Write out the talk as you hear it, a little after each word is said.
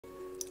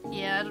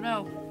Yeah, I don't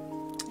know.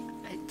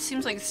 It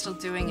seems like it's still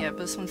doing it,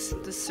 but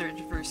this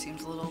surge verse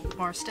seems a little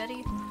more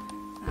steady.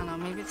 I don't know,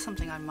 maybe it's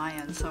something on my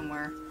end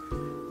somewhere.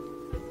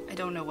 I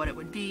don't know what it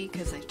would be,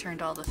 because I've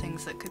turned all the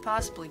things that could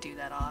possibly do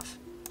that off.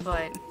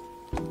 But,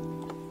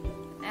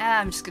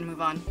 I'm just gonna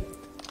move on.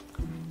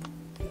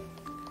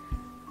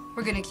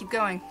 We're gonna keep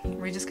going.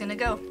 We're just gonna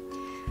go.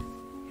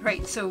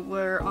 Right, so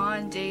we're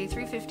on day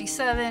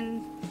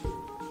 357.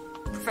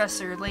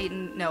 Professor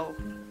Layton, no,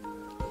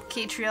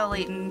 Katrielle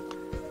Layton,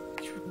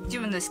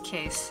 doing this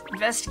case.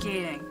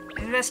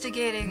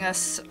 Investigating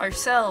us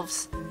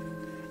ourselves.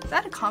 Is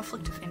that a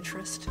conflict of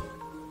interest?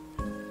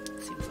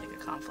 Seems like a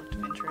conflict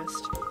of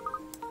interest.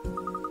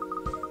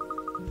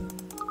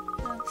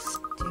 Let's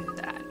do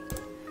that.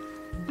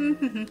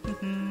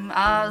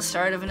 The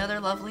start of another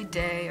lovely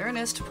day.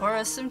 Ernest, pour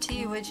us some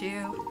tea, would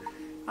you?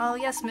 Oh,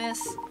 yes,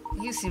 miss.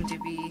 You seem to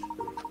be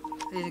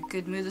in a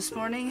good mood this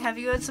morning. Have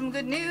you had some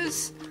good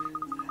news?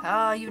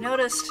 Ah, you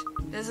noticed.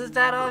 Is it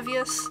that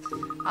obvious?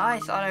 I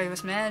thought I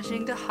was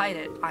managing to hide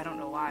it. I don't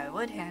know why I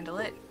would handle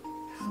it.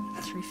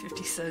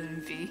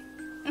 357V.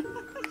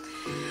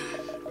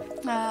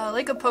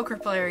 Like a poker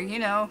player, you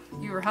know.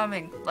 You were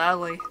humming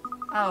loudly.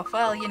 Oh,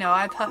 well, you know,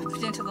 I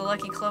popped into the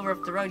Lucky Clover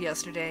up the road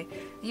yesterday.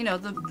 You know,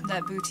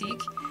 that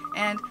boutique.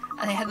 And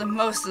they had the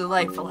most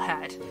delightful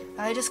hat.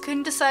 I just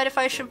couldn't decide if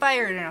I should buy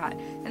it or not.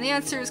 And the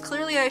answer is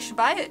clearly I should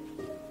buy it.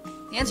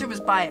 The answer was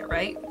buy it,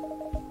 right?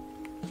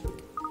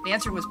 The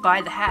answer was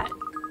buy the hat.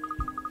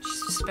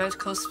 She's just about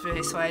close to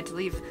me, so I had to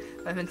leave.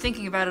 I've been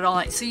thinking about it all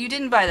night. So you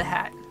didn't buy the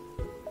hat.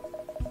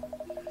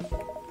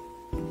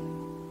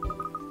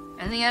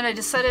 In the end, I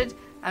decided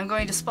I'm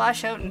going to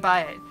splash out and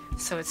buy it.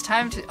 So it's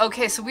time to...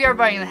 Okay, so we are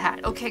buying the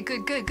hat. Okay,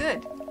 good.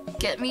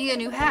 Get me a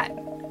new hat.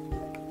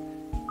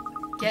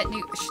 Get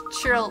new...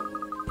 Cheryl,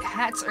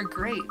 hats are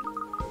great.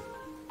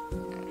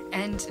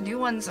 And new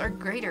ones are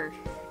greater.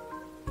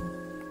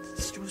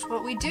 It's just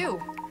what we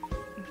do.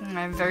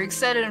 I'm very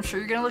excited. I'm sure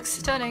you're gonna look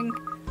stunning.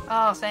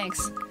 Oh,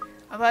 thanks.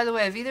 Oh, by the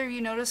way, have either of you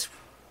noticed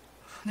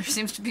there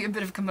seems to be a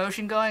bit of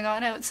commotion going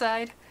on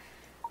outside?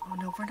 Oh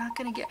no, we're not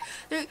gonna get...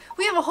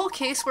 We have a whole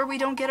case where we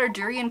don't get our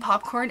durian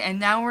popcorn, and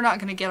now we're not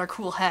gonna get our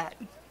cool hat.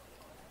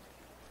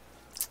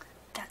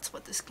 That's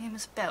what this game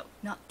is about.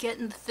 Not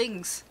getting the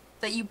things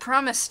that you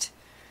promised.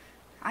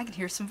 I can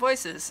hear some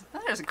voices.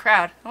 Oh, there's a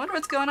crowd. I wonder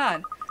what's going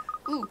on.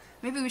 Ooh,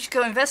 maybe we should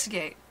go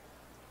investigate.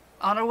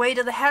 On our way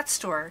to the hat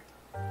store.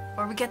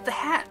 Or we get the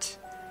hat.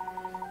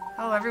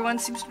 Oh, everyone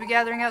seems to be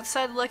gathering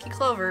outside the Lucky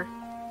Clover.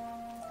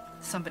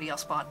 Somebody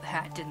else bought the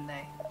hat, didn't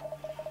they?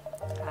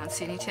 I don't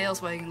see any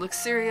tails wagging. Looks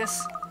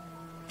serious.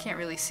 Can't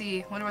really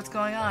see. Wonder what's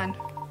going on.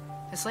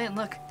 Miss Layton,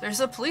 look. There's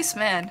a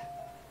policeman.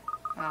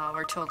 Oh,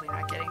 we're totally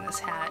not getting this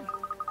hat.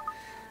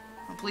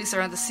 The police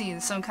are on the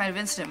scene. Some kind of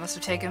incident must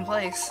have taken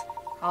place.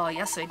 Oh,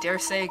 yes, I dare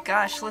say.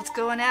 Gosh, let's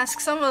go and ask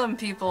some of them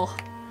people.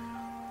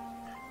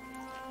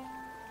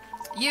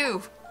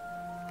 You!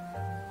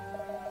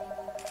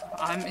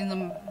 I'm in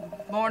the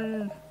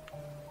morning...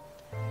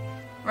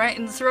 Right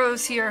in the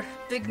throes here.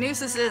 Big news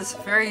this is.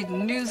 Very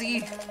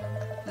newsy.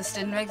 This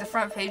didn't make the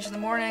front page in the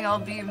morning. I'll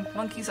be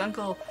Monkey's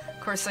uncle. Of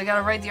course, I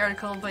gotta write the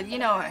article, but you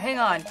know, hang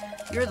on.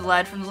 You're the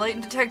lad from the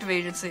Layton Detective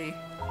Agency.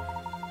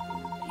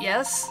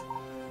 Yes?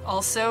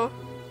 Also,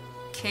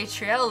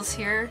 Katrielle's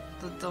here,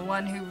 the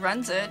one who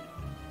runs it.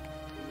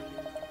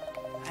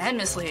 And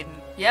Miss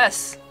Layton.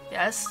 Yes.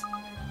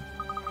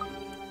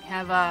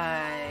 Have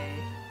I...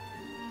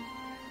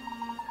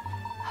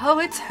 Oh,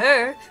 it's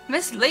her!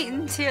 Miss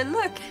Layton's here,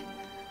 look!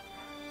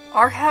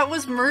 Our hat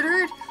was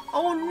murdered?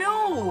 Oh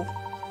no!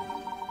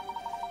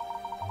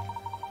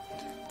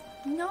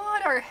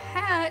 Not our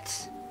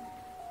hat!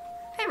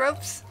 Hey,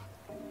 Ropes!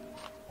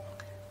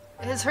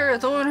 It's her,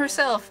 the woman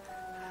herself.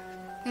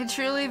 It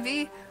truly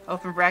be...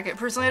 Open bracket.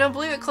 Personally, I don't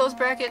believe it. Close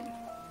bracket.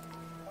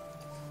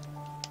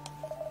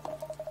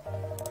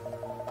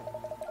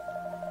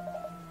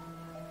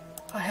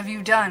 What have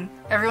you done?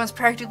 Everyone's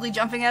practically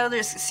jumping out of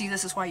their... See,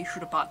 this is why you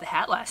should have bought the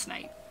hat last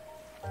night.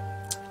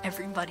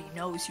 Everybody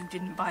knows you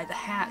didn't buy the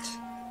hat.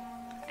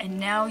 And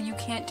now you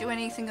can't do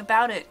anything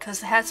about it, because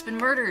the hat's been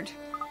murdered.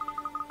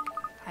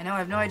 I know, I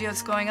have no idea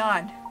what's going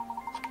on.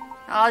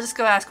 I'll just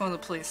go ask one of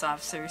the police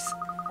officers.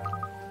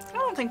 I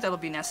don't think that'll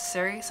be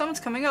necessary. Someone's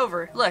coming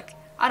over. Look,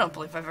 I don't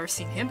believe I've ever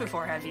seen him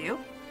before, have you?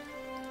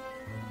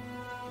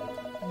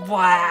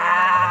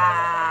 Wow!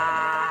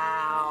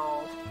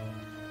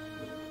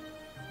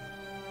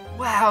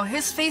 Wow,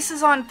 his face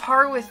is on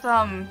par with,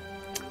 oh,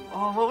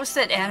 what was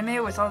that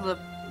anime with all the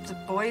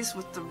boys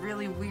with the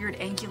really weird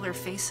angular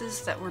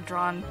faces that were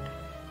drawn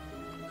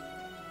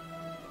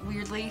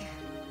weirdly?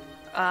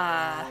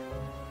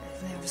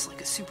 It was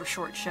like a super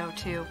short show,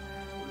 too.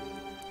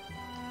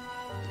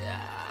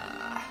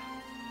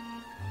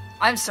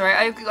 I'm sorry,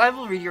 I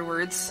will read your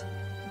words.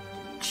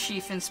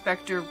 Chief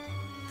Inspector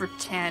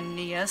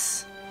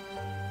Britannius.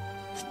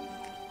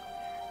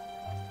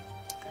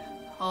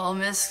 Oh,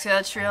 Miss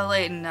Katrielle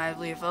Layton, I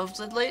believe, of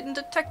the Layton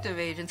Detective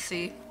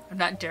Agency. I'm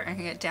not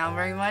daring it down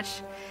very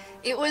much.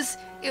 It was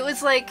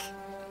like,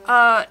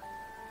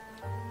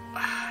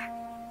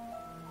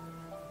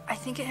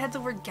 think it had the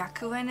word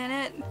Gakuen in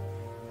it.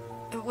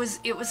 It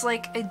was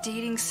like a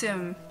dating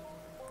sim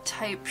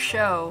type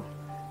show,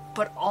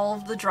 but all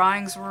of the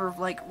drawings were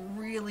like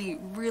really,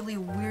 really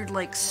weird,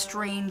 like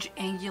strange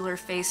angular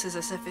faces,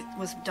 as if it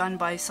was done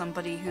by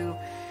somebody who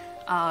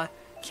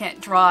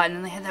can't draw. And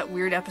then they had that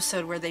weird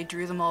episode where they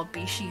drew them all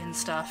bishi and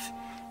stuff,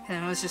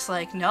 and it was just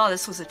like, no,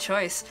 this was a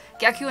choice.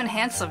 Gakuen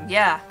Handsome,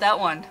 yeah, that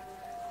one.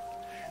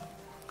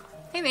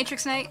 Hey,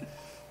 Matrix Knight.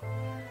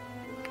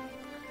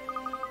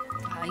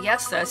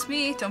 Yes, that's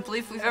me. Don't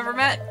believe we've ever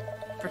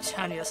met.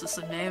 Britannius is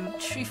the name.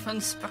 Chief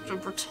Inspector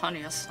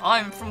Britannius.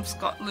 I'm from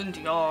Scotland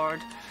Yard.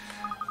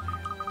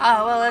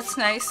 Ah, well, that's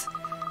nice.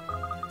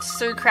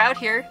 Sir crowd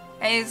here.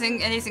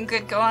 Anything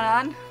good going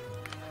on?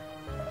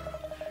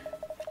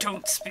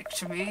 Don't speak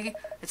to me.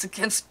 It's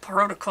against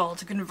protocol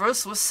to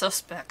converse with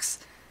suspects.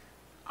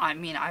 I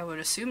mean, I would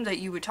assume that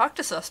you would talk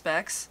to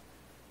suspects.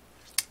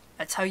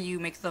 That's how you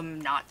make them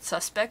not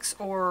suspects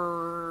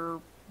or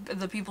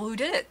the people who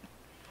did it.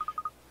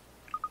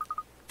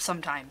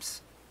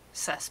 Sometimes.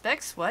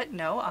 Suspects? What?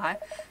 No,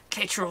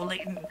 Katrielle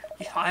Layton,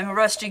 I'm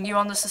arresting you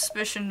on the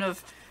suspicion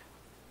of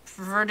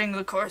perverting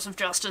the course of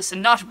justice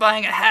and not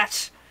buying a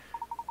hat.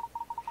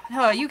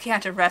 No, you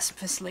can't arrest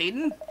Miss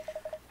Layton.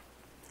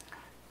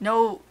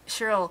 No,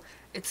 Cheryl,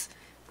 it's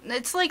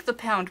like the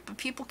pound, but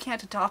people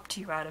can't adopt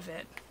you out of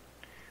it.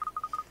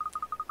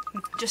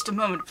 Just a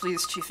moment,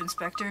 please, Chief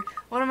Inspector.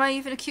 What am I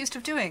even accused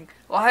of doing?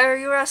 Why are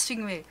you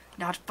arresting me?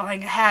 Not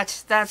buying a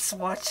hat, that's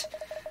what.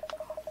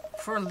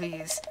 For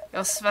Lees,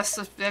 you're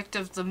suspect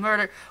of the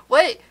murder.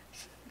 Wait!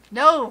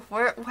 No!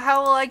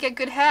 How will I get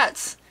good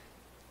hats?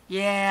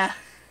 Yeah.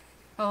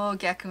 Oh,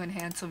 Gakuen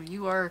Handsome,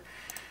 you are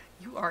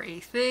a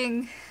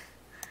thing.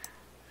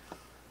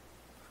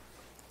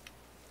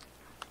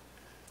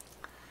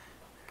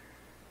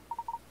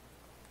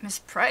 Miss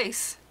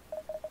Price?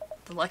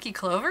 The Lucky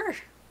Clover?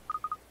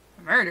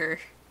 Murder?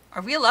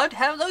 Are we allowed to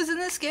have those in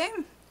this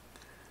game?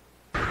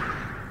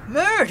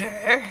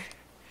 Murder?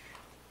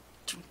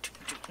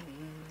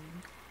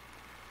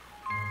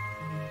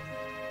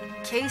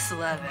 Case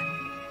 11.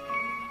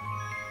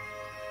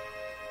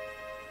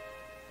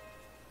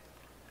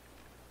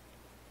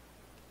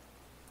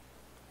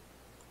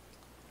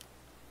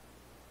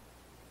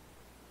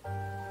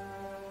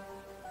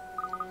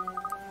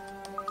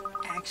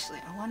 Actually,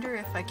 I wonder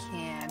if I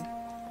can.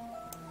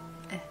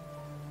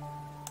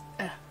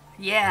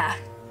 Yeah.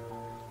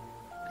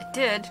 It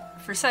did,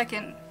 for a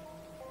second.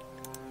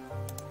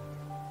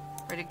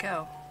 Where'd it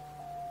go?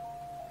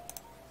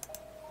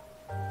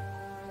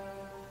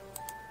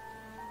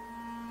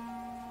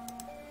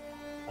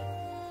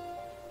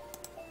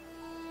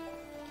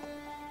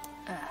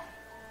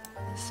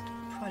 Just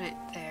put it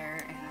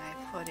there, and I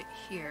put it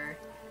here.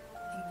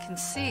 You can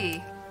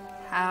see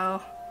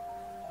how,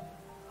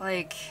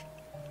 like,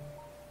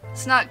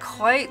 it's not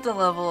quite the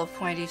level of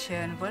pointy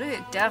chin, but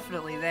it's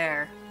definitely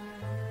there.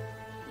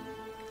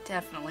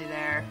 Definitely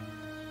there.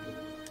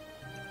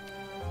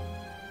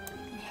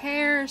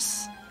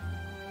 Hair's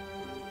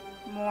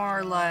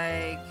more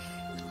like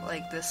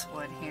this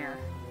one here.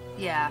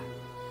 Yeah,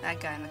 that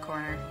guy in the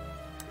corner.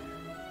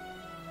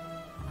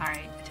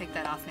 Alright, I take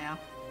that off now.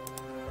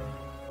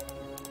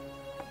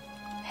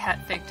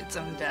 Hat faked its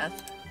own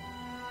death.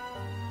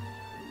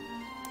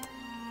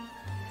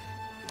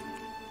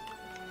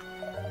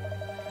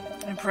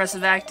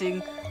 Impressive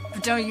acting,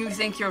 but don't you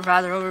think you're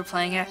rather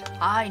overplaying it?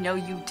 I know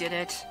you did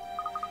it.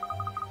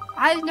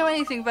 I didn't know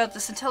anything about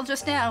this until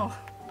just now.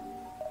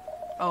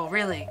 Oh,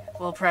 really?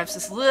 Well, perhaps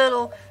this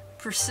little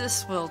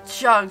persist will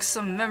jog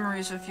some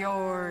memories of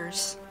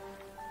yours.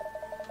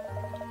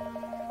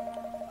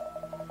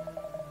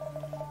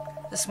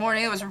 This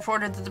morning it was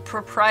reported that the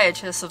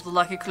proprietress of the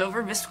Lucky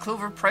Clover, Miss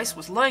Clover Price,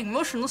 was lying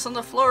motionless on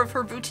the floor of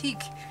her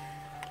boutique.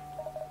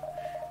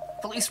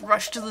 Police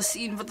rushed to the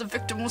scene, but the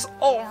victim was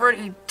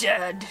already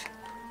dead.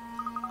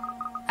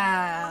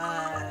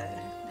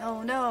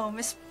 Oh no,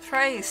 Miss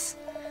Price.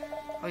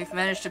 We've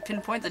managed to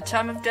pinpoint the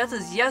time of death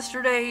as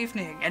yesterday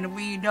evening, and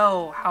we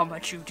know how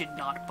much you did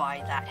not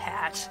buy that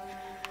hat.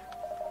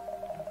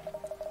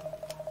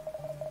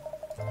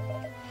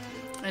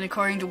 And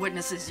according to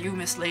witnesses, you,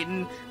 Miss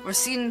Layton, were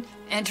seen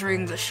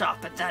entering the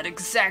shop at that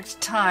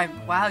exact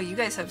time. Wow, you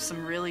guys have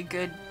some really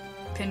good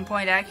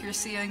pinpoint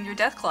accuracy on your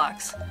death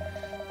clocks.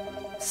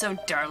 So,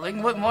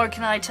 darling, what more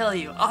can I tell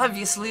you?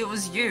 Obviously, it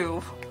was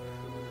you.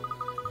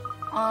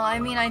 I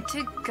mean, I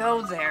did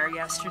go there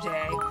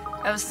yesterday.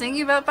 I was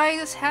thinking about buying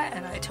this hat,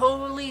 and I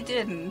totally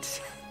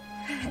didn't.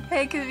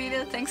 Hey,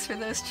 Kavita, thanks for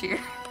those cheers.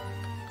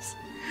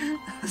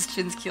 Those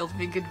chins killed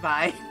me.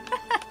 Goodbye.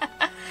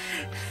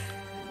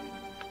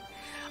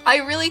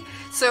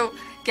 So,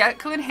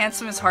 Gakuen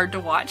Handsome is hard to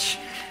watch.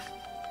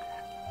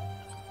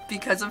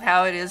 Because of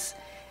how it is,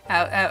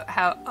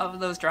 how of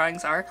those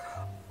drawings are.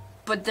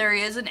 But there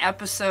is an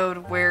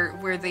episode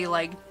where they,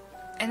 like,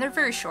 and they're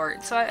very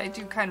short, so I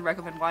do kind of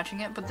recommend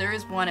watching it, but there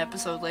is one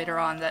episode later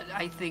on that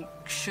I think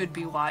should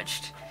be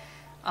watched,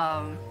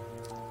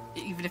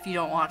 even if you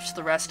don't watch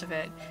the rest of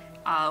it,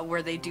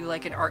 where they do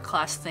like an art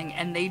class thing,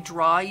 and they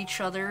draw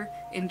each other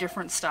in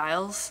different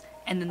styles,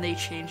 and then they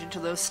change into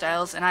those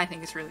styles, and I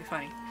think it's really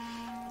funny.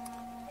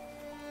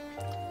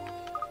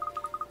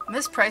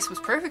 Miss Price was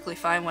perfectly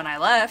fine when I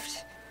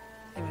left,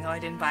 even though I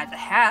didn't buy the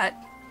hat.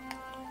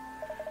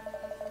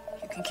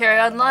 You can carry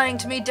on lying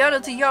to me down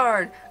at the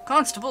yard.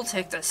 Constable,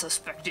 take that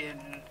suspect in.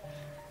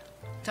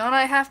 Don't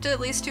I have to at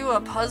least do a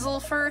puzzle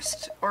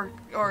first?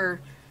 Or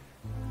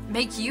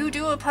make you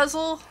do a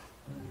puzzle?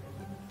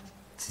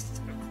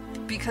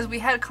 Because we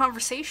had a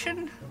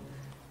conversation?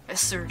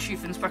 Yes, sir,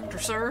 Chief Inspector,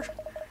 sir.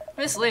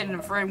 Miss Layton, I'm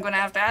afraid I'm going to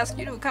have to ask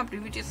you to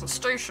accompany me to the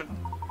station.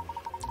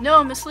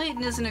 No, Miss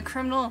Layton isn't a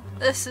criminal.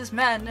 This is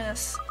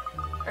madness.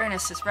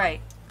 Ernest is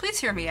right. Please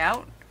hear me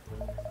out.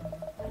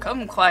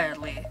 Come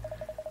quietly,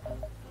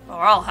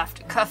 or I'll have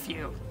to cuff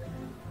you.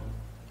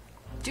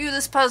 Do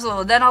this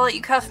puzzle, then I'll let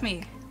you cuff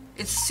me.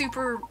 It's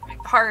super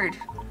hard.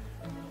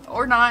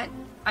 Or not.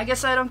 I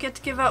guess I don't get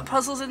to give out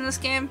puzzles in this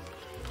game.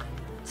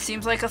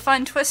 Seems like a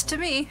fun twist to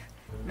me.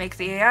 Make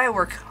the AI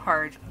work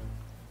hard.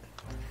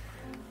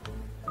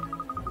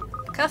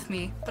 Cuff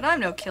me, but I'm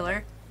no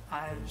killer.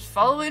 I was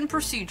following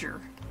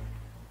procedure.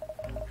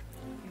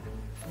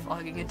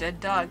 Flogging a dead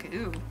dog.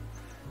 Ooh.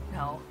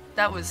 No.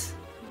 That was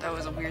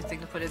a weird thing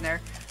to put in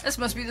there. This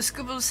must be the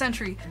scoop of the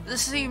century. The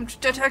esteemed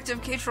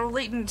Detective Katrielle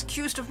Layton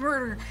accused of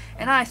murder,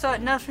 and I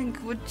thought nothing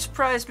would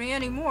surprise me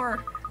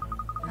anymore.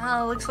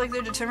 Looks like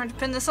they're determined to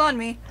pin this on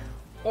me.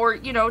 Or,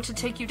 you know, to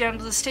take you down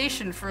to the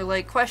station for,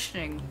 like,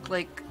 questioning,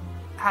 like,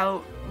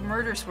 how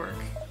murders work,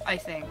 I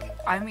think.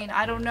 I mean,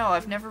 I don't know.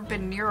 I've never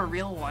been near a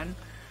real one.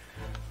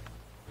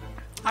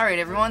 Alright,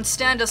 everyone,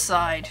 stand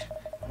aside.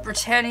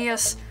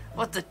 Britannius,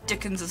 what the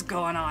dickens is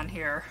going on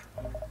here?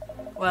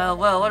 Well,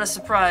 what a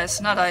surprise.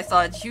 Not I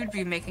thought you'd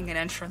be making an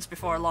entrance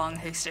before long,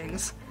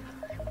 Hastings.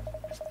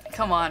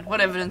 Come on,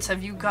 what evidence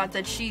have you got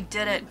that she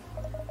did it?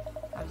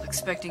 I was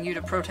expecting you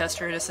to protest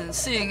her innocence,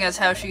 seeing as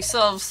how she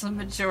solves the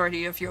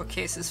majority of your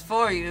cases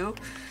for you.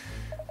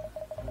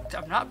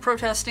 I'm not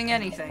protesting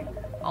anything.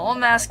 All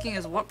I'm asking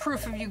is what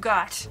proof have you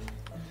got?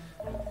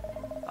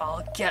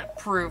 I'll get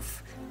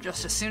proof,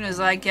 just as soon as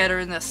I get her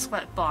in the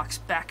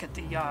sweatbox back at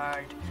the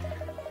yard.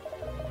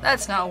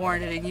 That's not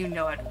warranted and you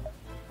know it.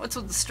 What's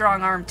with the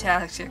strong-arm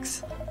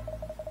tactics?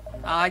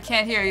 I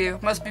can't hear you.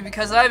 Must be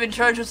because I'm in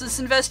charge of this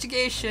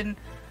investigation.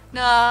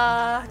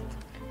 Nah.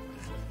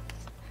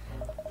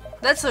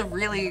 That's a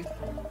really...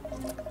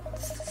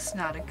 It's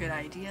not a good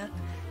idea.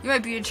 You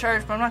might be in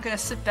charge, but I'm not going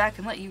to sit back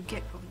and let you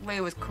get away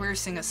with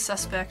coercing a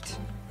suspect.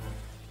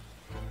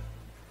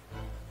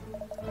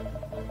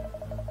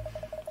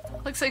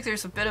 Looks like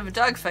there's a bit of a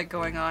dogfight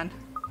going on.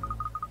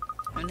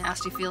 A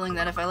nasty feeling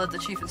that if I let the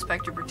Chief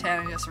Inspector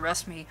Britannius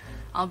arrest me,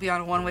 I'll be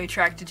on a one-way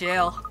track to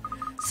jail.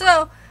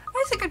 So,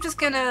 I think I'm just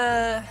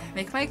gonna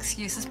make my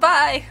excuses.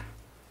 Bye!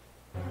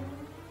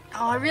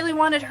 Oh, I really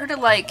wanted her to,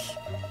 like,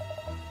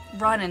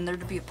 run and there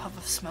to be a puff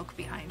of smoke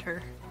behind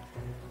her.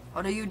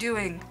 What are you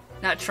doing?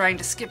 Not trying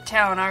to skip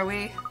town, are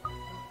we?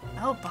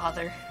 Oh,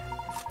 bother.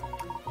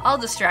 I'll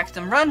distract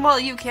them. Run while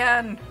you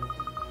can!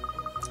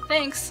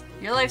 Thanks,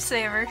 your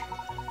lifesaver.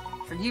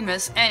 For you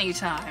miss any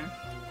time.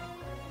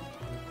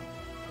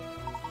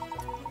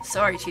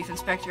 Sorry, Chief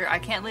Inspector, I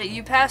can't let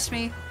you pass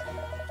me.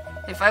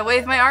 If I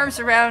wave my arms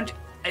around,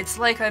 it's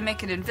like I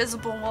make an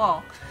invisible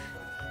wall.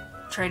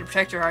 Trying to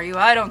protect her, are you?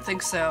 I don't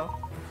think so.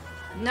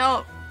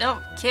 No,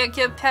 can't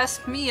get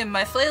past me and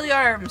my flaily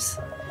arms.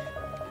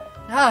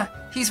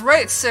 He's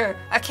right, sir.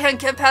 I can't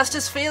get past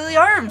his flaily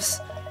arms.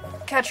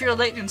 Katrielle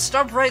Layton,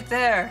 stop right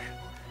there.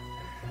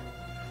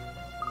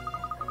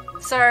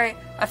 Sorry,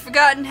 I've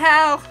forgotten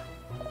how.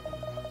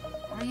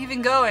 Where are you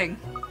even going?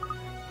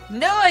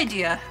 No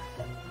idea.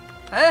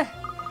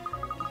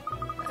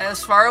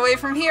 As far away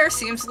from here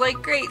seems like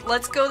great.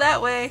 Let's go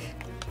that way.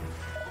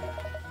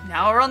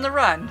 Now we're on the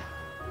run.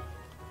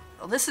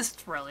 Well, this is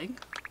thrilling.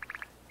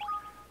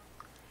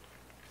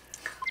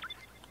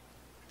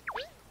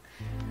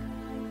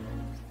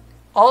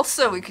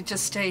 Also, we could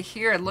just stay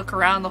here and look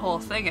around the whole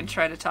thing and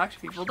try to talk to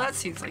people. That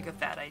seems like a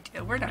bad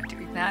idea. We're not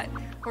doing that.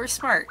 We're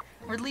smart.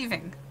 We're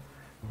leaving.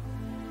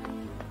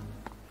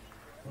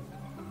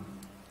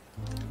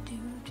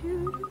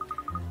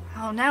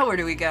 Oh, now where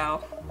do we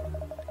go?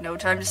 No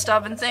time to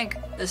stop and think.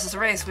 This is a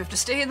race. We have to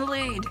stay in the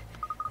lead.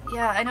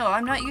 Yeah, I know.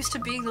 I'm not used to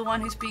being the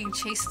one who's being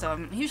chased, though.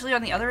 I'm usually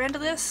on the other end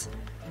of this.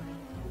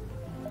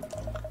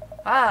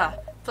 Ah,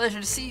 pleasure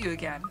to see you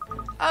again.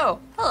 Oh,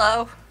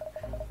 hello.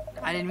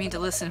 I didn't mean to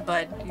listen,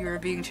 but you were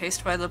being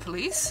chased by the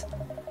police?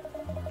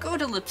 Go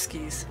to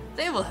Lipsky's.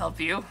 They will help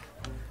you.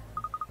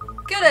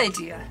 Good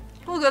idea.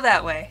 We'll go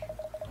that way.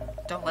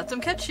 Don't let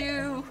them catch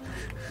you.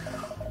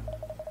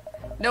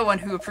 No one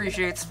who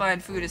appreciates fine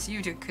food as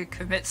you do could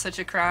commit such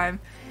a crime.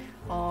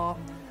 Oh,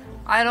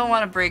 I don't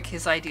want to break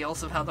his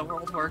ideals of how the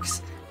world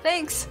works.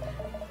 Thanks.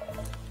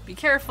 Be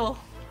careful.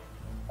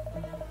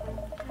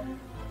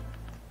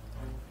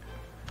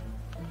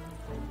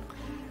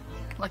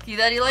 Lucky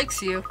that he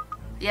likes you.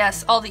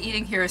 Yes, all the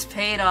eating here is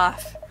paid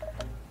off.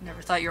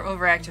 Never thought your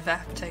overactive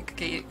appetite could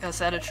get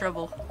us out of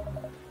trouble.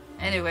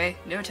 Anyway,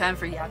 no time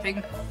for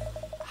yapping.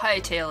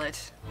 Hightail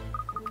it.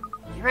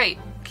 You're right.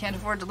 can't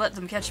afford to let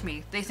them catch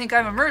me. They think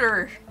I'm a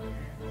murderer.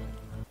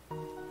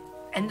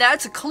 And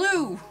that's a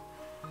clue!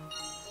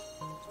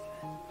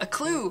 A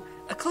clue!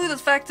 A clue to the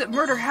fact that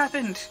murder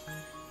happened!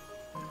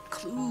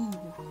 Clue.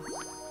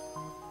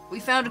 We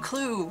found a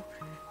clue.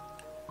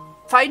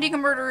 Finding a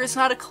murderer is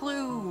not a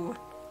clue.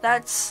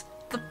 That's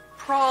the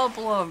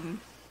problem.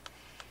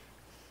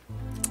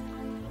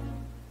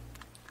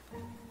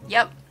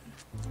 Yep.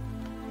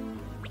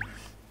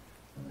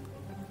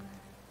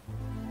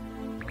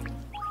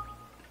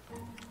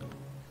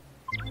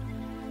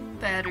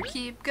 Better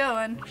keep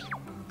going.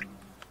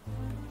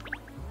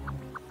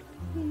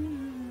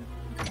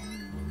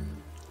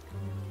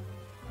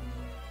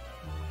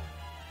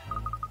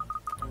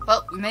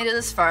 Well, we made it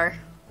this far.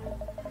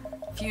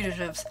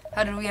 Fugitives,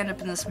 how did we end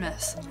up in this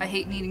mess? I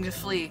hate needing to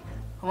flee.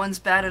 One's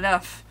bad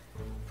enough.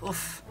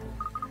 Oof.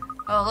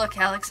 Oh look,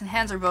 Alex and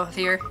Hans are both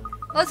here.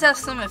 Let's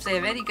ask them if they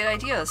have any good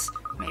ideas.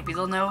 Maybe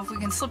they'll know if we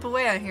can slip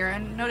away out here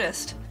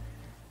unnoticed.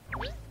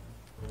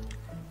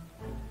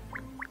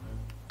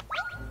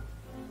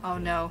 Oh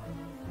no.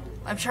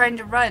 I'm trying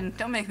to run.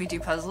 Don't make me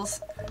do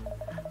puzzles.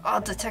 Oh,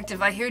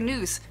 Detective, I hear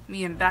news.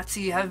 Me and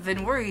Batsy have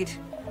been worried.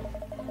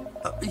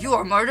 You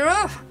are a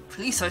murderer?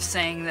 Police are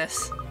saying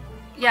this.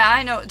 Yeah,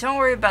 I know. Don't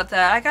worry about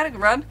that. I gotta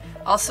run.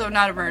 Also,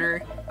 not a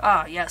murderer.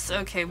 Ah, yes,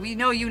 okay. We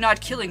know you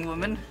not killing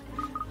woman.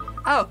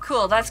 Oh,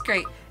 cool. That's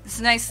great. It's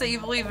nice that you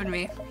believe in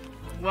me.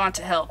 Want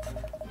to help.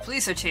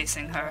 Police are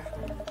chasing her.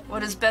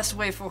 What is best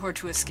way for her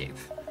to escape?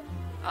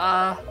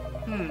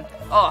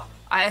 Oh,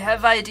 I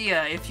have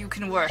idea if you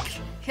can work.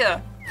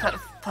 Here,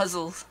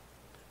 puzzles.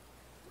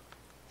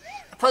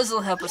 A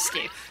puzzle help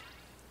escape.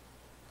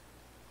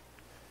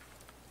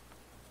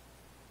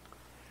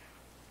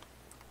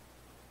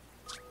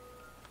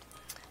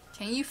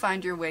 Can you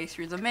find your way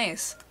through the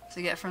maze?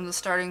 To get from the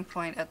starting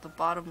point at the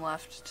bottom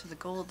left to the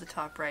goal at the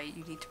top right,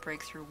 you need to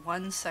break through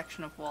one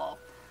section of wall.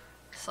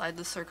 Slide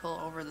the circle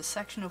over the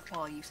section of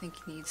wall you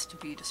think needs to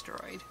be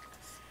destroyed.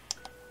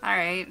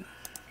 Alright.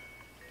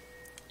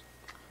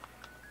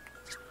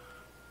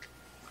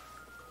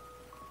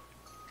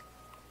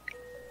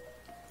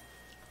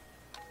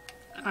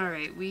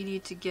 Alright, we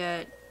need to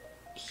get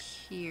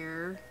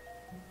here.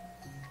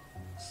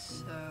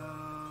 So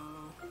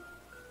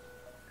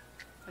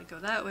if I go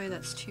that way,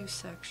 that's 2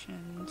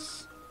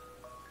 sections.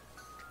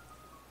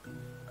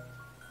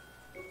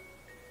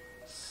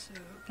 So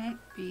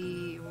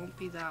it won't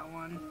be that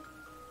one.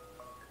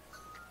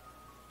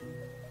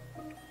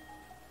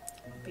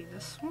 It'll be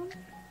this one?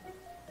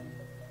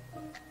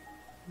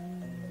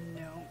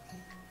 No.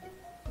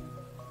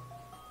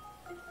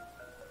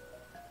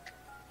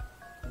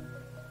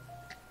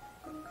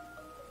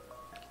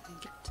 Can I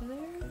get to there?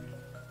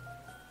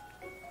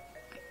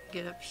 I can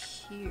get up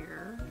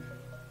here.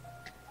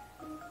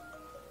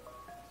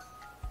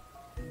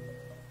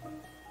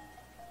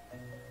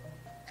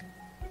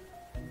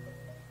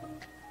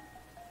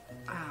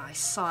 Ah, I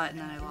saw it and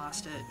then I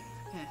lost it.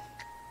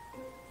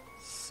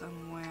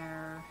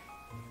 Somewhere.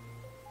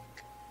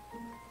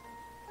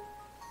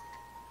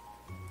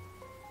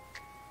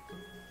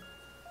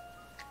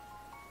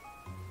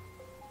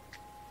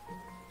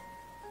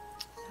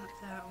 Not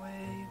that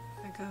way.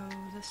 If I go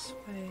this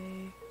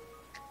way.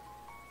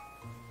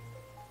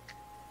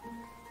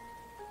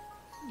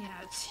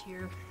 Yeah, it's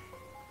here.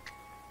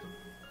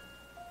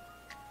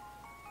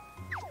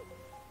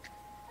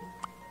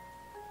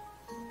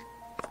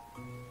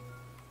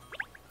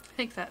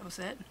 I think that was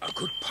it. A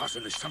good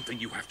puzzle is something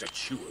you have to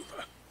chew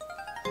over.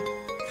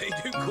 They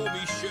do call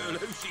me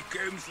Sherlock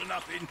Holmes for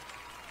nothing.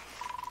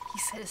 He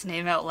said his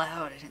name out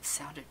loud and it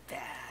sounded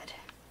bad.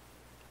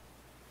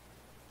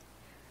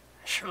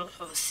 Sherlock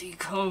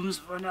Holmes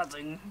for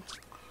nothing.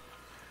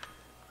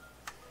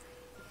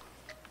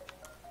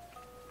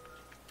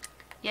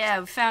 Yeah,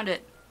 we found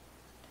it.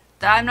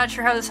 I'm not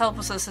sure how this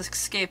helps us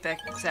escape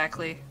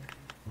exactly.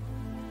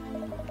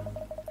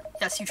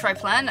 Yes, you try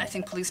plan. I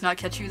think police not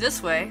catch you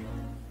this way.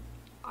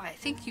 I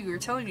think you were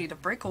telling me to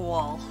break a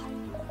wall.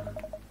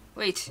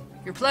 Wait,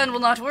 your plan will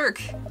not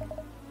work.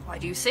 Why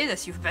do you say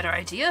this? You have a better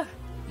idea?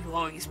 You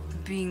always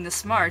being this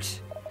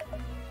smart.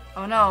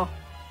 Oh no.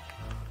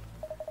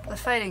 The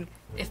fighting.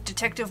 If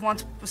detective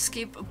wants to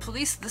escape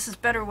police, this is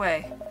better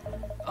way.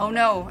 Oh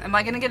no, am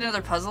I gonna get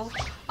another puzzle?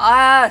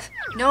 Ah,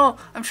 no,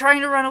 I'm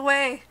trying to run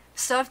away.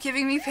 Stop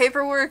giving me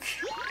paperwork.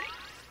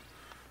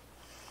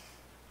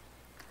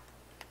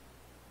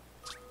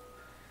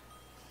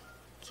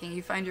 Can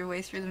you find your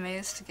way through the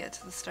maze to get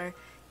to the start?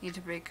 You need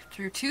to break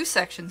through 2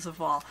 sections of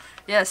wall.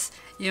 Yes,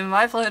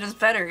 my plan is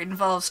better. It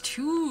involves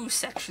 2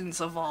 sections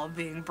of wall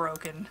being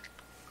broken.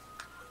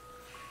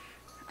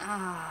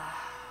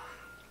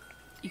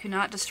 You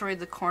cannot destroy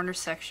the corner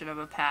section of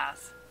a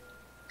path.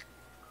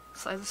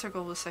 Slide the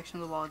circle of the section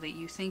of the wall that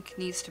you think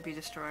needs to be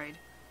destroyed.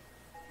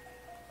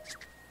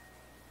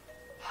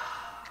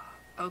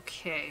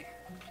 Okay.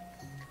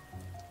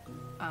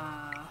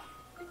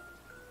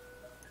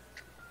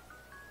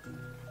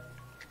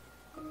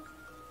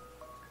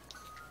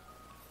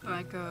 If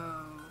I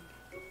go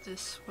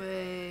this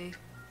way,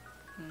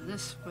 and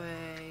this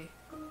way,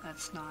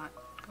 that's not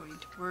going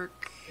to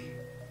work.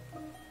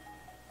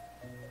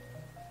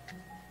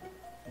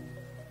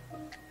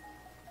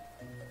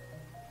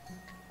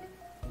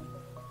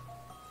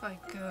 If I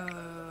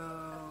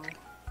go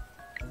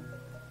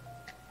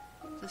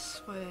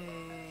this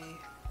way,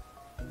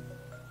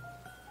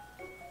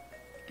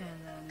 and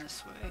then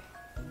this way,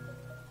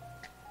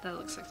 that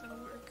looks like that'll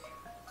work.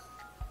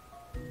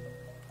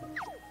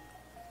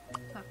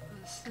 That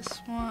was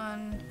this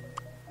one.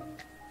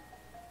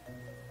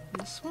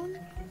 This one?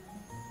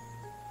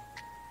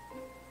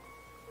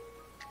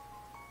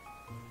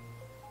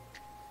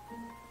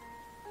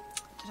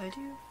 Did I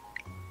do?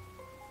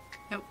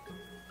 Nope.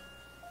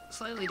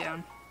 Slightly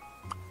down.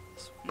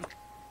 This one.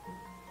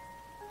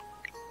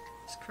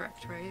 It's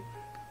correct, right?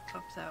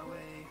 Up that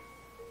way.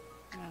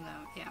 And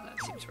that, yeah,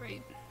 that seems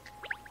right.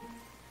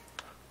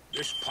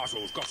 This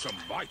puzzle's got some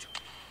bite.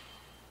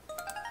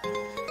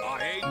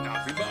 I ain't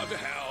nothing but a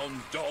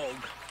hound dog.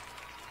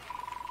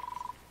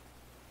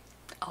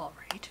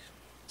 Alright.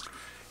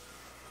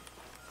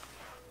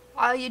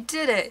 Oh, you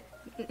did it!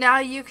 Now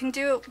you can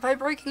do it by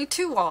breaking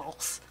 2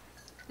 walls.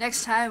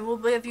 Next time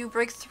we'll have you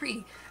break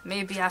 3.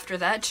 Maybe after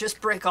that,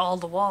 just break all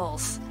the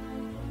walls.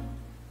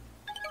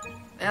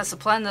 That's a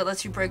plan that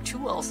lets you break 2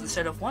 walls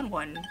instead of one.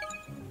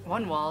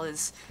 One wall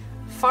is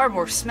far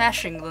more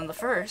smashing than the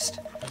first.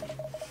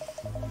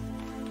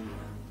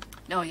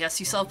 No, yes,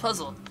 you solved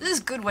puzzle. This is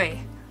a good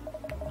way.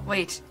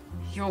 Wait,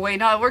 your way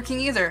not working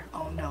either.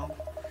 Oh no.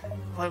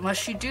 What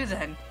must she do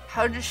then?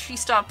 How does she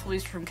stop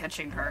police from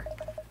catching her?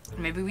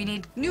 Maybe we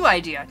need new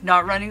idea,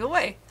 not running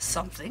away.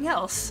 Something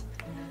else.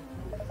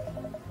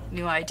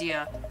 New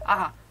idea.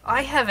 Ah,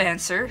 I have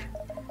answer.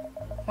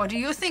 What are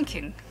you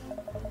thinking?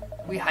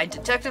 We hide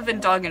detective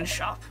and dog in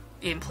shop.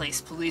 In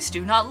place police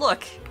do not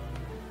look.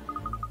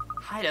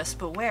 Hide us,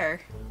 but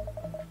where?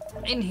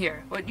 In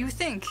here. What do you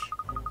think?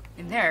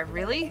 In there,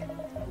 really?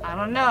 I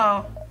don't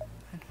know.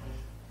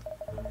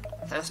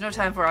 There's no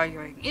time for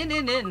arguing.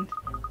 In.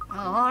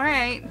 Well,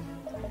 alright.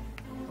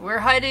 We're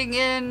hiding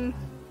in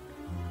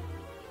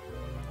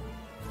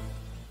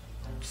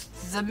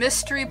the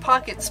mystery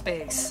pocket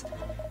space.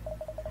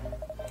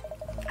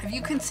 Have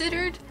you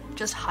considered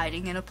just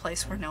hiding in a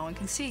place where no one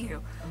can see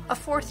you? A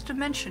 4th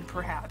dimension,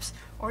 perhaps,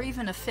 or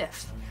even a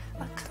 5th.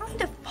 A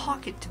kind of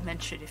pocket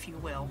dimension, if you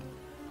will.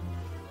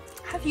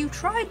 Have you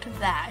tried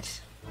that?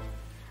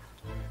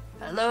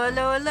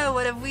 Hello,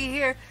 what have we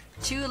here?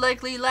 2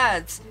 likely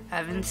lads.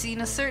 Haven't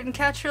seen a certain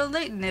Katrielle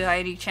Layton by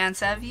any chance,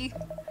 have ye?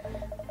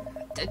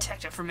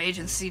 Detective from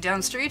agency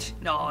down street?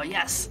 No,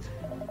 yes.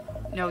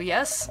 No,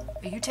 yes?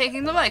 Are you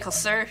taking the Michael,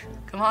 sir?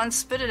 Come on,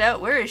 spit it out.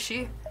 Where is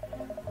she?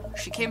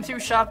 She came through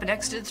shop and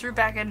exited through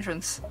back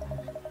entrance.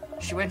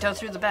 She went out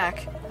through the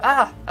back.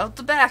 Ah, out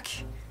the back.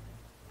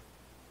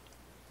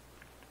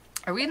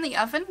 Are we in the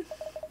oven?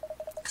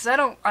 Because I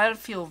don't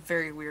feel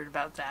very weird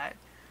about that.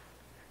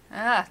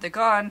 Ah, they're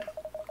gone.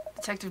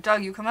 Detective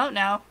Doug, you come out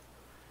now.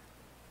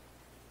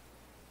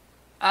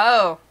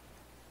 Oh,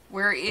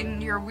 we're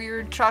in your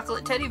weird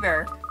chocolate teddy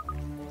bear.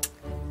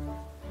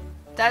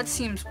 That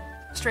seems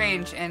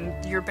strange,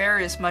 and your bear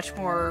is much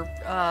more,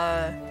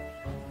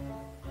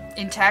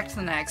 intact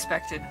than I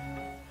expected.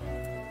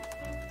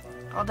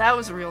 Oh, that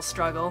was a real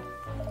struggle.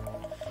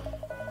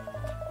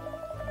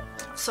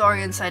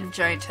 Sorry, inside of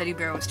giant teddy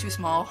bear was too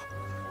small.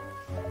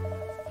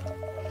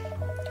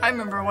 I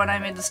remember when I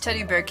made this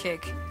teddy bear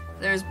cake.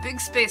 There was big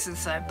space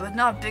inside, but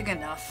not big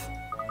enough.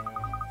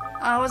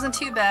 It wasn't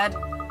too bad.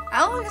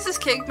 How long has this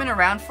cake been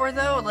around for,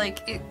 though?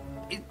 Like,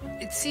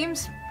 it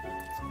seems...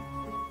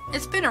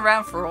 It's been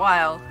around for a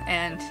while,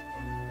 and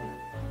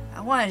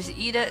I wanted to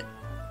eat it,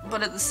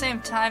 but at the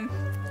same time,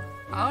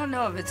 I don't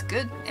know if it's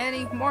good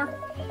anymore.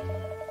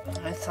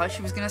 I thought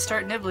she was gonna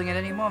start nibbling at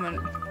any moment.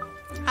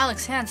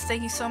 Alex Hans,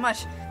 thank you so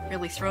much.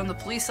 Really thrown the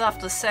police off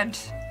the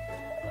scent.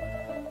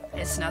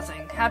 It's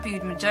nothing. Happy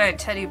giant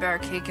teddy bear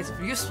cake is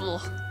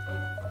useful.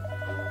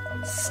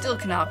 Still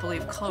cannot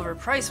believe Clover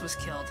Price was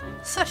killed.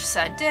 Such a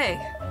sad day.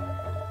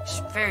 She's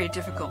a very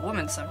difficult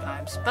woman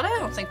sometimes, but I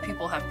don't think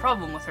people have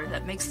problem with her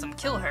that makes them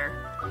kill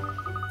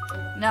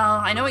her. No,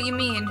 I know what you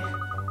mean.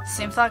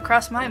 Same thought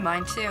crossed my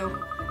mind too.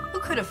 Who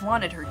could have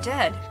wanted her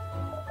dead?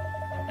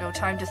 No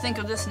time to think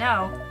of this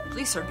now.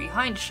 Police are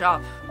behind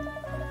shop.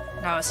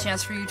 Now it's a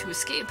chance for you to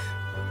escape.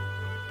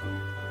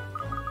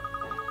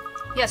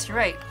 Yes, you're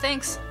right.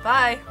 Thanks.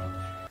 Bye.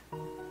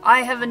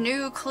 I have a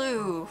new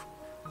clue.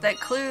 That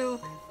clue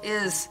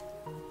is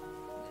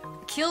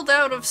killed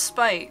out of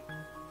spite.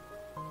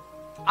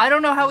 I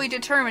don't know how we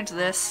determined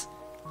this.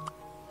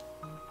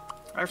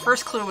 Our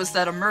first clue was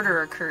that a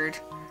murder occurred,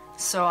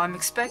 so I'm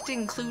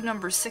expecting clue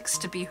number 6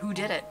 to be who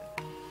did it.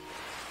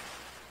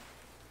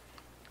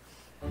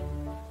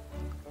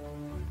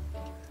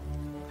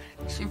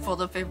 She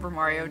pulled up Paper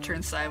Mario,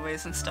 turned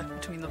sideways, and stuck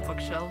between the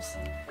bookshelves.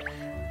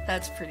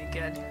 That's pretty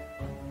good.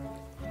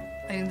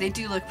 I mean, they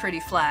do look pretty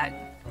flat,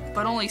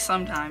 but only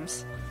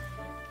sometimes.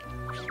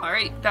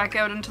 Alright, back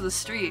out into the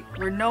street,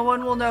 where no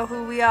one will know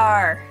who we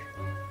are.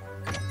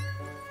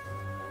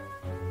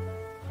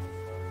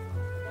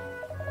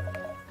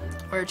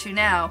 Where to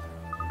now?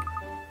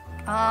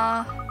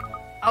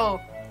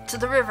 Oh, to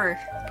the river.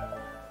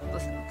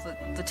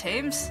 The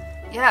Thames?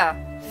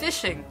 Yeah,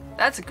 fishing.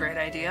 That's a great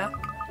idea.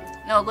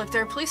 No, look,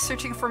 there are police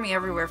searching for me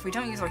everywhere. If we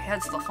don't use our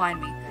heads, they'll find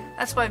me.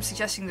 That's why I'm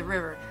suggesting the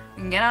river.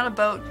 We can get on a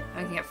boat, and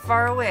we can get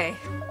far away.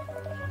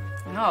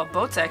 No, a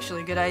boat's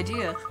actually a good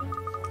idea.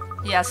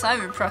 Yes,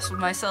 I'm impressed with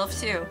myself,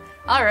 too.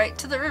 Alright,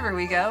 to the river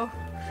we go.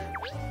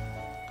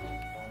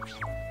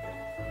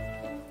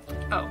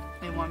 Oh,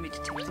 they want me to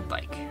take the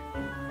bike.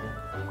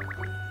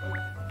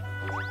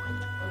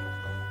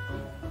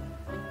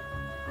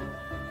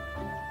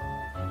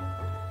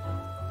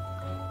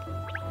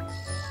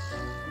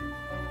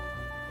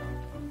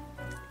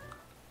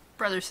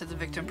 Brother said the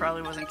victim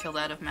probably wasn't killed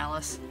out of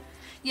malice.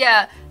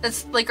 Yeah,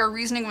 that's like our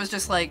reasoning was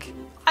just like,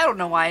 I don't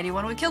know why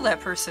anyone would kill that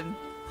person.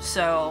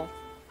 So,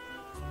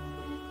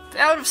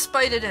 out of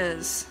spite it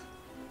is.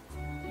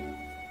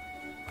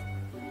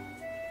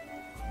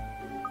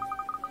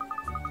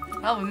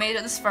 Well, we made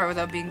it this far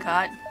without being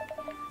caught.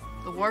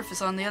 The wharf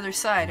is on the other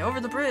side, over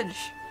the bridge.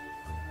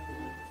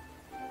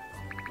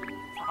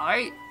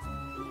 Alright.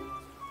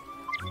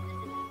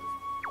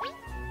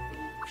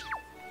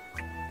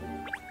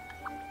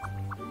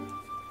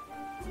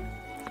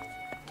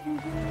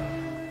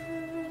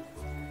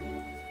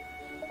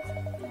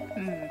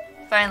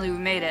 Finally, we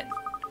made it.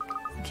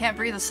 We can't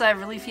breathe a sigh of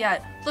relief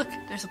yet. Look,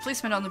 there's a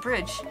policeman on the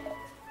bridge.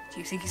 Do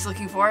you think he's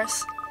looking for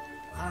us?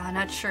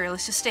 Not sure.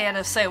 Let's just stay out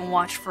of sight and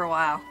watch for a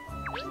while.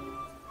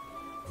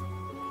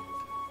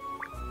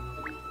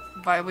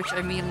 By which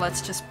I mean,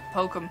 let's just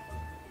poke him.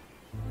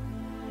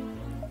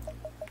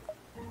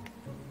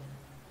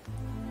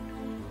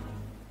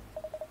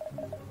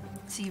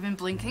 Is he even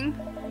blinking?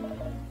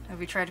 If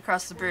we try to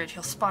cross the bridge,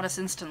 he'll spot us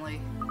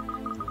instantly.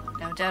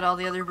 No doubt all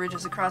the other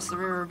bridges across the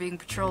river are being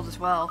patrolled as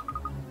well.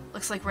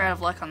 Looks like we're out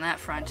of luck on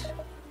that front.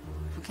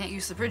 If we can't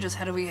use the bridges,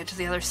 how do we get to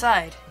the other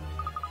side?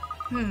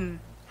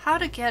 How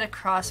to get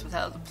across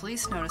without the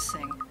police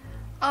noticing?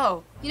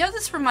 Oh, you know,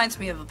 this reminds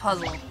me of a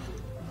puzzle.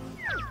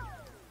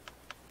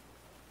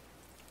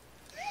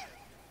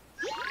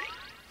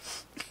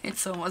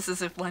 It's almost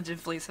as if London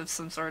police have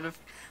some sort of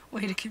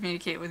way to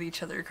communicate with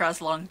each other across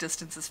long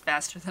distances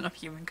faster than a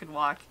human could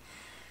walk.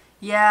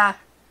 Yeah,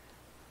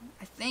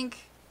 I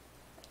think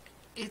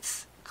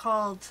it's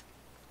called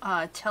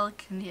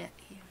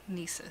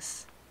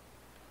telekinesis.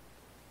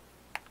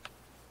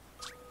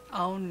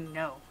 Oh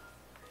no.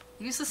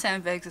 Use the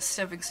sandbags as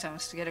stepping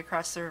stones to get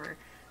across the river.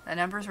 The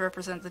numbers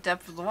represent the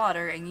depth of the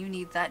water, and you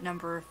need that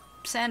number of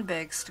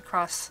sandbags to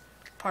cross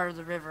part of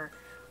the river.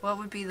 What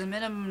would be the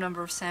minimum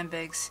number of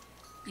sandbags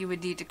you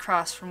would need to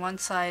cross from one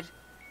side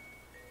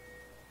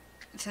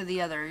to the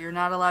other? You're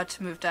not allowed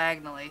to move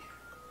diagonally.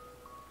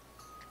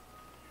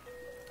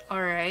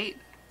 Alright.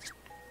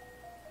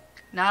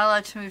 Not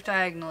allowed to move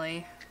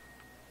diagonally.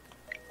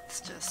 It's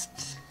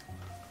just...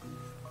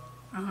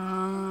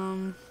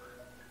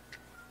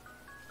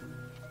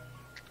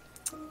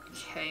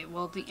 Okay,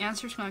 well the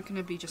answer's not going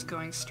to be just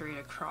going straight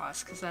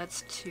across, because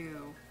that's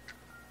 2,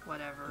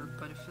 whatever,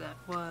 but if that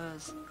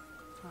was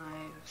 5,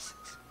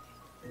 6,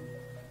 8,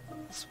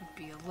 this would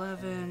be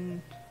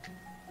 11,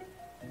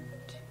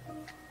 2,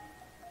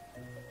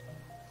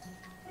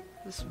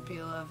 this would be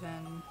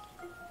 11,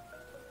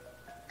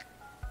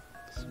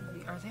 this would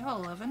be, are they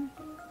all 11?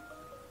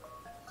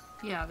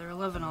 Yeah, they're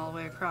 11 all the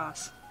way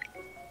across.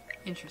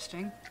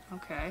 Interesting,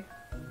 okay.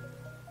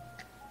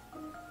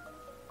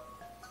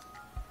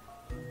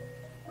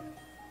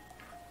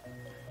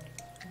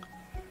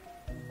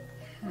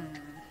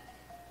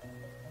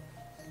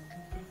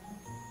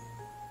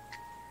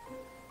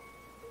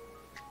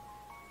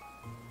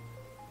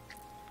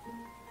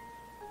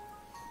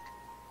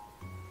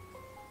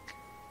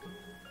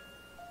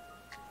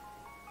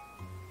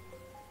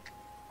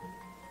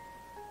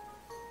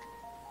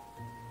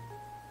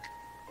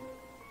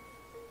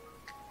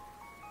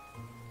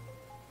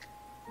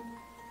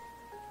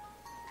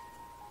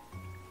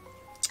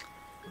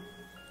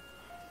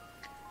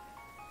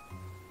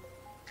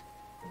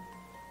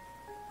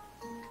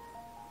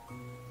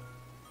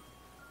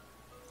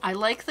 I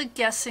like the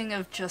guessing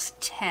of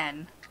just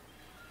 10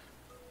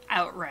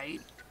 outright.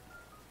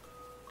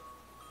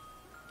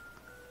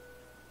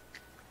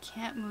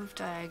 Can't move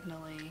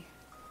diagonally.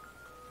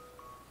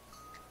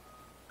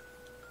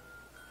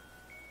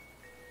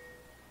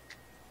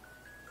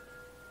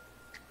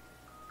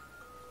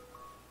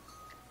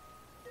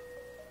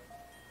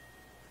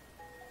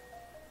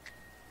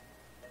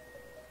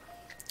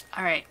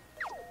 All right.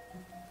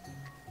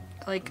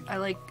 I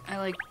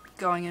like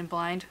going in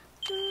blind.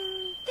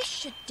 This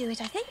should do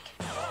it, I think.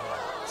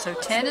 So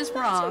 10 is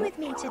wrong. What's with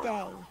me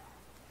today?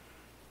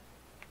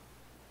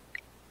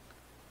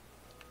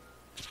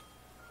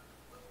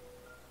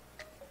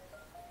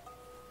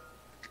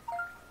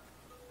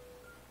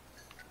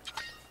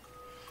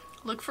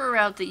 Look for a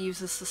route that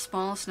uses the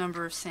smallest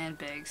number of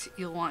sandbags.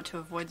 You'll want to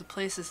avoid the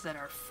places that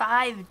are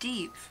 5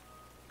 deep.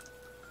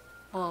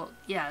 Well,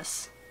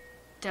 yes.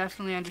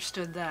 Definitely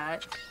understood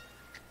that.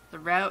 The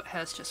route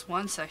has just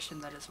one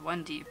section that is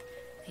 1 deep,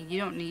 and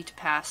you don't need to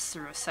pass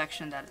through a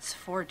section that is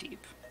 4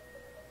 deep.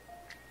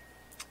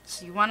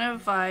 So you want to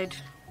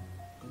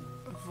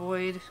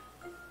avoid...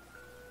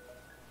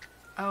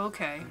 Oh,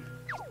 okay.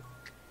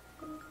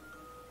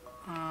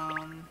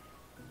 Want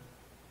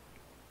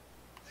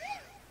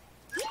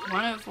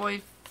to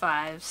avoid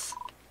 5s.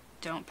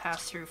 Don't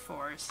pass through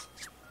 4s.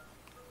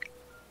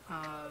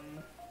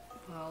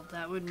 Well,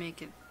 that would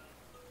make it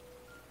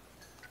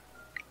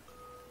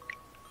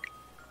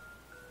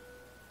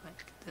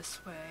like this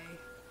way.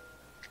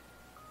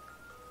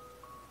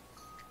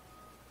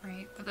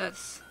 Right, but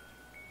that's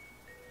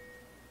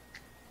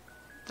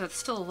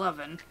still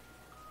 11.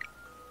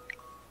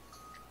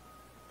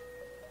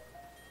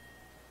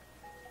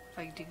 If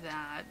I do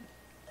that.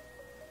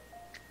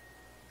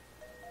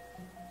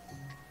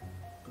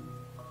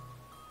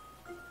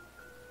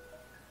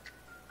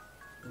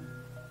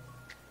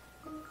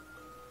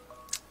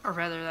 Or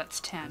rather, that's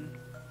 10.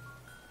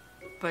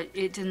 But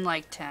it didn't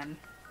like 10.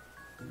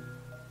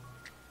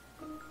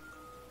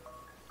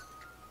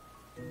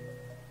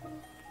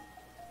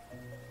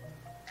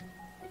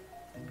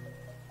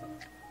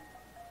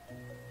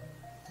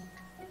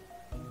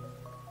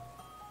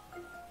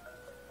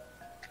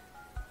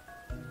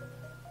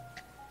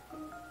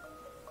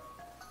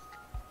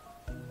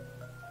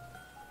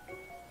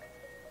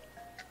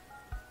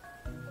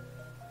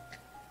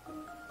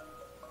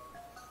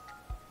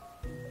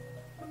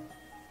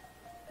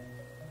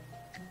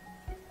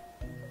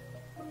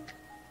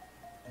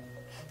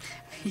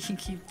 You can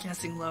keep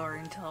guessing lower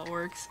until it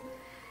works.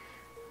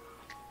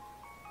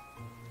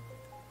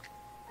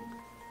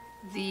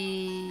 How do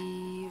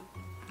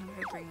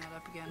I bring that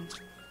up again?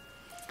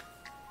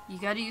 You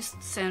gotta use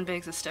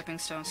sandbags as stepping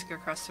stones to get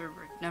across the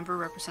river. Number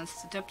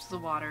represents the depth of the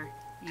water.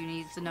 You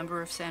need the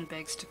number of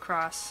sandbags to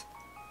cross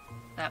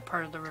that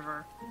part of the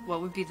river.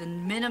 What would be the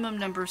minimum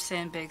number of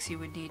sandbags you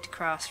would need to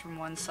cross from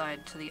one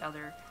side to the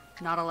other?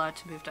 Not allowed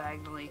to move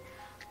diagonally.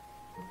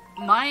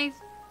 My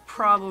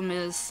problem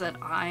is that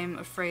I'm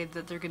afraid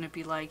that they're going to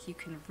be like, you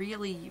can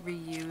really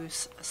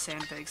reuse a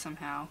sandbag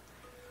somehow.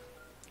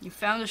 You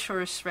found the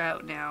shortest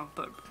route now,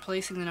 but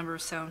placing the number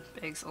of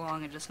sandbags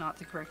along it is not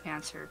the correct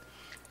answer.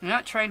 You're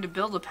not trying to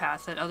build a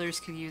path that others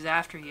can use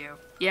after you.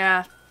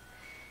 Yeah,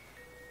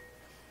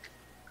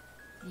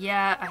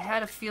 I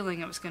had a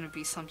feeling it was going to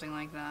be something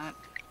like that.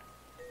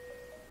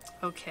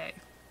 Okay,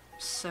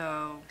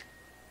 so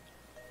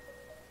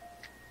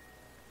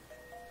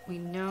we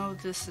know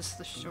this is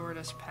the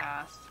shortest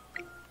path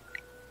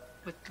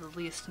with the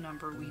least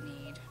number we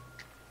need.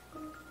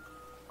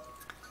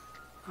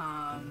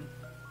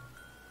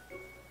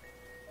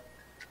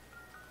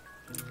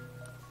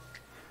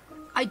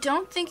 I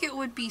don't think it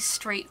would be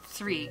straight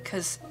 3,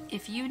 because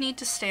if you need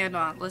to stand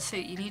on, let's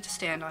say you need to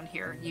stand on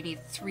here, you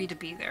need 3 to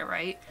be there,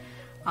 right?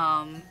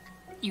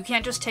 You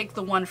can't just take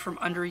the one from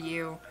under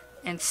you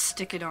and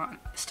stick it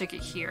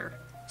here.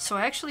 So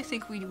I actually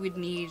think we would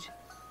need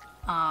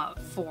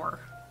 4,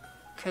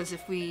 because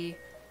if we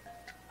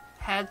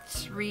had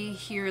 3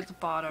 here at the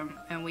bottom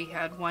and we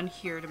had 1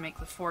 here to make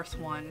the 4th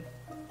one,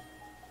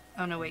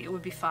 oh no wait, it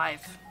would be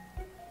 5.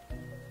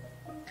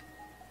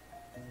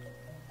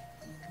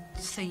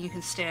 So you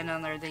can stand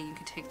on there, then you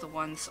can take the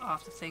ones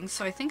off the thing.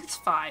 So I think it's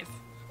 5.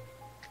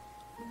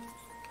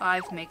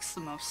 5 makes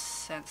the most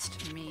sense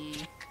to me.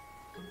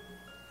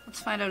 Let's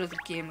find out if the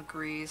game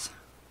agrees.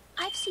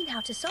 I've seen how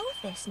to solve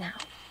this now.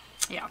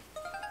 Yeah.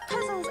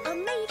 Puzzles are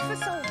made for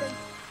solving.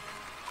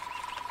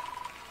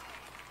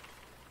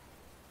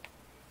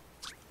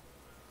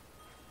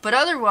 But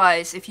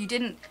otherwise, if you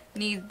didn't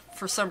need,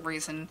 for some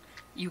reason,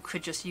 you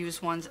could just use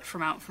ones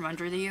from out from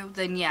under you,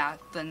 then yeah,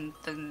 then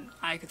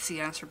I could see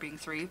the answer being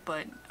 3,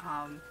 but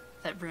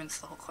that ruins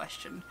the whole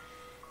question.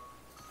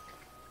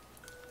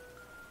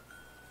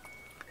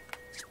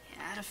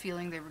 Yeah, I had a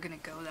feeling they were gonna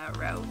go that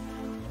route.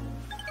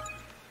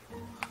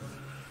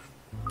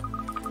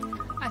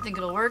 I think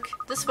it'll work.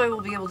 This way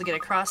we'll be able to get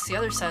across the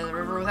other side of the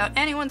river without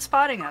anyone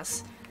spotting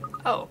us.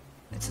 Oh,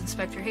 it's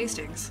Inspector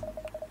Hastings.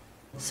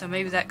 So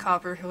maybe that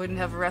copper wouldn't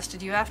have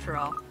arrested you after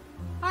all.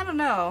 I don't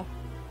know.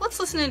 Let's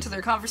listen into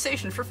their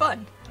conversation for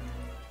fun.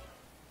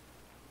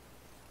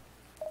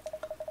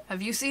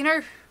 Have you seen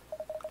her?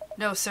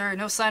 No, sir.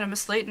 No sign of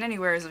Miss Layton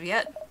anywhere as of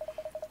yet.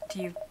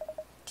 Do you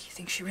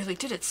think she really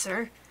did it,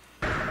 sir?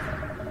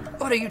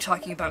 What are you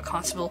talking about,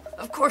 Constable?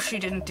 Of course she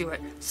didn't do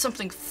it.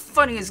 Something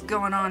funny is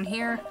going on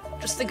here.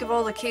 Just think of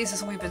all the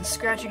cases we've been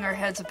scratching our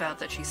heads about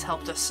that she's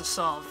helped us to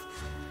solve.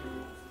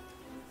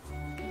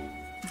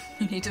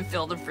 You need to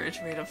build a bridge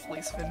made of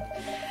policemen.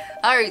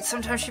 Alright,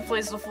 sometimes she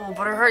plays the fool,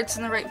 but her heart's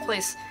in the right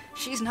place.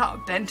 She's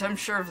not bent, I'm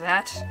sure of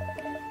that.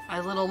 My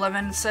little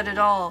lemon said it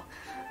all.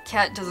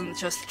 Cat doesn't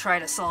just try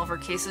to solve her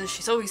cases,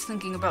 she's always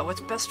thinking about what's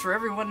best for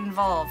everyone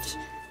involved.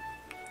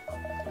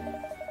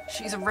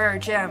 She's a rare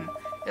gem.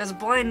 It is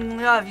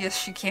blindingly obvious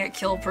she can't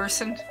kill a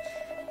person.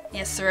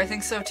 Yes, sir, I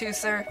think so too,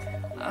 sir.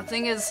 The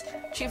thing is,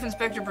 Chief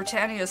Inspector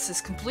Britannius is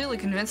completely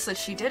convinced that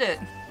she did it.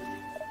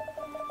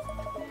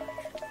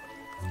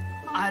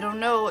 I don't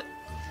know.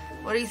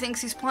 What do you think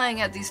he's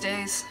playing at these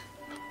days?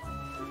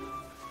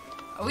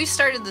 We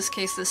started this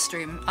case this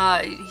stream.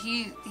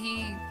 He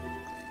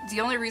the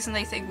only reason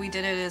they think we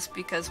did it is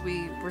because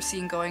we were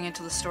seen going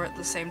into the store at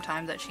the same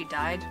time that she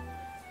died.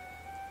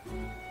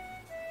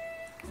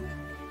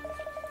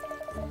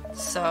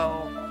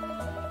 So,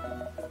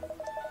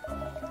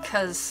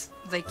 because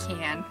they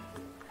can.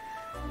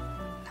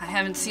 I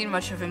haven't seen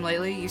much of him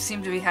lately. You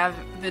seem to have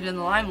been in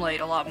the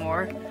limelight a lot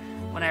more.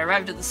 When I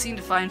arrived at the scene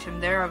to find him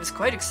there, I was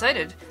quite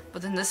excited,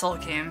 but then this all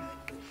came.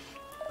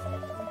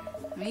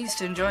 We used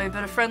to enjoy a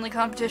bit of friendly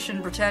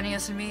competition,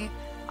 Britannius and me.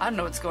 I don't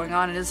know what's going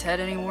on in his head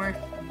anymore.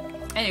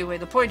 Anyway,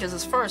 the point is,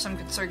 as far as I'm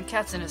concerned,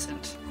 Kat's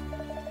innocent.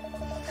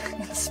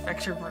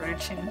 Inspector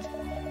Murderchin.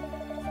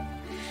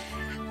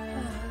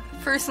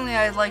 Personally,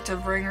 I'd like to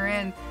bring her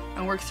in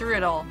and work through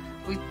it all.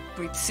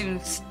 We'd soon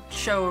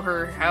show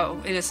her how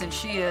innocent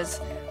she is,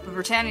 but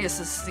Britannius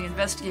is the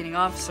investigating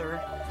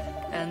officer,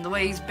 and the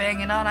way he's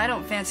banging on, I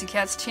don't fancy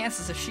Kat's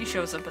chances if she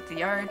shows up at the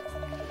yard.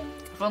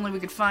 If only we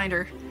could find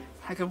her,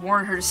 I could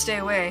warn her to stay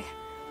away.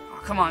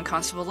 Oh, come on,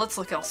 Constable, let's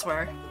look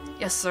elsewhere.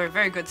 Yes, sir,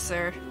 very good,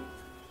 sir.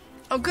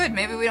 Oh good,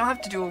 maybe we don't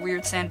have to do a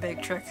weird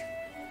sandbag trick.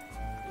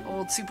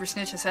 Old Super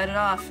Snitch has headed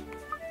off.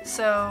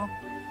 So,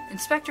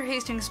 Inspector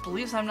Hastings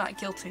believes I'm not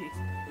guilty.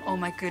 Oh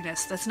my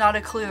goodness, that's not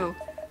a clue.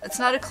 That's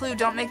not a clue,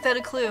 don't make that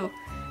a clue.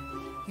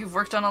 You've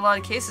worked on a lot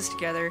of cases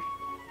together.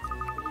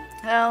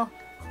 Well,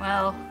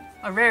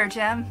 a rare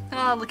gem.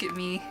 Oh, look at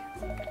me.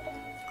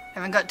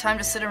 Haven't got time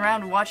to sit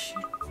around and watch.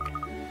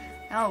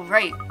 Oh,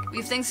 right, we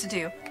have things to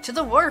do. To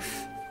the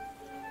wharf!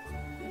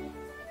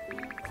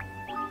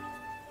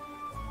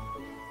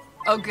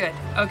 Oh, good.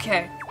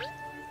 Okay.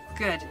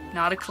 Good.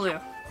 Not a clue.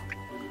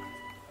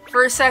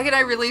 For a second,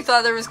 I really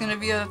thought there was going to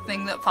be a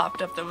thing that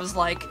popped up that was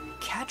like,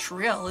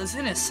 Katrielle is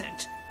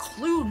innocent.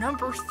 Clue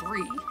number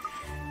 3.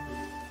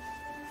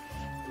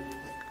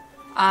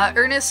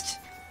 Ernest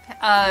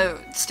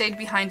stayed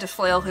behind to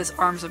flail his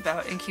arms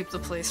about and keep the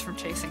police from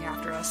chasing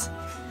after us.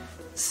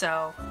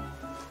 So,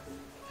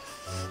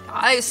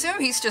 I assume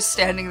he's just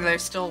standing there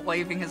still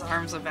waving his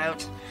arms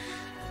about.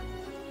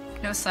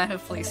 No sign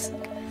of police.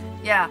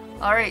 Yeah,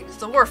 alright, it's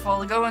the wharf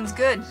while the going's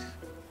good.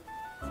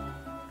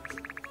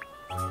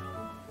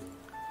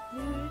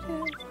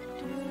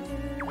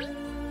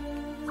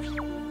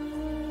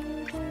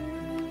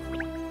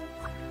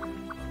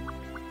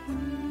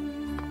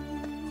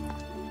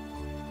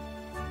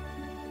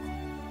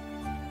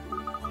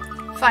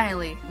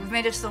 Finally, we've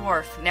made it to the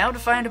wharf. Now to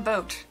find a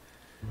boat.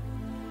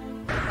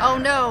 Oh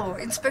no!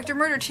 Inspector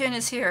Murderchin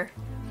is here!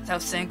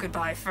 Without saying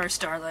goodbye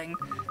first, darling.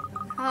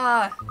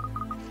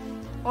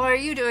 What are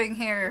you doing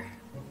here?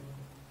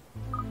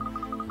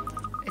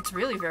 It's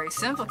really very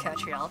simple,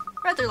 Katrielle.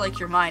 Rather like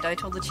your mind, I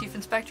told the Chief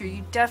Inspector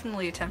you'd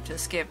definitely attempt to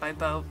escape by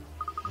boat.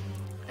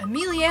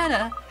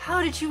 Emiliana,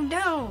 how did you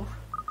know?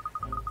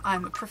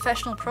 I'm a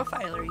professional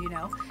profiler, you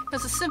know.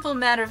 It's a simple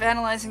matter of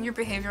analyzing your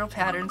behavioral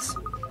patterns.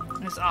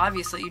 It's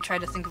obvious that you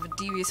tried to think of a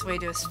devious way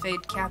to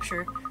evade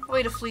capture, a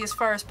way to flee as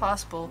far as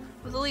possible,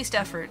 with the least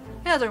effort.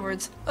 In other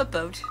words, a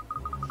boat.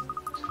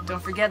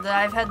 Don't forget that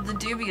I've had the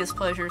dubious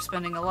pleasure of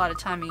spending a lot of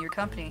time in your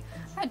company.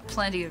 I had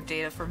plenty of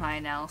data for my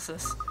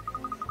analysis.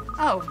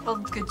 Oh, well,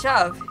 good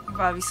job. You've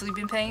obviously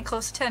been paying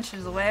close attention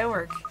to the way I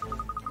work.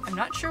 I'm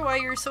not sure why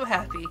you're so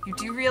happy. You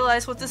do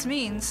realize what this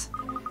means.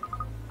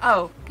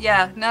 Oh,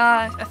 yeah,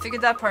 nah, I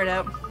figured that part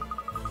out.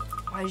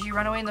 Why did you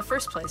run away in the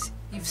first place?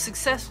 You've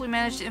successfully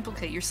managed to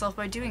implicate yourself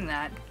by doing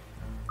that.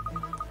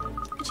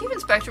 The Chief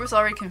Inspector was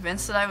already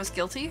convinced that I was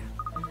guilty?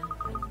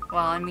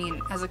 Well, I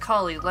mean, as a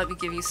colleague, let me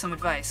give you some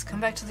advice. Come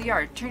back to the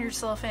yard. Turn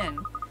yourself in.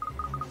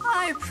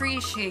 I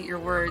appreciate your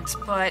words,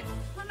 but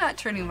I'm not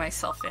turning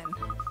myself in.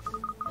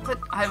 But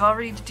I've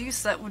already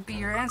deduced that would be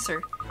your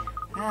answer.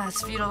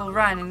 It's futile to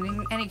run, and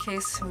in any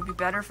case, it would be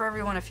better for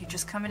everyone if you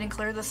just come in and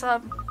clear this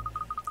up.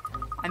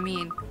 I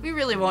mean, we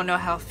really won't know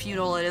how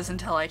futile it is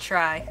until I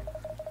try.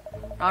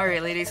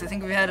 Alright, ladies, I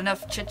think we've had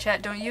enough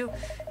chit-chat, don't you?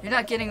 You're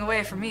not getting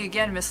away from me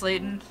again, Miss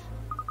Layton.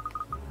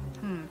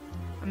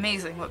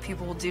 Amazing what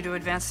people will do to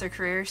advance their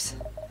careers.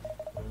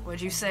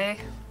 What'd you say?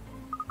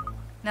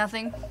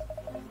 Nothing?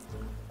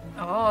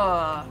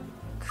 Oh,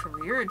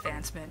 career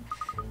advancement.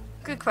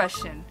 Good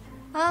question.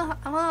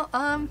 Not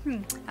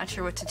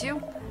sure what to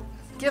do.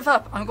 Give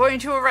up. I'm going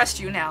to arrest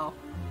you now.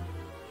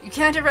 You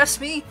can't arrest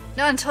me,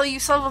 not until you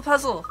solve a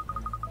puzzle.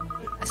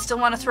 I still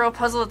want to throw a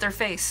puzzle at their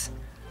face.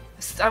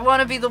 I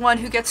want to be the one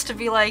who gets to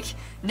be like,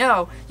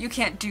 no, you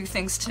can't do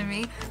things to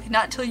me,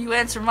 not till you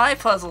answer my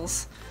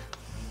puzzles.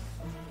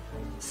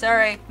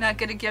 Sorry, not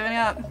good at giving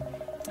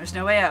up. There's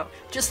no way out.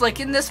 Just like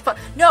in this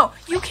no,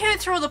 you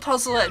can't throw the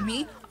puzzle at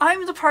me.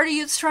 I'm the party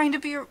you're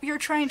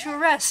trying to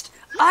arrest.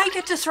 I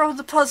get to throw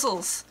the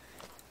puzzles.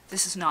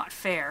 This is not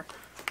fair.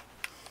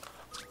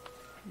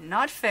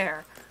 Not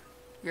fair.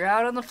 You're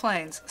out on the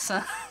plains,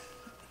 so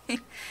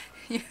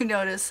you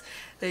notice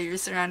that you're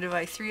surrounded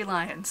by 3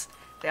 lions.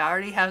 They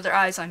already have their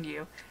eyes on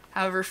you.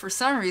 However, for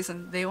some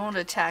reason, they won't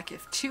attack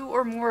if 2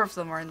 or more of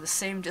them are in the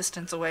same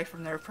distance away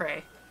from their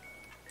prey.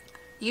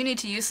 You need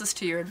to use this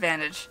to your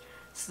advantage,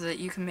 so that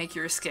you can make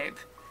your escape.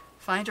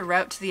 Find a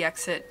route to the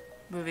exit,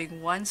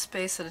 moving 1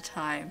 space at a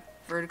time,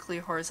 vertically,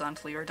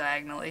 horizontally, or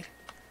diagonally.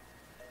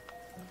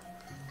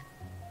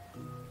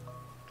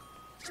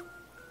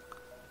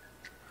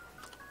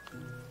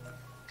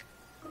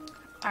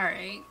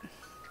 Alright.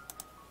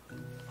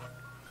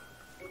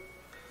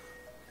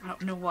 I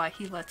don't know why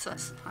he lets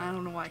us. I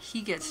don't know why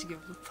he gets to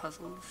give the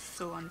puzzle. It's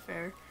so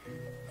unfair.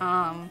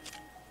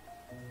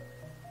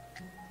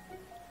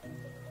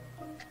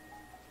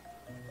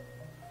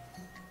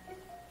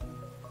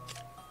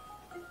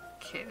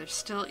 Okay, they're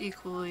still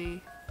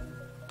equally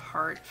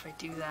apart if I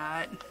do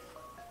that.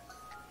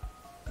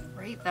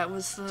 Right? That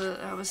was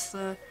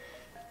the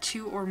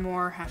 2 or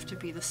more have to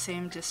be the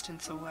same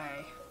distance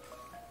away.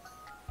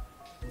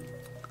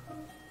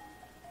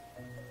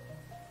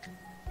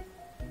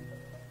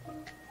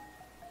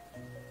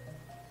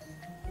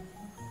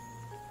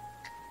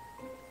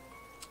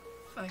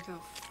 If I go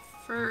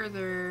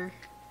further,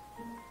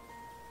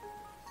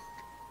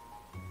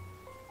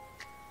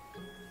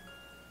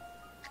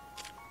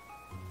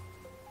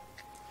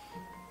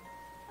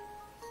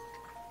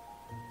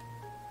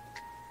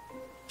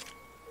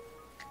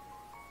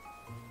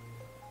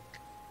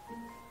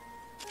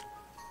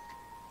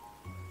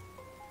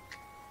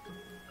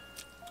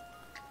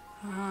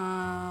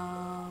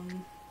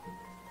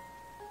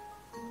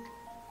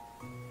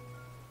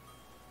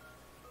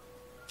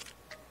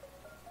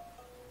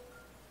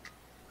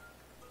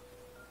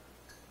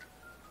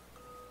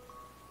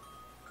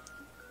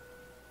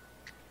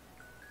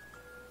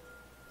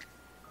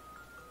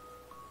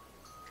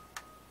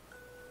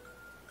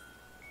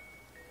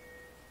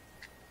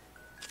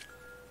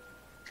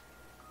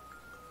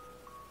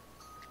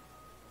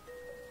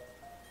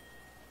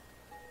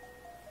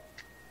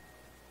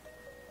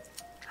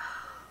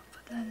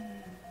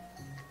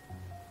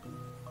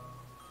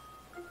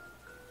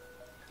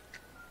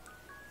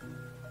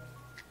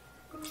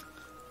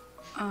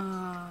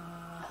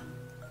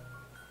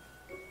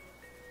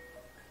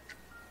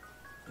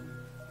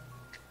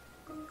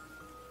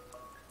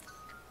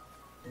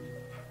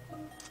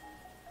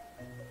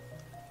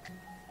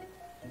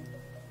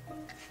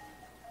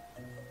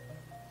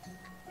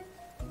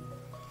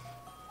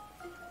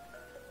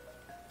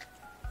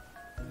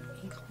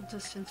 equal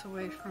distance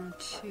away from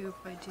 2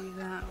 if I do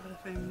that, but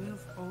if I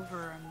move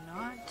over, I'm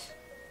not.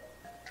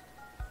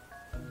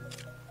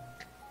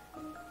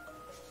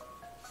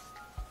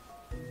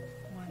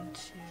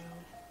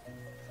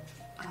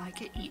 I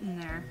get eaten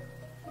there.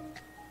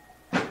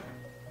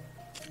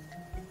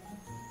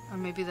 Or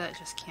maybe that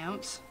just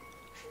counts.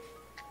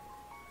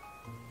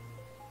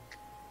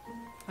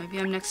 Maybe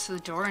I'm next to the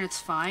door and it's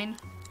fine.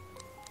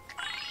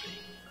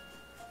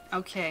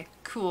 Okay,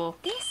 cool.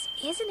 This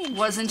is an interesting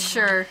Wasn't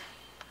sure.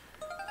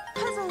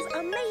 Puzzles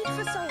are made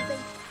for solving.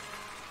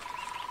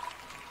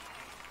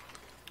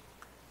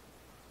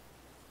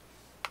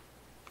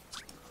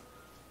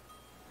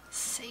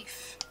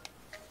 Safe.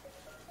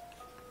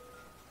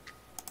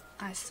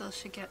 I still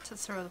should get to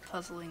throw the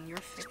puzzle in your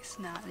face,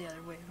 not the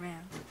other way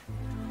around.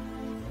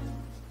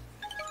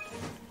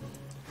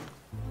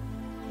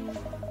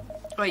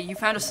 Wait, you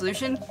found a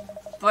solution?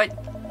 What?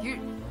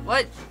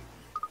 What?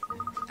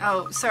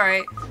 Oh,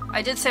 sorry.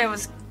 I did say I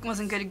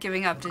wasn't good at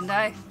giving up, didn't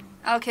I?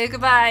 Okay,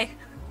 goodbye.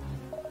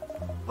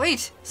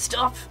 Wait,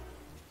 stop.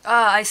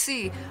 Ah, I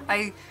see.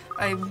 I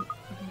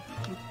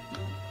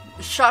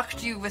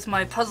shocked you with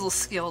my puzzle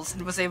skills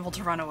and was able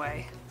to run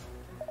away.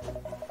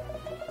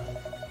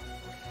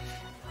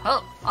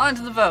 Well, on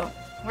to the boat.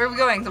 Where are we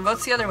going? The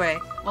boat's the other way.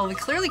 Well, we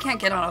clearly can't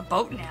get on a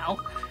boat now.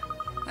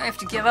 I have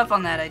to give up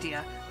on that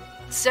idea.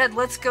 Instead,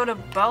 let's go to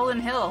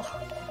Bowlin Hill.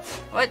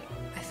 What?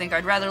 I think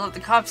I'd rather let the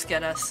cops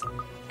get us.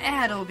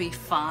 It'll be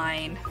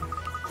fine.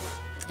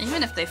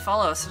 Even if they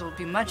follow us, it'll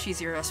be much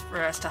easier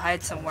for us to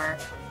hide somewhere.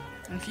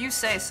 If you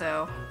say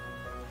so.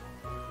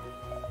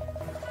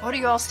 What are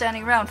you all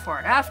standing around for?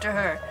 After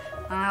her!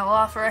 I will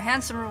offer a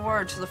handsome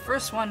reward to the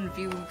first one of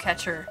you who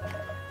catch her.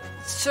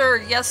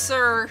 Sir, yes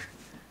sir!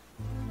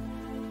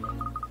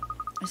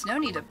 There's no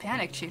need to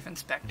panic, Chief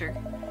Inspector.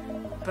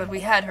 But we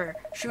had her.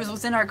 She was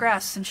within our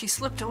grasp and she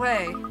slipped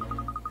away.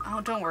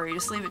 Oh, don't worry,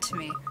 just leave it to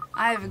me.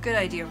 I have a good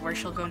idea of where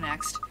she'll go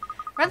next.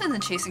 Rather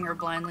than chasing her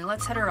blindly,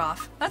 let's head her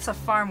off. That's a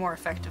far more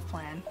effective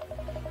plan.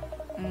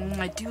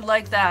 I do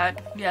like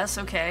that. Yes,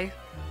 okay.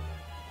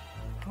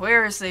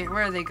 Where are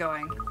they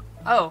going?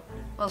 Oh,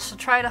 well, she'll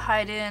try to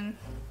hide in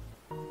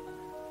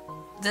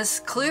this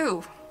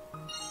clue.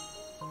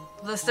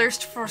 The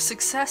thirst for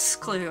success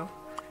clue.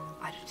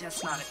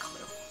 That's not a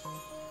clue.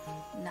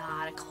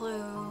 Not a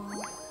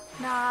clue.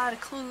 Not a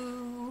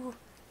clue.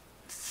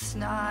 It's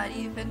not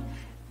even...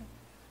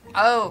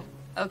 Oh,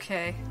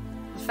 okay.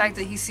 The fact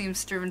that he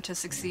seems driven to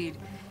succeed.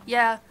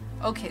 Yeah,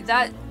 okay,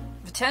 that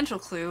potential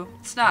clue,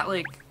 it's not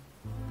like...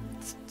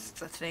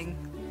 It's a thing.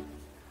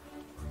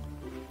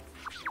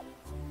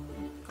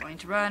 Going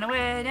to run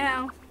away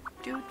now.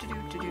 Do do do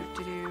do do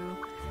do do.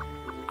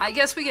 I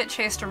guess we get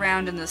chased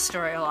around in this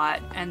story a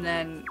lot, and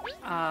then,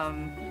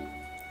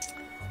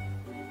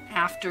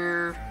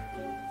 after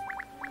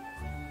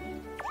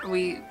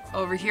we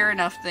overhear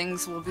enough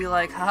things, we'll be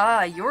like,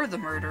 haha, you're the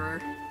murderer.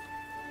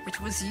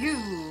 It was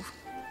you.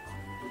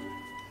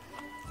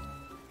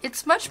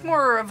 It's much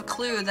more of a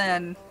clue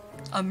than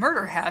a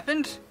murder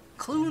happened.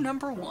 Clue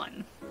number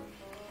 1.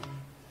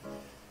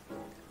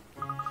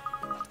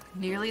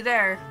 Nearly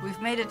there. We've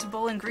made it to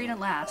Bowling Green at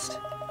last.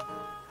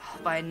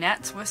 By a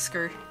gnat's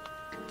whisker.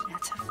 Do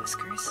gnats have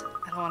whiskers?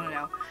 I don't want to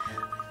know.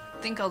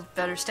 I think I'll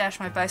better stash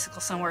my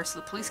bicycle somewhere so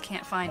the police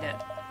can't find it.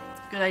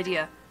 Good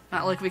idea.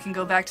 Not like we can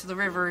go back to the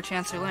river or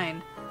Chancellor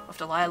Lane. We'll have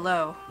to lie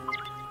low.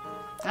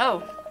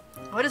 Oh!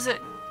 What is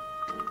it?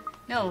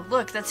 No,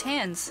 look, that's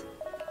Hans.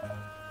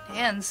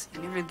 Hans,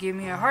 you never gave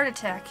me a heart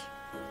attack.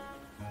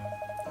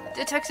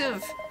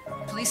 Detective!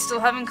 Police still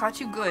haven't caught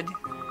you good.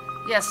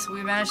 Yes,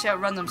 we managed to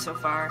outrun them so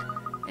far.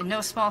 In no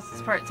small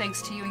part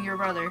thanks to you and your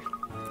brother.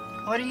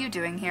 What are you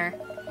doing here?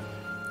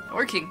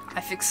 Working.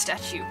 I fix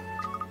statue.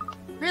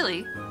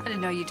 Really? I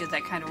didn't know you did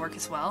that kind of work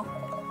as well.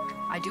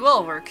 I do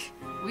all work.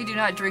 We do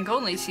not drink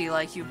only tea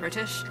like you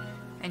British,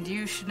 and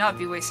you should not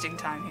be wasting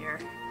time here.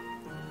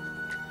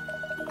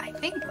 I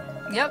think...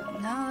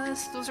 Yep, no,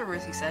 those are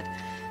words he said.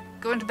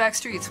 Go into back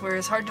streets where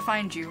it's hard to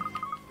find you.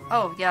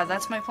 Oh, yeah,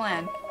 that's my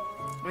plan.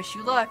 Wish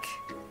you luck.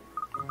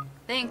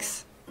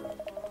 Thanks.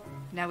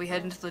 Now we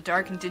head into the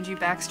dark and dingy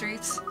back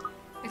streets?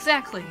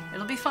 Exactly.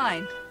 It'll be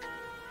fine.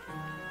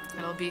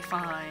 It'll be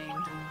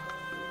fine.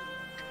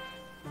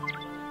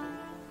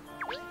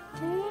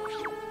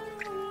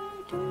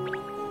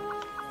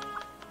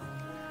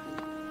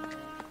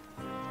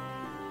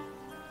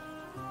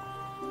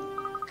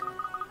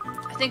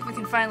 I think we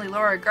can finally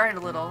lower our guard a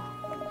little.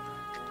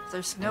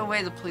 There's no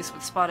way the police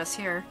would spot us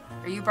here.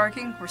 Are you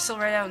barking? We're still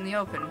right out in the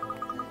open.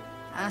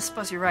 I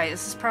suppose you're right.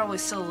 This is probably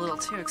still a little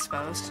too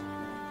exposed.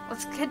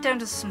 Let's head down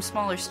to some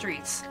smaller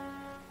streets.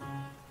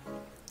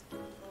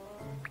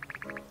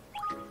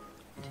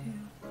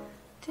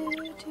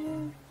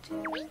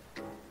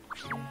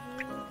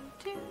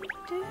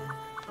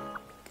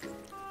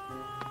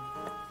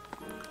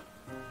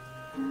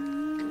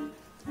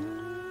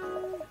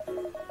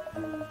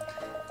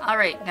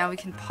 Alright, now we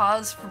can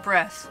pause for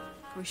breath.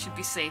 We should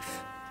be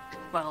safe.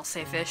 Well,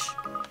 safe-ish.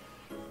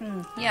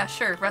 Yeah,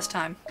 sure, rest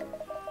time.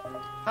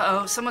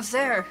 Uh-oh, someone's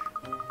there!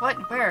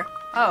 What? Where?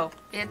 Oh,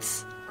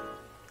 it's...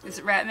 Is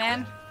it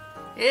Ratman?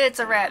 It's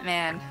a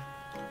Ratman!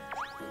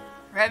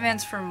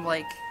 Ratman's from,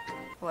 like,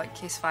 what,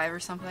 Case 5 or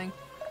something?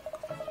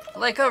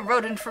 Like a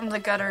rodent from the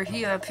gutter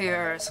he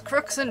appears.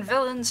 Crooks and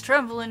villains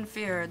tremble in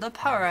fear. The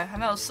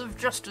powerhouse of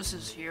justice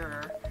is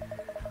here.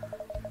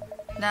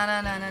 Na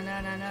na na na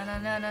na na na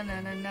na na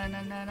na na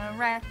na na na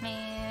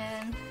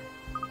Ratman.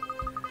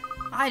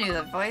 I knew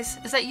that voice.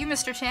 Is that you,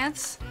 Mr.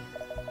 Chance?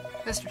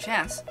 Mr.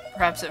 Chance,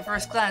 perhaps at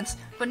first glance,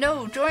 but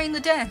no, join the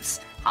dance.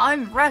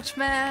 I'm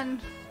Ratman.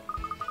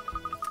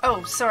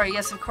 Oh, sorry,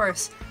 yes, of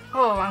course.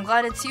 Oh, I'm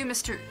glad it's you,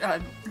 Mr.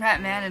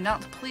 Ratman, and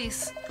not the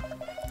police.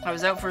 I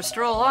was out for a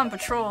stroll on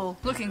patrol,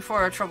 looking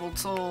for a troubled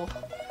soul.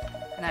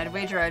 And I'd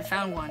wager I'd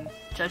found one,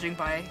 judging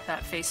by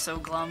that face so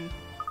glum.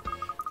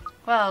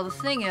 Well, the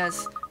thing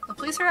is, the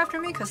police are after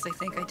me because they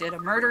think I did a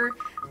murder,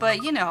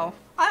 but, you know,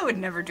 I would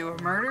never do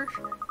a murder.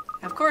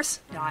 Of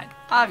course not,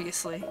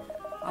 obviously.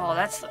 Oh,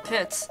 that's the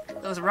pits.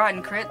 Those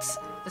rotten crits.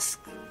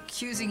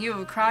 Accusing you of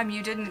a crime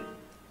you didn't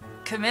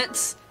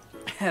commit.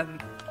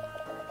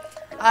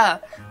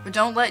 But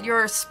don't let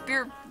your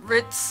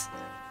spirits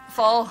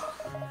fall.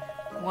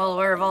 I'm well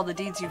aware of all the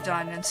deeds you've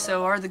done, and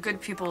so are the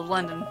good people of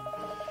London.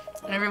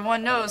 And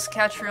everyone knows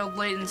Katrielle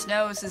Layton's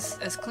nose is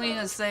as clean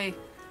as they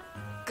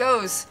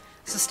goes.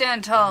 So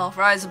stand tall,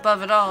 rise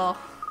above it all.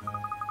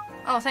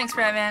 Oh, thanks,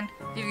 Ratman.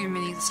 You've given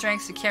me the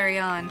strength to carry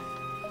on.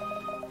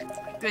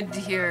 Good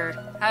to hear.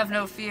 Have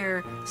no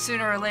fear.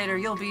 Sooner or later,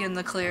 you'll be in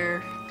the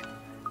clear.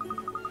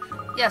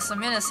 Yes,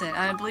 I'm innocent.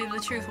 I believe the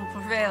truth will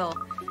prevail.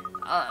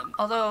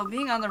 Although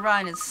being on the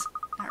run is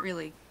not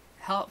really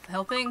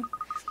helping.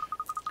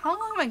 How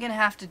long am I gonna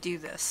have to do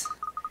this?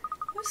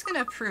 Who's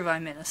gonna prove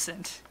I'm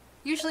innocent?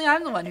 Usually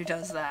I'm the one who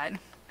does that.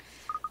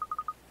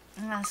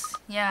 Yes,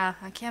 yeah,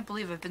 I can't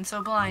believe I've been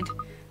so blind.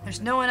 There's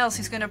no one else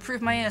who's gonna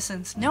prove my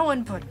innocence. No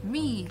one but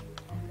me!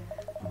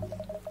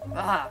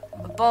 Ah,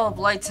 a bulb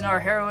lights in our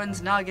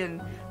heroine's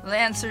noggin. The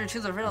answer to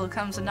the riddle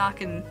comes a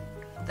knockin'.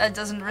 That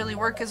doesn't really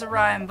work as a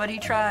rhyme, but he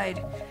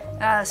tried.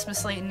 Ah,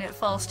 Miss Layton, it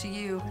falls to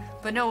you.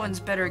 But no one's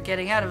better at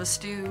getting out of a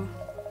stew.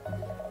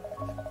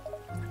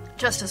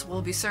 Justice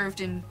will be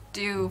served in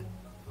due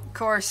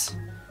course.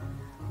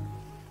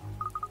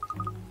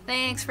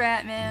 Thanks,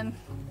 Ratman.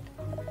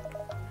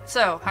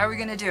 So, how are we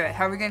gonna do it?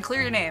 How are we gonna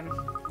clear your name?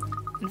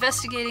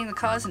 Investigating the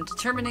cause and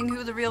determining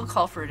who the real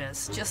culprit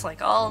is, just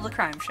like all the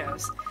crime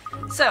shows.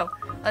 So,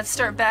 let's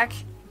start back,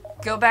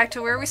 go back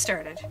to where we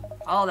started.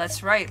 Oh,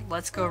 that's right,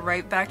 let's go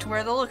right back to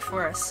where they'll look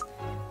for us.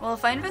 Well,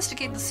 if I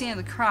investigate the scene of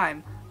the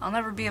crime, I'll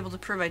never be able to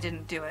prove I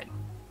didn't do it.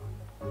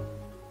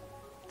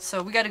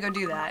 So we gotta go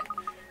do that.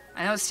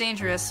 I know it's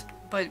dangerous,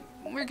 but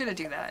we're gonna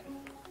do that.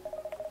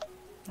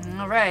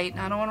 Alright,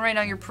 I don't want to rain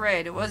on your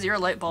parade. It was your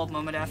light bulb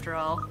moment after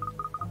all.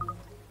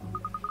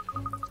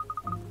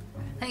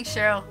 Thanks,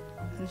 Cheryl.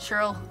 And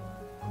Cheryl,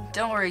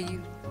 don't worry,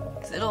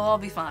 it'll all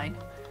be fine.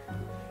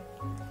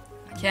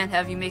 I can't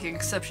have you making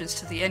exceptions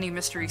to the any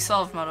mystery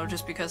solved motto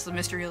just because the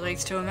mystery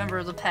relates to a member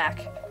of the pack.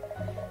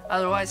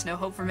 Otherwise, no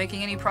hope for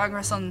making any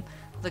progress on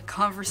the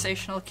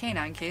conversational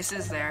canine case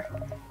is there?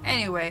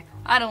 Anyway,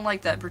 I don't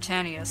like that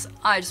Britannius.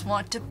 I just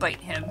want to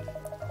bite him.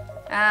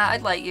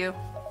 I'd let you.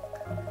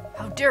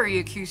 How dare he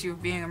accuse you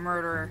of being a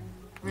murderer?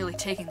 Really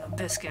taking the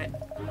biscuit.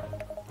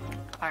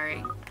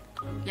 Alright.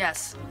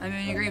 Yes, I'm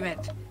in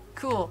agreement.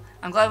 Cool.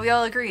 I'm glad we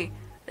all agree.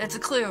 It's a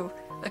clue.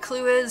 The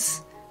clue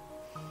is...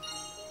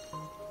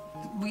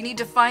 we need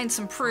to find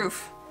some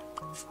proof.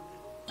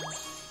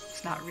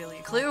 It's not really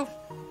a clue.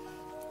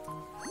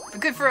 But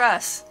good for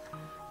us.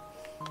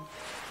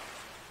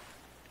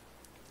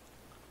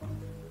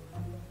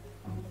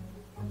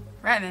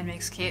 Ratman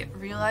makes Kate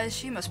realize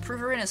she must prove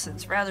her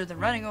innocence rather than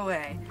running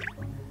away.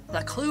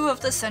 The clue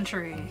of the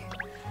century.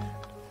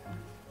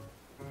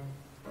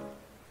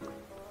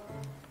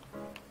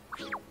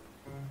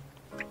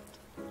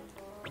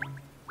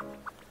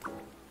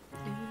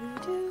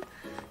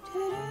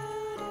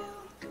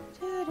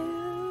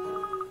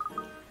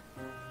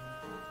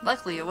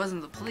 Luckily, it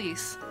wasn't the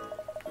police.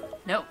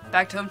 Nope,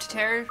 back to home to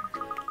terror.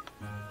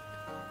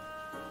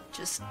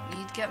 Just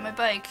need to get my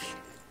bike.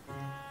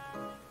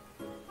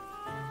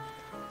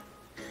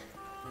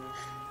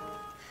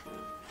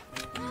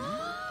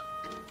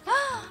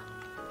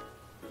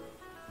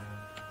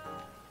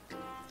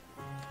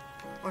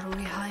 What are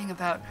we hiding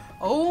about?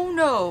 Oh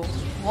no!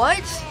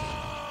 What?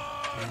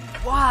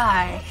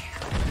 Why?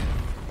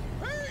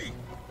 Hey!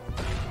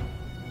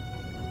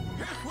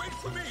 Wait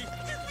for me!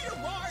 Give me a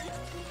ride!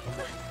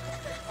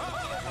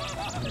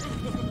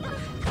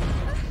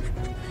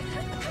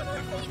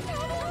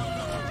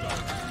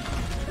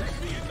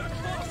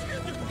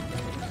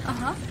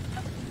 Uh-huh.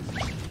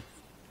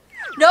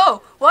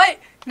 No! What?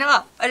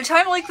 Nah, at a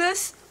time like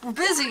this, we're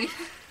busy.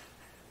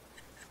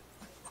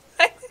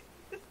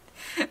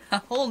 A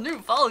whole new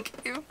ball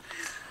game.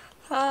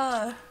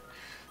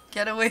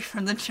 Get away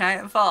from the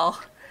giant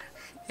ball.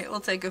 It will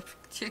take a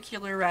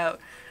particular route,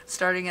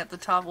 starting at the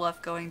top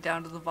left going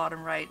down to the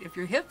bottom right. If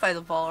you're hit by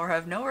the ball or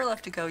have nowhere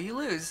left to go, you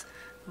lose.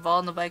 The ball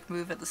and the bike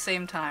move at the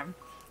same time.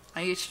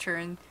 On each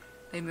turn,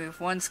 they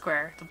move one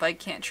square. The bike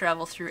can't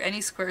travel through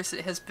any squares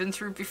it has been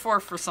through before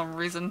for some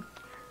reason.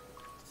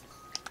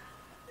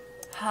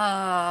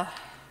 Oh,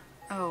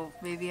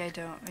 maybe I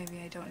don't.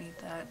 Maybe I don't need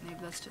that. Maybe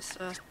that's just,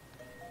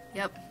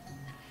 yep.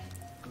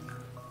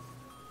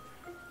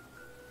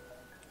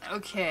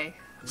 Okay,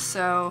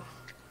 so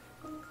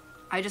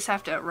I just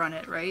have to outrun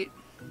it, right?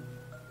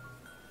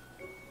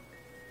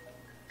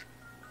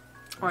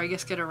 Or I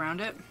guess get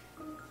around it.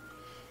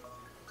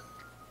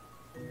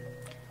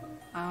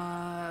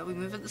 We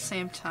move at the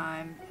same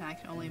time, and I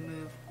can only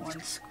move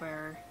one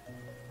square,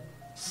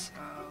 so...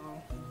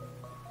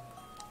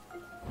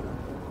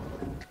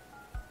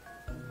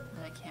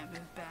 then I can't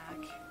move back.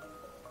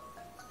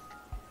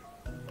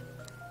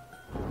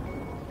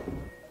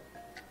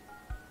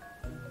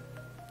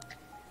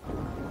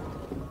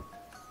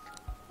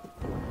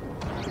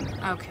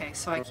 Okay,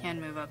 so I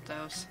can move up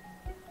those.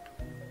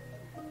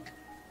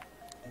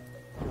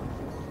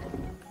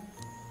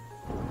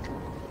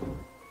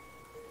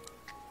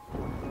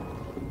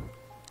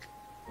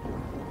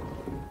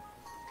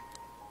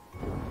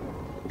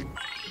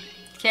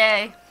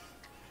 Okay.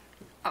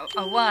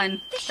 A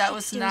 1. That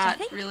was not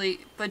really,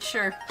 but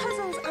sure.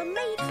 Puzzles are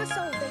made for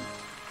solving.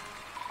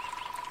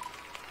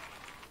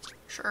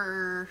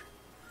 Sure.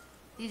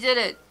 You did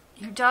it.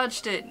 You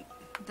dodged it.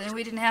 Then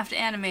we didn't have to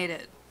animate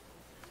it.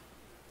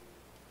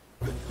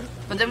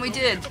 But then we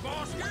did.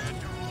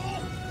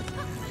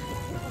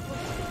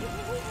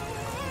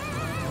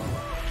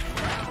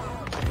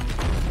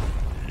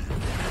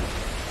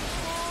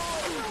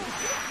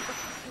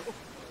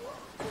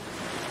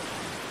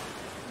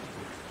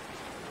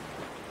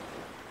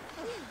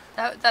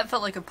 That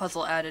felt like a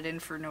puzzle added in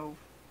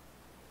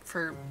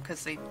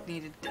because they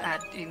needed to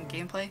add in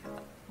gameplay.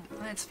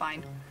 It's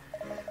fine.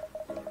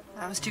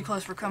 That was too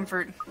close for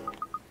comfort.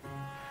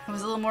 It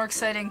was a little more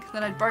exciting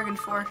than I'd bargained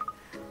for.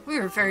 We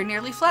were very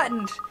nearly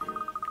flattened.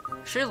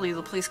 Surely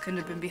the police couldn't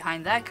have been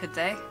behind that, could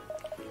they?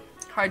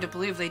 Hard to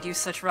believe they'd use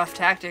such rough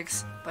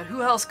tactics, but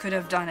who else could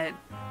have done it?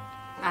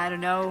 I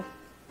don't know.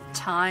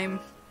 Time.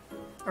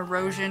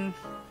 Erosion.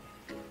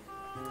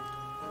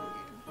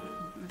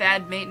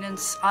 Bad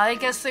maintenance. I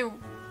guess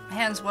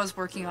Hans was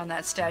working on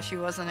that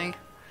statue, wasn't he?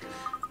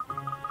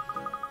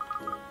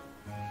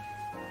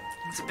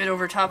 It's a bit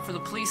over top for the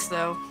police,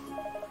 though.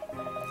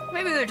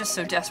 Maybe they're just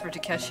so desperate to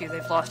catch you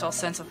they've lost all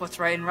sense of what's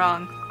right and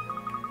wrong.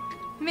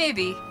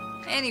 Maybe.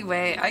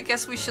 Anyway, I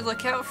guess we should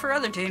look out for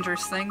other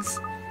dangerous things.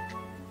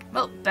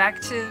 Well, back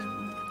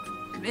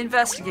to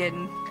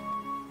investigating.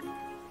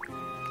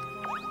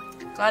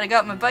 Glad I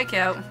got my bike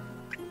out.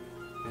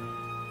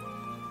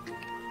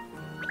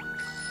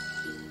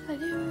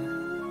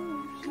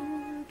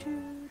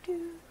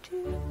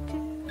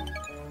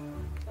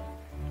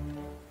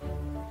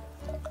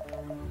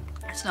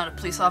 There's not a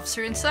police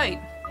officer in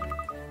sight.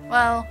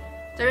 Well,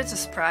 there is a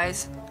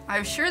surprise. I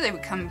was sure they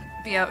would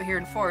be out here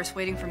in force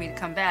waiting for me to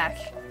come back.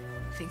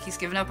 Think he's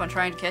given up on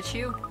trying to catch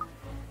you?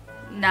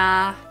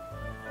 Nah.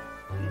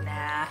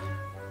 Nah.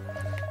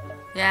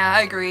 Yeah,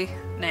 I agree.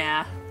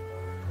 Nah.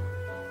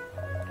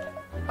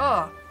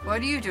 Oh,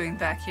 What are you doing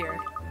back here?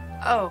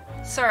 Oh,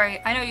 sorry.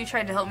 I know you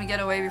tried to help me get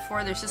away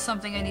before. There's just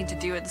something I need to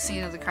do at the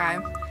scene of the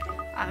crime.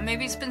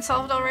 Maybe it's been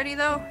solved already,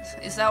 though?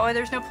 Is that why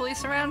there's no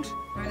police around?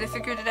 Maybe they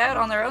figured it out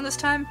on their own this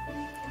time?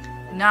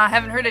 Nah, I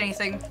haven't heard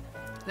anything.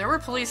 There were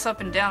police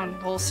up and down the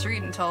whole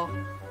street until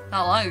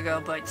not long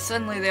ago, but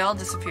suddenly they all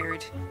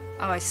disappeared.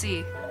 Oh, I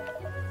see.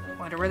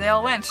 Wonder where they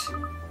all went.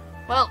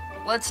 Well,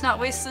 let's not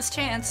waste this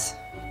chance.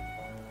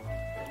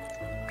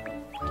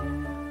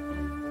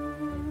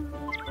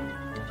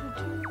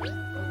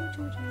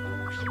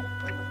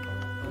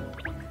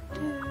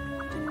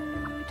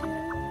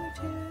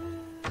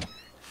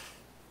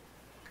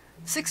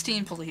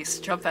 "16 police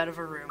jump out of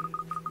a room."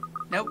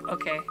 Nope,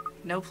 okay.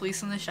 No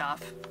police in the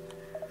shop.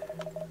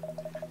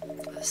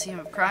 The scene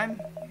of crime?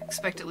 You'd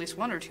expect at least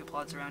 1 or 2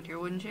 plots around here,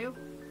 wouldn't you?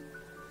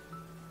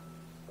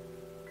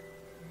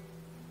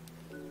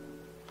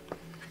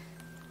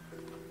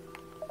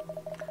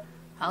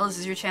 Well, this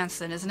is your chance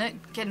then, isn't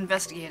it? Get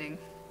investigating.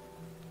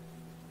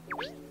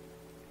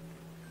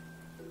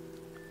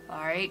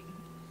 Alright.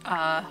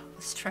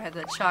 Let's try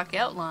the chalk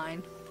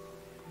outline.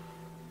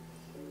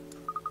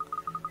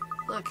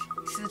 Look,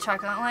 you see the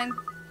chalk outline?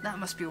 That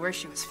must be where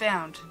she was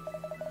found.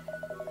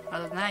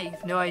 Other than that, you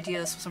have no idea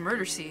this was a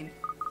murder scene.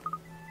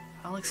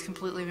 That looks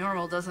completely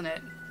normal, doesn't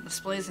it? The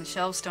displays and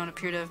shelves don't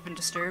appear to have been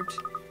disturbed.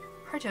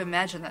 Hard to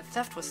imagine that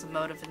theft was the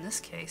motive in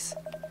this case.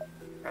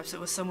 Perhaps it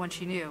was someone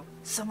she knew.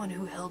 Someone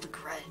who held a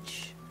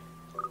grudge.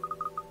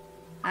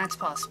 That's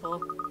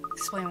possible.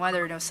 Explain why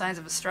there are no signs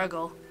of a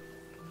struggle.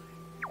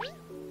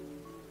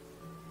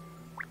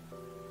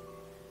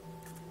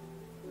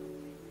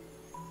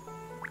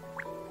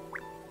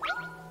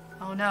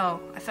 Oh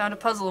no, I found a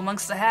puzzle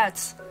amongst the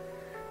hats.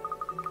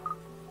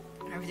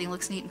 Everything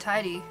looks neat and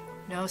tidy.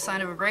 No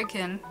sign of a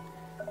break-in.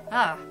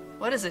 Ah,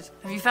 what is it?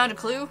 Have you found a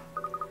clue?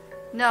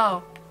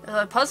 No,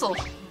 a puzzle.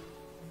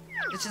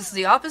 It's just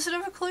the opposite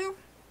of a clue?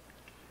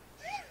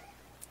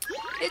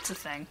 It's a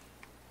thing.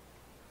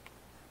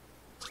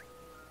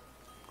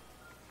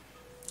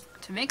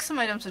 To make some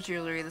items of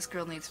jewelry, this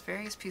girl needs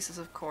various pieces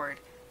of cord,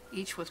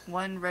 each with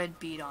 1 red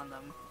bead on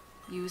them.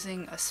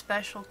 Using a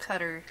special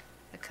cutter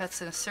that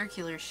cuts in a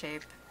circular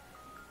shape,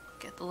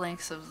 get the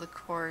lengths of the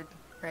cord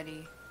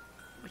ready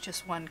with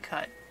just 1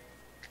 cut.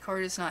 The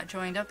cord is not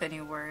joined up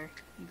anywhere.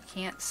 You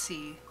can't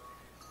see.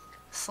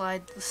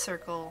 Slide the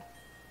circle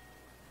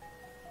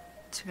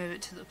to move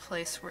it to the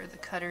place where the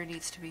cutter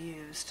needs to be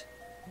used.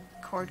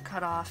 The cord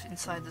cut off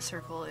inside the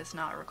circle is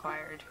not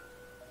required.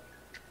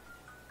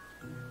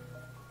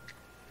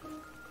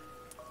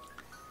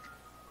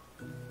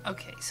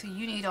 Okay, so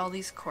you need all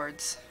these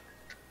cords.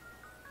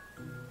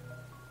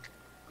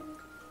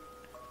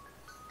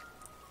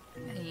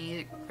 And you need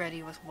it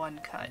ready with 1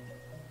 cut.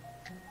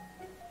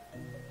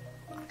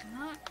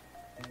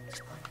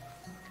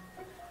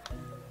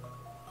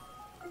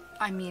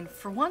 I mean,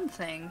 for one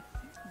thing,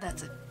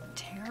 that's a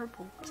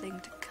terrible thing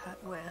to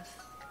cut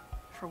with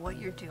for what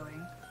you're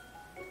doing.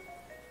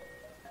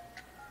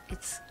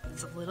 It's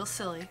a little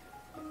silly.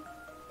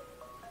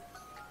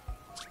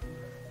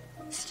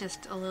 It's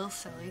just a little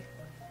silly.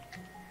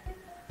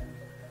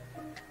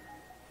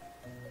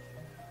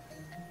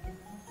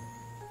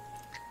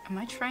 Am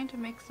I trying to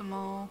make them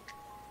all...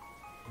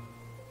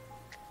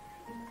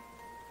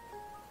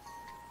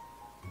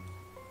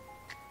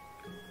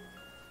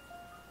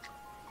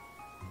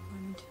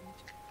 One, two,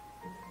 three.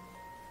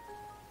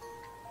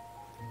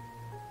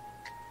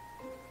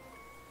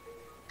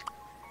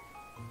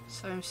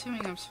 So I'm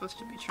assuming I'm supposed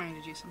to be trying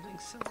to do something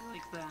silly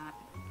like that.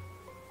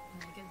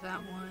 And I get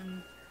that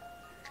one.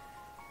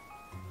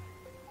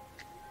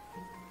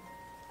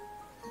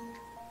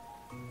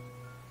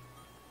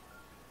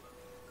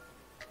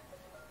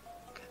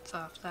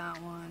 Off that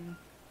one.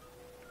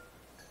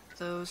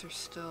 Those are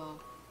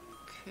still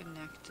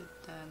connected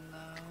then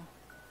though.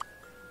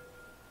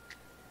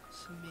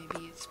 So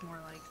maybe it's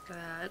more like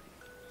that.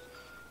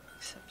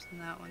 Except then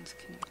that one's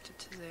connected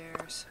to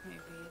there, so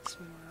maybe it's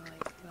more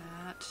like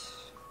that.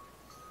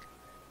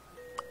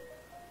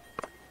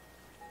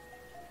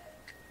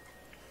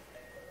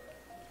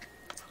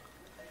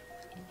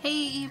 Hey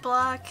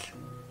E-Block!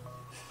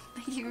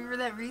 Thank you for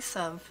that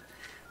resub.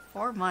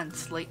 4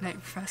 months, late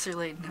night Professor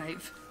Late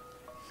Night.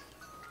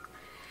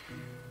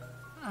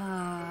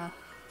 I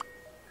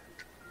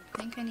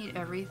think I need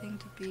everything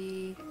to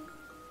be...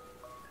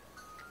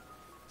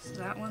 So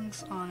that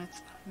one's on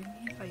its...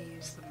 Maybe if I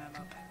use the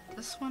memo pack.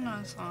 This one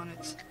is on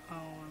its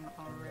own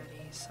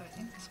already, so I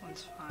think this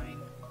one's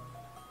fine.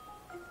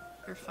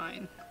 You're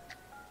fine.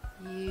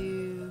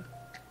 You...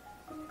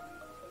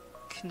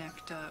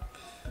 connect up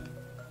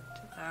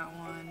to that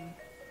one.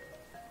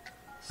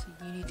 So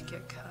you need to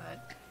get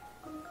cut.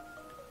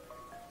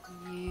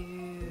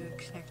 You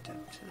connect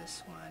up to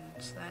this one,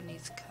 so that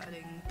needs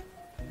cutting.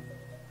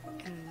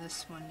 And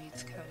this one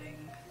needs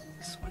cutting.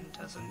 This one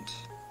doesn't.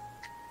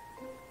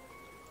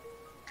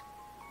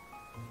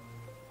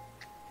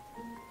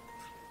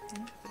 I think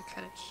I'm gonna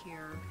cut it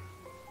here.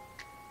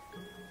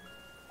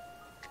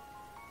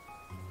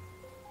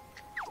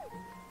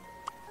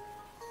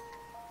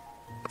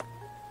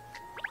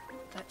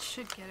 That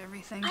should get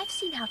everything. I've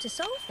seen how to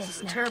solve This this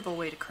is a now. terrible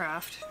way to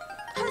craft.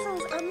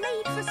 Puzzles are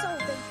made for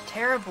solving.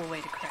 Terrible way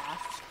to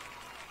craft.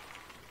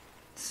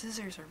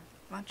 Scissors are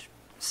much...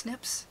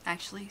 Snips,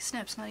 actually.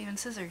 Snips, not even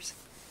scissors.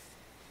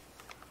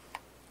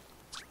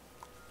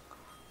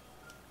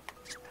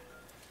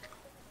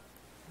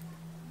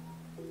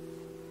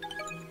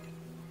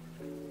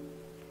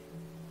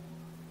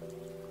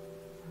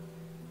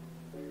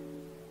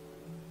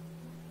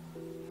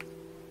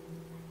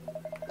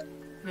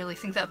 Really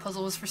think that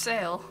puzzle was for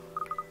sale?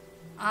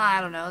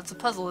 I don't know, it's a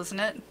puzzle, isn't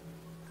it?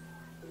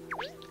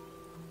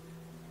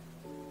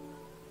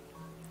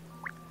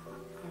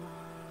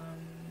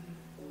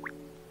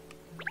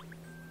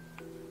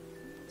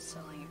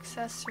 Selling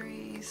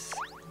accessories.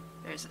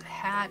 There's a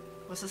hat.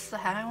 Was this the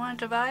hat I wanted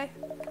to buy?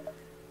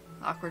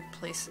 Awkward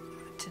place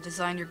to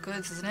design your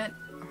goods, isn't it?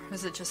 Or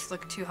does it just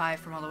look too high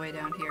from all the way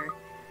down here?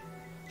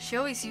 She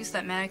always used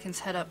that mannequin's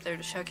head up there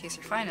to showcase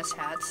her finest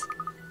hats.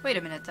 Wait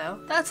a minute,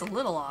 though. That's a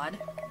little odd.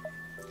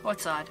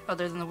 What's odd,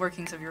 other than the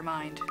workings of your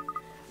mind?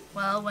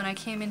 Well, when I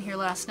came in here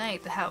last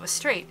night, the hat was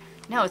straight.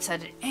 Now it's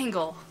at an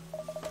angle.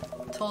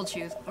 Told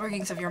you, the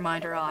workings of your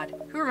mind are odd.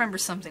 Who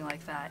remembers something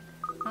like that?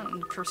 Not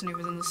the person who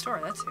was in the store,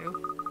 that's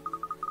who.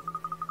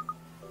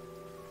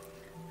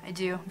 I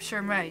do, I'm sure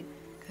I'm right.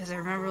 Because I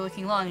remember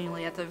looking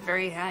longingly at the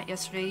very hat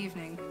yesterday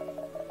evening.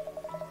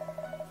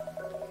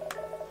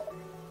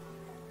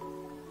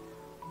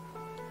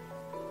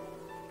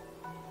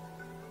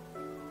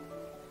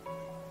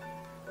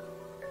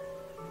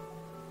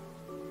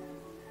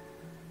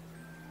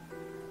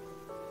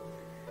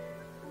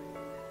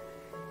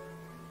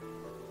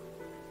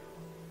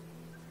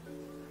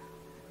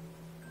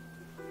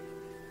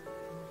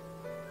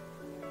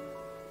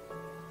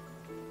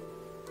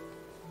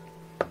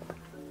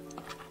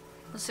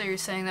 So you're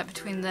saying that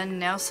between then and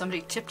now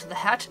somebody tipped the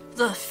hat?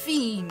 The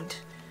fiend!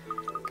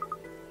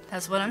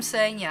 That's what I'm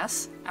saying,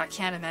 yes. I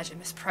can't imagine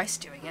Miss Price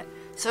doing it.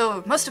 So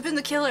it must have been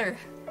the killer!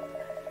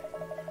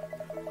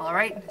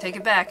 Alright, take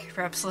it back.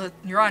 Perhaps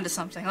you're onto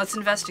something. Let's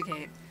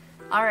investigate.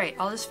 Alright,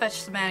 I'll just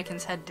fetch the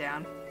mannequin's head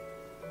down.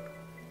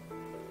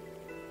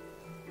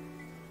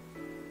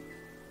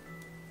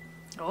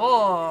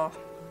 Oh!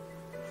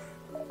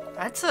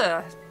 That's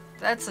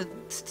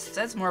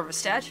more of a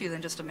statue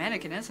than just a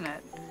mannequin, isn't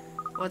it?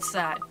 What's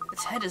that?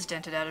 Its head is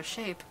dented out of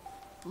shape.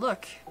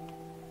 Look.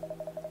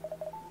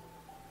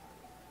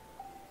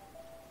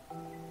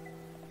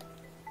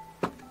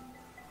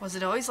 Was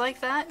it always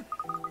like that?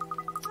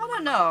 I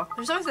don't know.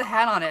 There's always a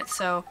hat on it,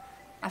 so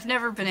I've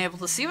never been able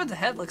to see what the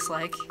head looks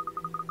like.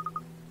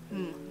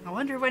 I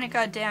wonder when it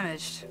got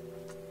damaged.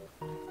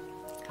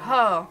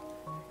 Oh,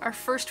 our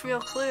first real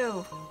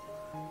clue.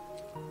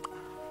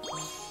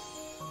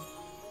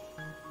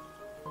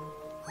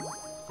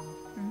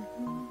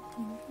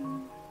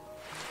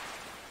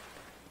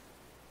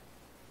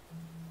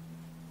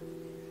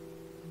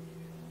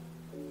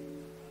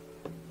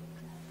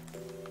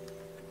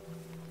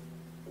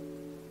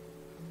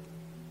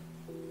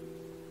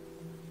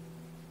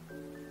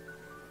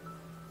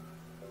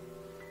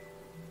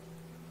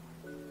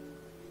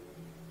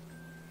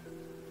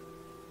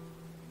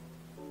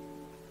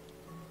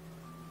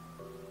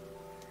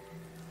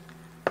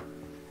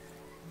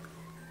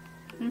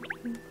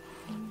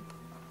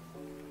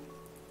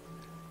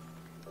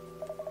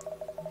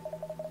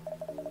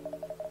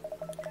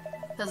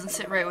 Doesn't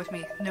sit right with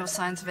me. No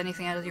signs of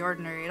anything out of the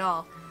ordinary at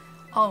all.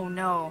 Oh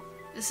no.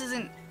 This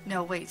isn't...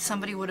 No, wait.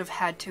 Somebody would have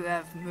had to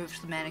have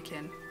moved the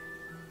mannequin.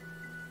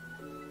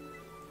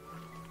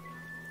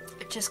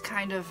 It just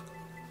kind of...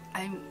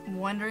 I'm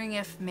wondering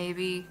if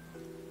maybe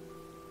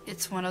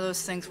it's one of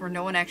those things where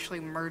no one actually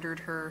murdered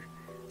her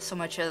so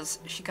much as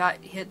she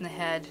got hit in the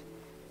head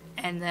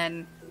and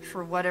then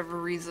for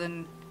whatever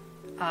reason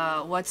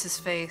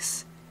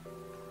what's-his-face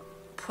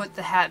put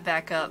the hat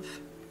back up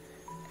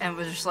and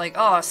was just like,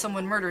 oh,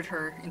 someone murdered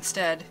her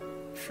instead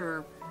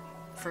for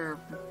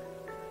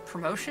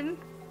promotion?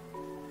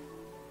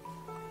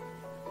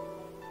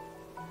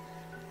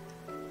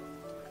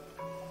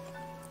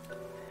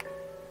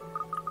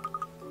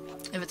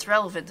 If it's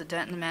relevant, the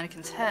dent in the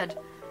mannequin's head.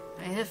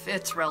 If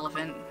it's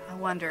relevant, I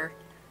wonder.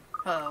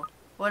 Uh-oh.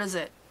 What is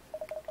it?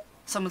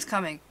 Someone's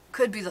coming.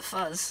 Could be the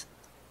fuzz.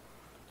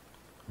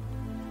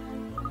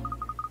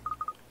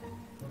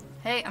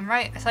 Hey, I'm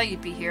right. I thought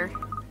you'd be here.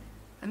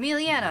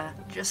 Millionaire,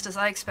 just as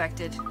I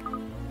expected.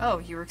 Oh,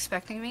 you were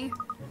expecting me?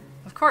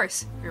 Of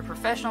course. You're a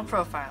professional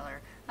profiler.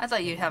 I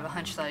thought you'd have a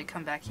hunch that I'd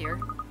come back here.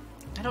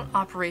 I don't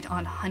operate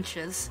on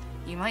hunches.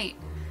 You might.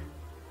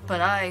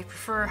 But I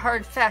prefer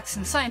hard facts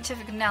and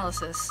scientific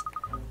analysis.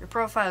 Your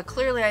profile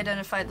clearly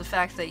identified the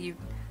fact that you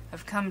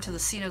have come to the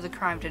scene of the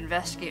crime to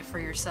investigate for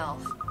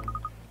yourself.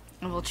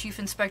 And will Chief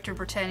Inspector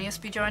Britannius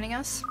be joining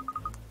us?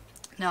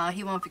 No,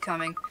 he won't be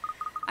coming.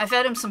 I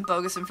fed him some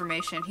bogus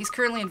information. He's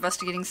currently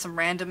investigating some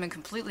random and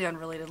completely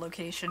unrelated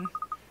location.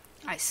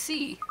 I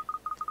see.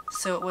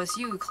 So it was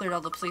you who cleared all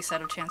the police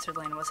out of Chancellor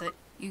Lane, was it?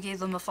 You gave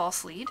them a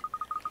false lead?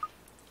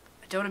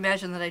 I don't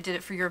imagine that I did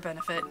it for your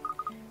benefit.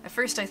 At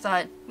first I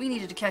thought we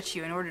needed to catch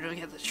you in order to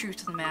get the truth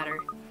to the matter.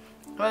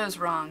 But I was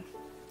wrong.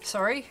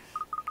 Sorry?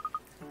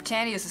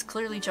 Britannius has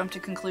clearly jumped to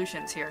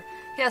conclusions here.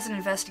 He hasn't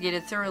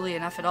investigated thoroughly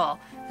enough at all.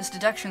 His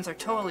deductions are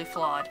totally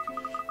flawed.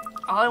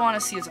 All I want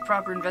to see is a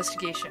proper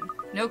investigation.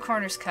 No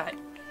corners cut.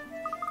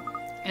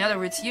 In other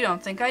words, you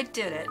don't think I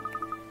did it.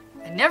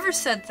 I never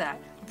said that.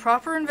 A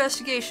proper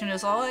investigation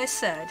is all I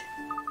said.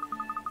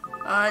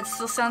 It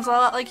still sounds a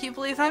lot like you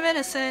believe I'm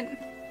innocent.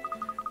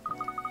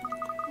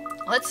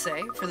 Let's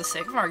say, for the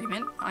sake of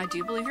argument, I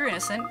do believe you're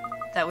innocent.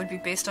 That would be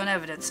based on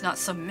evidence, not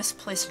some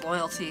misplaced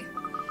loyalty.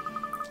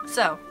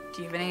 So,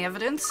 do you have any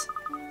evidence?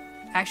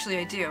 Actually,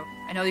 I do.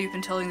 I know you've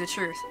been telling the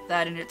truth.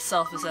 That in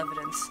itself is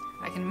evidence.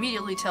 I can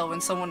immediately tell when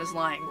someone is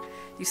lying.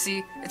 You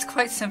see, it's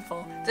quite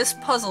simple. This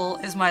puzzle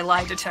is my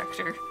lie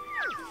detector.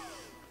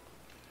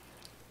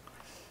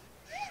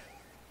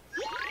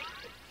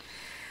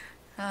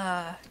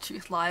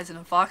 Truth lies in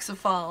a box of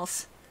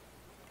falls.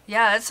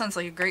 Yeah, that sounds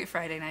like a great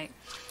Friday night.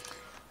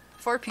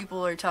 4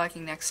 people are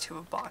talking next to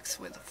a box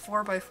with a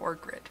 4x4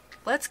 grid.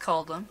 Let's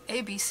call them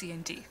A, B, C,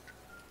 and D.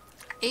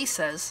 A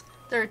says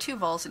there are 2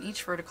 balls in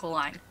each vertical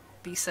line.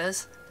 B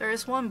says there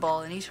is 1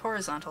 ball in each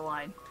horizontal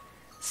line.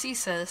 C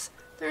says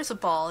there is a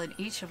ball in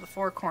each of the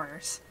 4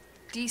 corners.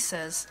 D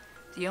says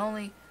the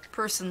only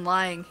person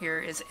lying here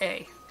is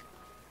A.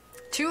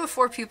 2 of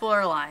 4 people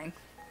are lying.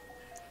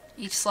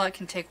 Each slot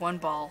can take 1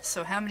 ball,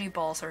 so how many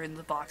balls are in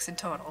the box in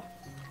total?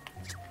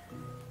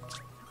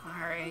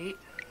 Alright.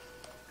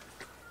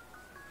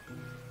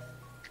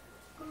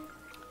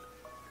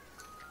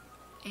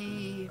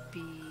 A,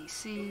 B,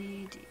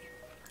 C, D.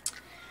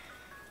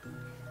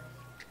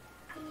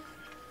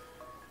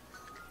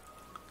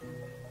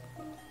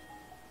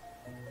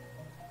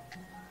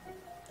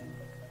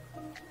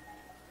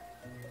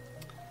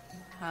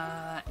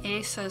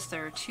 A says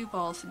there are 2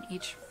 balls in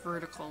each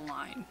vertical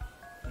line.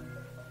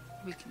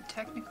 We can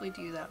technically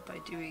do that by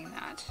doing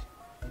that.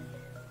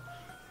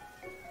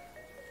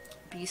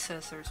 B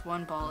says there's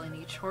 1 ball in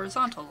each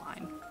horizontal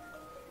line.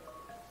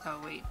 Oh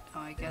wait,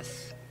 I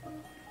guess...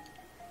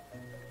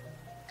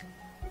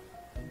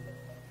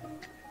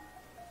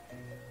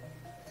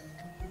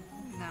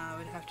 No, it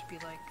would have to be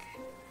like...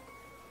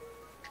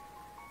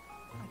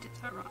 I did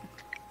that wrong.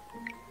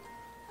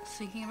 I was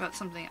thinking about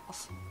something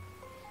else.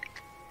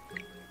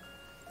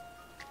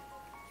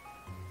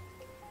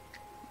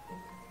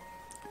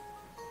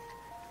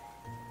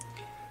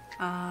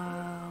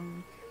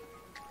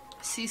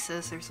 C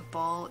says there's a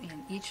ball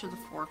in each of the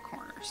 4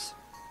 corners.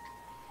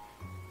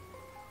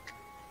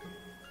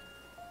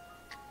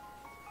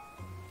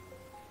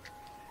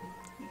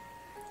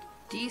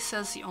 D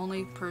says the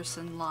only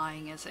person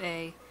lying is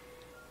A,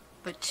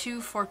 but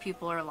 4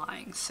 people are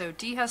lying. So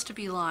D has to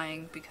be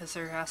lying because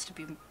there has to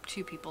be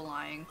 2 people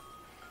lying.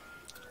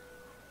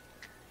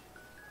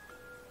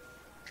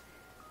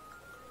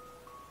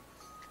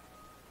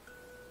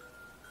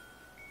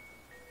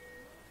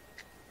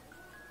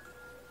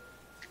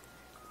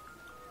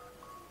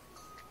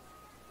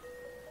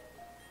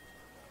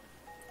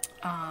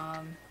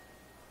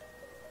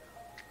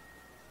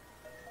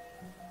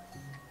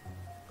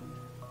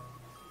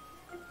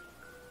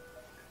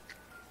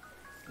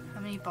 How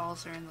many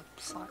balls are in the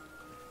slot?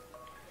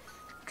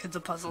 Could the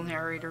puzzle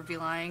narrator be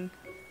lying?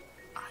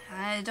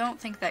 I don't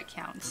think that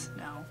counts,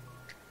 no.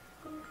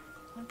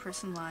 1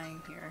 person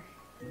lying here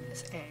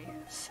is A,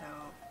 so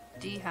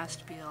D has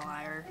to be a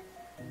liar.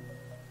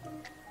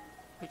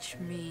 Which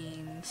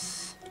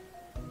means...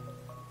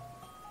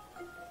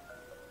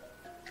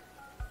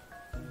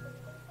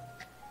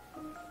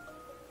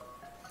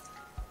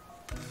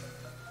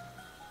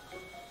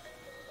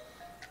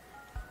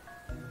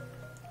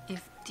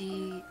 if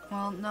D...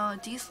 well, no,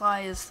 D's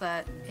lie is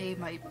that A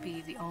might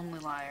be the only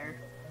liar.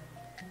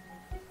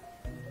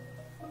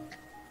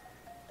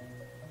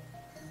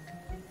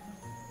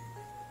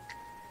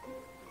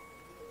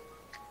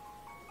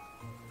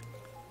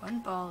 One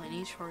ball in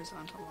each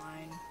horizontal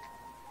line.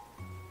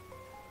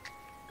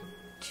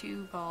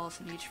 2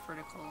 balls in each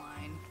vertical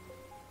line.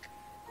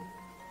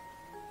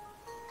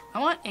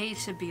 I want A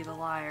to be the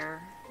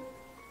liar.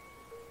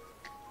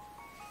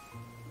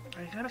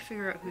 I gotta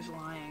figure out who's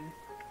lying.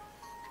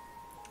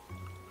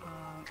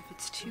 If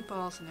it's 2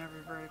 balls in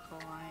every vertical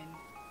line,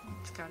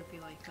 it's gotta be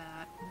like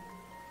that.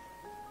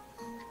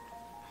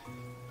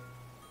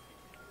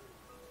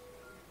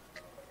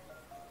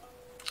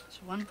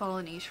 So 1 ball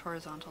in each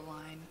horizontal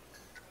line.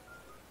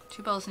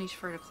 2 balls in each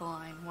vertical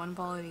line. 1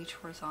 ball in each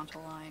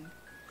horizontal line.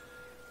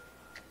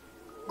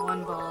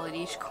 1 ball in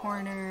each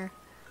corner.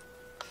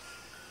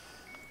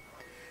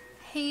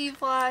 Hey,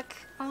 Black.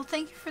 Oh,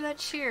 thank you for that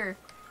cheer.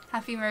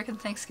 Happy American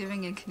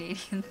Thanksgiving and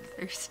Canadian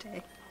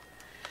Thursday.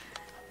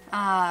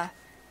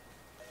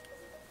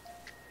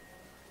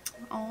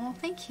 Oh,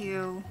 thank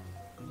you.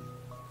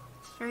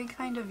 It's very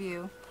kind of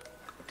you.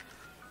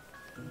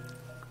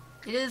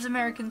 It is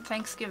American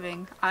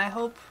Thanksgiving. I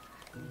hope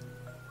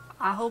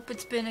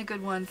it's been a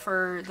good one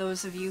for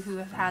those of you who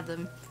have had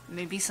them.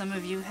 Maybe some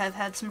of you have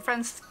had some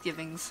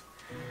Friendsgivings.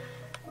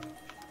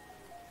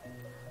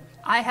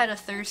 I had a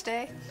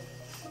Thursday,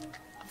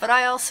 but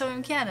I also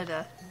am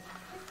Canada.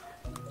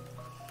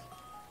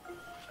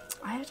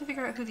 I have to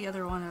figure out who the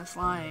other one is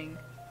lying.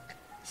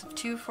 So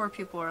 2 4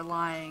 people are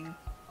lying.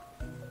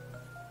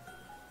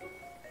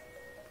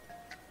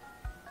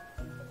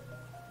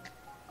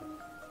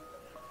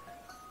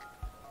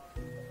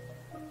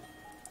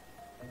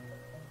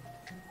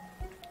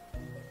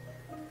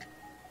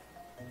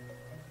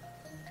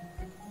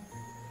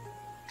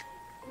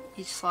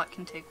 Each slot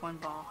can take 1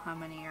 ball. How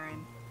many are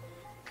in?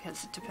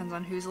 Because it depends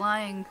on who's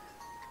lying.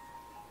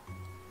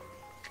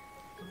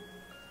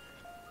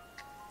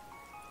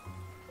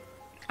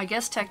 I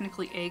guess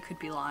technically A could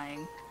be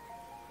lying.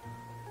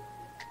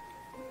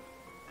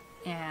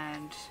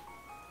 And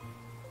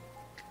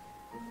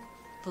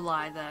the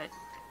lie that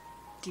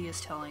D is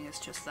telling is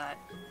just that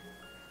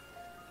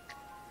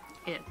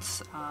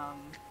it's,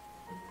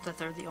 that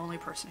they're the only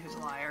person who's a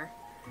liar.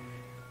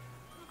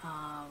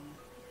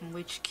 In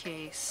which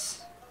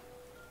case...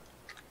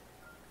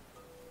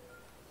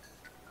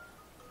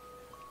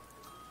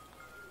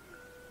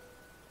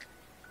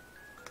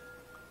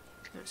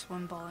 there's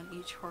 1 ball in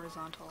each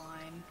horizontal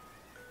line.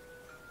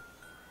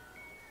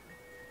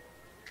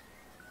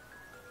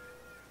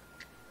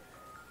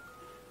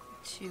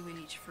 Two in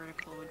each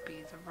vertical would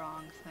be the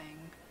wrong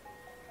thing.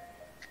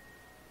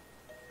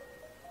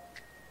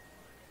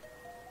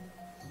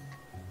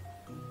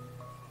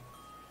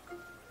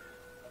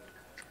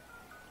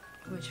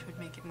 Which would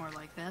make it more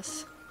like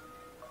this.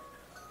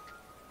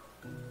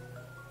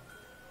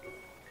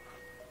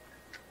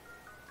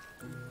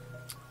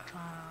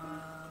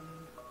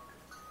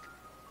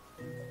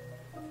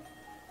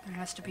 There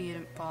has to be a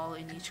ball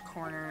in each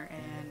corner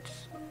and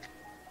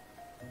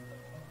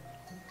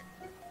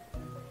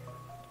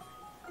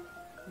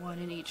one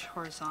in each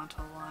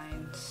horizontal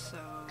line, so...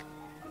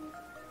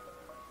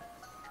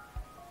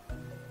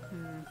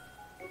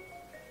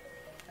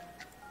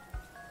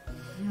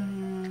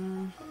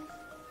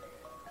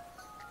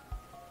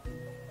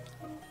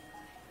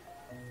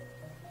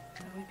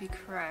 That would be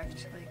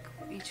correct, like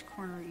each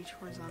corner, each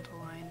horizontal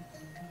line.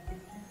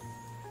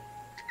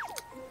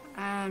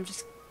 I'm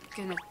just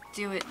gonna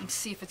do it and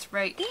see if it's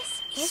right.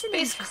 This is an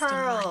Space interesting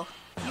Curl!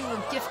 one. You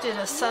were gifted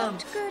a sub.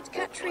 Not good,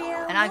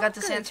 Katrielle. And I got not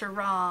this good. answer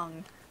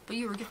wrong. But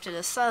you were gifted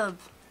a sub.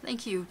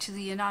 Thank you to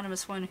the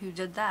anonymous one who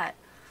did that.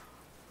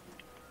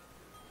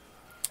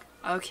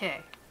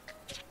 Okay.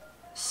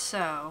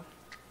 So...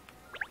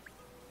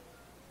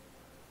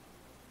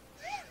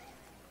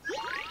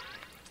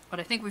 what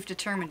I think we've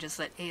determined is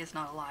that A is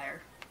not a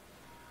liar.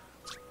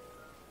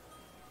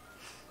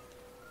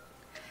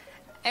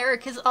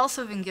 Eric has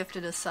also been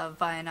gifted a sub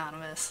by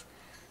Anonymous.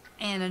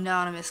 An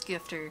anonymous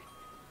gifter.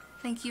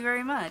 Thank you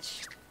very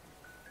much.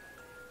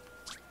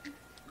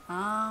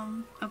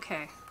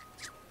 Okay.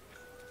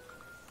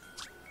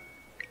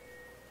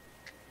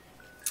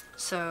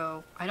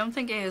 So, I don't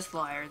think A is the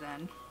liar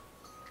then.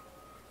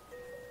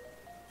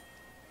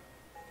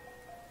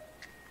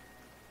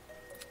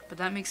 But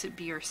that makes it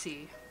B or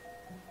C.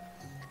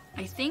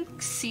 I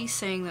think C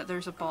saying that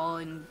there's a ball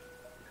in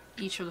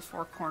each of the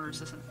 4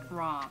 corners isn't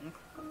wrong.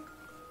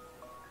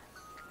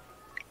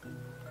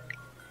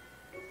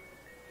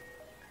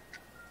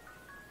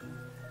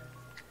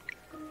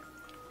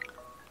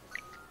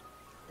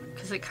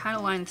 Because it kind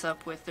of lines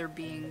up with there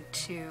being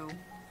 2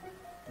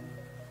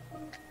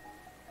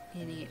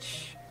 in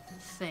each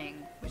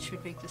thing, which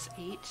would make this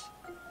 8. Is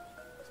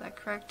that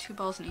correct? 2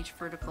 balls in each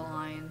vertical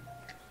line.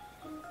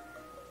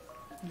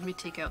 Let me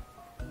take out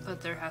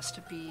that there has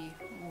to be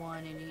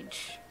 1 in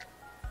each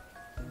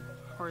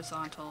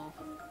horizontal.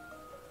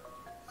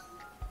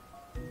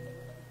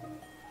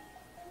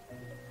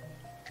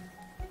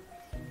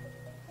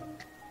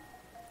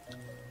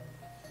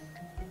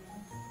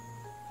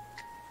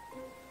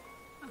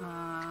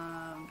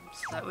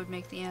 So that would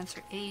make the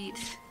answer 8.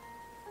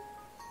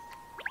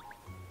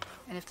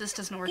 And if this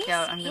doesn't work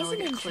out, I'm going to look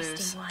at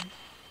clues. One.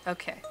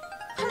 Okay.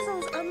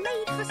 Puzzles are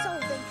made for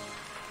solving.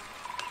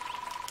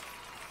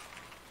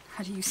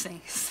 How do you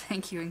say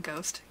thank you in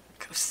Ghost?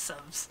 Ghost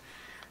subs.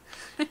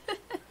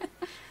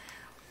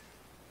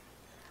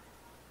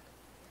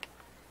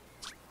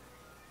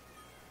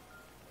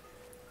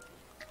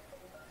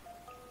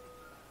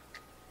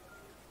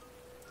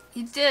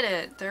 You did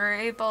it! There are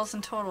 8 balls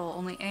in total.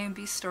 Only A and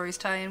B stories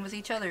tie in with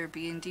each other.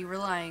 B and D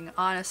relying.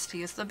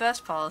 Honesty is the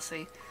best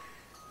policy.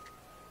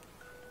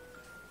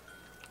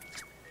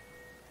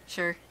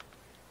 Sure.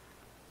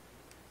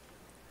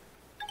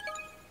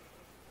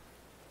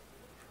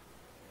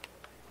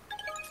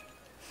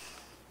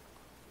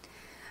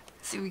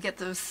 See, we get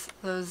those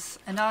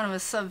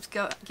anonymous subs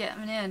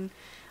getting in.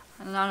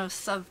 An anonymous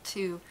sub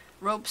to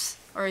Ropes,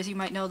 or as you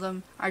might know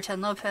them, R10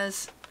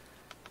 Lopez.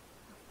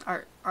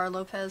 R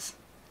Lopez.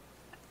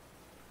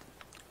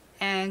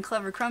 And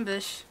Clever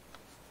Crumbish.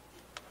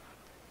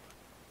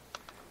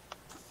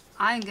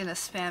 I'm gonna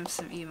spam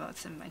some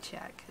emotes in my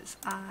chat, because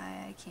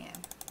I can.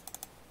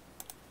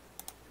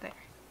 There.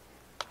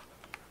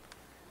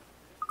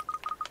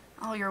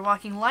 Oh, you're a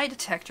walking lie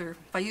detector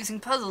by using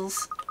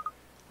puzzles.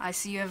 I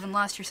see you haven't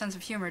lost your sense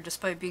of humor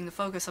despite being the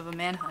focus of a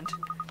manhunt.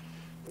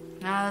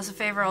 Now, as a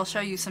favor, I'll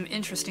show you some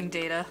interesting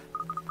data.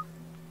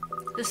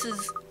 This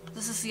is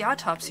This is the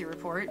autopsy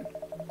report.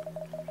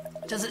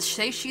 Does it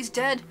say she's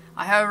dead?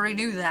 I already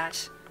knew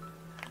that.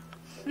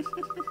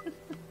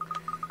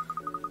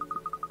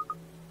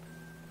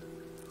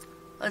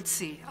 Let's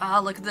see. Ah,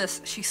 look at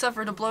this. She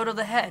suffered a blow to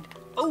the head.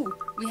 Oh,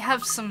 we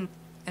have some...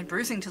 and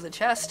bruising to the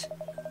chest.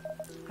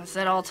 What's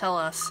that all tell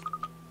us?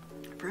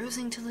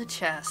 Bruising to the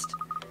chest.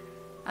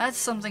 That's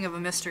something of a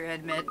mystery, I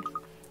admit.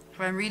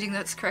 If I'm reading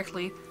this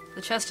correctly,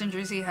 the chest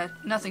injuries had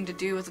nothing to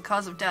do with the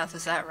cause of death,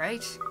 is that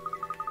right?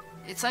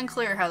 It's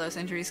unclear how those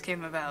injuries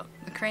came about.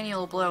 The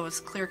cranial blow was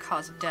a clear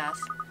cause of death.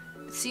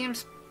 It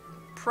seems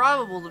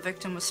probable the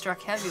victim was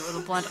struck heavy with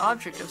a blunt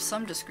object of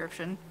some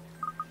description.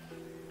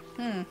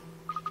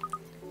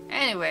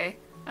 Anyway,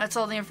 that's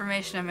all the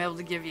information I'm able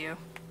to give you.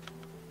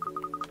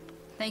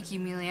 Thank you,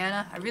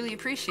 Millionaire. I really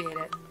appreciate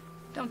it.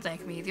 Don't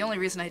thank me. The only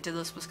reason I did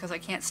this was because I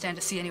can't stand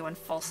to see anyone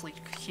falsely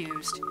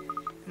accused.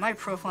 My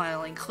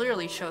profiling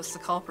clearly shows the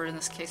culprit in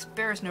this case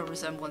bears no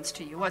resemblance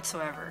to you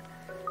whatsoever.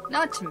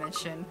 Not to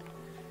mention...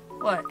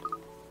 what?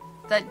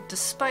 That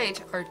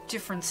despite our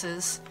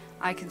differences,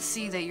 I can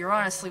see that you're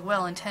honestly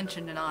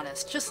well-intentioned and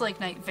honest, just like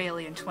Knight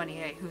Valiant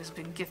 28, who has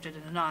been gifted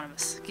an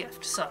anonymous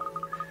gift, so...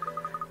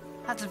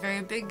 That's a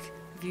very big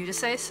of you to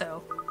say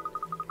so.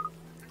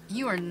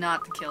 You are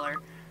not the killer.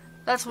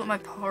 That's what my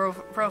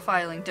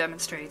profiling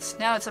demonstrates.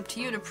 Now it's up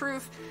to you to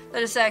prove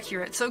that it's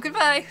accurate, so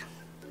goodbye!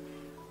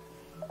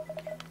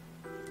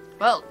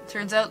 Well,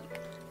 turns out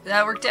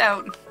that worked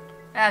out.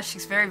 Ah,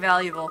 she's very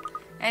valuable.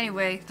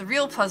 Anyway, the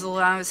real puzzle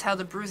now is how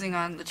the bruising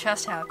on the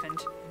chest happened.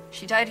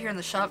 She died here in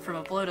the shop from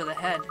a blow to the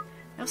head.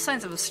 No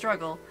signs of a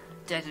struggle.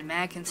 Dented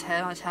mannequin's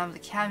head on top of the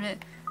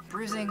cabinet.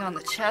 Bruising on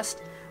the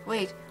chest.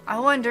 Wait, I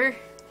wonder...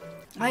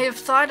 I have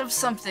thought of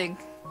something.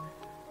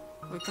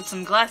 We put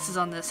some glasses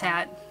on this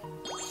hat.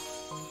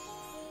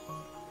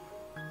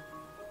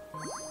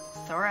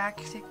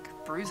 Thoracic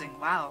bruising.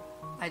 Wow.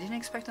 I didn't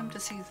expect them to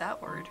see that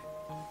word.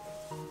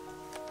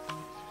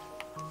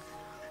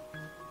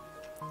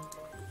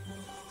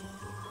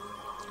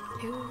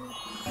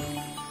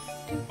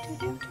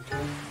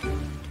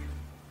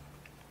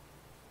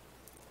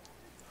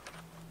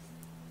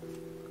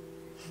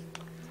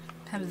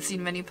 Haven't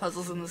seen many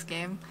puzzles in this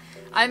game.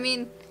 I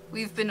mean,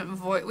 we've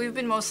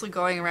been mostly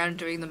going around and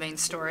doing the main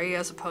story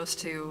as opposed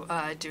to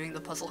doing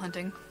the puzzle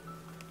hunting.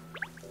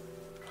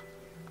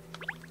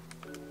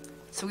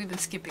 So we've been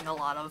skipping a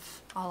lot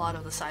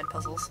of the side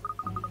puzzles.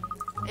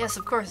 Yes,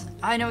 of course.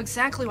 I know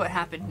exactly what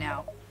happened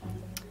now.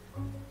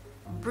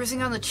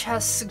 Bruising on the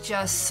chest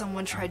suggests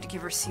someone tried to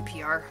give her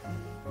CPR.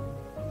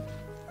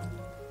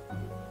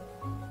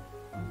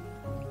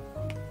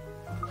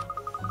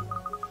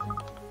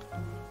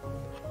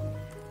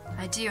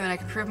 I do, and I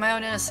can prove my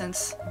own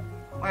innocence.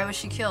 Why was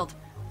she killed?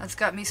 That's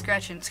got me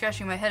scratching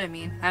my head, I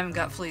mean. I haven't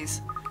got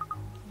fleas.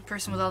 The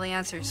person with all the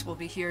answers will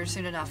be here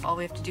soon enough. All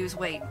we have to do is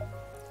wait.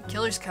 The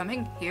killer's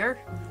coming? Here?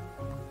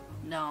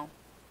 No.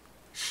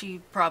 She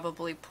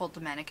probably pulled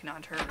the mannequin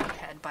onto her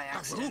head by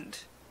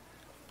accident.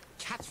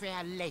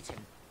 Katrielle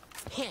Layton,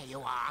 here you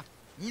are.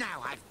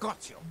 Now I've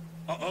got you.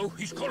 Uh-oh,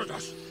 he's cornered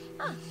us.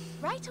 Ah,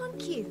 right on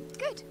cue.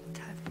 Good.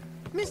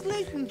 Miss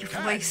Layton, Your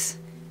voice.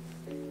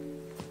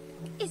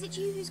 Is it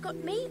you who's got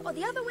me, or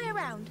the other way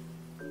around?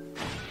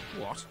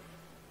 What?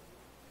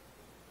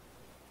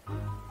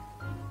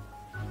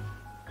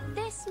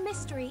 This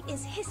mystery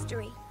is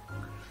history.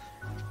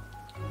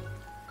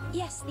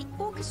 Yes, the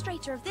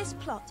orchestrator of this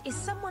plot is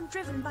someone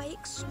driven by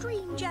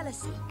extreme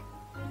jealousy.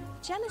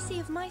 Jealousy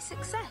of my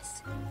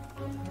success.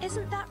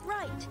 Isn't that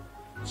right,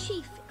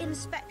 Chief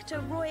Inspector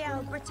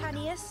Royale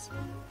Britannius?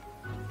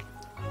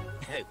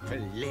 Oh,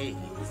 please.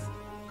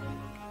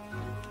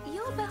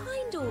 You're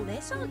behind all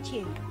this, aren't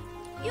you?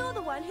 You're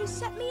the one who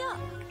set me up.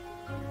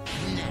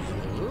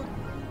 No.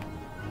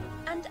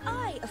 And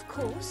I, of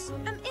course,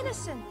 am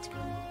innocent.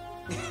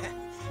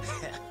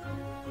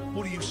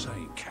 What are you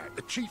saying, Kat?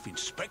 The Chief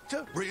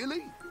Inspector?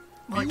 Really?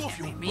 Well, Are it you off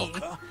can't your be me.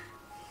 rocker?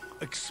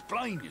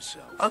 Explain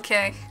yourself.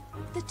 Okay.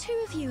 The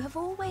two of you have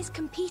always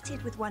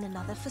competed with one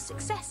another for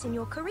success in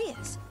your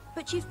careers.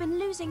 But you've been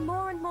losing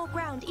more and more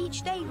ground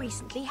each day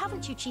recently,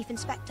 haven't you, Chief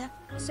Inspector?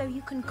 So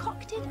you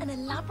concocted an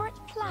elaborate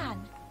plan.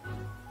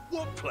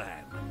 What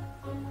plan?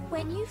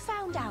 When you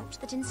found out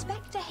that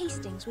Inspector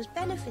Hastings was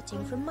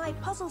benefiting from my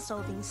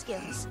puzzle-solving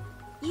skills,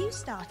 you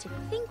started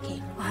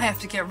thinking. I have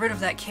to get rid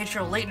of that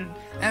Katrielle Layton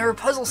and her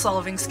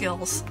puzzle-solving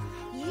skills.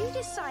 You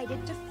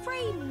decided to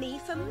frame me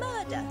for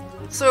murder.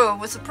 So,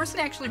 was the person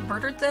actually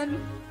murdered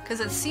then? Because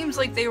it seems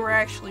like they were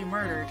actually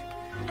murdered.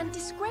 And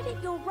discredit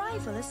your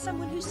rival as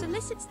someone who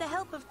solicits the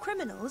help of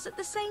criminals at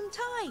the same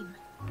time.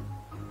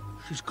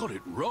 She's got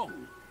it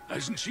wrong,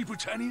 hasn't she,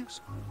 Britannius?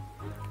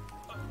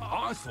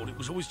 I thought it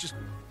was always just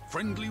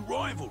friendly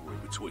rivalry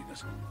between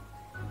us.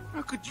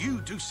 How could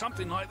you do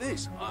something like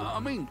this? I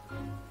mean,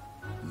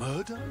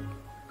 murder?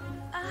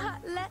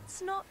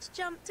 Let's not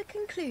jump to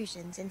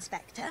conclusions,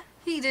 Inspector.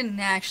 He didn't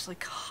actually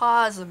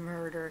cause a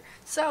murder,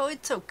 so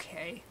it's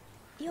okay.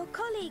 Your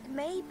colleague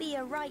may be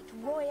a right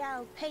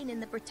royale pain in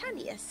the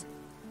Britannius,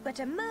 but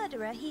a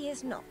murderer he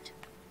is not.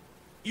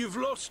 You've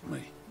lost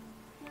me.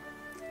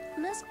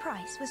 Ms.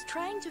 Price was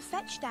trying to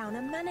fetch down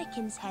a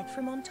mannequin's head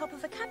from on top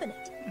of a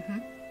cabinet.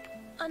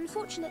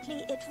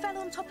 Unfortunately, it fell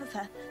on top of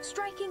her,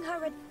 striking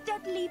her a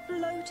deadly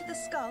blow to the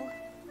skull.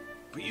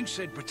 But you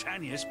said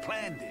Britannia's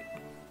planned it.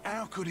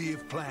 How could he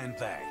have planned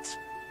that?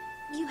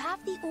 You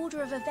have the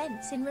order of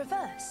events in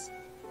reverse.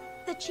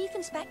 The Chief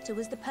Inspector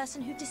was the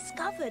person who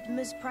discovered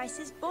Ms.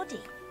 Price's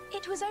body.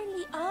 It was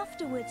only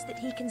afterwards that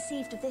he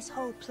conceived of this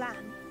whole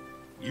plan.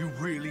 You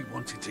really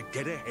wanted to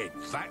get ahead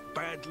that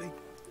badly?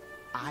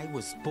 I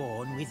was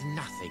born with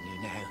nothing,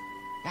 you know.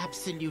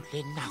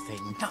 Absolutely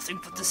nothing. Nothing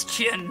but this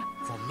chin.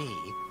 For me,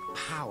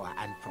 power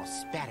and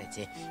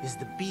prosperity is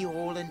the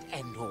be-all and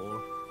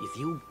end-all. If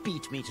you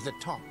beat me to the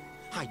top,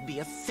 I'd be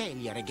a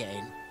failure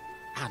again.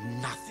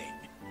 And nothing.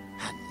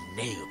 And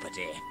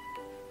nobody.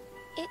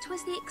 It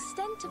was the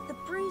extent of the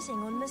bruising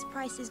on Miss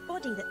Price's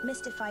body that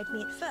mystified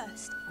me at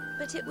first,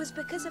 but it was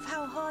because of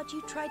how hard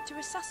you tried to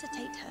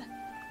resuscitate her.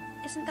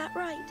 Isn't that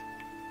right?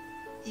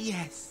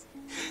 Yes.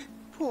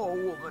 Poor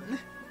woman.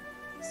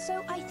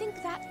 So I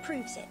think that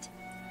proves it.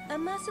 A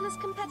merciless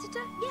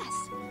competitor? Yes.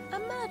 A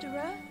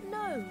murderer?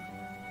 No.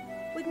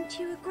 Wouldn't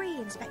you agree,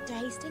 Inspector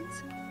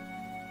Hastings?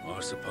 I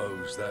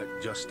suppose that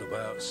just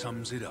about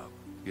sums it up,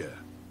 yeah.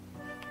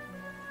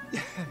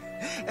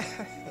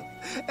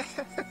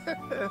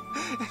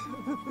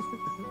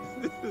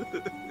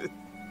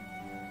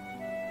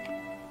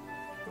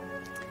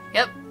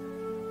 Yep.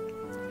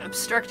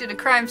 Obstructed a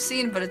crime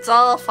scene, but it's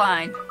all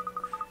fine.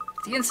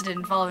 The incident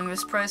involving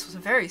Miss Price was a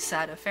very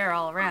sad affair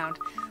all around,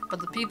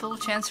 but the people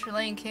of Chancery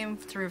Lane came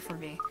through for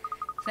me.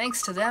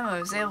 Thanks to them, I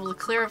was able to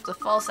clear up the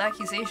false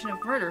accusation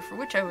of murder for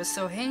which I was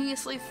so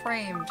heinously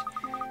framed.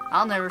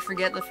 I'll never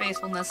forget the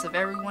faithfulness of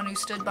everyone who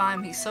stood by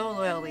me so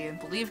loyally and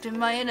believed in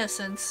my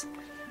innocence.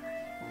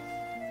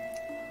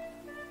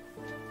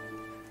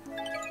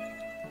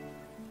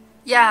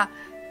 Yeah,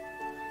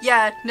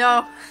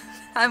 no,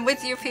 I'm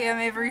with you, PM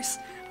Avery's.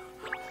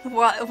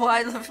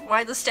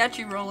 Why the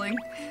statue rolling?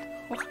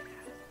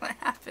 What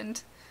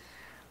happened?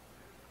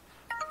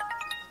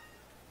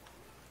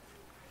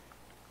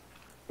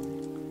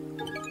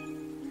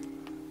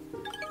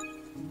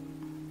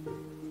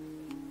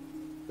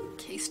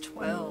 Case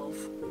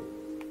 12.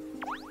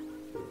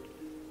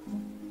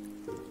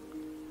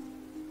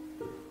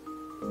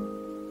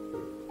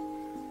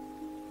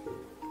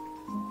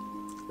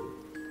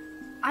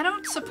 I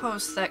don't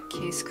suppose that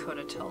case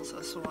coda tells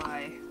us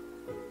why.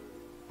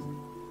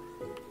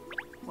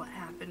 What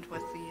happened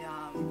with the,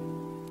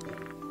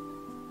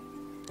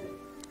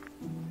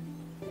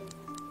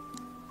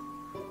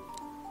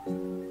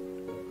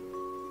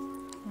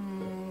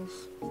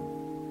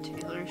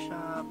 tailor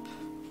shop.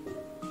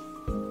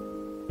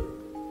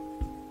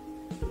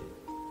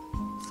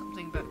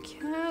 Something about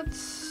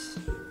cats.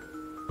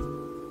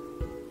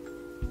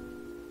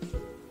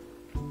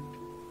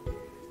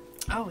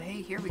 Oh,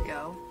 hey, here we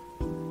go.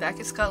 Back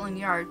at Scotland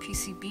Yard,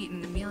 PC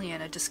Beaton and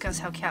Millionaire discuss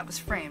how Cat was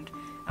framed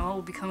and what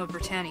will become of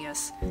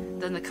Britannius.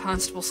 Then the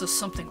constable says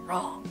something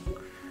wrong.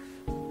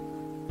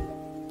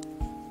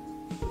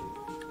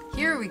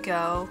 Here we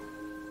go.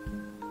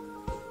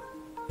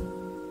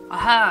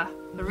 Aha!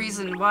 The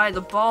reason why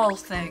the ball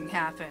thing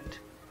happened.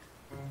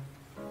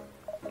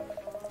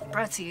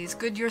 Bratzy, is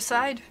good your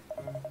side?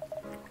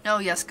 No,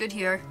 yes, good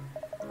here.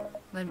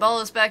 Then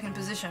ball is back in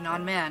position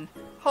on man.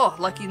 Oh,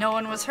 lucky no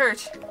one was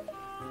hurt.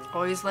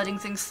 Always letting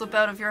things slip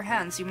out of your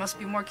hands, you must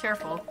be more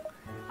careful.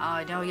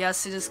 I know,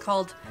 yes, it is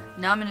called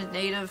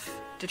nominative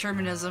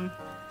determinism.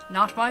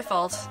 Not my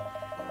fault.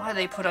 Why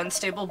they put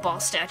unstable ball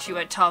statue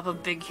at top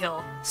of big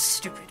hill?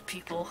 Stupid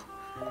people.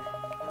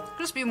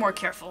 Just be more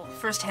careful.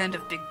 First hand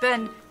of Big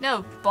Ben,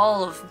 now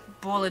ball of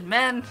boiled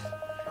man.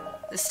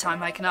 This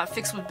time I cannot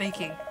fix with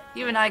baking.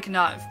 Even I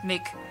cannot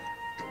make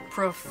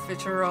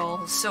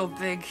profiterole so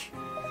big.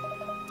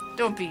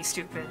 Don't be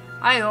stupid.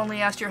 I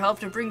only asked your help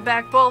to bring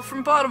back ball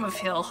from bottom of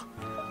hill.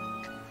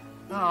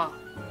 Oh,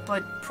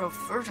 but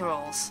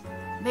profiteroles.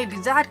 Maybe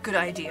that good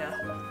idea.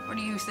 What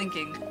are you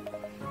thinking?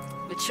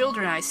 The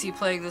children I see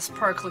playing this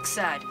park look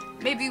sad.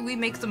 Maybe we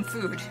make them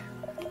food.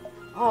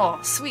 Oh,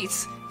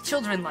 sweets.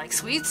 Children like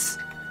sweets.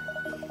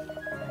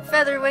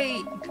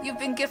 Featherweight, you've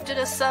been gifted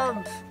a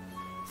sub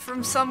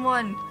from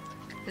someone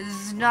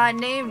who's not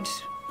named.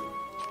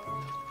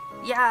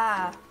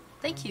 Yeah,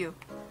 thank you.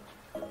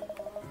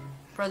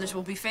 Brothers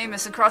will be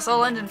famous across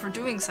all London for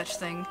doing such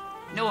thing.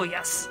 No,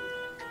 yes.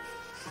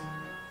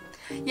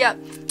 Yeah,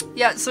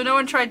 so no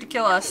one tried to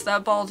kill us.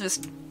 That ball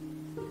just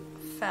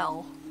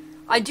fell.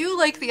 I do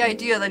like the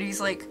idea that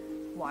he's like,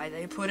 why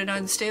they put an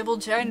unstable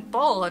giant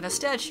ball on a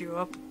statue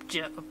up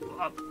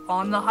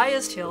on the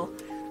highest hill?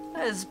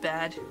 That is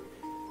bad.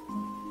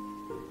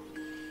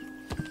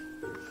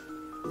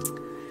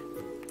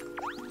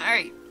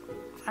 Alright,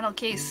 final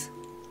case.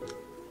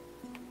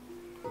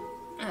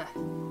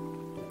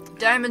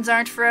 Diamonds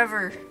aren't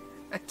forever.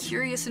 A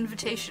curious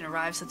invitation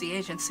arrives at the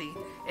agency.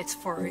 It's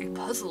for a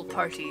puzzle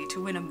party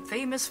to win a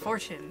famous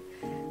fortune.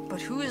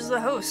 But who is the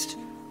host?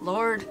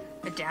 Lord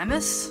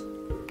Adamus?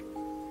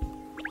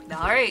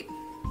 Alright.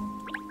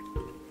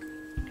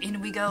 In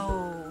we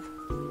go.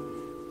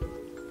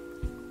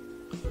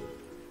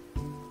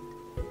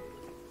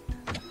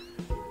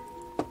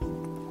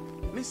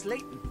 Miss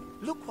Layton,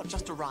 look what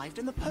just arrived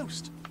in the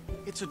post.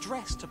 It's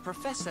addressed to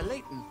Professor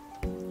Layton.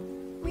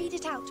 Read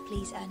it out,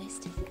 please,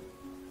 Ernest.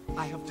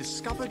 I have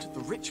discovered the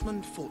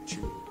Richmond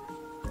fortune.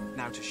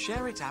 Now, to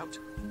share it out,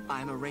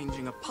 I am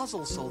arranging a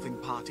puzzle-solving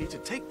party to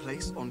take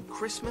place on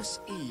Christmas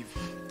Eve.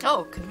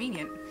 Oh,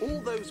 convenient. All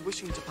those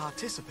wishing to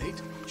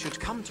participate should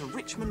come to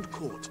Richmond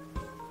Court.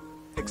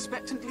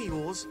 Expectantly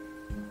yours,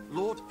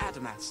 Lord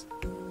Adamas.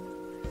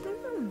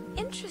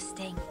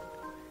 Interesting.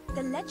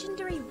 The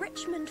legendary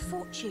Richmond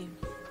fortune.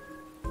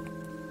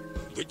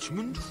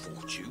 Richmond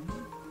fortune?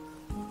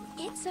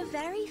 It's a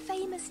very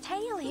famous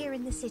tale here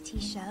in the city,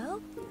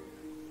 Shirl.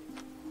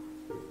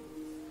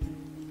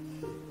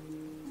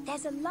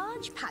 There's a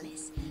large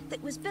palace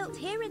that was built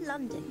here in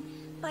London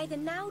by the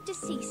now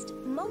deceased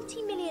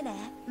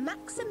multi-millionaire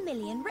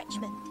Maximilian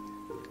Richmond.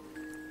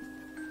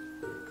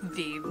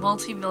 The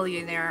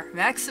multi-millionaire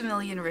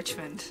Maximilian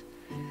Richmond.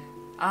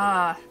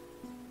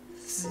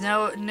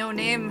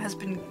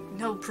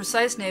 No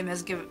precise name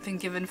has been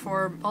given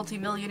for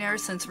multi-millionaire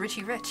since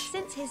Richie Rich.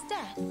 Since his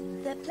death,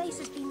 the place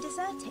has been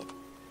deserted.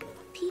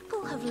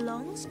 People have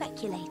long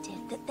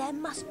speculated that there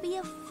must be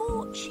a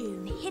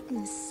fortune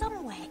hidden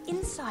somewhere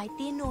inside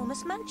the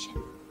enormous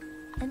mansion.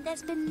 And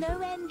there's been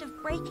no end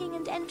of breaking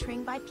and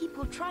entering by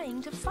people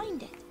trying to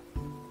find it.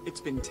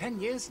 It's been 10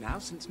 years now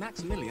since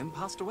Maximilian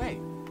passed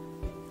away.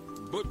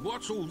 But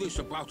what's all this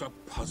about a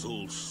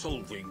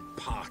puzzle-solving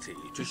party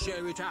to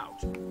share it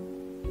out?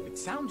 It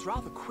sounds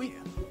rather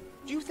queer.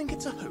 Do you think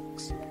it's a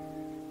hoax?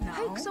 No.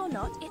 Hoax or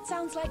not, it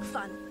sounds like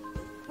fun.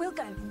 We'll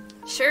go.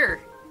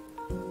 Sure.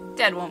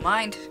 Dad won't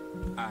mind.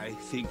 I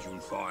think you'll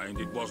find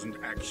it wasn't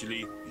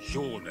actually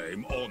your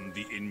name on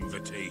the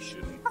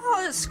invitation.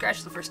 I'll just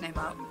scratch the first name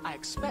out. I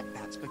expect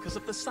that's because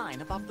of the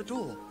sign above the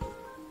door.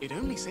 It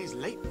only says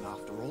Layton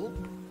after all.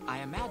 I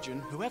imagine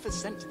whoever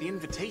sent the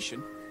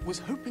invitation was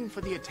hoping for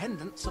the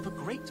attendance of a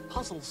great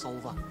puzzle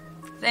solver.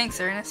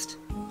 Thanks, Ernest.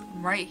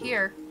 I'm right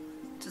here.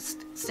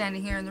 Just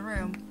standing here in the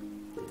room.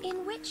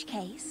 In which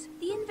case,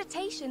 the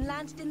invitation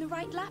landed in the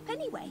right lap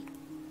anyway.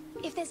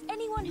 If there's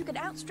anyone who could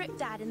outstrip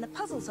Dad in the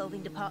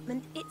puzzle-solving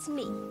department, it's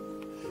me.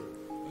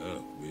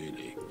 Oh,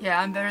 really? Yeah,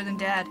 I'm better than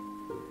Dad.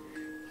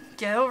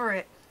 Get over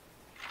it.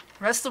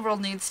 The rest of the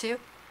world needs to.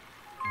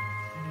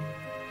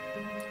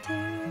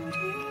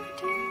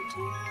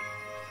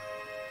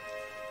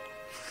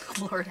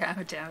 Lord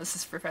Amadeus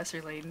is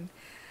Professor Layton.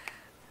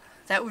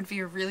 That would be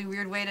a really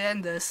weird way to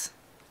end this.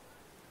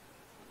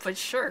 But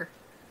sure.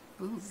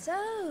 Ooh.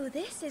 So,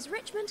 this is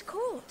Richmond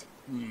Court.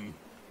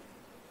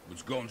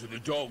 It's gone to the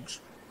dogs,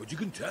 but you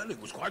can tell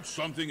it was quite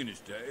something in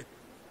its day.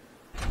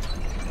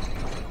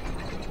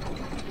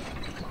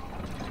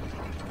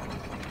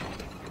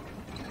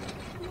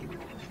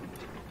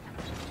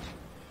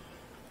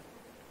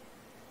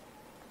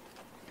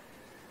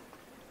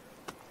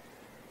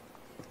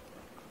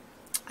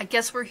 I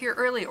guess we're here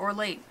early or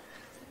late.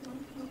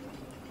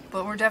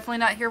 But we're definitely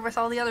not here with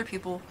all the other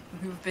people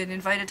who've been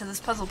invited to this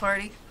puzzle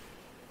party.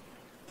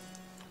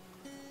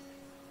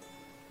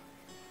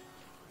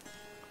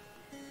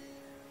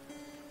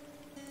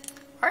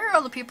 Are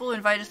all the people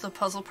invited to the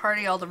puzzle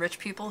party all the rich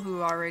people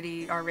who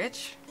already are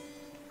rich?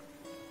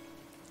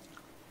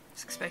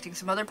 Just expecting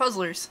some other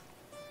puzzlers.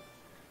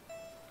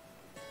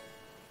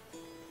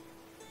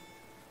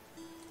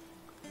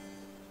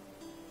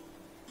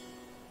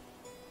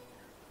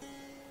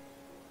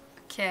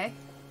 Okay.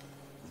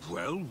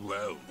 Well,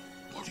 well,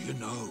 what do you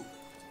know?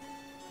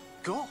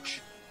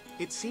 Gosh,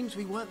 it seems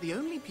we weren't the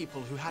only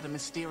people who had a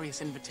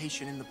mysterious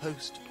invitation in the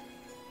post.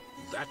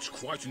 That's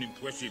quite an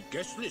impressive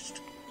guest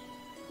list.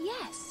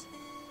 Yes,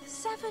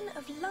 7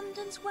 of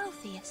London's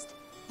wealthiest.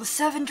 The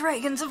 7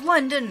 Dragons of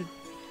London!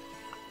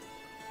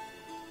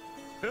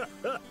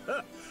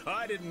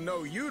 I didn't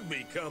know you'd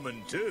be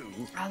coming too.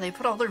 Ah, they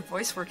put all their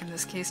voice work in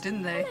this case,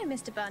 didn't they? Hello,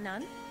 Mr.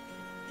 Barnum.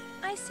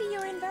 I see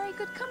you're in very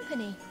good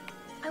company.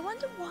 I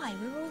wonder why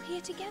we're all here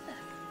together.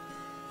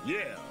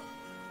 Yeah,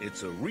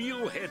 it's a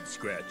real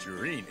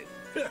head-scratcher, ain't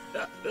it?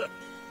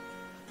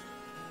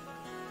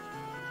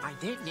 I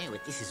don't know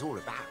what this is all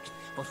about,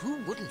 but who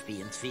wouldn't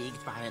be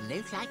intrigued by a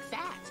note like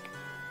that?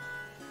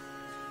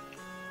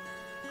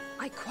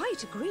 I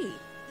quite agree.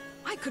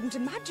 I couldn't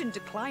imagine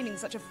declining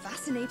such a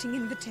fascinating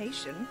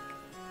invitation.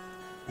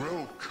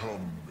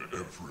 Welcome,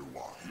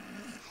 everyone.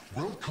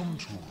 Welcome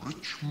to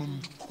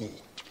Richmond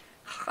Court.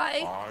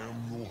 Hi. I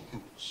am your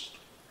host,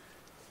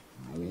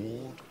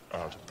 Lord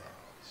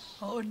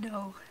Adamas. Oh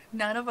no,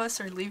 none of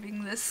us are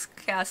leaving this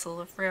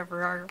castle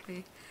forever, are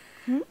we?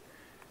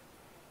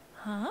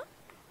 Huh?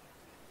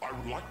 I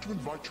would like to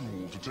invite you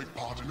all to take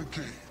part in a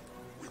game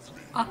with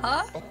me.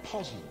 Uh-huh. A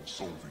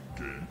puzzle-solving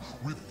game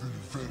with the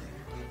very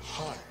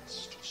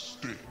highest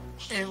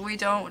stakes. If we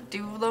don't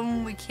do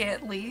them, we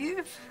can't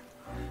leave?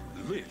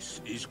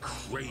 This is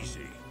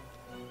crazy.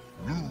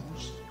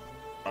 Lose,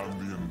 and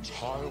the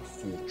entire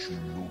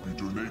fortune will be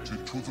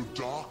donated to the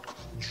Dark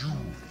Jewel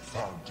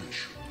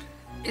Foundation.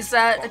 Is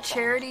that a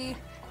charity?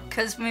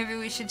 Because maybe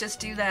we should just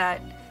do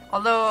that.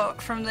 Although,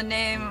 from the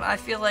name, I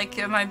feel like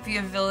it might be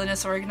a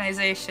villainous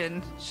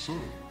organization. So,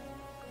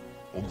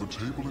 On the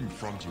table in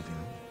front of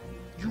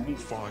you, you will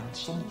find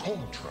some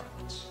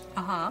contracts.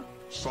 Uh-huh.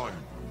 Sign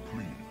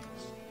them,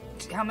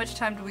 please. How much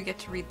time do we get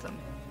to read them?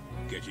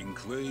 Getting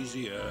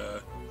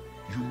crazier.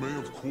 You may,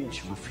 of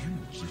course,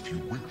 refuse if you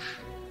wish.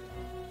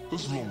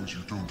 As long as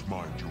you don't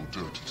mind your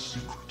dirty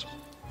secret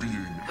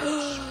being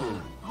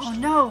exposed. Oh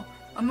no!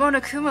 A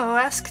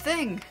Monokumo-esque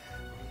thing!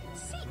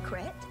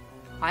 Secret?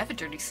 I have a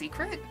dirty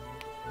secret?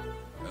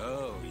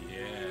 Oh,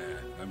 yeah.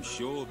 I'm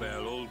sure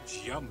they'll all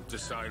jump to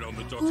sign on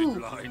the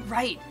dotted line.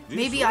 Right. This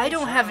Maybe all I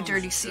don't have a sounds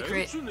dirty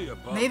secret. totally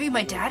above Maybe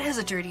my board. dad has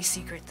a dirty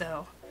secret,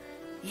 though.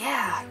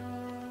 Yeah.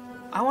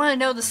 I want to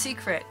know the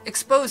secret.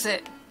 Expose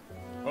it.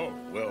 Oh,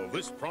 well,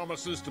 this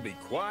promises to be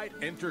quite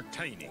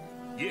entertaining.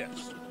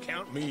 Yes,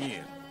 count me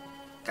in.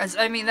 Guys,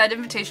 I mean, that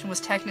invitation was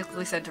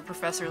technically sent to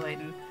Professor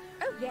Layton.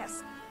 Oh,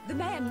 yes. The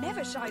mayor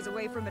never shies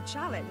away from a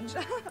challenge.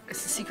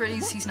 Is the secret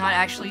he's not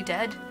actually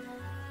dead?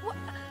 What?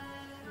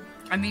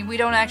 I mean, we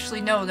don't actually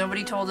know.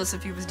 Nobody told us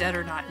if he was dead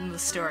or not in the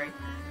story.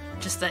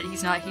 Just that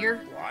he's not here.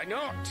 Why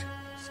not?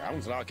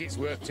 Sounds like it's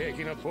worth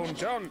taking a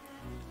punt on.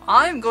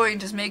 I'm going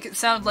to make it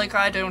sound like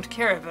I don't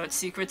care about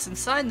secrets and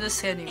sign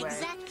this anyway.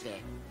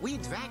 Exactly. We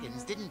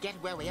dragons didn't get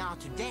where we are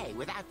today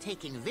without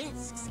taking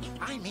risks.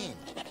 I'm in.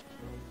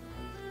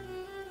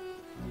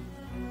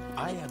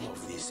 I am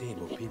of the same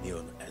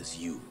opinion as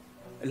you.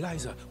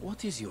 Liza,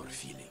 what is your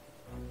feeling?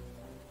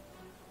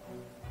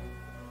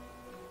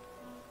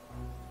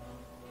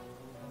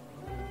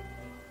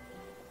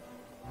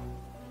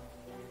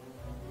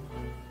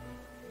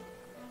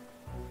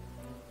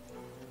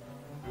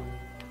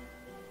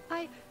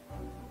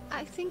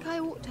 I think I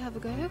ought to have a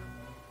go.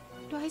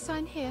 Do I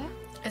sign here?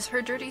 Is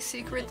her dirty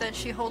secret that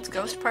she holds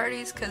ghost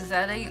parties? Because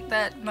that ain't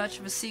that much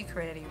of a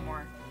secret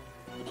anymore.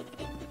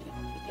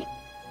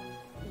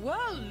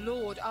 Well,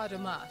 Lord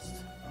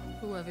Adamas,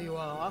 whoever you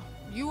are,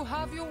 you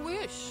have your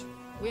wish.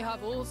 We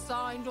have all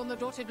signed on the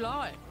dotted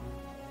line.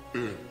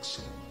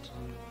 Excellent.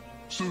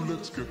 So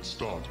let's get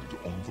started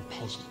on the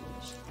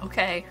puzzles.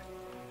 Okay.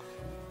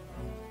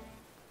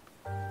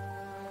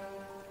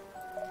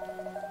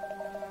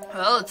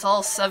 Well, it's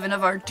all 7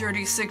 of our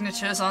dirty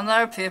signatures on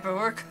our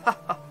paperwork. Ha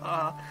ha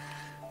ha.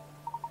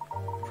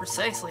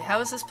 Precisely. How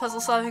is this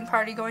puzzle-solving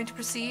party going to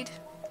proceed?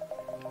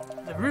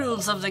 The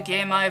rules of the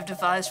game I have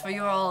devised for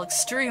you are all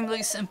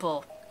extremely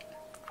simple.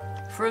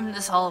 From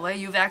this hallway,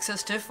 you have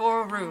access to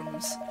 4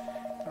 rooms.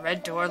 The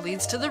red door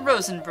leads to the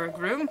Rosenberg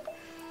room,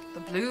 the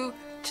blue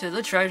to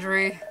the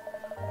treasury,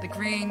 the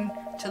green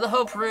to the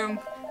Hope room,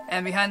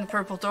 and behind the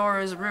purple door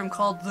is a room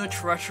called the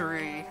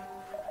treasury.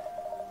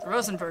 The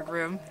Rosenberg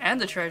room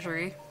and the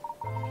treasury.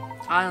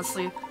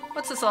 Honestly,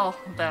 what's this all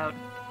about?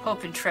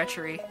 Hope and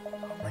treachery.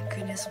 Oh my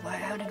goodness,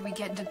 how did we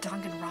get into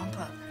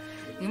Danganronpa?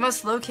 You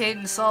must locate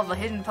and solve a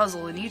hidden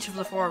puzzle in each of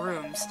the 4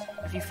 rooms.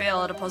 If you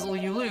fail at a puzzle,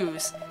 you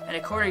lose. And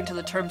according to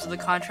the terms of the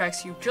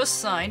contracts you've just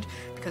signed,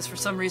 because for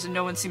some reason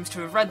no one seems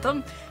to have read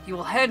them, you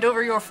will hand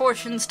over your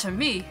fortunes to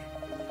me.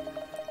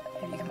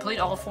 If you complete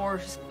all 4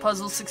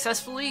 puzzles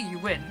successfully, you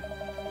win.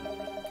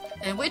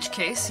 In which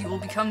case, you will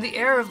become the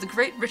heir of the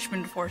great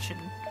Richmond fortune.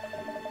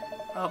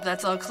 I hope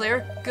that's all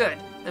clear? Good.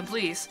 Then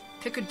please,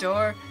 pick a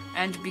door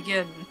and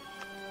begin.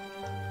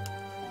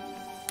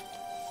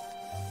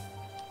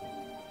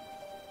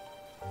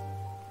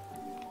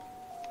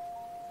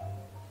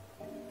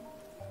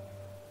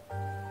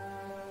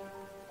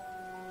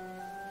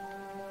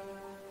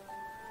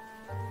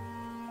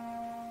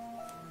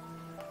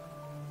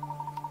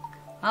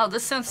 Oh,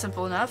 this sounds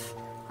simple enough.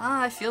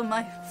 Ah, I feel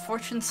my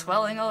fortune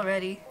swelling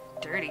already.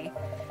 Dirty.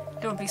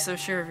 Don't be so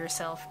sure of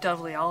yourself,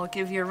 Dudley. I'll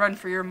give you a run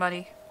for your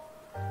money.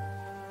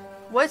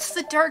 What's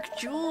the Dark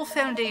Jewel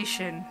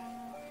Foundation?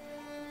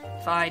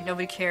 Fine,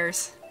 nobody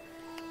cares.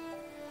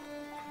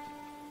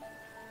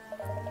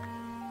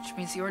 Which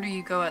means the order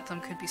you go at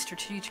them could be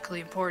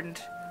strategically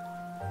important.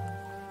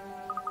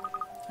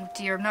 Oh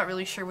dear, I'm not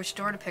really sure which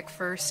door to pick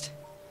first.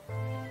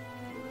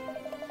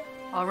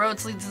 All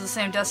roads lead to the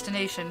same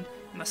destination.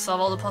 You must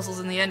solve all the puzzles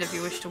in the end if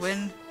you wish to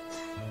win.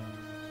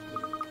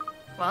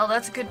 Well,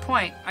 that's a good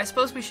point. I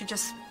suppose we should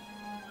just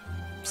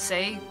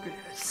say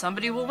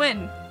somebody will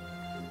win.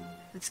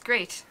 It's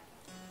great.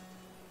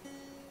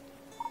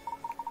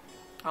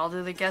 All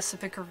the other guests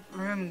have picked a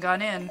room and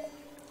gone in.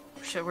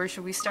 Where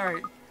should we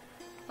start?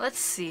 Let's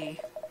see.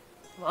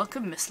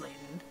 Welcome, Miss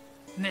Layton.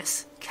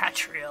 Miss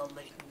Katrielle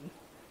Layton.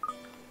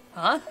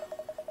 Huh?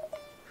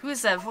 Who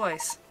is that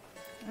voice?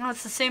 Oh,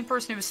 it's the same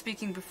person who was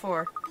speaking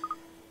before.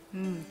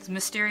 It's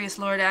mysterious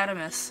Lord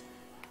Adamus.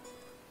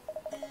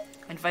 I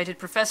invited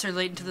Professor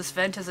Layton to this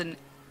event as an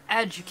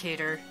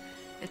educator.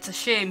 It's a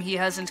shame he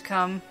hasn't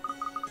come.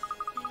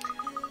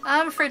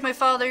 I'm afraid my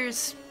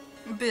father's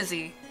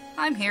busy.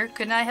 I'm here.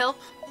 Couldn't I help?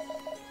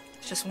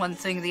 It's just one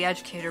thing the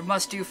educator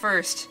must do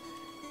first.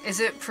 Is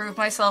it prove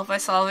myself by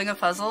solving a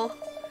puzzle?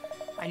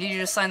 I need you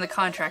to sign the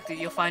contract that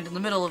you'll find in the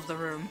middle of the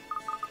room.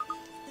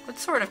 What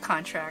sort of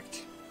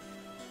contract?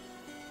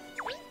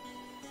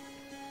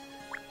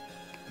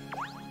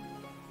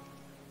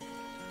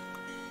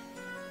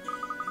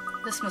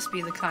 This must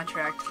be the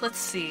contract. Let's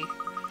see.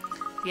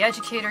 The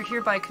educator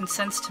hereby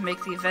consents to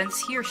make the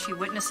events he or she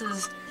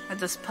witnesses at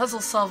this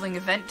puzzle-solving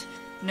event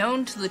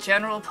known to the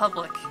general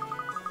public.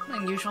 In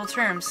unusual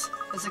terms,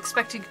 as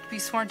expected to be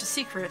sworn to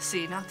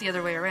secrecy, not the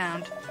other way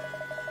around.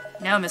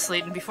 Now, Miss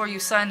Layton, before you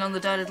sign on the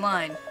dotted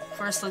line,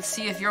 first let's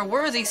see if you're a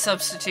worthy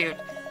substitute.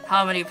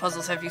 How many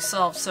puzzles have you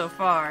solved so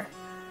far?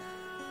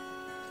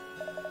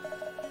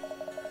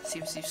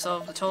 Seems you've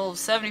solved a total of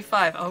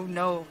 75. Oh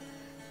no.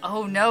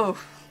 Oh no.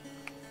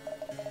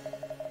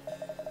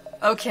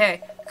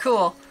 Okay,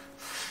 cool.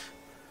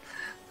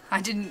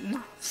 I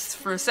didn't...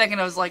 For a second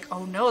I was like,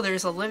 oh no,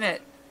 there's a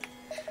limit.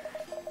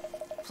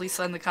 Please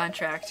sign the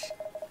contract.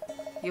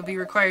 You'll be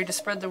required to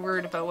spread the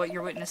word about what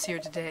you're witness here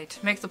today,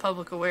 to make the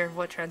public aware of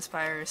what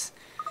transpires.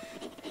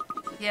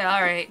 Yeah,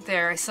 alright,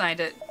 there, I signed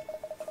it.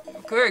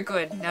 Very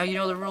good. Now you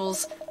know the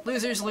rules.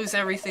 Losers lose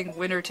everything,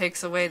 winner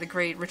takes away the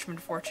great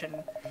Richmond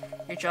fortune.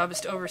 Your job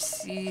is to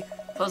oversee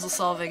puzzle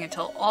solving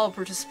until all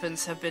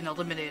participants have been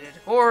eliminated,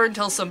 or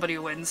until somebody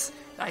wins.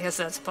 I guess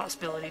that's a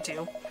possibility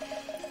too.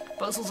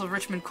 Puzzles of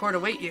Richmond Court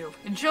await you.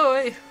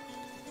 Enjoy!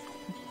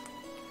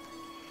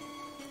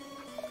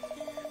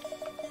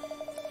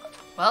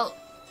 Well,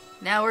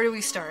 now where do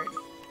we start?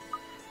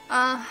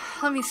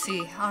 Let me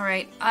see.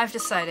 Alright, I've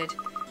decided.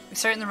 We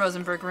start in the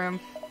Rosenberg room.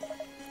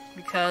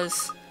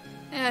 Because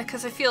I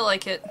feel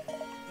like it.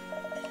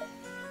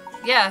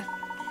 Yeah,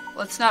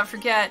 let's not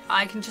forget,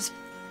 I can just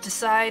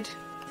decide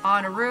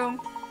on a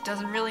room.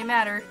 Doesn't really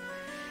matter.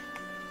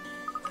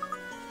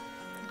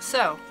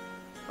 So,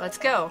 let's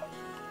go.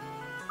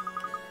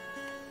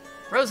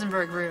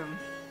 Rosenberg room.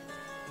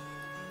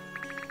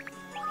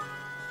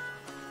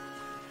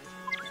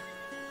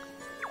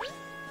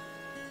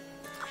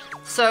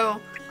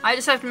 So, I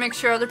just have to make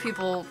sure other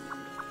people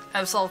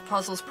have solved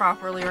puzzles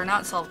properly or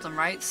not solved them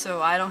right,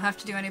 so I don't have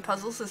to do any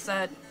puzzles. Is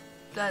that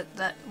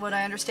what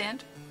I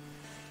understand?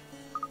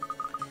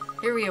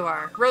 Here we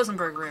are,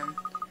 Rosenberg room.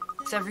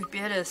 It's every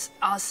bit as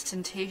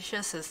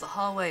ostentatious as the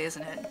hallway,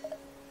 isn't it?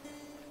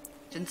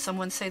 Didn't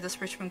someone say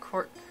this Richmond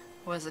Court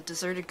was a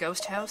deserted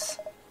ghost house?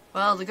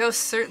 Well, the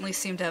ghosts certainly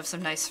seem to have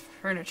some nice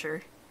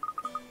furniture.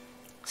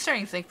 I'm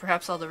starting to think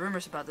perhaps all the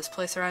rumors about this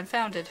place are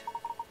unfounded.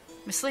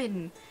 Miss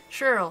Layton,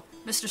 Cheryl,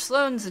 Mr.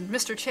 Sloanes, and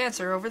Mr. Chance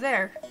are over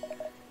there.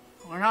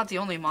 We're not the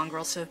only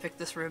mongrels to have picked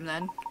this room,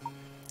 then.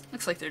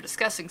 Looks like they're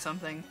discussing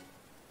something.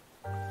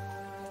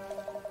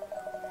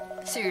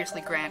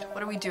 Seriously, Grant,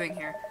 what are we doing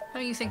here? Why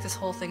don't you think this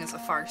whole thing is a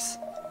farce?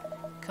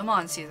 Come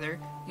on, Caesar.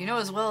 You know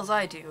as well as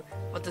I do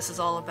what this is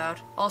all about.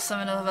 All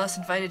 7 of us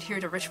invited here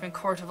to Richmond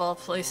Court of all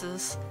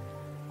places.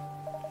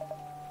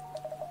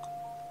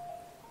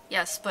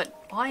 Yes,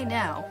 but why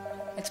now?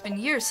 It's been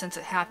years since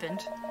it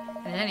happened.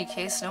 And in any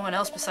case, no one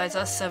else besides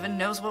us 7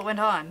 knows what went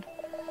on.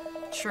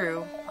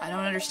 True, I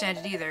don't understand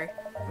it either,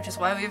 which is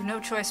why we have no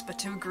choice but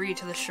to agree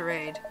to the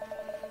charade.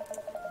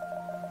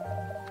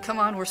 Come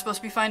on, we're supposed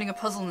to be finding a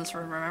puzzle in this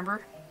room,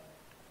 remember?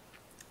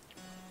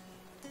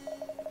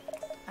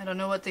 I don't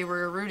know what they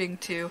were alluding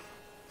to.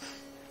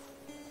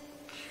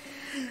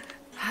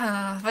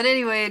 But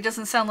anyway, it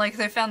doesn't sound like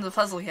they found the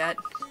puzzle yet.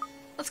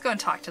 Let's go and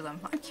talk to them.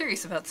 I'm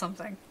curious about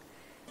something.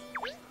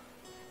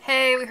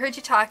 Hey, we heard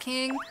you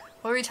talking.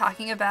 What were you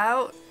talking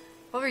about?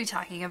 What were you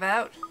talking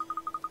about?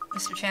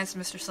 Mr. Chance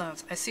and Mr.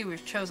 Sloanes, I see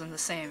we've chosen the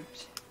same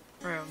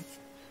room.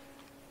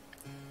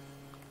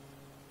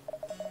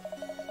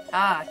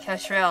 Ah,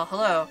 Katrielle,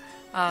 hello.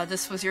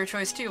 This was your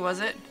choice too, was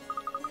it?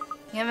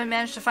 You haven't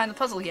managed to find the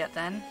puzzle yet,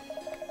 then?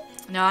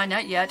 No,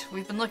 not yet.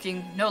 We've been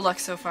looking. No luck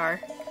so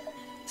far.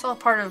 It's all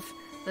part of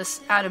this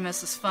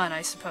Adamus's fun,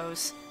 I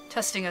suppose.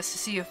 Testing us to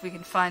see if we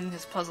can find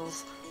his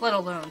puzzles, let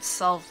alone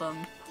solve them.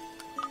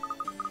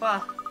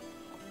 Wow.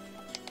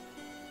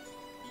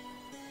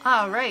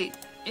 Ah, right.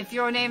 If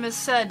your name is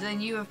said,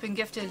 then you have been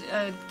gifted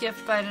a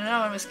gift by an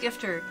anonymous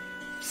gifter.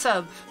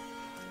 Sub.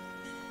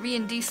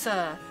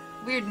 Riandisa.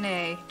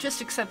 Weirdnay.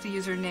 Just accept the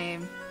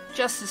username.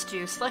 Justice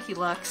Juice. Lucky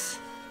Lux.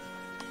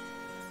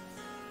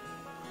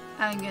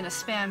 I'm gonna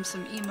spam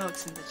some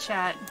emotes in the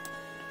chat.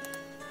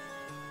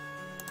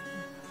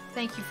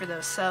 Thank you for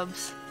those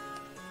subs.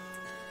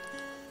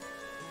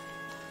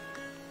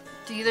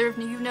 Do either of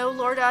you know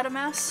Lord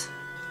Adamas?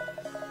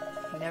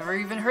 Never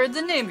even heard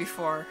the name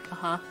before.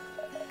 Uh-huh.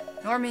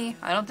 Nor me.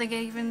 I don't think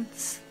even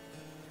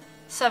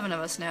 7 of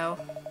us know.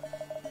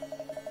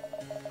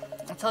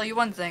 I'll tell you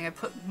one thing. I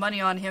put money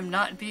on him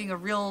not being a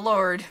real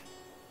lord.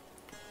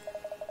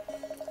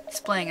 He's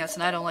playing us,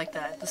 and I don't like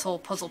that. This whole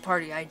puzzle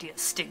party idea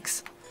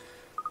stinks.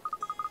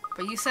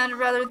 But you sounded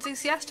rather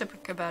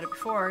enthusiastic about it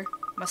before.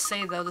 Must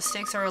say, though, the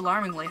stakes are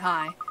alarmingly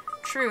high.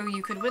 True,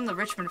 you could win the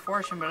Richmond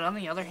fortune, but on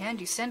the other hand,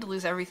 you stand to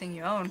lose everything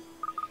you own.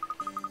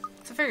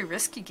 It's a very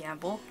risky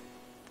gamble.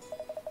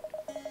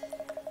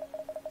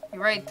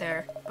 You're right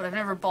there, but I've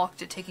never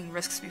balked at taking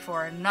risks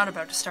before, and I'm not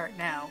about to start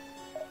now.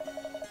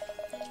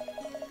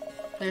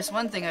 There's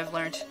one thing I've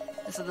learned,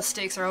 is that the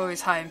stakes are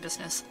always high in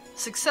business.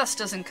 Success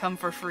doesn't come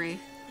for free.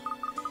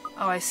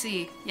 Oh, I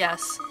see.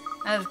 Yes.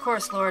 And of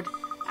course, Lord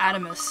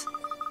Adamus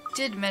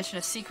did mention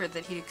a secret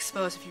that he'd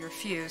expose if you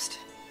refused.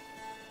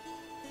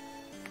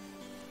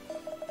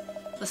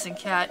 Listen,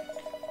 Cat,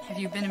 If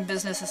you've been in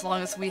business as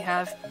long as we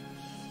have,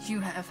 you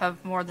have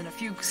more than a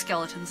few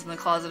skeletons in the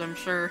closet, I'm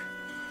sure.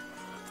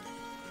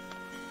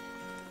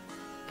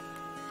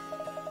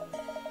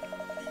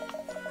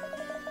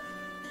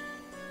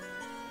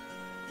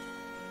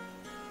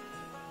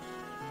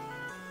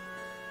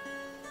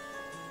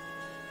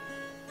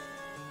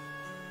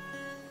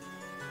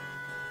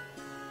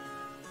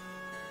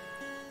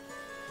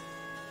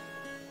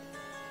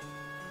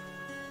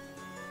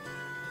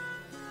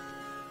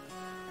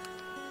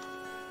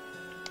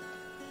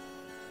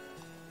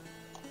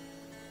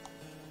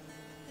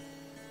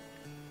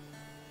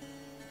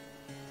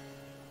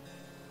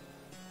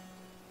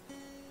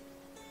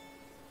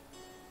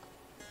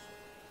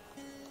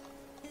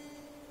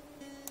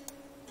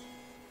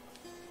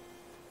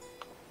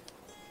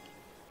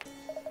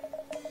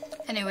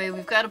 Anyway,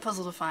 we've got a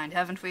puzzle to find,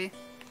 haven't we?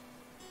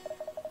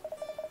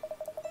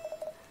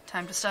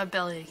 Time to stop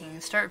bellyaching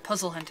and start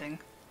puzzle hunting.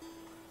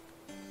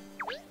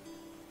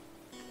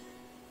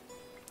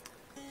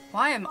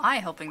 Why am I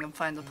helping them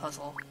find the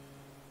puzzle?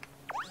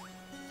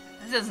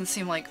 It doesn't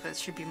seem like this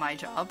should be my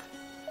job.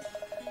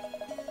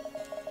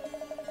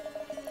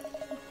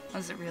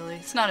 Is it really?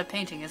 It's not a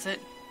painting, is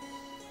it?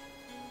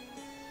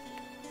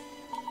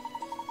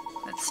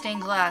 That's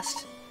stained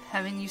glass.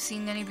 Haven't you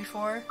seen any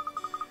before?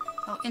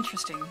 Oh,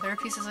 interesting. There are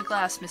pieces of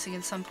glass missing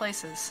in some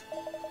places.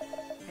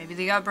 Maybe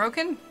they got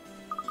broken?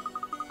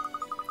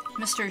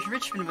 Mr.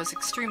 Richmond was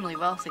extremely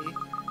wealthy.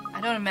 I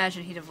don't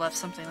imagine he'd have left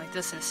something like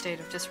this in a state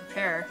of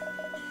disrepair.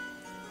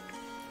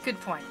 Good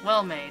point.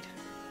 Well made.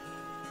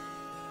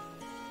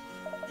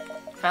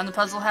 Found the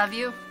puzzle, have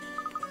you?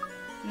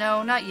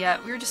 No, not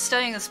yet. We were just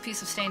studying this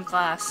piece of stained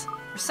glass.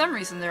 For some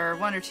reason, there are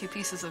 1 or 2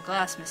 pieces of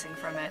glass missing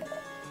from it.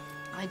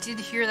 I did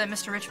hear that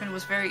Mr. Richmond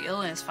was very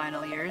ill in his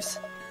final years.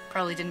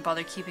 Probably didn't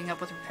bother keeping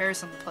up with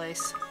repairs on the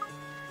place.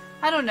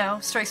 I don't know.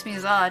 Strikes me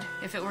as odd.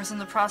 If it was in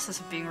the process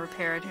of being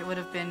repaired, it would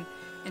have been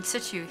in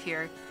situ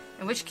here.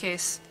 In which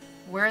case,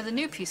 where are the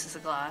new pieces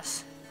of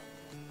glass?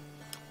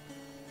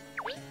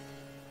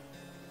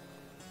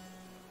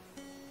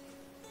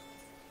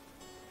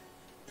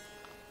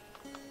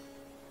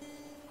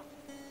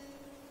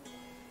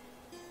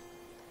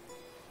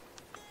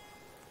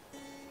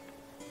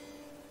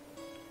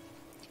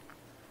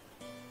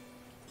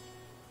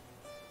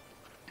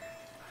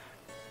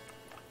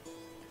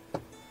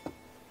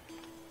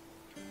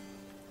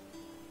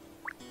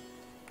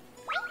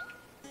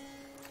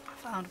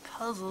 Found a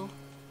puzzle.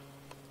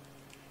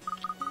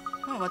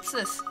 Oh, what's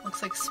this?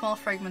 Looks like small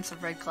fragments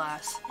of red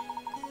glass.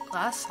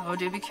 Glass? Oh,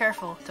 do be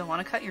careful. Don't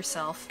want to cut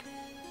yourself.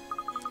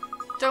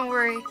 Don't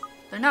worry.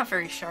 They're not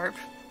very sharp.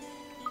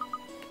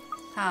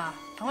 Ah,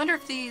 I wonder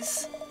if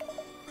these...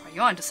 Are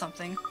you onto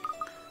something?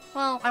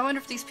 Well, I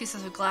wonder if these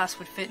pieces of glass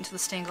would fit into the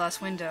stained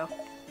glass window.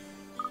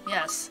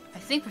 Yes, I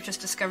think we've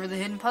just discovered the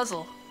hidden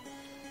puzzle.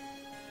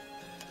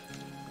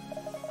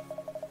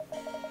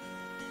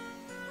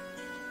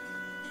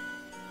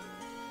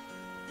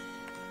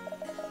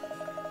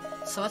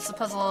 So what's the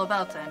puzzle all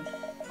about then?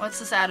 What's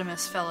this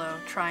Adamus fellow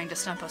trying to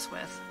stump us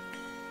with?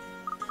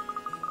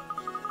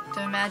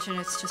 To imagine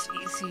it's just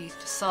easy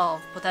to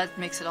solve, but that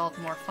makes it all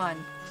the more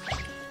fun.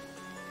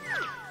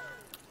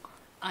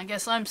 I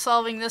guess I'm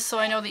solving this so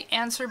I know the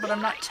answer, but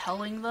I'm not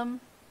telling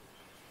them.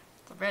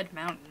 The Red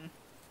Mountain.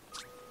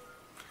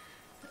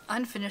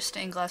 Unfinished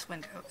stained glass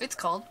window. It's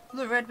called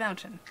the Red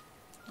Mountain.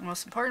 The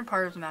most important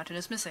part of the mountain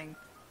is missing.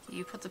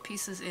 You put the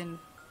pieces in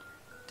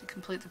to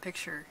complete the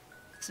picture.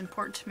 It's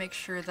important to make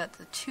sure that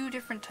the 2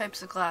 different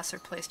types of glass are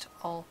placed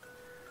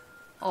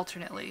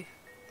alternately.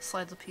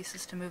 Slide the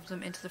pieces to move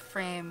them into the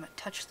frame,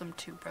 touch them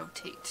to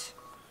rotate.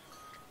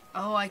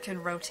 Oh, I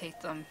can rotate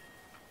them.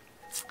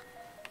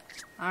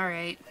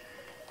 Alright.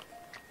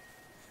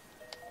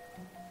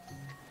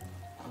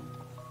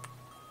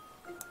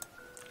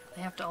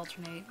 They have to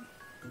alternate.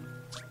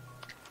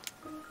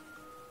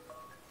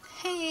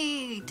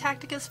 Hey,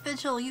 Tacticus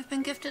Vigil, you've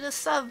been gifted a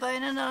sub by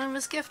an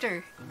anonymous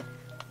gifter.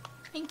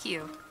 Thank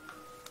you.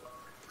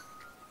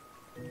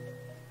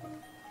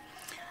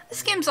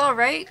 This game's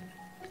alright.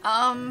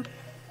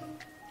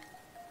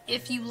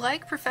 If you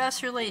like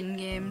Professor Layton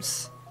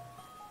games,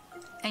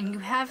 and you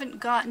haven't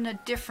gotten a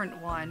different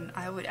one,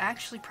 I would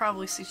actually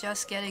probably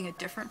suggest getting a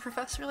different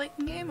Professor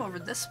Layton game over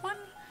this one,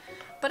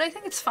 but I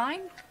think it's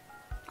fine.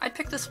 I'd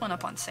pick this one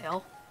up on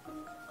sale.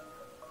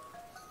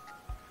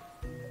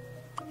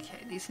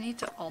 Okay, these need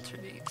to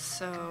alternate,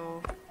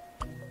 so...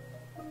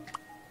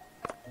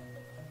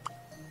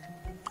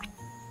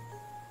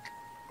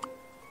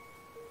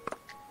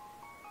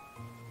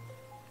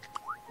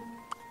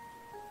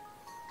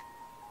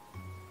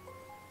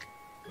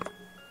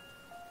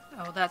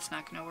 Oh, that's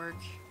not gonna work.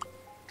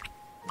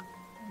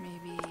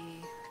 Maybe...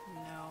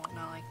 no,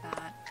 not like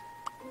that.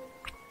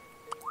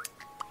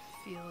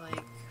 I feel like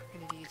we're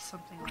gonna need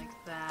something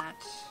like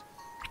that.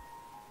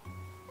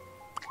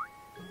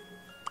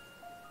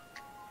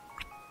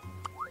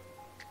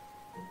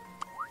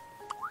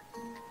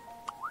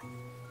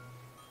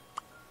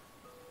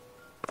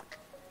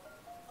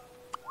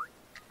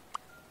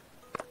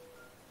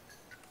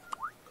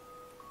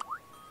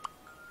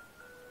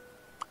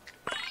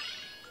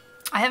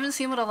 haven't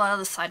seen what a lot of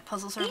the side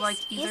puzzles are like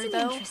either, Here's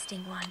though. an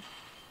interesting one.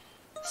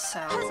 So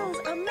Puzzles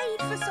are made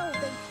for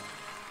solving.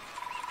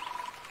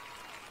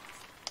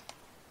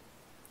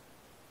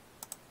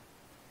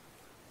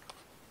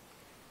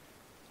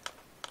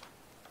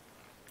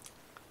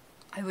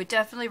 I would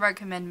definitely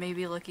recommend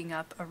maybe looking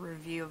up a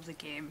review of the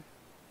game.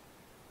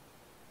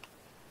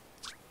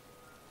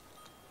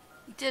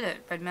 You did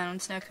it! Red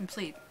Mountain's now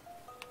complete.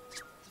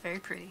 It's very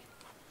pretty.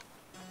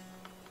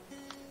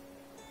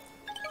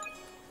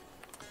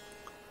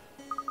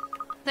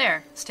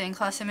 There! Stained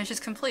glass image is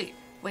complete.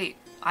 Wait,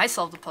 I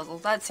solved the puzzle.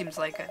 That seems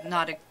like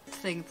not a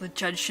thing the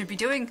judge should be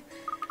doing.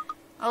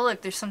 Oh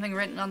look, there's something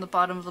written on the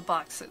bottom of the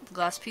box that the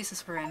glass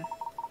pieces were in.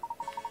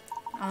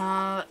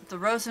 The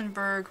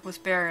Rosenberg was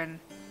barren.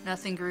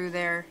 Nothing grew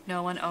there.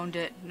 No one owned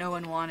it. No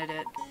one wanted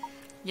it.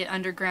 Yet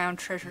underground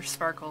treasure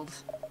sparkled.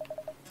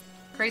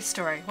 Great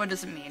story. What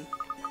does it mean?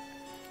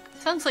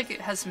 Sounds like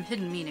it has some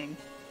hidden meaning.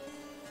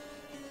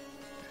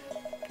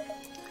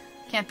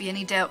 Can't be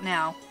any doubt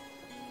now.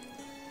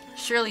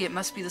 Surely it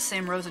must be the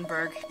same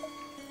Rosenberg.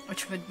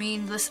 Which would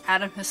mean this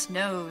Adamus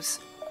knows.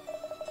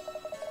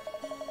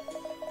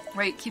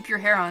 Wait, keep your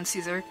hair on,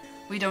 Caesar.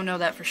 We don't know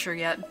that for sure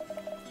yet.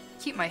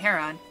 Keep my hair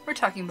on? We're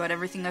talking about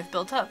everything I've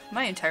built up.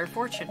 My entire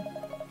fortune.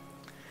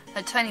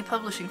 That tiny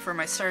publishing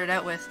firm I started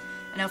out with,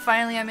 and now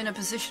finally I'm in a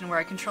position where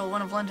I control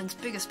one of London's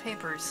biggest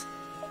papers.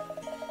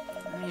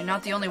 You're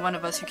not the only one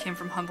of us who came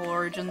from humble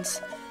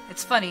origins.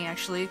 It's funny,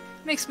 actually. It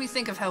makes me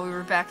think of how we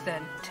were back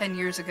then, 10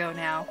 years ago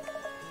now.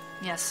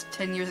 Yes,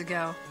 10 years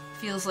ago.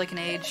 Feels like an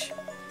age.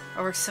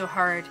 I worked so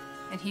hard,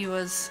 and he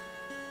was...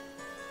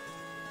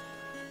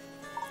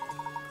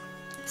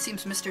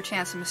 Seems Mr.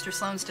 Chance and Mr.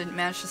 Sloanes didn't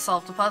manage to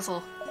solve the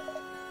puzzle,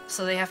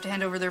 so they have to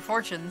hand over their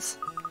fortunes.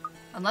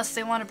 Unless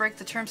they want to break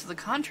the terms of the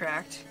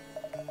contract.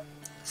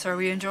 So are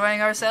we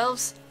enjoying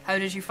ourselves? How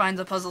did you find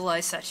the puzzle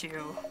I set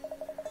you?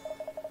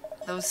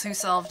 Those who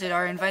solved it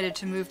are invited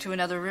to move to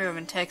another room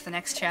and take the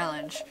next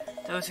challenge.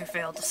 Those who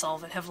failed to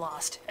solve it have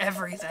lost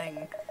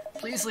everything.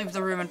 Please leave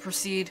the room and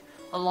proceed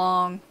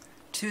along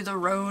to the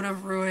road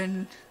of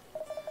ruin.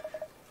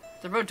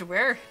 The road to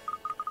where?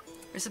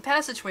 There's a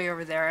passageway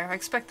over there. I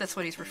expect that's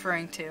what he's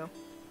referring to.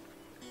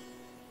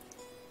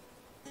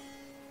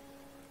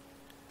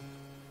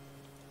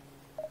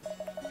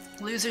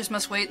 Losers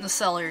must wait in the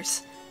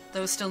cellars.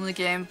 Those still in the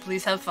game,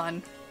 please have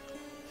fun.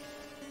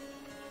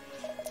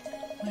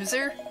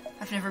 Loser?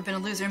 I've never been a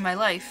loser in my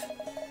life.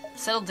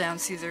 Settle down,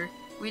 Caesar.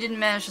 We didn't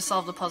manage to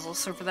solve the puzzle,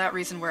 so for that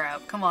reason we're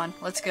out. Come on,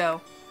 let's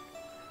go.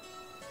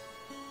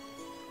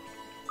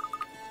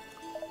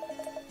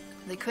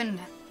 They couldn't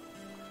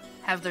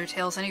have their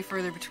tails any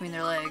further between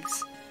their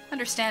legs.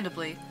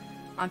 Understandably.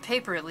 On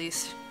paper, at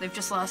least, they've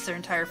just lost their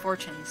entire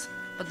fortunes,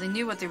 but they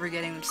knew what they were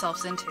getting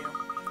themselves into.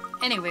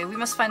 Anyway, we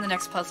must find the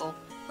next puzzle.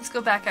 Let's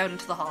go back out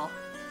into the hall.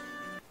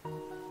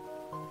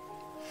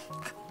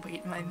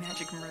 Wait, my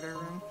magic murder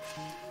room.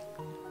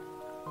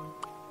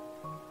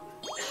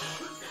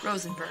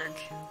 Rosenberg.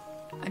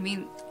 I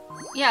mean,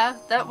 yeah,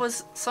 that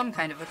was some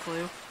kind of a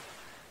clue.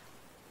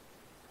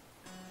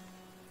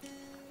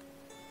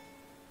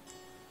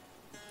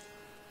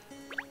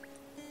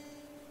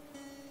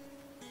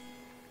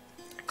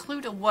 A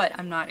clue to what,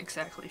 I'm not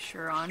exactly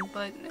sure on,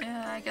 but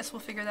I guess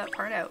we'll figure that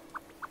part out.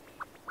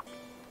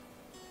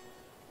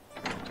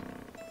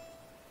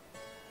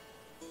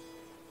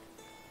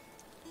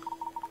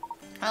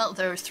 Well,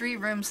 there are 3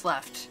 rooms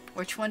left.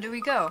 Which one do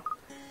we go?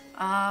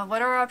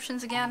 What are our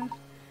options again?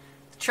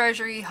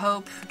 Treasury,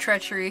 hope,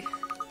 treachery.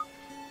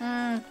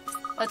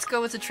 Let's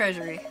go with the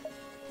treasury.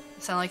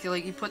 Sound like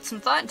you put some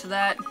thought into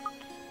that.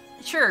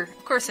 Sure,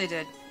 of course I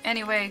did.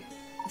 Anyway,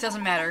 it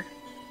doesn't matter.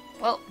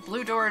 Well,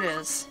 blue door it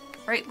is.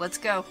 Right, let's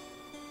go.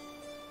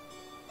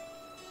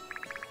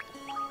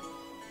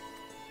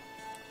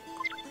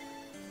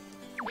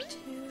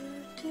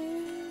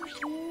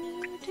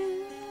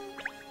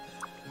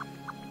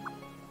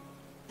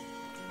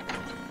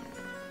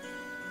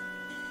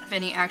 Have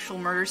any actual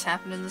murders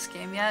happened in this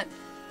game yet?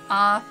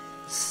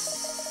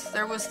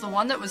 There was the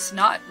one that was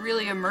not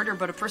really a murder,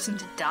 but a person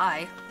did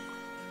die.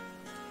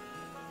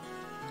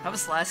 That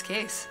was the last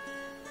case.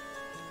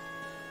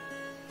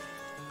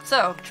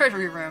 So,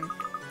 treasury room.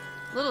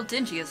 A little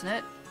dingy, isn't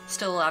it?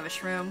 Still a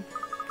lavish room.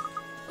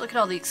 Look at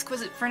all the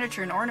exquisite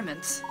furniture and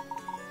ornaments.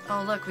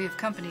 Oh look, we have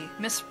company.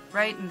 Miss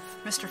Wright and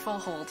Mr.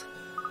 Fullhold.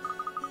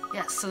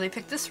 Yes, so they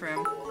picked this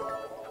room.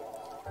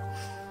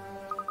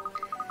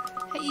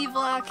 Hey,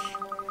 Evlock.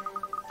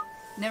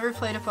 Never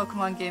played a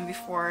Pokemon game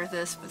before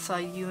this, but saw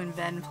you and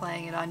Ben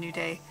playing it on New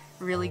Day.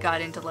 Really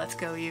got into Let's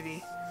Go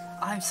Eevee.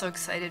 I'm so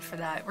excited for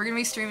that. We're gonna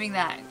be streaming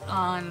that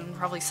on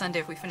probably Sunday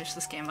if we finish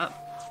this game up.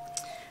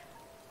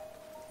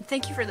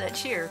 Thank you for that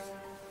cheer.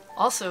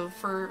 Also,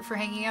 for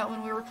hanging out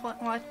when we were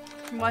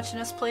watching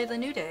us play the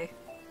New Day.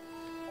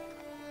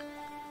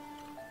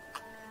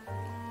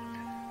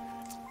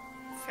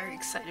 Very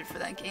excited for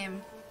that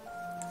game.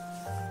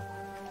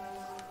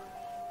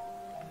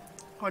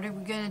 What are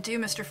we gonna do,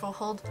 Mr.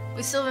 Fullhold?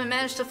 We still haven't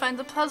managed to find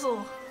the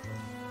puzzle!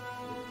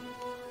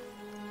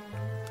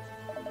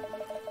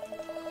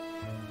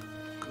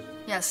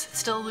 Yes, it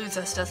still eludes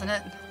us, doesn't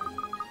it?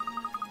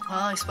 Well,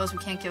 I suppose we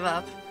can't give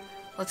up.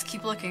 Let's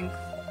keep looking.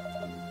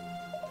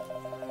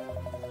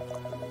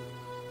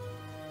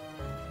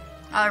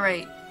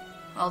 Alright.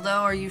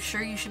 Although, are you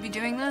sure you should be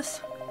doing this?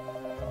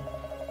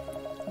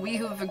 We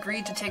who have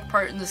agreed to take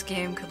part in this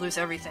game could lose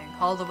everything,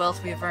 all the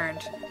wealth we have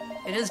earned.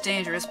 It is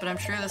dangerous, but I'm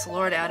sure this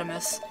Lord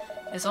Adamus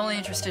is only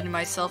interested in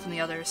myself and the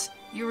others.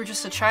 You were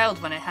just a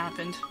child when it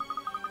happened.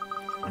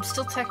 I'm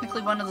still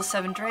technically one of the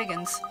 7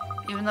 dragons,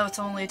 even though it's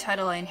only a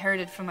title I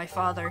inherited from my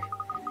father.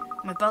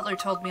 My butler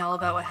told me all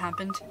about what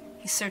happened.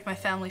 He served my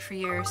family for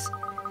years.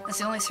 As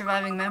the only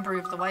surviving member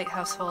of the White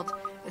household,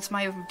 it's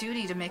my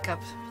duty to make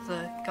up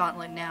the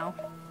gauntlet now.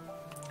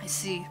 I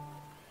see.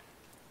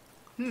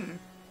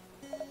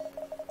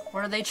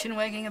 What are they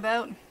chin-wagging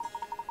about?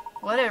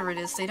 Whatever it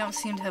is, they don't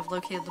seem to have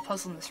located the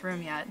puzzle in this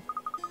room yet.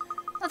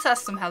 Let's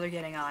ask them how they're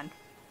getting on.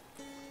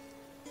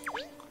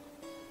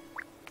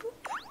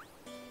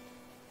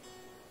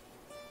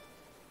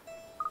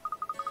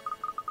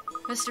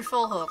 Mr.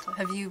 Fullhold,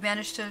 have you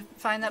managed to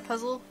find that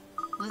puzzle?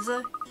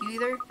 Liza, you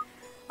either?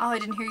 Oh, I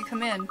didn't hear you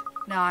come in.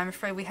 No, I'm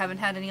afraid we haven't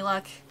had any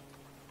luck.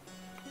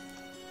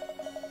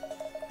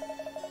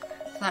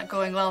 It's not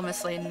going well,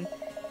 Miss Layton,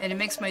 and it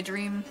makes my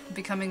dream of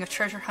becoming a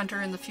treasure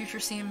hunter in the future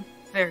seem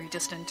very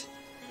distant.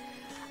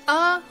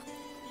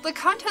 The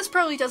contest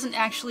probably doesn't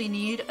actually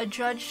need a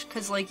judge,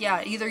 because, like,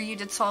 yeah, either you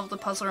did solve the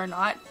puzzle or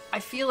not. I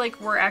feel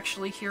like we're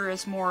actually here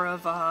as more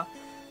of a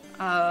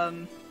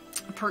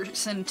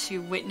person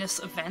to witness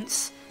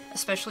events,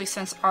 especially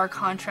since our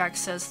contract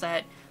says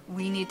that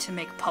we need to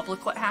make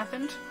public what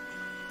happened.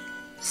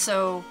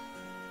 So,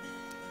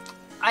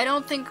 I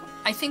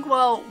think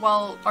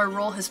while our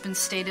role has been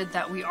stated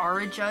that we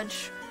are a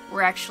judge,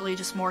 we're actually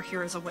just more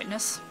here as a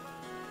witness.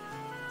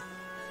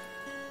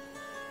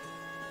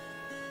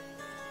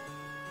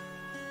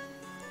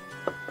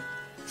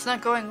 It's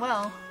not going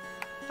well.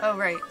 Oh,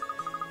 right.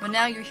 But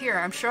now you're here,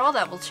 I'm sure all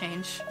that will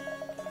change.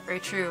 Very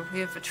true. We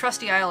have a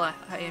trusty ally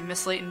in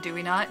Miss Layton, do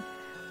we not?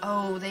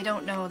 Oh, they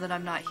don't know that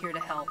I'm not here to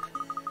help.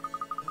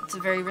 It's a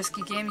very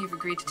risky game you've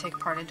agreed to take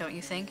part in, don't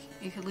you think?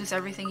 You could lose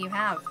everything you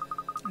have.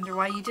 I wonder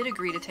why you did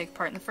agree to take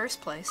part in the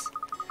first place.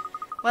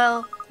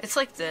 Well, it's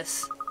like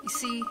this. You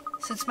see,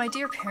 since my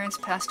dear parents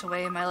passed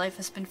away, my life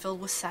has been filled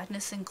with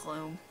sadness and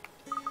gloom.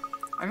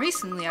 And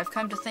recently, I've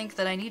come to think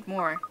that I need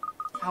more.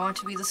 I want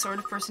to be the sort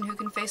of person who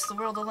can face the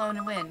world alone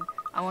and win.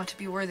 I want to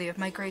be worthy of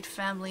my great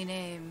family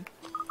name.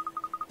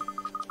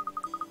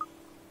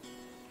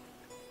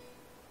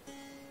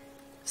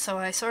 So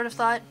I sort of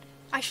thought,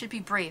 I should be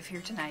brave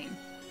here tonight.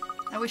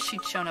 I wish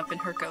she'd shown up in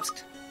her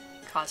ghost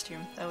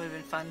costume. That would have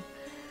been fun.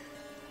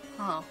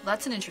 Oh,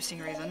 that's an interesting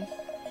reason.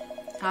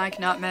 I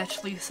cannot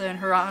match Lisa and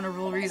her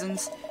honorable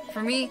reasons.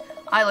 For me,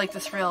 I like the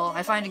thrill.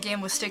 I find a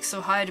game with stakes so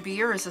high to be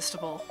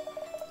irresistible.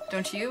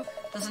 Don't you?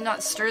 Does it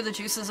not stir the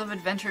juices of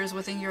adventures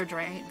within your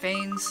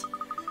veins?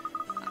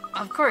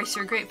 Of course,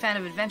 you're a great fan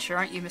of adventure,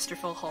 aren't you, Mr.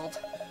 Fullhold?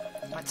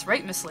 That's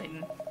right, Miss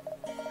Layton.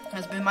 It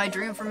has been my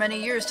dream for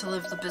many years to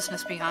leave the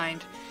business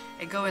behind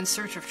and go in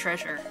search of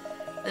treasure.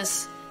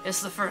 This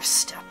is the first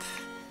step.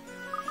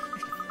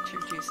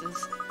 Your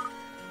juices.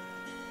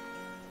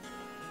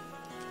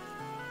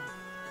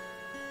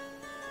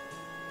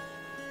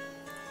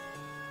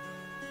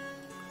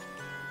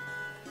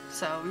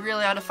 So, we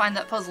really ought to find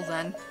that puzzle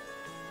then.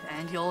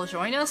 And you'll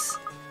join us?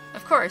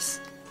 Of course.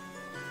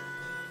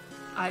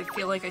 I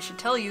feel like I should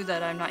tell you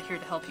that I'm not here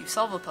to help you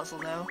solve a puzzle,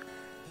 though.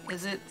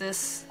 Is it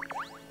this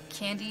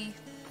candy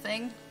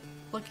thing?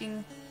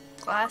 Looking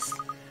glass?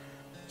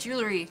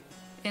 Jewelry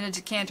in a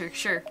decanter,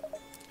 sure.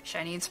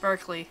 Shiny and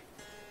sparkly.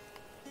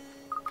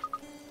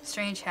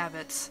 Strange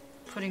habits.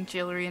 Putting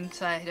jewelry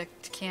inside a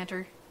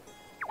decanter.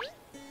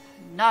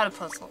 Not a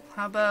puzzle.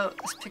 How about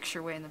this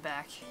picture way in the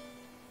back?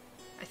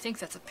 I think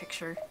that's a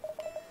picture.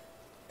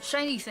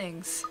 Shiny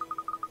things.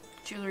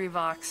 Jewelry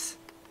box.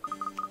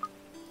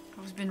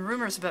 There's been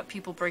rumors about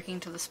people breaking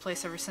into this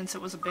place ever since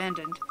it was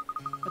abandoned,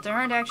 but there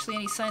aren't actually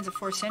any signs of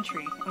 4th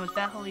century, and with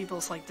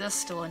valuables like this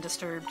still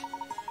undisturbed,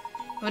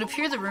 it would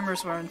appear the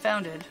rumors were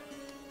unfounded.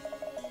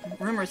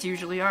 Rumors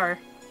usually are.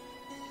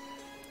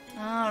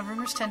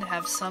 Rumors tend to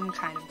have some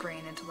kind of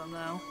grain into them,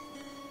 though.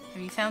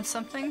 Have you found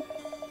something?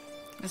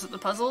 Is it the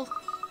puzzle?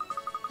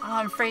 Oh,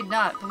 I'm afraid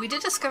not, but we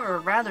did discover a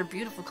rather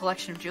beautiful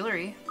collection of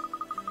jewelry.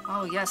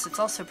 Oh yes, it's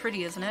also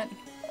pretty, isn't it?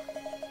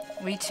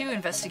 We too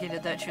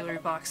investigated that jewelry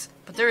box,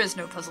 but there is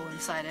no puzzle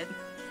inside it.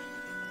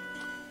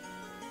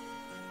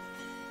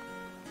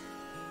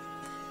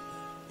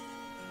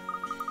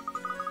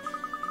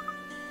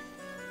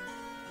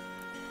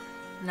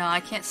 No, I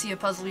can't see a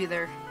puzzle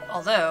either.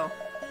 Although,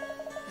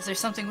 is there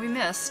something we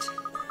missed?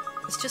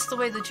 It's just the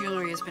way the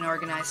jewelry has been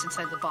organized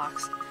inside the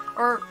box.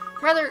 Or,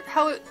 rather,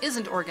 how it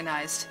isn't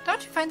organized.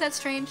 Don't you find that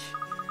strange?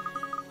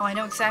 Oh, I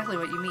know exactly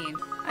what you mean.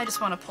 I just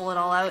want to pull it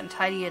all out and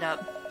tidy it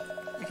up.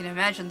 You can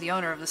imagine the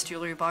owner of this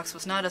jewelry box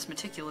was not as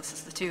meticulous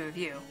as the two of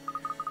you.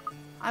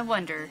 I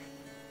wonder...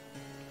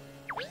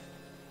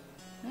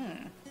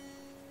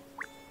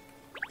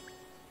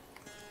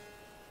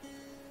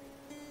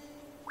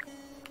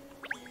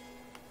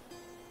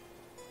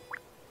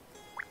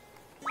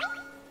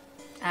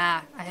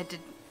 had to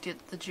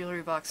get the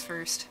jewelry box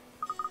first.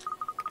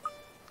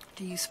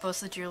 Do you suppose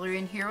the jewelry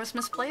in here was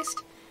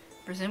misplaced?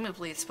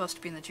 Presumably it's supposed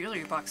to be in the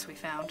jewelry box we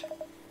found.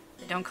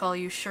 They don't call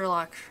you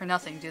Sherlock for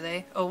nothing, do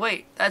they? Oh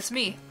wait, that's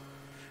me!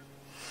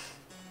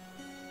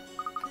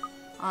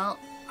 Well,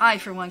 I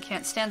for one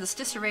can't stand this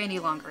disarray any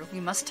longer. We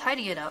must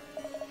tidy it up.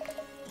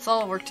 Let's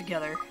all work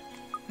together.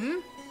 Hmm?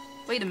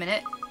 Wait a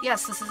minute.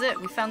 Yes, this is it.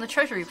 We found the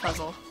treasury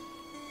puzzle.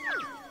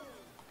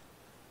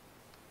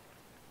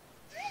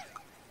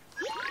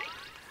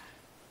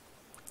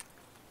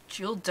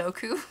 Jewel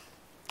Doku?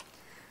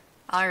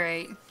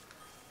 Alright.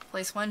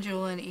 Place one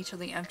jewel in each of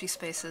the empty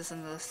spaces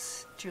in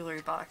this jewelry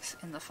box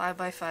in the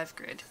 5x5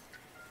 grid.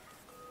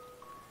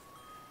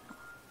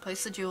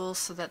 Place the jewels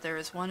so that there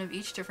is one of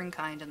each different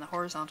kind in the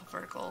horizontal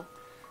vertical.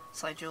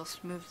 Slide jewels,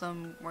 move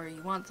them where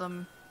you want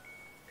them.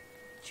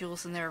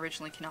 Jewels in there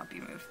originally cannot be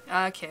moved.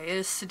 Okay, it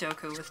is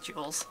Sudoku with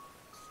jewels.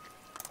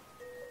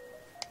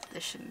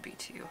 This shouldn't be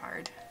too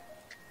hard.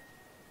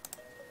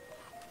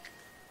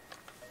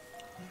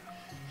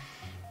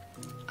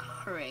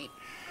 Alright.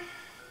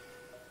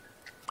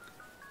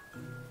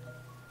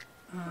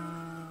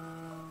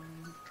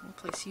 We'll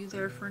place you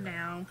there for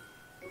now.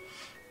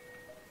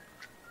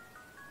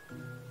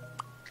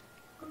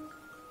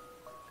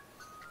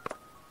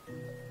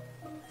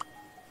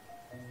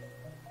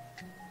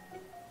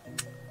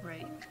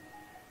 Right.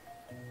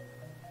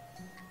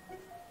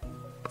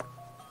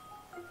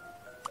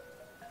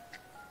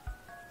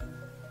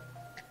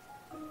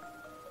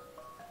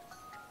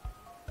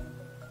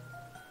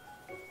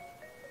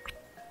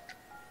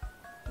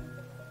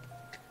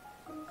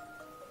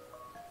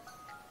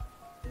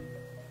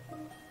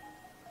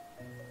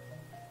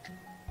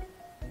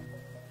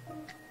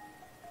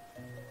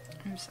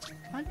 I'm sorry,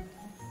 what?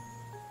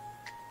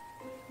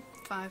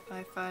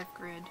 5x5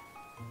 grid.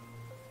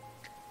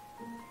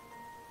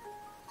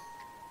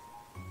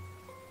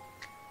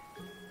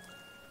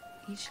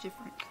 Each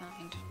different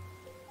kind.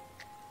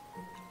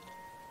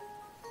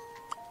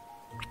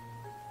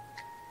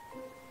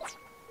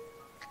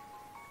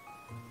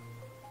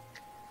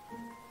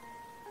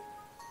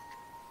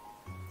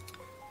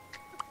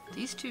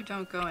 These two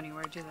don't go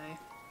anywhere, do they?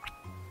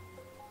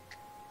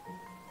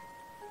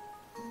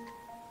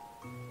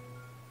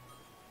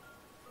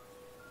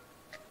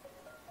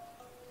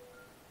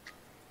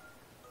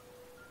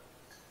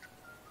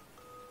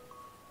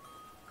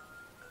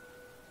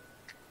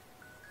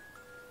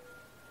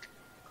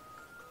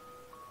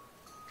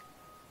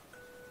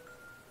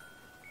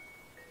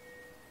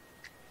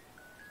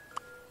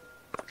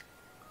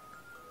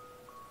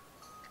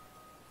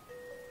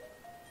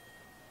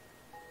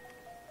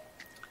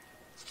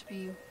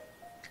 Be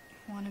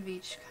one of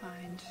each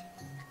kind.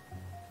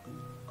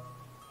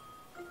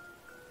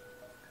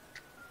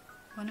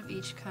 One of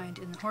each kind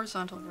in the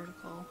horizontal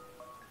vertical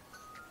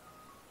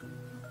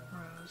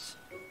rows.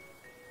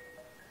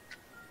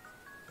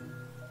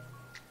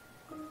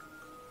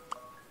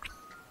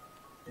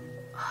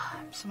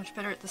 I'm so much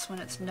better at this when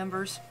it's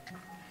numbers.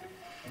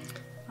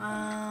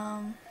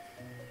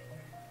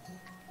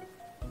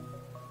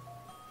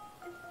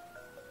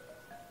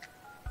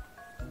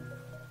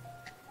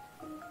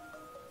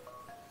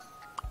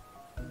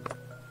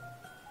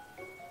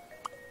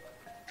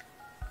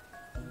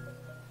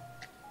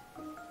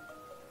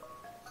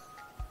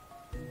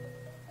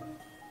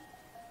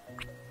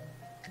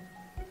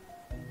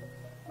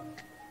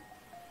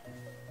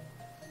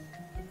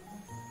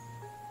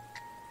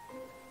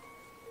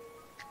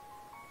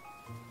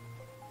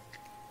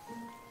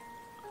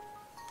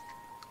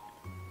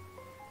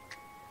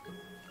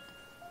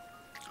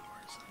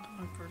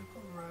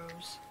 Vertical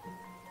rows.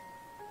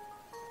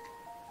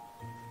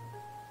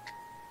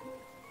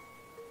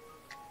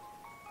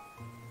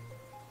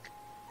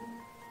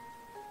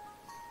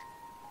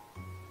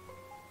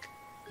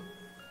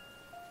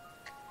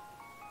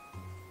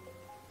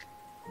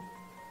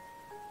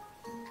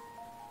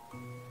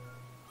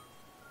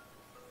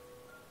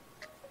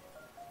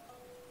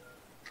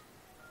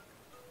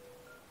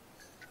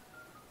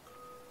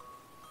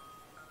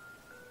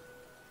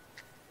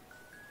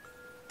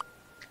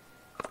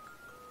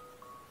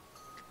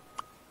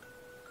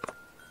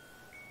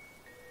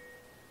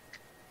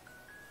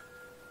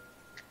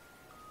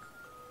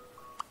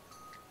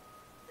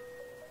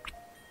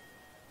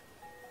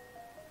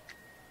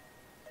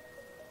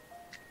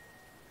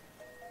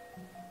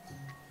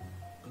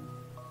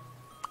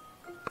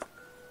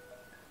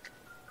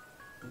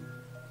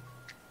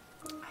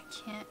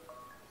 Can't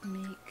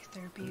make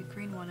there be a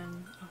green one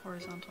in a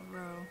horizontal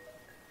row.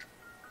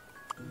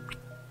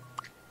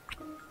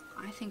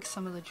 I think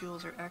some of the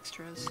jewels are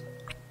extras.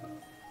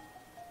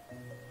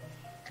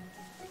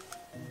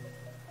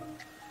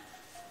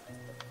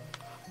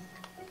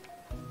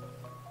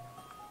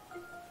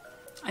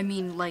 I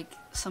mean, like,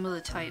 some of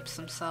the types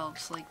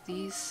themselves, like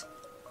these,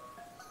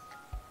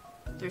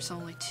 there's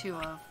only 2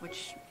 of,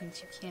 which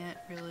means you can't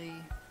really...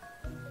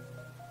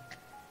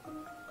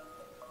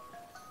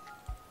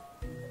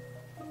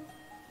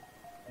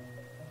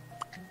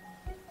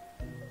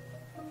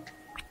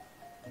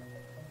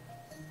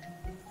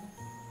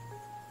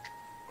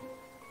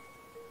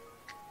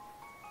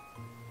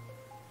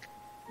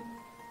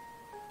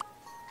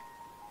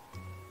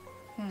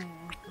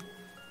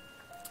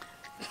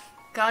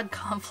 God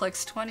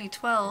Complex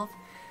 2012.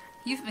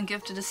 You've been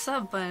gifted a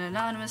sub by an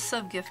anonymous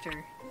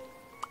sub-gifter.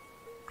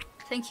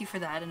 Thank you for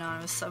that,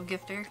 anonymous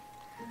sub-gifter.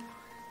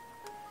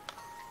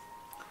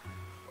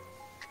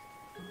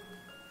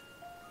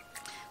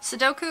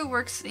 Sudoku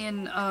works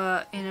in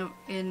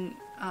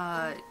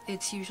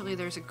it's usually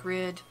there's a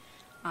grid.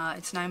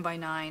 It's 9 by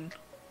 9.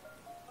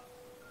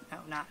 No,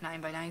 not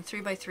 9 by 9,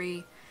 3 by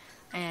 3,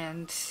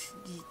 and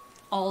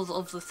all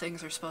of the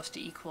things are supposed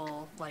to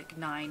equal like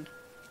 9.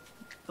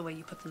 The way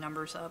you put the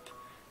numbers up.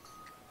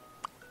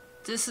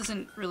 This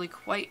isn't really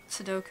quite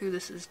Sudoku.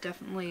 This is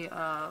definitely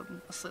a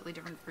slightly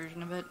different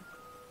version of it.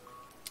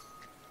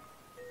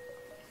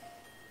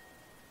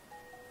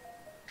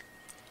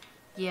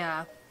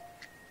 Yeah.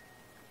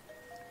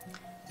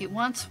 It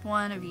wants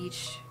one of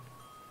each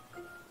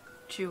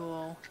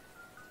jewel,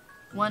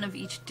 one of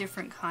each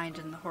different kind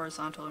in the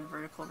horizontal and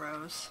vertical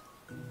rows.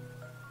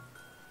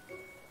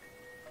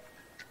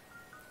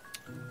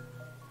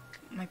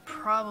 My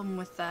problem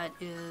with that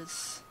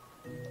is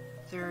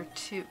there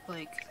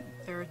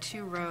are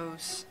two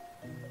rows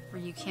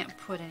where you can't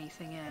put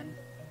anything in.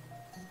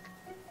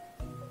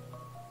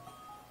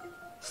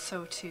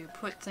 So to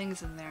put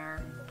things in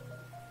there,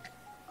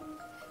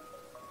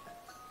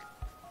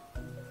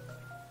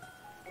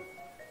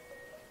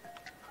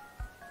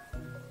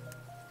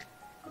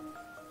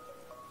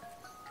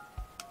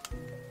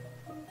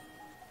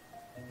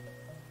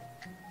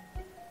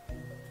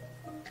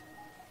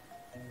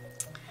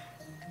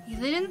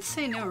 they didn't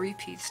say no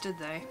repeats, did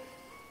they?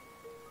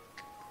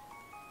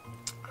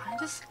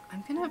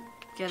 I'm gonna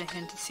get a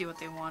hint to see what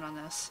they want on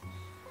this.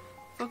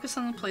 Focus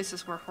on the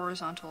places where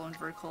horizontal and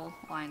vertical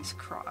lines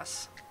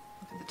cross.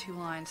 Look at the two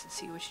lines and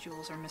see which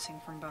jewels are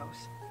missing from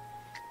both.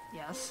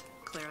 Yes,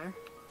 clear.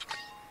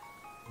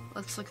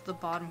 Let's look at the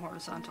bottom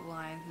horizontal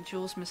line. The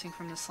jewels missing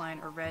from this line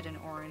are red and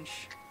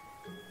orange.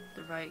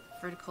 The right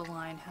vertical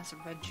line has a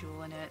red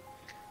jewel in it,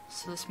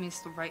 so this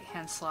means the right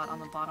hand slot on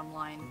the bottom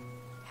line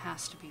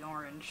has to be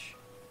orange.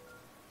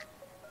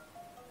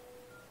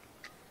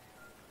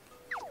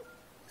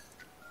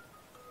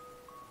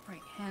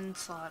 Right hand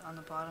slot on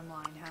the bottom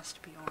line has to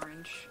be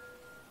orange.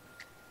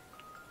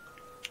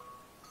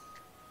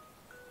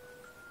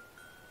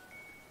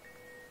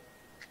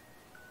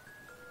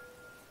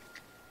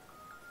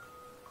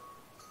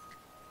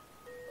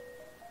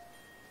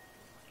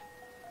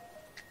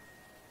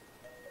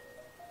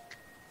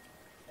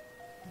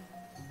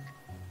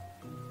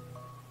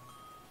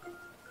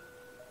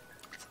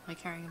 It's only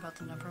caring about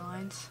the number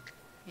lines.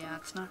 Yeah,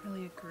 it's not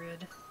really a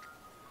grid.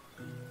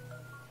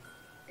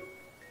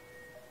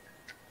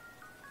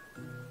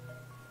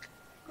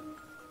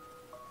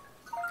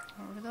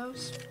 What were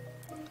those?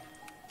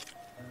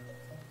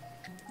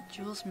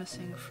 Jewels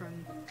missing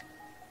from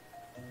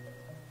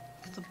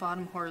the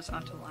bottom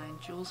horizontal line.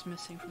 Jewels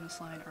missing from this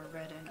line are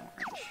red and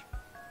orange.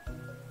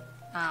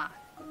 Ah,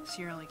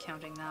 so you're only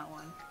counting that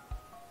one.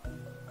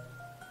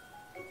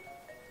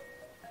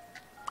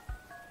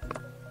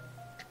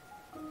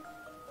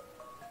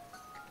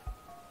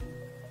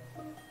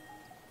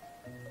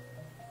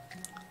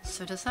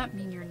 So does that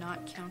mean you're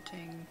not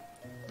counting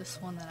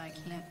this one that I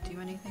can't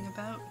do anything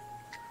about?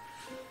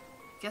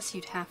 Guess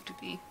you'd have to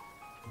be.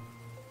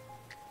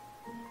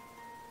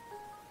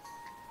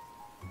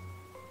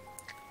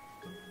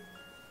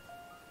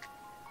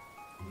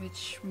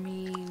 Which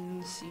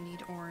means you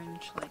need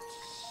orange like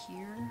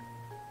here.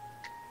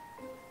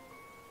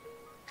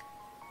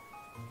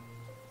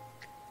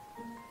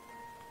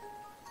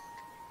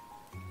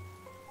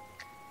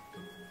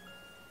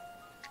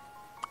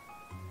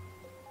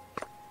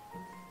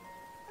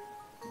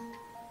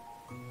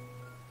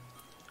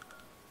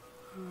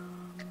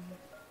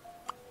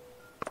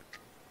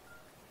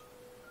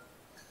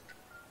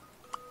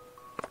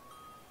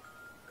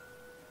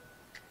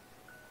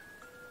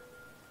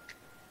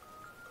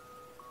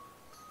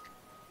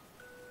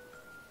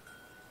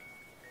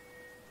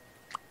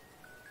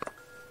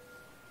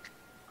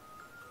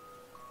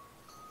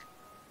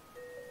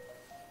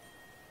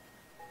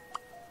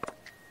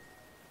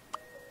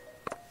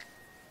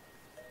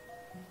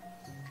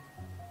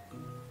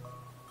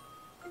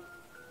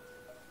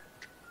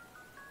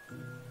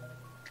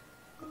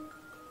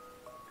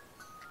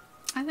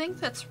 I think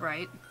that's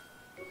right.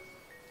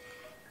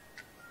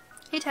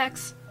 Hey,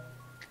 Tex.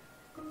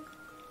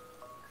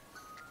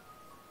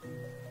 It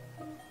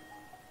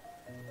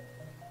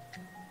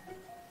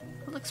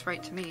looks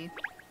right to me.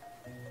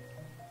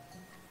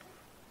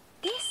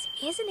 This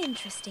is an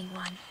interesting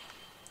one.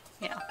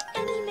 Yeah.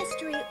 Any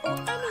mystery or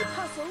any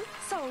puzzle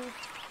solved.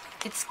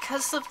 It's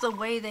because of the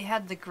way they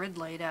had the grid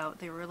laid out.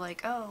 They were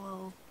like, oh,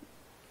 well,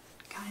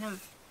 kind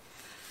of...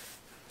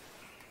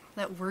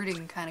 That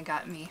wording kind of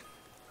got me.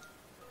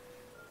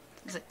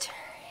 It's a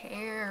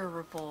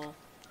terrible,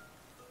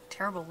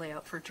 terrible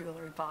layout for a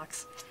jewelry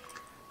box.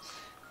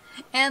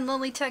 And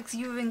Lonely Tex,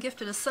 you have been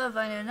gifted a sub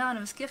by an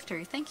anonymous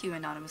gifter. Thank you,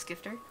 anonymous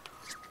gifter.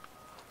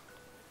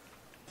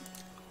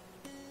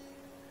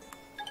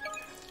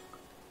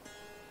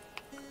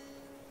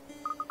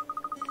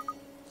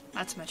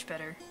 That's much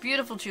better.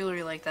 Beautiful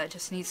jewelry like that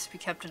just needs to be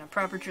kept in a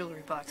proper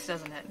jewelry box,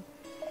 doesn't it?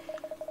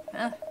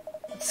 That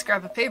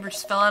scrap of paper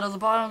just fell out of the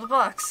bottom of the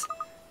box.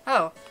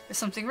 Oh, there's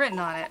something written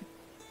on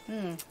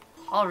it.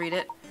 I'll read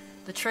it.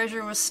 The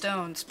treasure was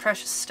stones,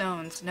 precious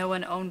stones. No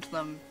one owned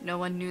them. No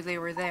one knew they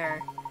were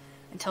there.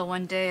 Until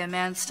one day a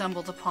man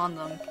stumbled upon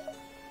them.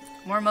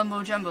 More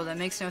mumbo-jumbo that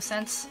makes no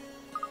sense.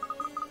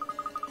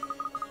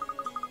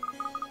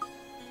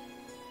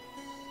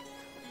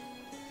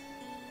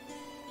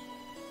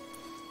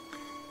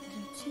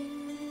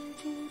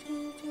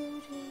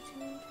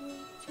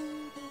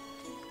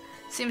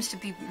 Seems to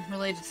be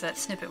related to that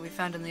snippet we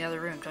found in the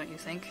other room, don't you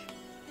think?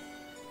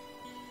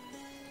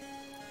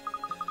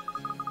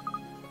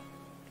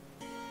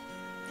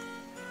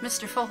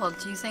 Mr.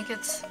 Forehold, do you think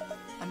it's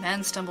a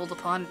man stumbled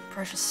upon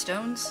precious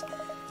stones?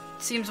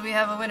 It seems we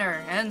have a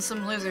winner and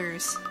some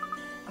losers.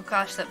 Oh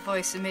gosh, that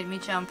voice, it made me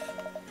jump.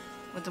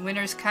 Would the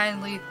winners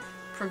kindly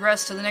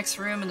progress to the next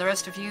room and the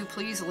rest of you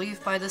please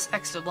leave by this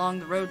exit along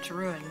the road to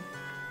ruin?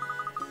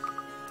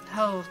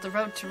 Oh, the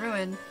road to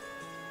ruin.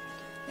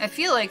 I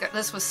feel like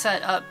this was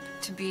set up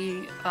to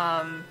be,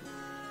 I'm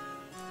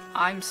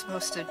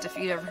supposed to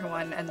defeat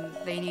everyone and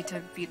they need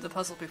to beat the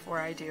puzzle before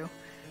I do.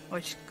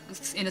 Which,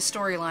 in a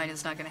storyline,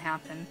 is not going to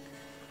happen.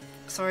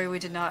 Sorry we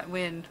did not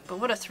win, but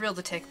what a thrill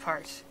to take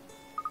part.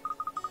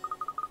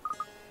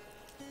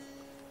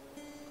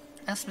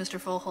 Yes,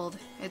 Mr. Forehold,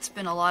 it's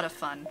been a lot of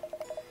fun.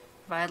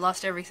 If I had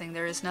lost everything,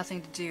 there is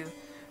nothing to do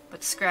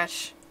but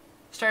scratch.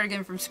 Start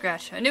again from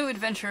scratch. A new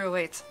adventure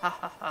awaits. Ha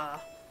ha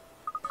ha.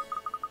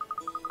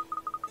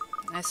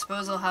 I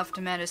suppose I'll have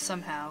to manage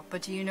somehow,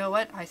 but do you know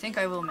what? I think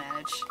I will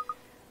manage.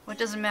 What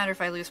does it matter if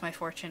I lose my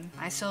fortune?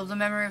 I still have the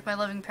memory of my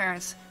loving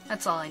parents.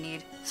 That's all I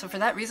need. So for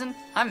that reason,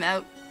 I'm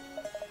out.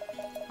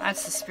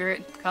 That's the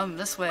spirit. Come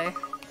this way.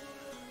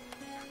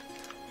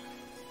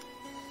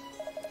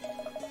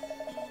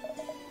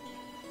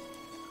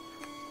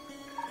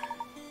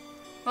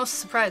 Most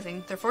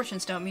surprising, their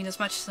fortunes don't mean as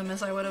much to them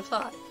as I would have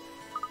thought.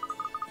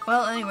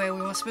 Well, anyway,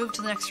 we must move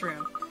to the next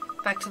room.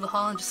 Back to the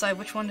hall and decide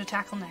which one to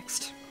tackle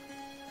next.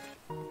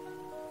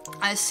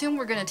 I assume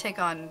we're gonna take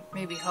on,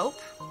 maybe Hope?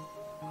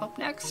 Hope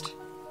next?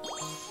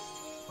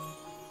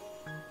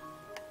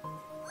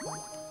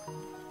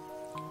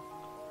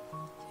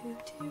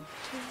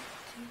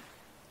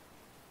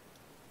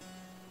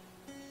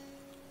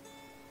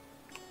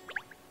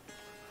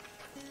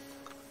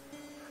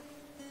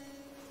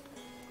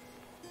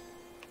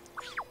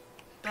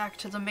 Back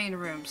to the main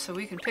room, so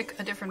we can pick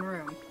a different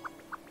room.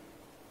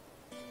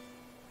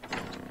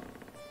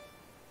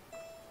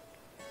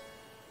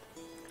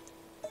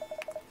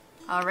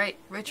 Alright,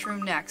 which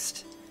room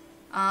next?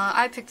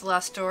 I picked the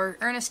last door.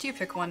 Ernest, you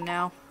pick one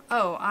now.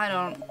 Oh, I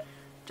don't...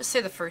 Just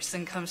say the first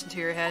thing comes into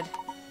your head.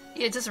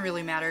 Yeah, it doesn't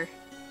really matter.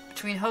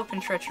 Between hope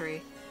and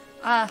treachery.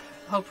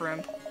 Hope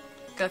room.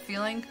 Gut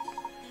feeling?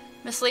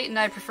 Miss Layton and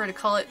I prefer to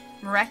call it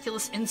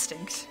miraculous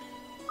instinct.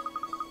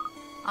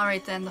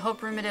 Alright then, the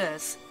hope room it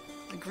is.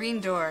 The green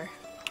door.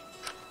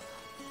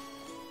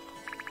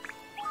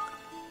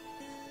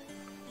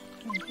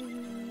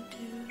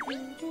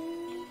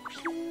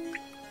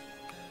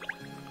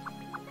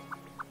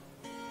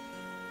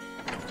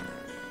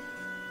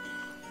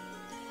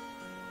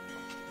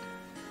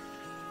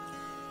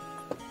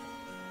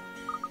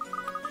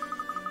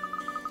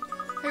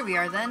 Here we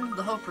are then,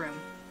 the Hope Room.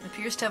 It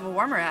appears to have a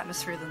warmer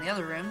atmosphere than the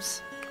other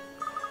rooms.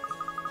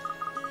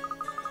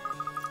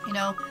 You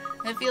know,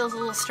 it feels a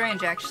little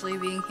strange actually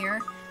being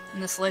here in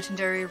this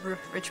legendary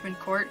Richmond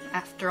court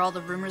after all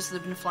the rumors that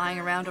have been flying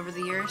around over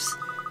the years.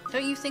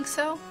 Don't you think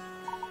so?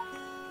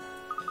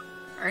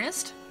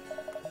 Ernest?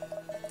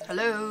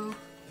 Hello?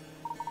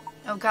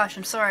 Oh gosh,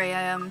 I'm sorry,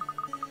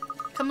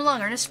 Come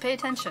along, Ernest, pay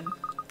attention.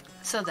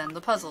 So then,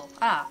 the puzzle.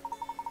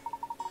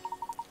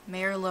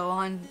 Mayor low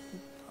on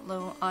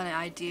an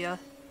idea,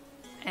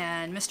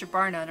 and Mr.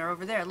 Barnum are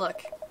over there,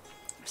 look.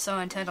 They're so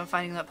intent on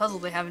finding that puzzle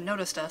they haven't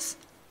noticed us.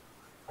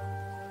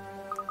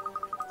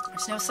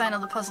 There's no sign of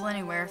the puzzle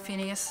anywhere,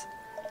 Phineas.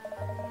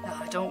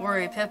 Oh, don't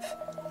worry, Pip.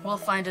 We'll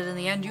find it in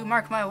the end, you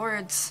mark my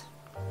words.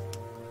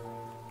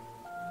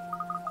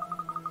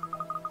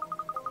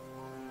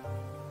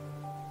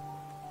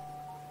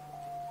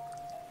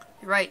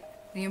 You're right.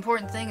 The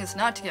important thing is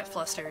not to get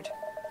flustered.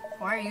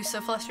 Why are you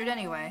so flustered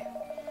anyway?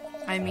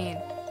 I mean,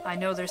 I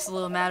know there's a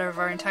little matter of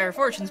our entire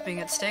fortunes being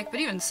at stake,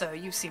 but even so,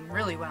 you seem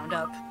really wound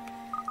up.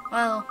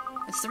 Well,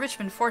 it's the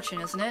Richmond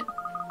fortune, isn't it?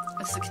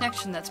 It's the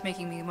connection that's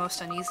making me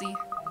most uneasy.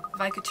 If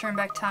I could turn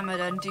back time, I'd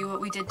undo what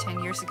we did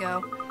 10 years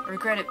ago. I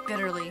regret it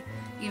bitterly,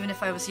 even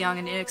if I was young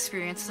and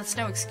inexperienced. That's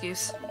no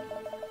excuse.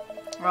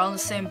 We're all in the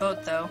same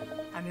boat, though.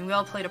 I mean, we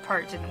all played a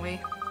part, didn't we?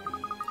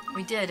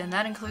 We did, and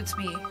that includes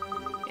me.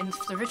 And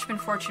if the Richmond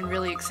fortune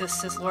really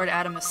exists, as Lord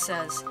Adamus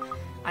says,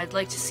 I'd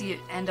like to see it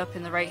end up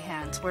in the right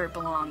hands, where it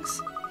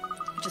belongs.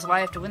 Which is why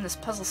I have to win this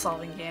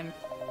puzzle-solving game.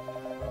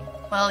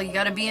 Well, you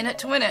gotta be in it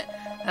to win it.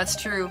 That's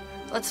true.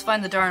 Let's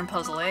find the darn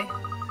puzzle, eh?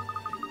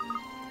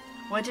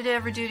 What did it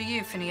ever do to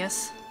you,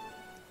 Phineas?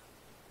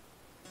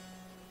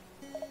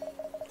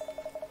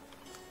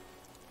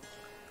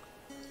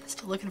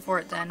 Looking for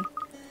it then.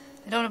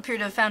 They don't appear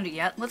to have found it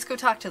yet. Let's go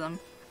talk to them.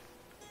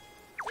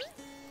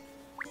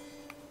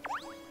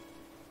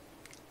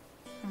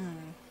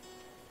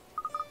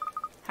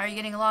 How are you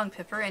getting along,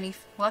 Pipper? Any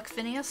luck,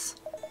 Phineas?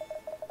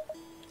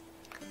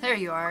 There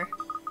you are.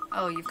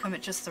 Oh, you've come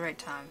at just the right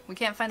time. We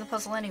can't find the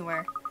puzzle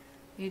anywhere.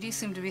 You do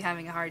seem to be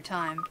having a hard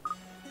time.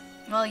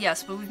 Well,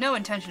 yes, but we've no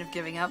intention of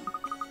giving up.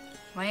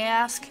 May I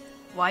ask,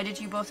 why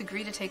did you both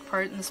agree to take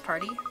part in this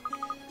party?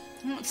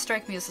 You don't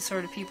strike me as the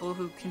sort of people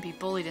who can be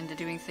bullied into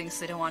doing things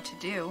they don't want to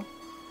do.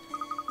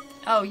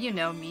 Oh, you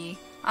know me.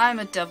 I'm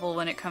a devil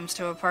when it comes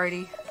to a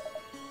party.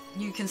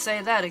 You can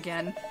say that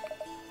again.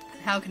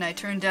 How can I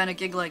turn down a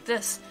gig like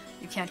this?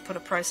 You can't put a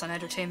price on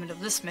entertainment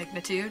of this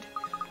magnitude.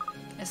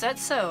 Is that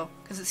so?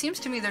 Because it seems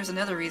to me there's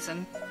another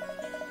reason.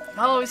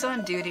 Always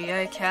on duty,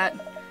 eh, Cat?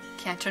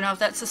 Can't turn off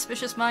that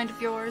suspicious mind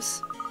of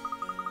yours.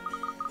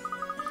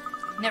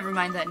 Never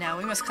mind that now.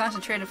 We must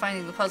concentrate on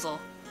finding the puzzle.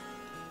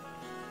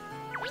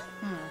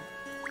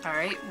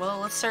 Alright, well,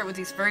 let's start with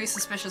these very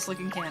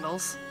suspicious-looking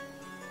candles.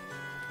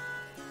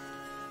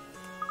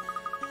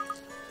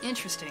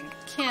 Interesting.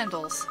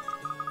 Candles.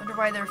 Wonder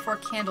why there are 4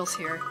 candles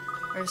here.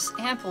 There's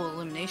ample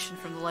illumination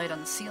from the light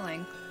on the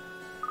ceiling.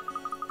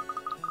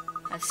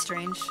 That's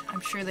strange. I'm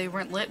sure they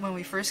weren't lit when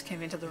we first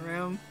came into the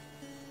room.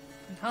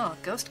 Oh,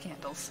 ghost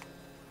candles.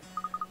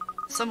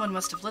 Someone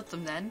must have lit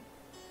them then.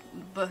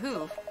 But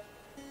who?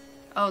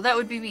 Oh, that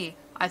would be me.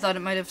 I thought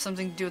it might have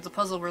something to do with the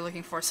puzzle we're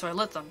looking for, so I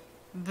lit them.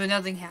 But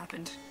nothing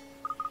happened.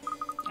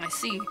 I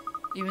see.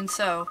 Even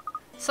so,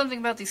 something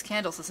about these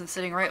candles isn't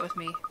sitting right with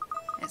me.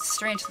 It's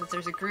strange that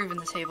there's a groove in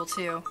the table,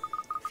 too.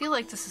 I feel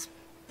like this is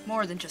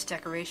more than just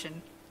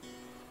decoration.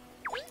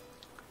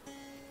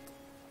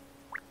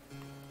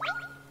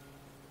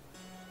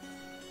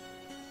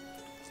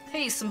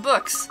 Hey, some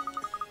books!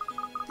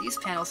 These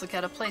panels look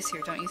out of place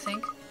here, don't you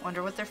think?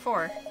 Wonder what they're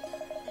for.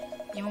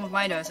 Even with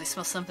my nose, I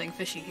smell something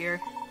fishy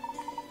here.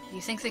 Do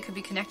you think they could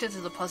be connected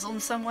to the puzzle in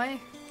some way?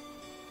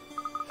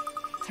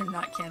 They're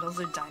not candles,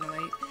 they're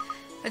dynamite.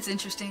 That's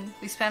interesting.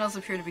 These panels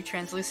appear to be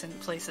translucent in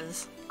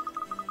places.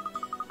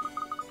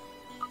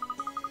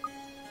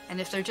 And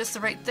if they're just the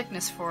right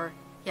thickness for...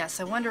 Yes,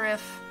 I wonder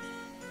if...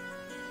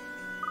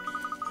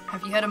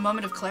 Have you had a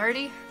moment of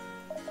clarity?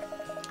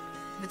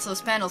 If it's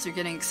those panels you're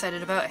getting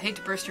excited about, I hate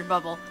to burst your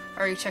bubble. I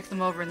already checked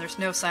them over and there's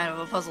no sign of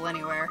a puzzle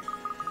anywhere.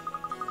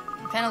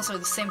 The panels are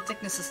the same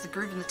thickness as the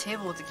groove in the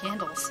table with the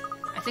candles.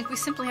 I think we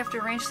simply have to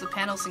arrange the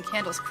panels and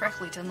candles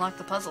correctly to unlock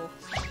the puzzle.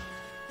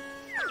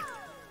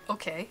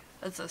 Okay,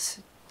 that's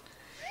a...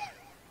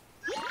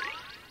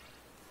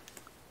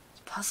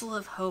 Puzzle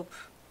of Hope.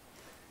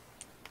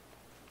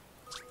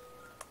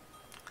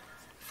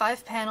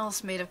 5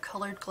 panels made of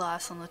colored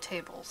glass on the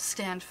table.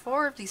 Stand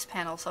 4 of these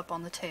panels up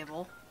on the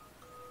table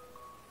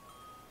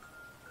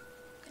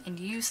and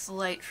use the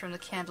light from the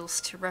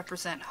candles to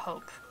represent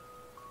hope.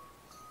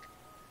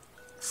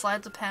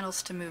 Slide the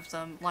panels to move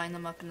them, line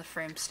them up in the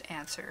frames to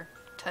answer.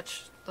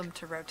 Touch them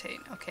to rotate.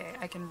 Okay,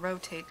 I can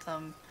rotate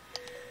them.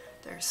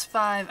 There's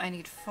 5, I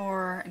need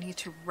 4, I need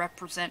to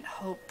represent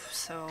hope,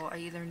 so I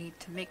either need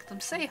to make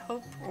them say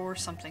hope or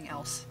something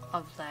else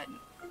of that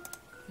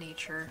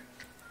nature.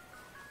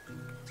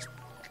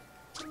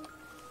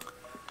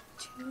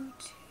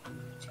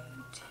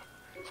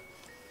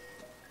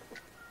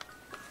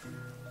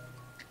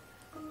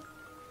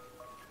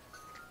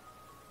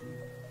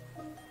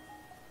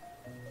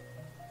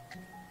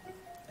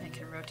 I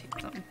can rotate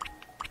them.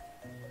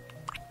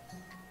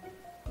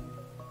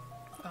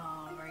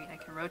 Alright, I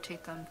can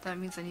rotate them. That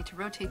means I need to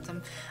rotate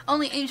them.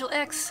 Only Angel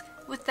X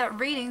with that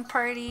raiding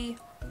party.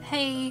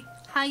 Hey,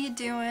 how you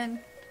doing?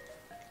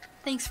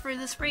 Thanks for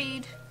this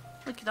raid.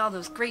 Look at all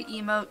those great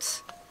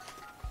emotes.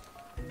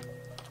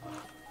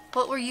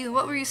 What were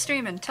you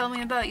streaming? Tell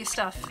me about your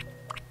stuff.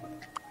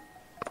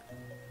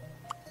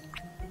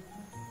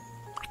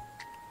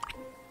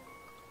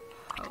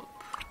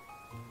 Hope.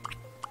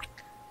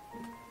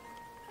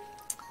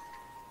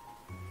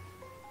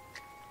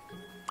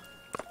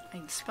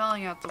 And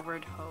spelling out the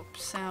word hope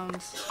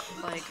sounds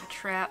like a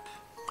trap.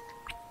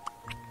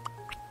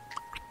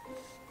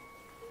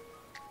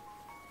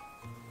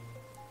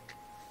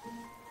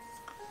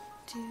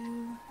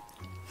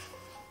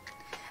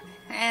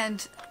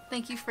 And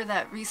thank you for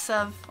that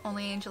resub,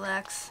 Only Angel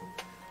X.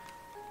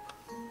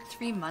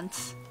 3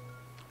 months.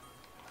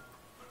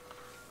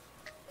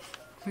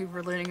 We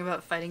were learning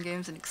about fighting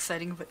games and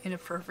exciting but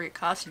inappropriate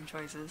costume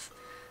choices.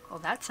 Well,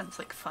 that sounds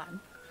like fun.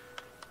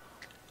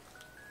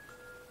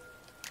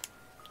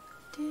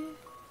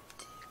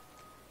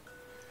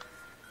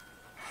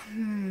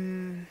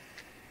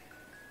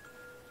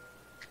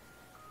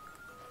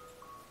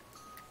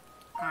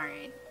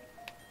 Alright.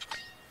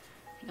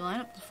 If you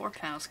line up the 4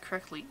 panels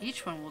correctly,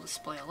 each one will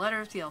display a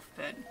letter of the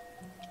alphabet.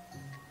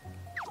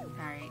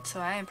 Alright, so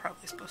I am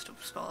probably supposed to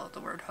spell out the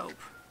word hope.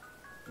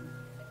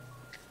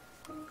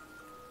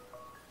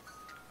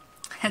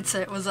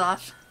 Headset was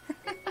off.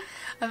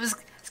 I was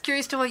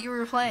curious to what you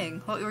were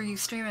playing. What were you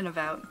streaming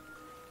about?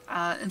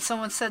 And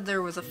someone said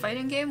there was a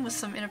fighting game with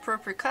some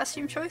inappropriate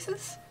costume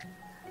choices?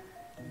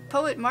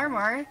 Poet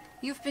Marmar,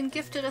 You've been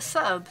gifted a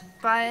sub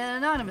by an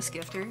anonymous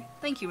gifter.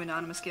 Thank you,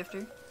 anonymous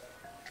gifter.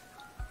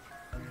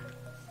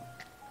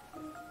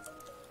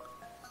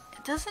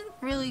 It doesn't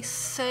really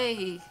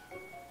say...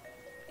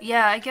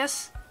 Yeah, I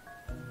guess...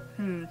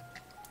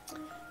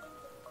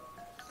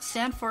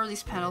 Stand 4 of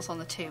these panels on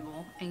the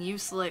table and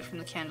use the light from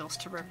the candles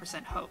to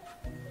represent hope.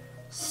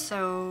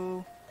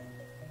 So...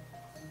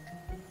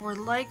 we're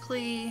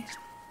likely...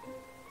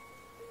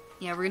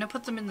 Yeah, we're gonna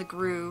put them in the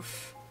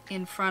groove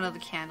in front of the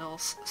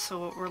candles. So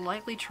what we're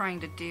likely trying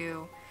to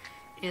do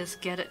is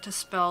get it to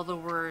spell the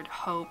word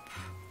hope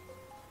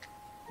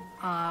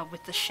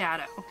with the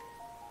shadow.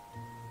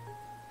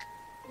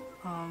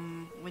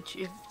 Which,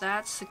 if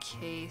that's the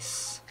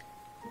case...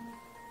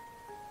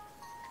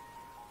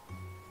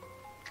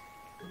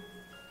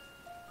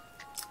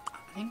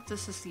 I think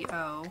this is the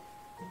O.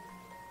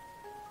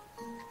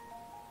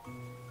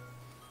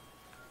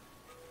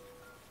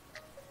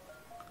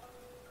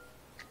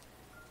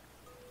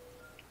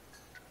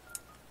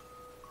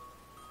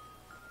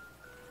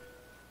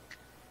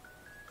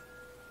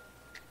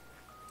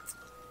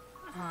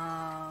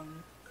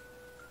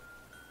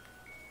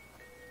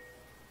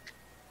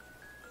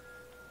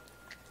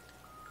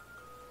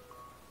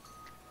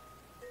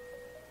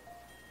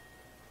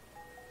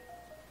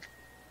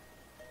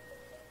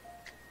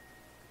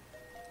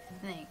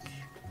 I think.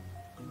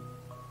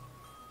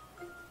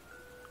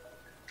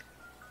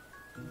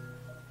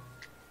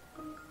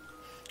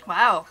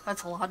 Wow,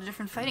 that's a lot of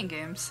different fighting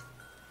games.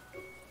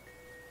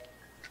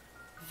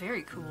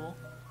 Very cool.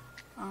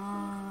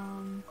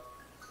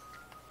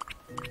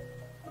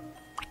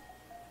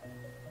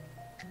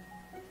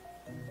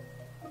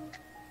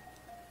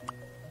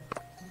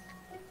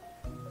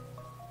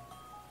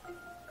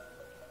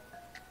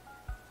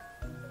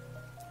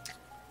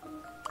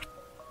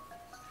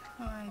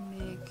 How do I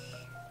make...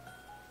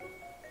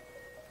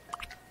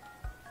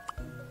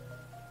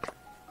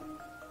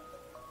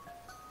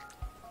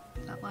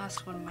 That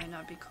last one might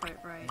not be quite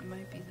right. It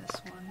might be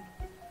this one.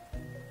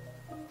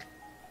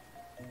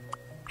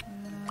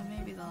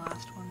 Maybe the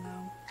last one,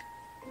 though.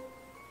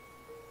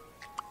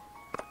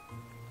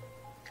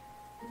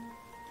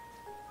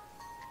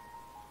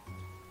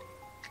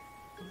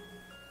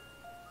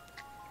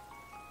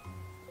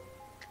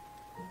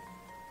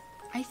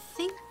 I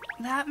think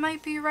that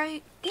might be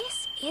right.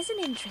 This is an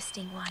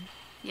interesting one.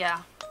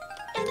 Yeah.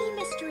 Any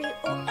mystery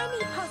or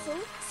any puzzle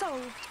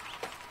solved.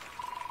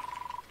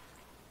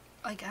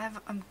 Like,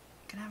 I'm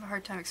gonna have a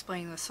hard time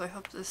explaining this, so I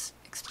hope this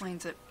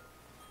explains it.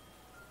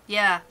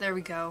 Yeah, there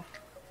we go.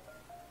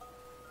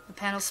 The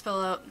panels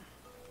spill out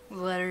the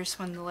letters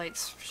when the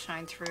lights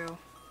shine through.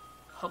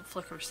 Hope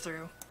flickers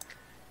through.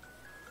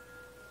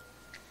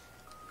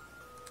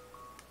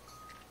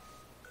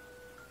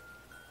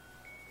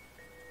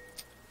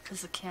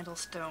 Because the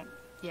candles don't.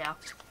 Yeah.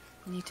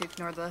 You need to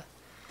ignore the...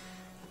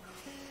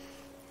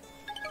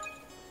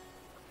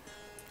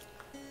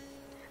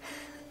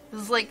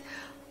 This is like...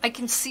 I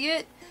can see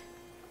it,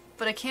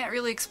 but I can't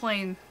really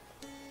explain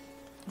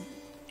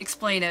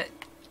it.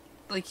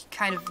 Like, you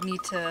kind of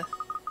need to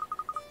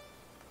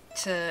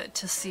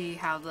see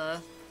how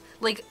the...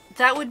 Like,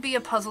 that would be a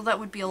puzzle that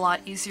would be a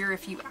lot easier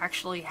if you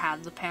actually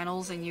had the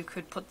panels and you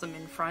could put them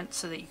in front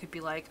so that you could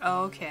be like,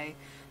 oh, okay,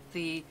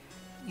 you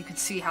can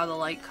see how the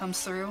light comes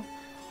through.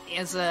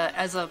 As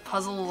a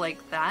puzzle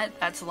like that,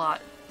 that's a lot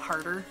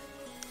harder.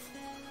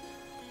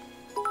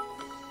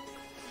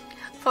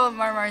 Poet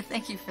Marmar,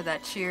 thank you for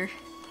that cheer.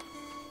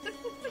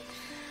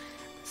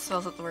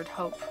 Spells out the word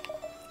hope.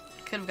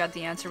 Could have got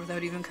the answer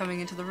without even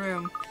coming into the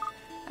room.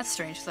 That's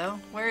strange, though.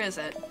 Where is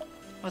it?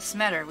 What's the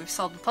matter? We've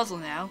solved the puzzle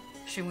now.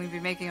 Shouldn't we be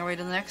making our way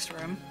to the next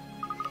room?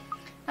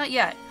 Not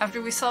yet.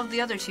 After we solved the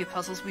other two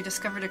puzzles, we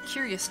discovered a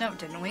curious note,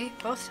 didn't we?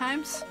 Both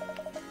times?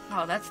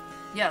 Oh, that's...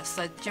 Yes,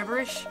 that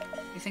gibberish?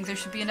 You think there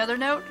should be another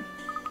note?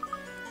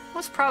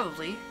 Most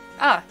probably.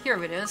 Ah,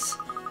 here it is.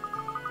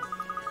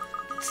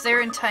 It's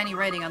there in tiny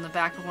writing on the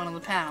back of one of the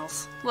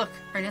panels. Look,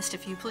 Ernest,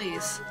 if you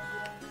please.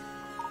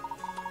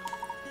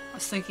 I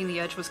was thinking the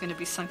edge was going to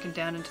be sunken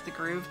down into the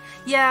groove.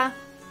 Yeah,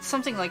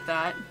 something like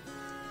that.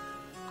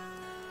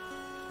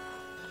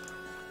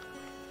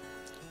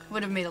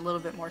 Would have made a little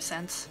bit more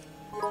sense.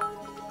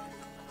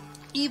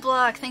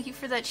 E-Block, thank you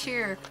for that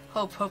cheer.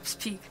 Hope's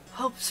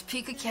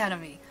Peak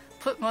Academy.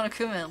 Put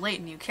Monokuma and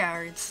Layton, you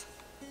cowards.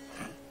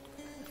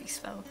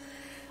 Beastfo.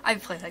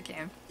 I'd play that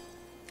game.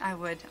 I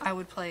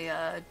would play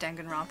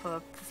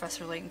Danganronpa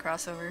Professor Layton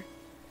crossover.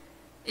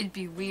 It'd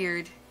be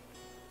weird,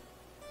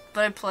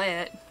 but I'd play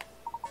it.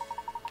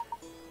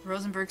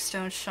 Rosenberg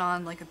stone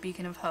shone like a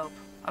beacon of hope,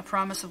 a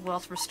promise of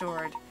wealth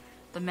restored.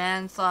 The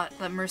man thought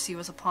that mercy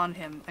was upon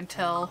him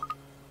until...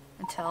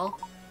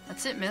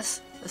 That's it,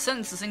 miss. The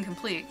sentence is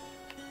incomplete.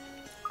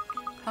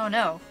 Oh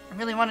no, I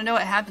really want to know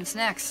what happens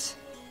next.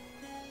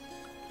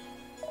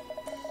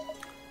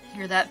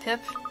 Hear that, Pip?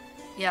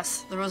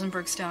 Yes, the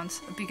Rosenberg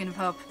stones, a beacon of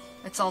hope.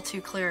 It's all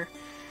too clear.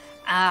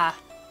 Ah,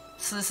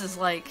 so this is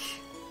like...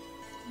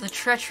 The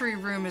treachery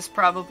room is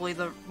probably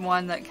the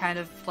one that kind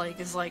of like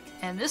is like,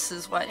 and this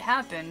is what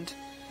happened.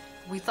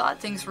 We thought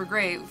things were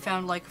great. We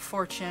found like a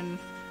fortune,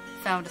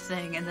 found a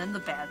thing, and then the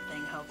bad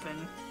thing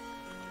happened.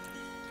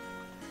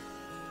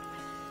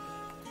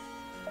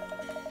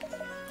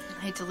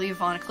 I hate to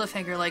leave on a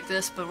cliffhanger like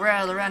this, but we're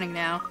out of the running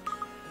now.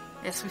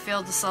 Yes, we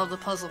failed to solve the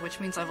puzzle, which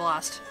means I've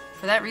lost.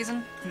 For that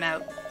reason, I'm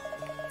out.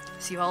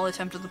 So you all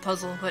attempted the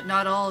puzzle, but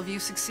not all of you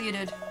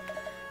succeeded.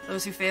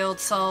 Those who failed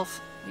to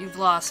solve, you've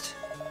lost.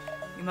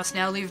 You must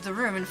now leave the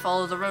room and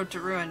follow the road to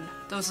ruin.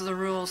 Those are the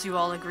rules you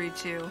all agreed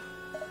to.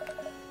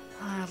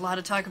 A lot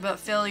of talk about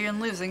failure and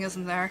losing,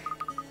 isn't there?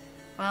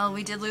 Well,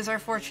 we did lose our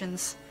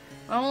fortunes.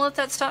 I won't let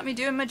that stop me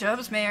doing my job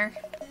as mayor.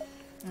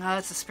 Ah,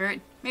 that's the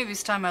spirit. Maybe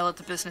it's time I let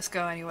the business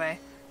go anyway.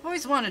 I've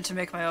always wanted to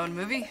make my own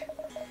movie.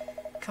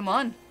 Come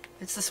on,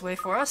 it's this way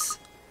for us.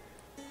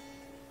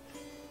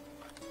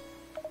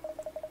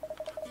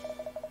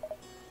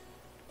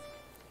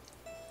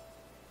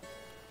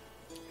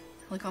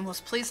 I look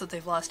almost pleased that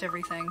they've lost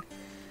everything.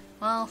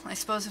 Well, I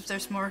suppose if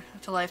there's more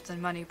to life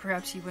than money,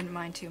 perhaps you wouldn't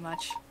mind too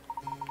much.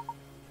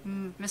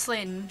 Miss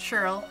Layton,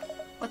 Cheryl,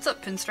 what's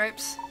up,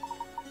 Pinstripes?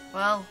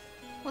 Well,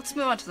 let's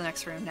move on to the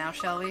next room now,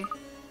 shall we?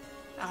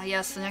 Ah,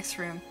 yes, the next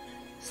room.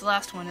 It's the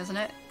last one, isn't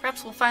it?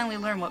 Perhaps we'll finally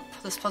learn what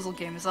this puzzle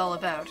game is all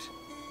about.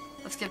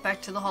 Let's get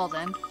back to the hall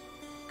then.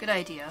 Good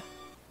idea.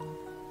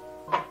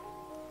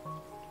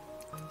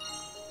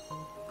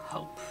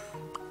 Hope.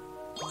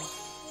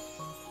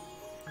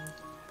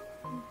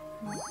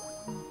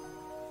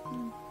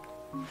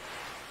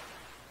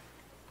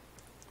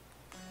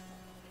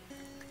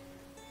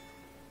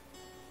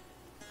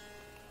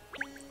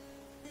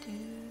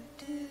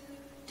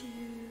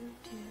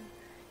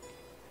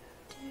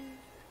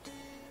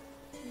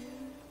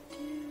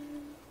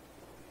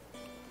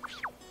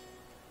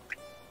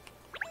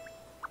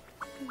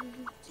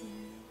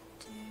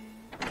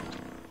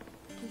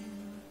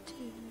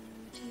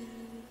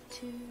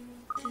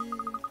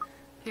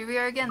 Here we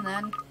are again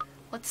then.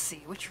 Let's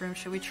see, which room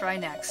should we try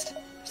next?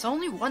 There's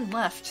only one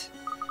left.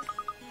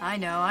 I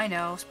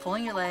know, it's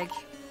pulling your leg.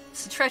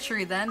 It's the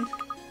treachery then.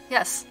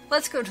 Yes,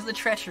 let's go to the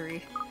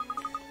treachery.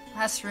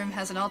 Last room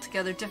has an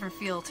altogether different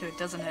feel to it,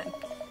 doesn't it?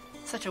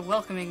 Such a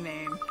welcoming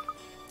name.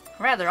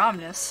 Rather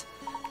ominous.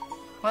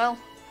 Well,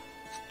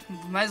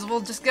 might as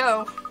well just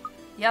go.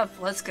 Yep,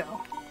 let's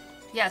go.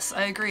 Yes,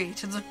 I agree,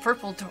 to the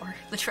purple door,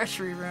 the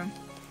treachery room.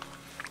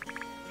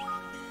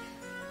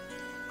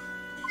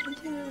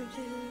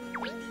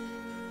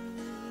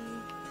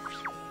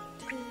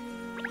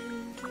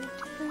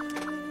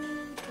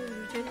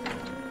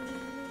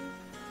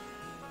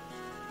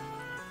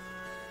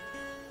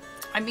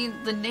 I mean,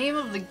 the name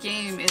of the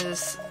game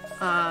is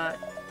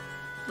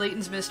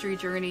Layton's Mystery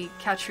Journey,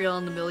 Katrielle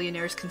and the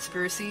Millionaires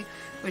Conspiracy,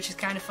 which is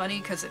kind of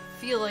funny because I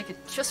feel like it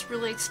just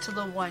relates to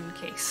the one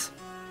case.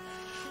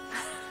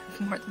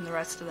 More than the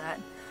rest of that.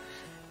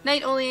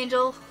 Night, Holy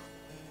Angel.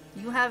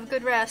 You have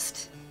good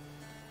rest.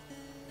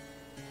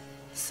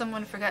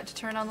 Someone forgot to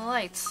turn on the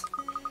lights.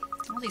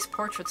 All these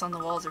portraits on the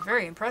walls are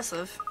very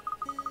impressive.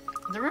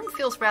 The room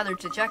feels rather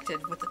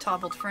dejected, with the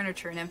toppled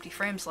furniture and empty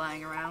frames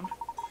lying around.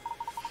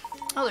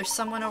 Oh, there's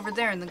someone over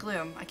there in the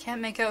gloom. I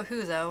can't make out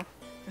who, though.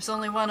 There's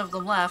only one of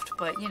them left,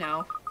 but, you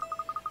know.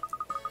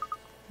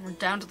 We're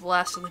down to the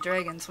last of the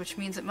dragons, which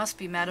means it must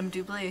be Madame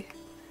Doublé.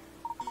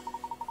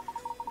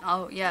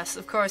 Oh, yes,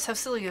 of course. How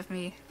silly of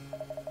me.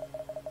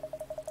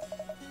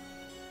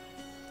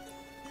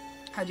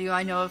 How do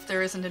I know if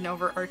there isn't an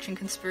overarching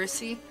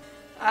conspiracy?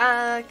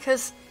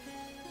 'Cause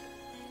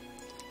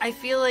I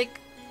feel like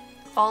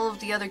all of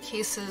the other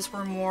cases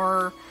were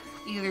more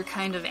either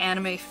kind of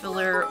anime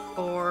filler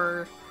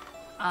or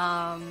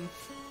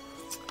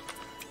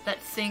that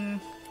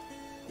thing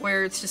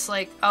where it's just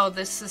like, oh,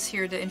 this is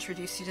here to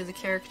introduce you to the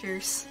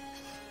characters.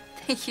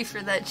 Thank you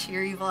for that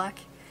cheery block.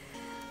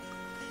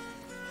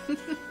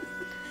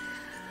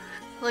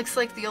 Looks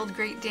like the old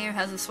Great Dame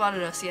hasn't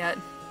spotted us yet.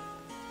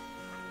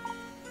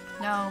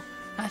 No,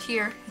 not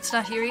here. It's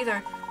not here either.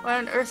 What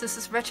on earth is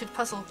this wretched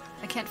puzzle?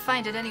 I can't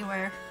find it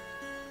anywhere.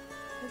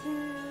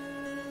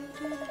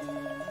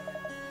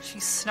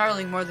 She's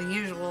snarling more than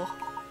usual.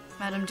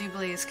 Madame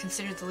Doublé is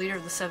considered the leader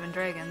of the 7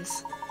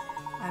 dragons.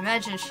 I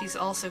imagine she's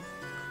also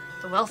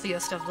the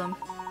wealthiest of them,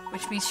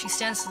 which means she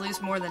stands to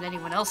lose more than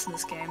anyone else in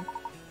this game.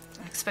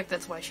 I expect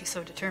that's why she's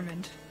so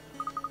determined.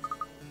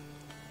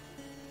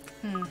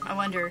 I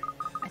wonder.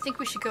 I think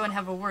we should go and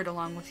have a word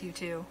along with you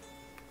two.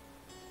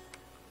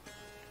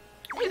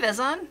 Hey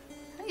Vezon,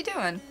 how you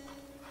doing?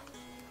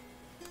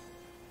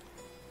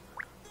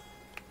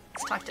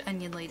 Let's talk to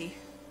Onion Lady.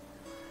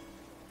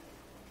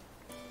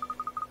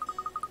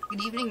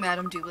 Good evening,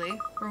 Madame Doublé.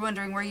 We're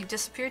wondering where you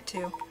disappeared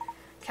to.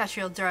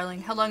 Katrielle,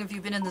 darling, how long have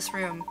you been in this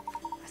room?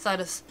 I thought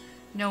as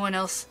no one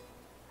else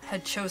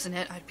had chosen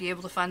it, I'd be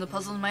able to find the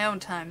puzzle in my own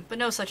time, but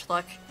no such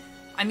luck.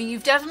 I mean,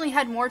 you've definitely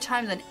had more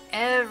time than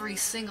every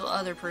single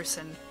other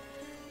person.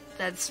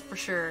 That's for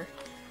sure.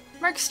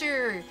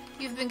 Markster,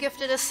 you've been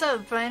gifted a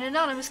sub by an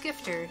anonymous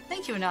gifter.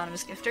 Thank you,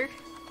 anonymous gifter.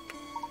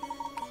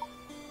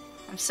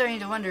 I'm starting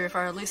to wonder if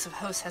our elusive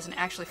host hasn't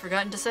actually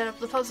forgotten to set up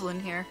the puzzle in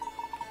here.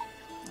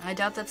 I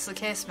doubt that's the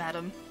case,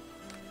 madam.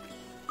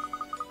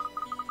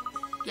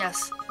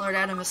 Yes, Lord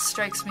Adamus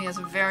strikes me as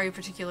a very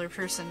particular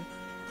person.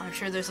 I'm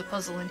sure there's a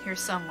puzzle in here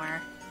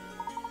somewhere.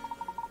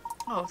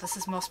 Oh, this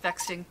is most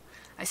vexing.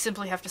 I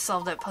simply have to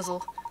solve that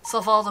puzzle.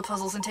 Solve all the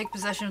puzzles and take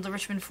possession of the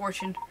Richmond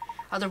fortune.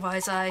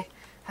 Otherwise I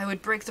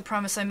would break the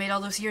promise I made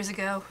all those years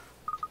ago.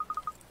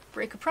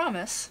 Break a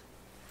promise?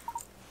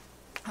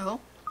 Oh?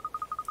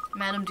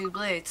 Madame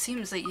Dublé, it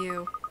seems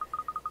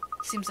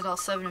that all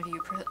 7 of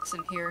you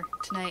present here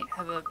tonight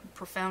have a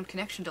profound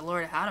connection to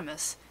Lord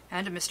Adamus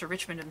and to Mr.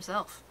 Richmond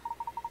himself.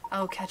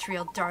 Oh,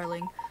 Katrielle,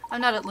 darling,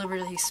 I'm not at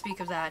liberty to speak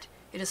of that.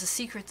 It is a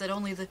secret that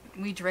only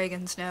we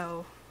dragons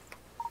know.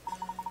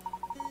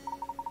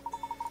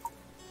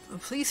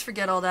 Please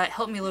forget all that.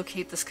 Help me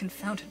locate this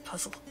confounded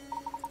puzzle.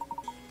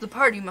 The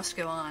party must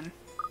go on.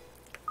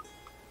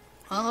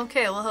 Well,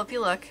 okay, we'll help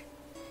you look.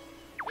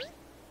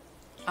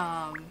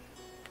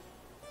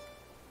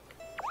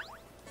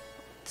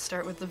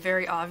 Start with the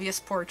very obvious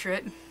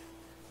portrait.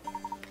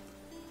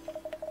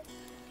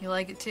 You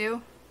like it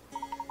too?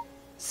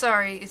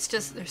 Sorry, it's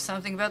just there's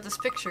something about this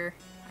picture.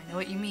 I know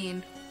what you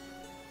mean.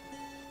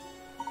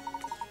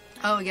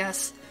 Oh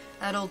yes,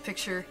 that old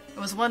picture. It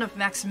was one of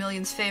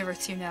Maximilian's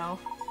favorites, you know.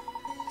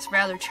 It's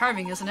rather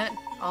charming, isn't it?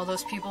 All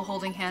those people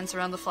holding hands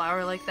around the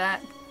flower like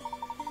that.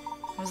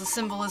 It was a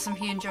symbolism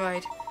he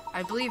enjoyed.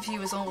 I believe he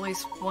was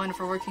always one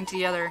for working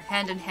together,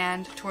 hand in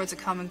hand, towards a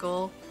common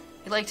goal.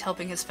 He liked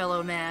helping his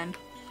fellow man.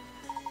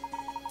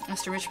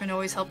 Mr. Richmond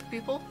always helped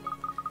people?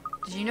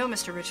 Did you know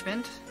Mr.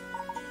 Richmond?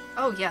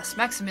 Oh yes,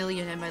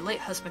 Maximilian and my late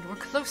husband were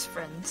close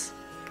friends.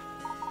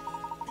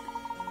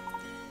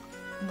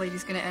 The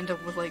lady's gonna end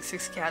up with like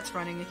 6 cats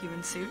running a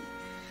human suit.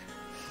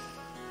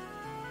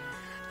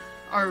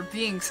 Or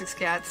being 6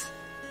 cats.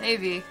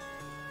 Maybe.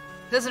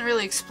 Doesn't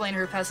really explain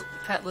her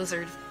pet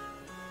lizard.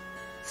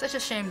 Such a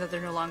shame that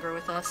they're no longer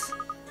with us.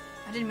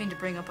 I didn't mean to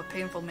bring up a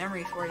painful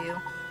memory for you.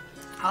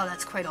 Oh,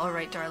 that's quite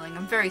alright, darling.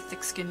 I'm very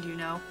thick-skinned, you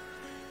know.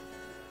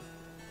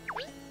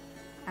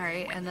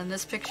 Alright, and then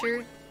this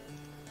picture.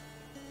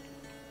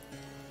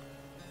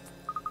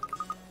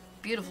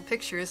 Beautiful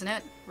picture, isn't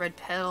it? Red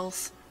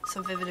petals,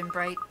 so vivid and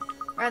bright.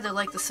 Rather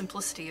like the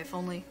simplicity, if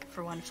only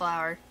for one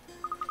flower.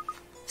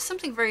 There's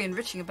something very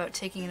enriching about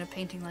taking in a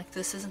painting like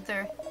this, isn't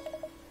there?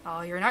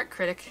 Oh, you're an art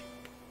critic.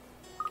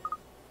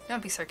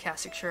 Don't be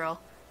sarcastic, Cheryl.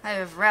 I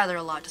have rather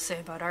a lot to say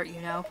about art, you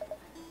know.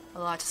 A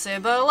lot to say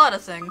about a lot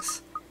of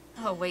things.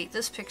 Oh, wait,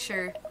 this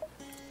picture...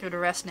 Go to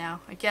rest now.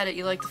 I get it,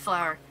 you like the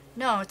flower.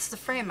 No, it's the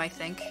frame, I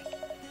think.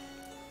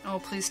 Oh,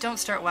 please don't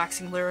start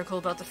waxing lyrical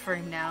about the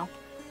frame now.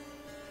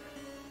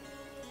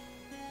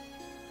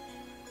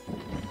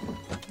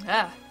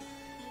 Ah.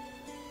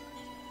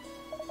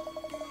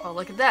 Oh,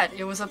 look at that.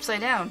 It was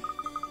upside down.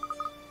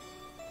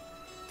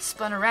 It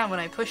spun around when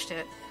I pushed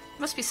it.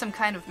 Must be some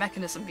kind of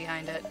mechanism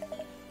behind it.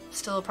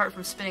 Still, apart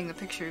from spinning the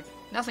picture,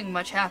 nothing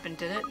much happened,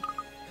 did it?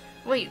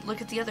 Wait,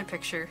 look at the other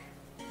picture.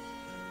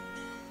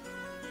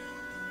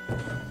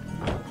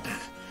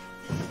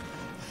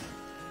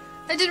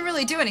 I didn't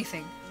really do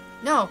anything.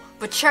 No,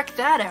 but check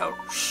that out.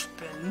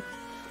 Spin.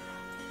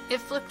 It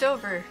flipped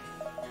over.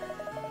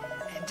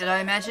 And did I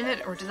imagine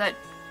it, or did that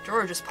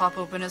drawer just pop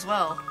open as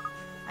well?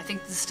 I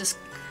think this just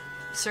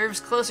serves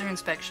closer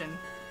inspection.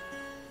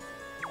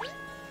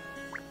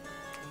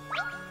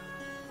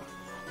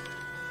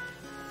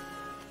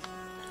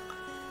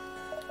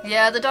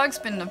 Yeah, the dog's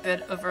been a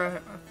bit of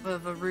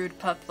a rude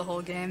pup the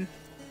whole game.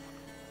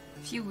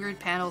 A few weird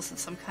panels of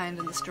some kind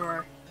in this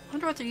drawer. I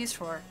wonder what they're used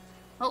for.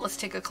 Well, let's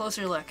take a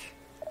closer look.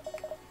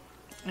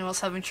 Anyone else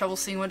having trouble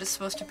seeing what it's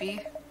supposed to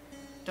be?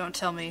 Don't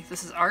tell me.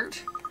 This is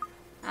art?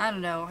 I don't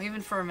know.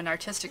 Even from an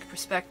artistic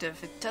perspective,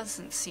 it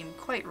doesn't seem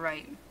quite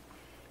right.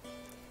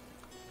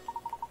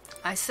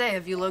 I say,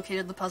 have you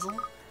located the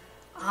puzzle?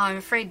 I'm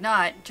afraid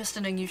not. Just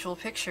an unusual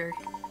picture.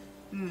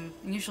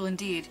 Unusual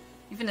indeed.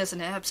 Even as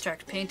an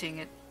abstract painting,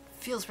 it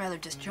feels rather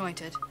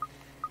disjointed.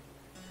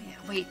 Yeah,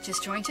 wait,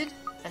 disjointed?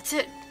 That's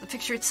it! The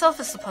picture itself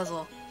is the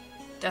puzzle!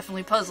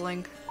 Definitely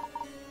puzzling.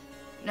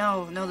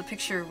 No, the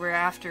picture we're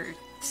after.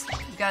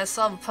 You gotta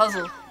solve a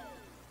puzzle.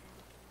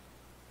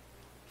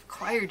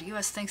 Acquired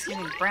U.S.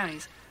 Thanksgiving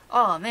brownies.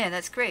 Oh man,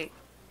 that's great.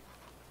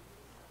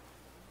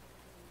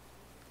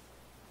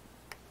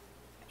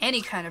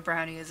 Any kind of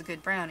brownie is a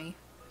good brownie.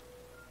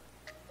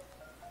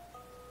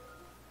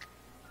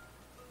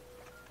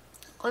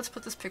 Let's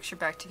put this picture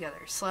back together.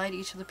 Slide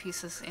each of the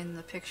pieces in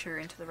the picture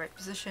into the right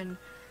position,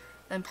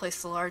 then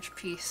place the large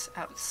piece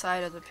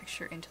outside of the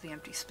picture into the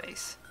empty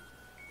space.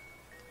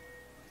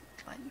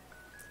 Button.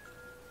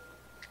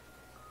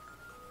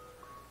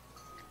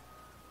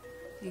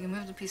 You can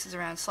move the pieces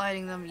around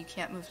sliding them. You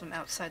can't move them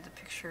outside the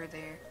picture.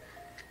 They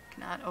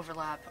cannot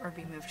overlap or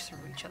be moved through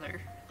each other.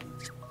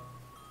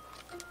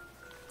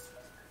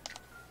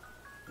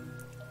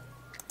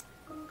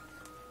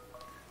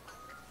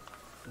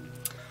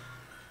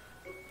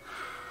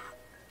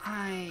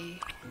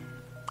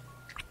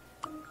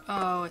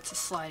 Oh, it's a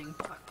sliding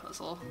block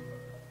puzzle.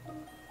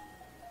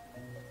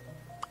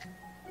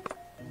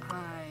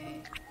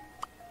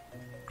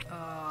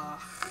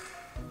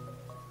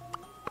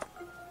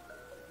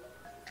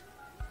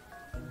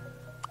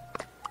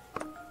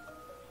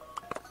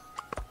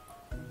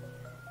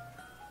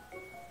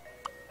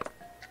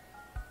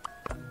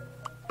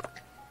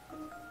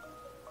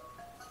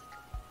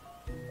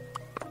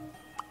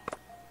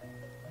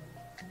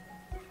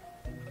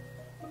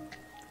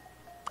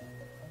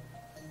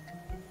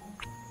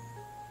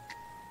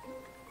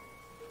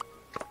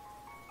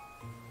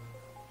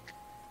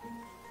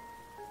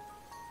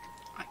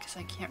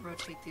 Because I can't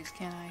rotate these,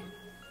 can I?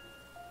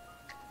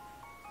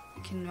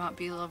 They cannot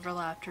be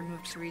overlapped or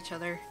moved through each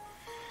other.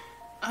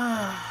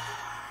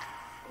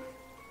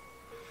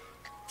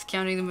 It's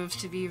counting the moves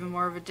to be even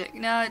more of a dick.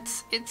 No,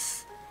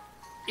 it's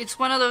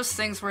one of those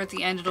things where at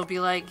the end it'll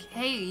be like,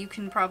 hey, you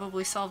can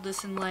probably solve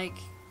this in like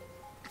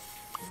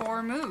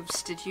 4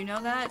 moves. Did you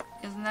know that?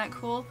 Isn't that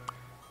cool?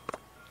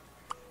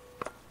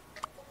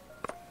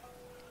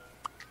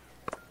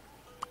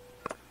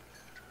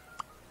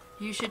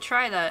 You should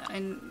try that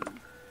in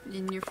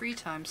your free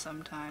time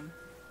sometime.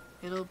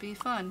 It'll be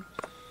fun.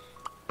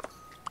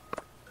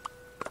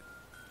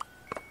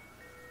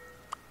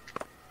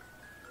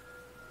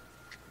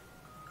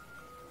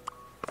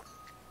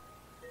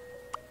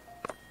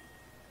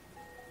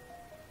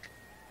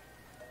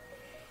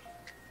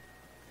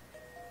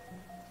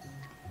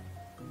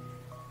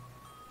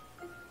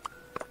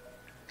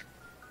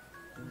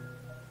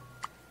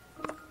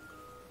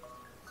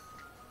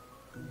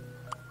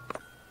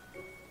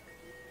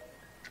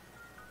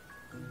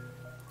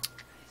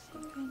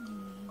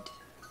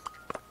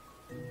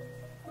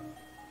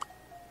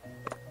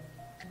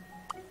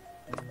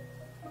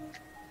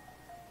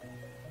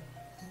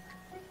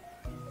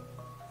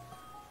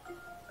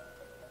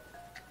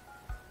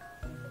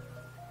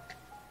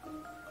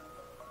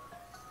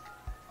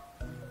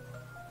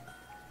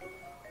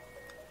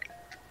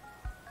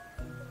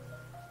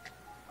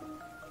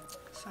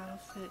 So I'll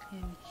fit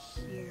in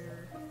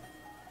here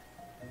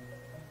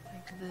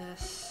like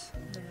this,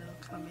 then it'll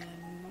come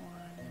in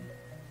on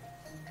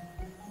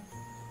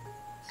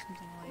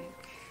something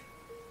like,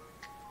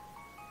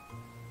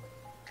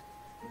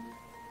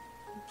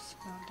 oops,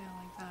 go down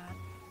like that.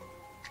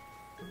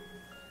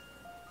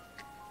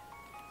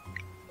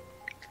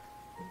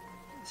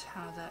 That's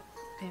how that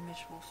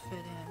image will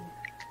fit in.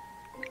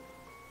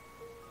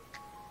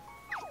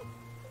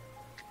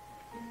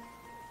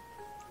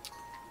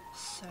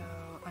 So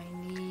I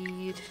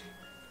need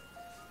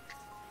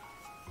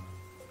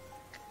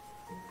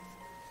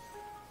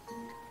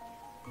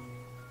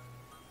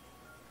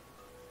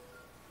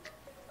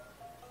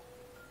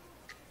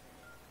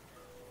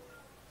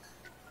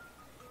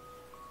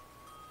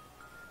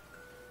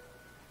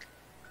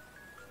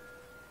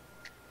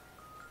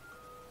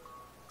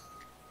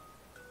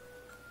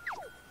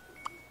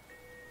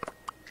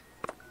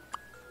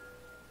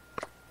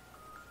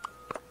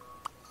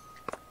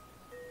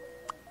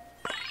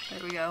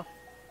there we go.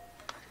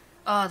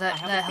 Oh, that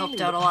helped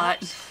out a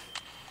lot.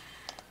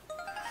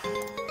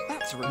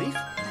 That's a relief.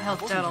 That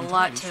helped out a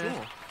lot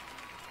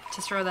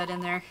to throw that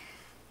in there.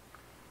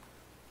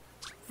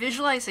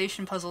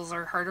 Visualization puzzles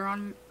are harder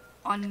on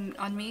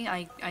me.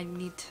 I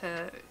need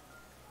to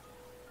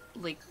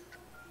like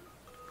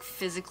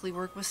physically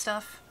work with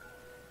stuff.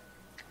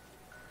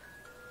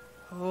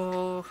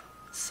 Oh,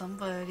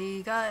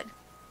 somebody got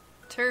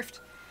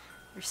turfed.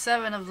 There's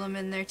 7 of them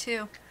in there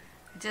too.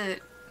 I did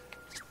it.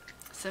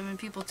 7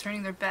 people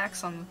turning their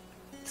backs on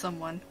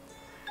someone.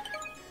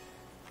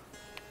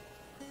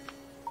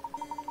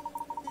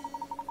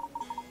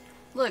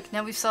 Look,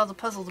 now we've solved the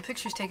puzzle. The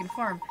picture's taken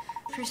form.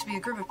 It appears to be a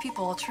group of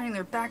people all turning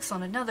their backs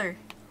on another.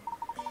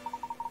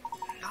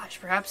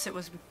 Gosh, perhaps it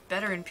was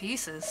better in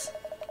pieces.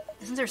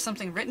 Isn't there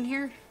something written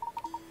here?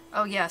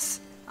 Oh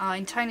yes,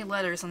 in tiny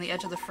letters on the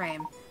edge of the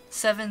frame.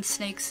 7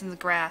 snakes in the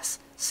grass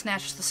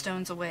snatched the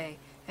stones away,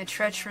 and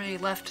treachery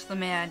left the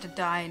man to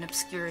die in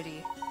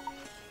obscurity.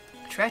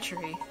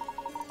 Treachery?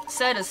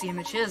 Sad as the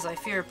image is, I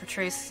fear it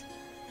portrays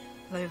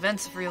the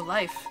events of real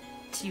life.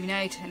 To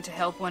unite and to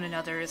help one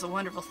another is a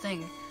wonderful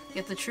thing,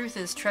 yet the truth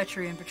is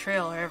treachery and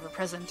betrayal are ever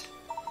present.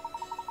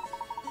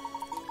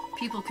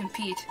 People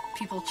compete,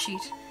 people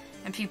cheat,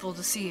 and people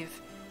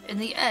deceive. In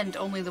the end,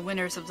 only the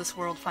winners of this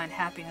world find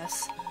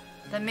happiness.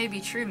 That may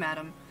be true,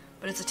 madam,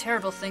 but it's a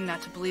terrible thing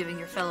not to believe in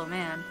your fellow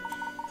man.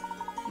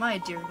 My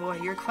dear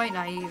boy, you're quite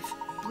naive.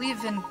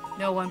 Believe in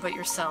no one but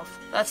yourself.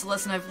 That's a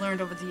lesson I've learned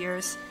over the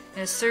years, and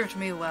has served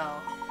me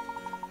well.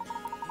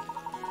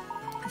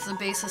 It's the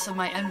basis of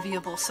my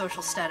enviable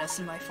social status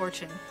and my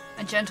fortune.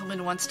 A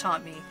gentleman once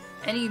taught me,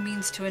 any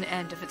means to an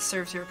end if it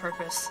serves your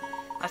purpose.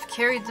 I've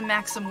carried the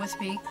maxim with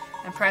me,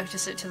 and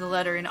practiced it to the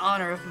letter in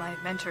honor of my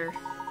mentor,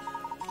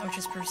 which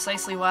is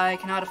precisely why I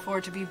cannot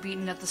afford to be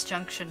beaten at this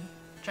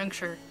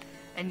juncture.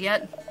 And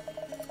yet,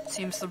 it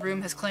seems the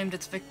room has claimed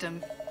its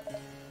victim.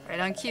 Right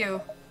on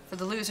cue. For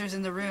the losers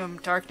in the room,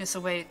 darkness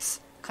awaits.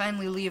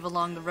 Kindly leave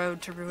along the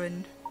road to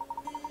ruin.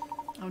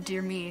 Oh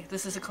dear me,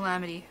 this is a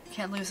calamity. I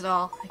can't lose it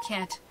all. I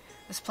can't.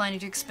 I was planning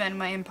to expand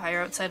my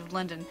empire outside of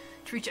London,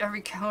 to reach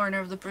every corner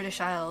of the British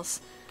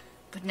Isles.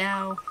 But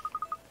now...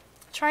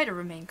 Try to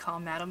remain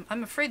calm, madam.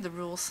 I'm afraid the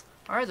rules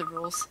are the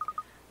rules.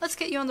 Let's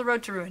get you on the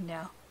road to ruin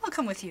now. I'll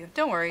come with you.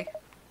 Don't worry.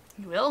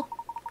 You will?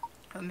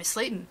 But Miss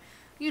Layton,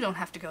 you don't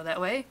have to go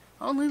that way.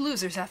 Only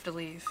losers have to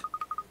leave.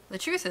 The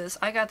truth is,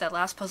 I got that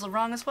last puzzle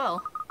wrong as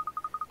well.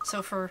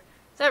 So for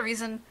that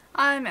reason,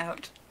 I'm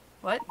out.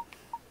 What?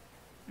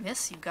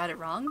 Miss, you got it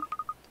wrong?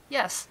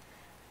 Yes.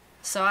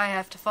 So I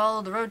have to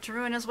follow the road to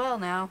ruin as well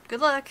now.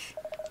 Good luck.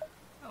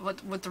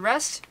 What with the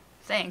rest?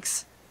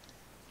 Thanks.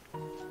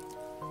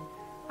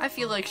 I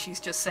feel like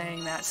she's just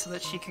saying that so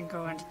that she can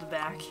go into the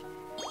back.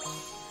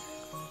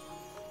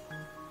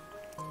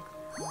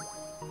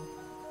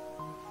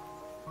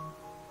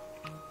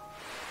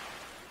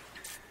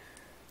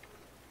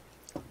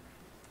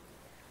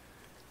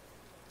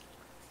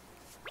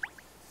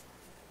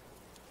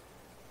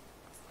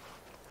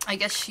 I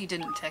guess she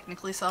didn't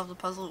technically solve the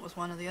puzzle, it was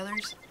one of the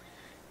others.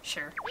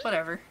 Sure,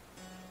 whatever.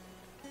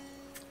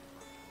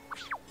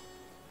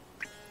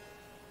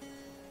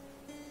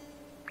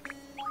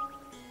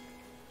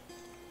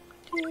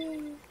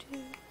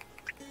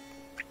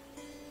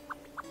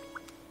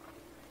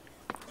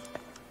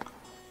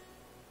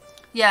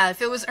 Yeah,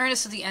 if it was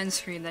Ernest at the end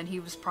screen, then he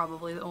was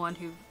probably the one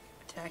who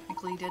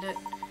technically did it.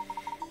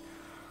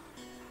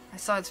 I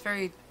saw it's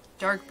very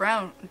dark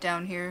brown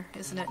down here,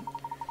 isn't it?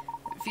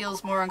 It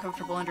feels more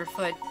uncomfortable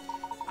underfoot.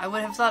 I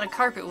would have thought a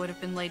carpet would have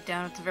been laid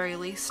down at the very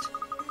least.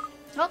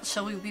 Well,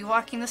 shall we be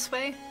walking this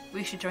way?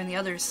 We should join the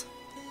others.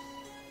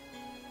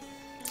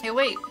 Hey,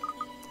 wait.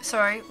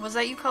 Sorry, was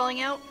that you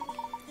calling out?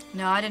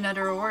 No, I didn't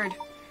utter a word.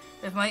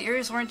 If my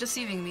ears weren't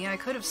deceiving me, I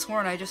could have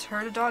sworn I just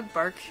heard a dog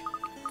bark.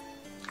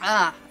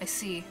 Ah, I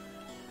see.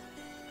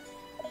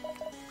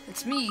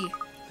 It's me.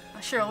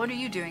 Cheryl, what are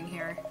you doing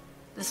here?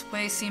 This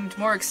way seemed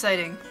more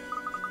exciting.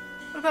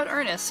 What about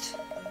Ernest?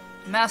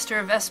 A master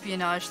of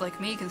espionage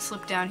like me can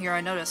slip down here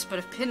unnoticed, but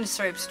if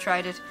Pinstripes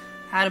tried it,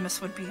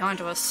 Adamus would be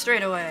onto us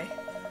straight away.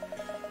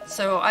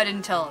 So I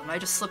didn't tell him, I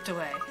just slipped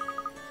away.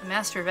 A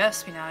master of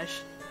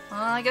espionage?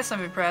 Well, I guess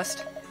I'm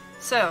impressed.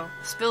 So,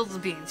 spill the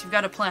beans. You've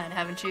got a plan,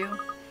 haven't you?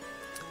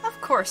 Of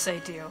course I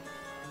do.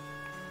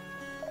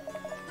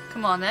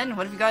 Come on then,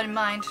 what have you got in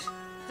mind?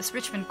 This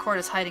Richmond court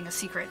is hiding a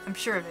secret, I'm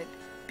sure of it.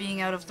 Being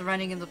out of the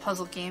running in the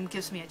puzzle game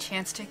gives me a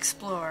chance to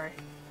explore.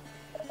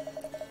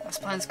 As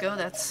plans go,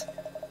 that's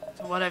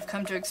what I've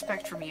come to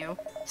expect from you.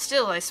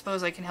 Still, I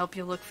suppose I can help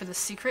you look for the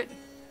secret?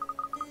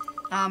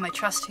 Ah, my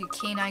trusty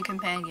canine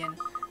companion.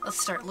 Let's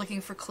start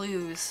looking for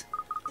clues.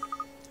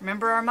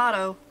 Remember our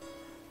motto,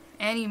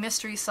 any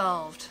mystery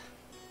solved.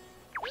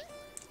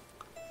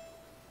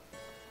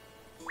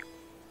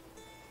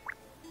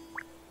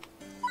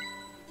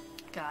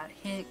 Got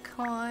a hint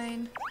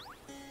coin.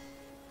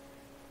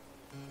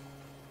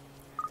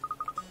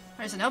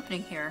 There's an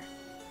opening here.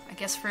 I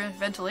guess for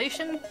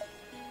ventilation?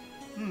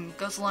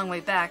 Goes a long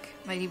way back.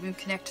 Might even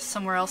connect to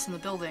somewhere else in the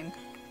building.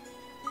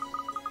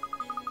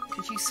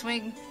 Could you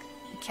swing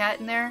a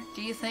cat in there,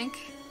 do you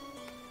think?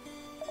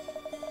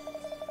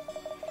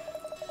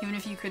 Even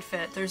if you could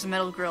fit, there's a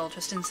metal grill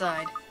just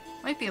inside.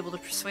 Might be able to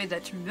persuade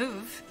that to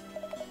move.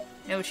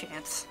 No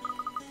chance.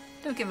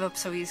 Don't give up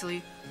so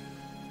easily.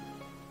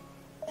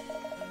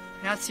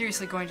 You're not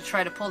seriously going to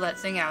try to pull that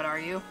thing out, are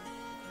you?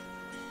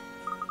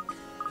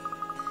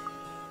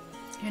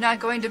 You're not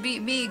going to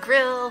beat me,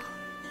 Grill!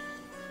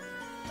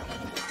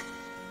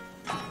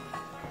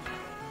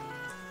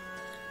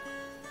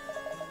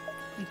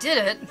 We did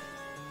it!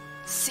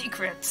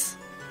 Secrets!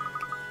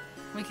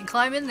 We can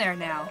climb in there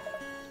now.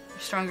 You're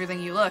stronger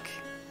than you look.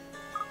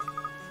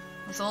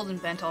 I was old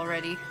and bent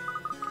already.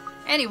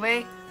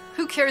 Anyway,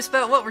 who cares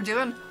about what we're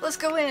doing? Let's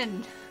go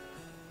in!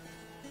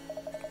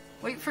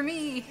 Wait for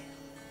me!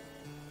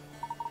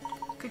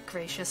 Good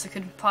gracious, I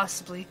couldn't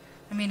possibly.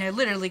 I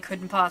literally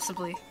couldn't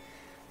possibly.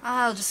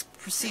 I'll just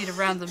proceed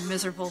around the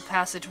miserable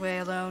passageway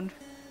alone.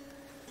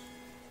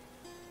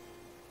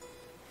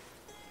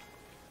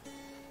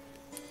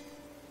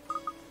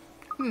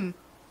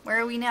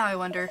 Where are we now, I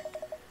wonder?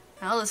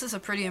 Well, this is a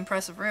pretty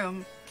impressive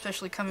room,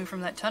 especially coming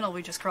from that tunnel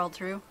we just crawled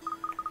through.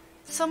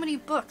 So many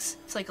books.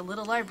 It's like a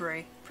little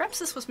library. Perhaps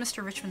this was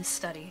Mr. Richmond's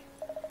study.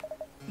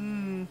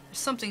 There's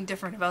something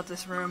different about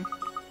this room.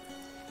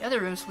 The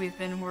other rooms we've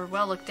been were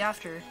well looked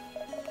after.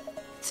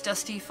 It's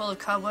dusty, full of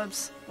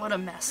cobwebs. What a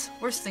mess.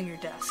 Worse than your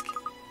desk.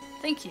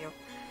 Thank you.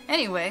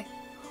 Anyway,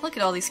 look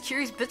at all these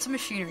curious bits of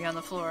machinery on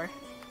the floor.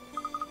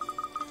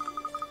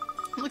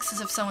 It looks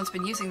as if someone's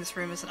been using this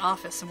room as an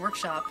office and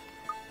workshop.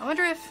 I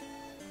wonder if...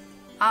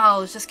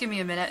 Oh, just give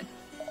me a minute.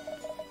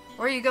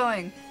 Where are you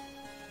going?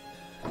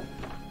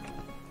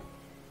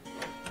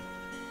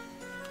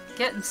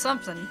 Getting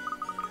something.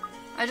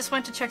 I just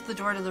went to check the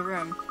door to the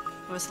room.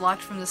 It was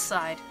locked from the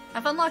side.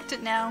 I've unlocked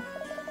it now.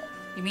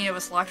 You mean it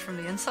was locked from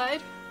the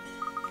inside?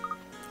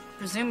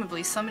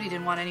 Presumably somebody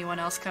didn't want anyone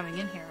else coming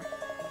in here.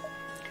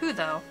 Who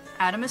though?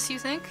 Adamus, you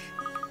think?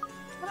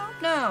 I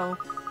don't know.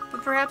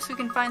 But perhaps we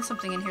can find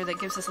something in here that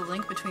gives us a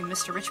link between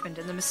Mr. Richmond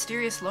and the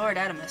mysterious Lord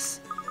Adamus.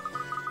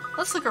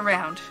 Let's look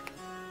around.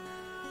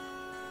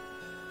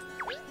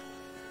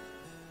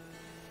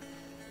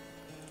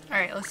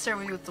 Alright, let's start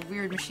with the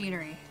weird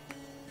machinery.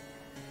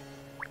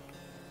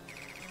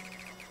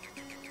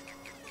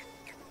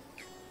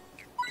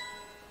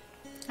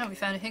 Oh, we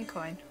found a hint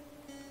coin.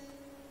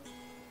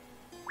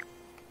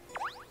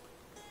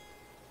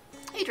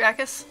 Hey,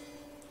 Dracus.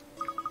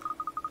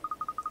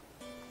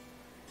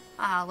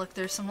 Ah, look,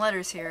 there's some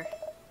letters here.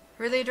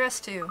 Who are they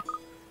addressed to?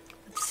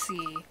 Let's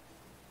see.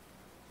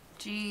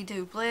 G.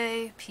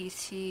 Dublé,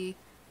 PT,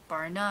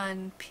 Bar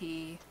None,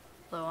 P.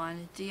 Low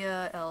on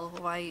Dia, L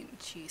White,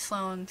 G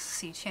Sloan,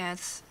 C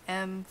Chance,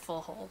 M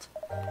Full Hold.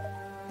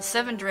 The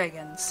 7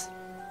 Dragons.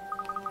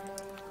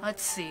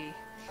 Let's see.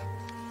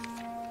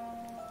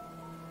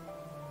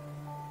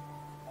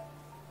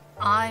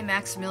 I,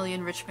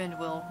 Maximilian Richmond,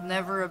 will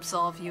never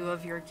absolve you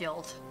of your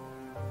guilt.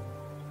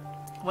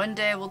 One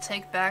day I will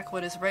take back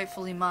what is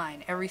rightfully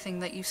mine, everything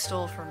that you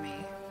stole from me.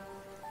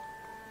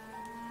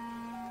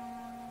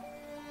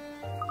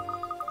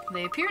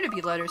 They appear to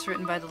be letters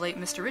written by the late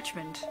Mr.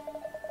 Richmond.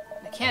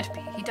 It can't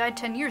be. He died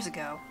 10 years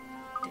ago.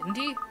 Didn't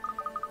he?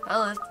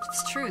 Well, if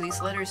it's true,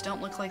 these letters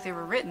don't look like they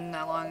were written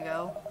that long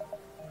ago.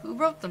 Who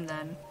wrote them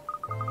then?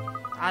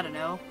 I don't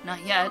know.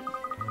 Not yet.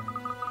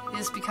 It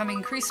is becoming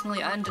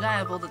increasingly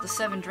undeniable that the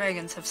 7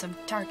 Dragons have some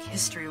dark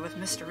history with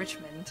Mr.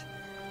 Richmond.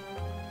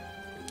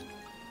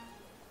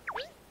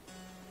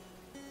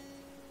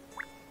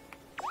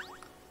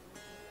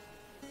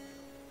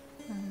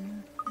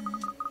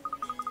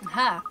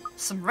 Aha!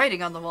 Some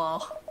writing on the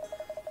wall.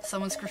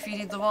 Someone's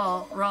graffitied the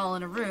wall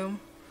in a room.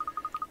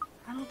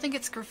 I don't think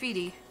it's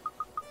graffiti.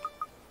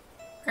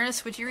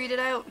 Ernest, would you read it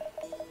out?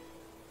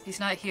 He's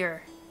not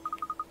here.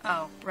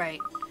 Oh, right.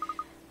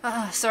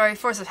 Sorry,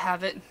 force of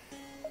habit.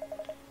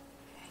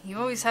 You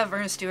always have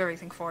Ernest do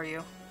everything for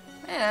you.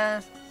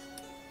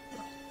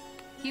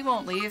 He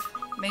won't leave.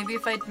 Maybe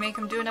if I make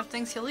him do enough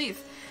things, he'll leave.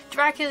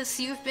 Dracus,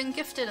 you've been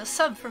gifted a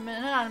sub from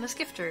an anonymous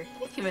gifter.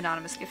 Thank you,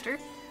 anonymous gifter.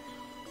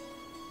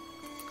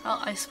 Well,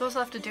 I suppose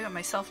I'll have to do it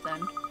myself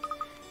then.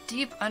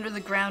 Deep under the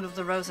ground of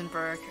the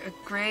Rosenberg, a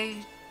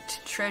great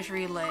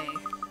treasury lay.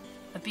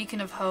 A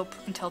beacon of hope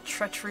until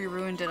treachery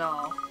ruined it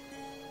all.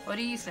 What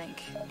do you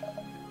think?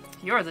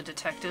 You're the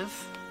detective.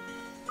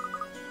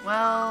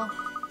 Well,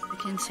 it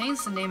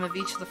contains the name of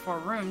each of the 4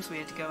 rooms we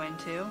had to go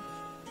into.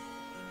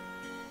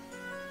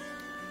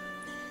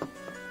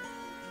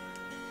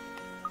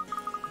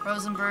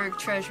 Rosenberg,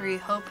 Treasury,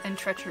 Hope, and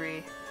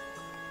Treachery.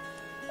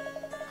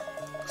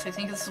 So I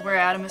think this is where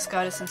Adamus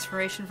got his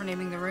inspiration for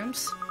naming the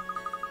rooms?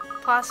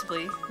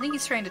 Possibly. I think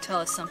he's trying to tell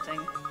us something.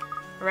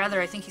 Or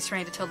rather, I think he's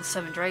trying to tell the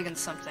 7 Dragons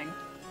something.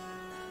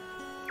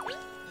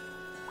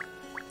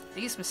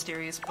 These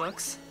mysterious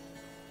books.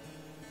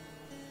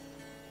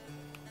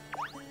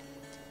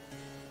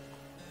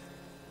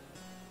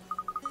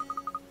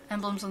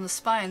 Emblems on the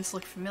spines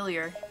look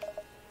familiar.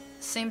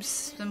 Same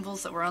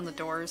symbols that were on the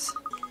doors.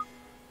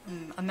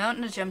 A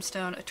mountain, a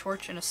gemstone, a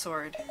torch, and a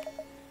sword.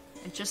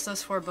 And just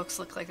those 4 books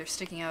look like they're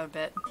sticking out a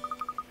bit.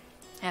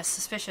 Yeah,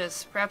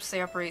 suspicious. Perhaps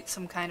they operate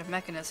some kind of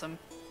mechanism.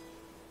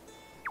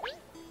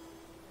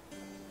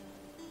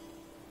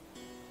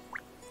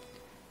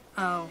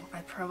 Oh, I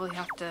probably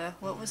have to...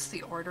 What was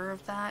the order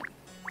of that?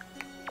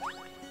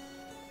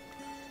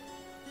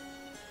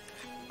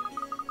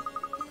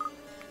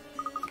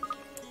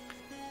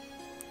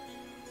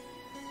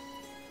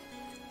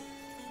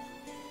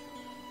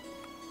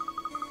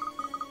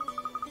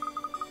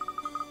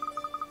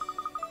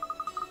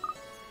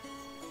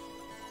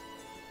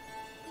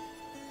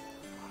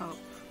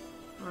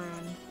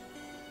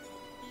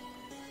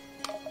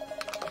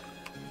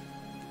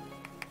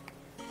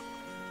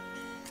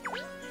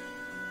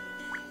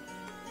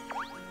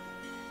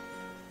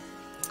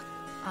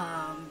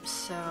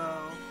 So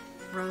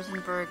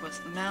Rosenberg was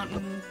the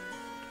mountain.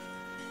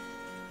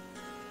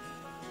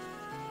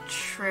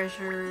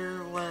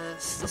 Treasure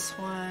was this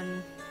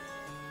one.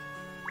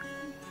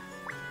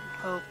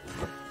 Hope.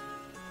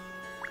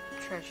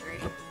 Treasury.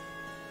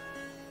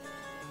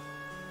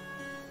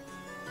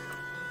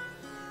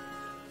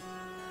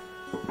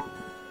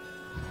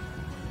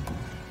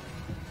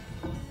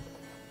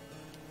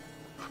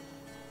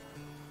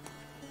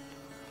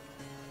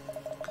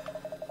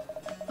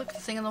 Look, the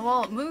thing on the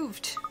wall, it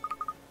moved!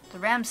 The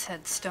ram's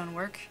head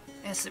stonework.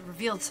 Yes, it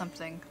revealed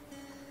something.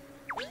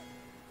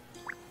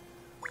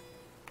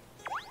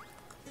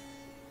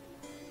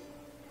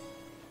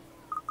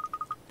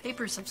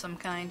 Papers of some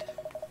kind.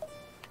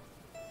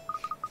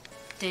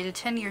 Dated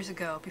 10 years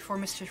ago, before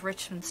Mr.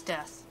 Richmond's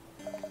death.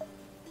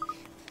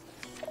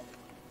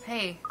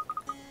 Hey,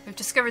 we've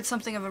discovered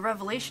something of a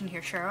revelation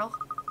here, Cheryl.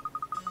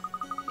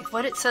 If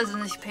what it says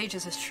in these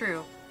pages is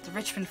true, the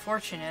Richmond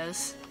fortune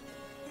is...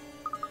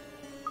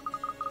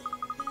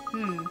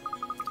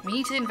 We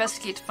need to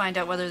investigate to find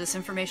out whether this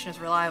information is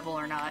reliable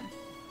or not.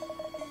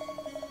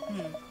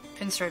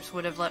 Pinstripes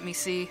would have let me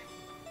see.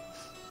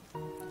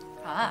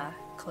 Ah,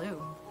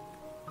 clue.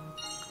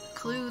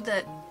 Clue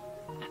that...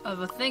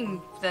 of a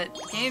thing that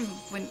the game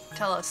wouldn't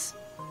tell us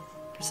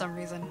for some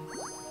reason.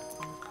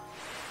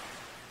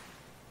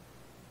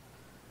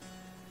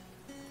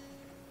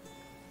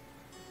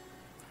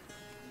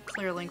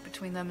 Clear link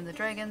between them and the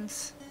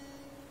dragons.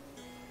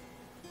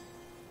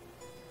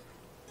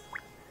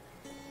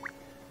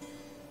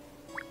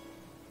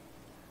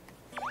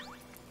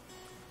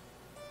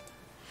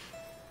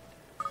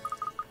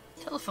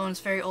 Telephone's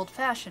very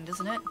old-fashioned,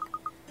 isn't it?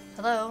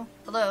 Hello?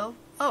 Hello?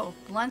 Oh,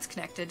 the line's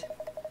connected.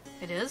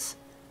 It is?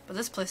 But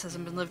this place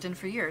hasn't been lived in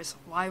for years.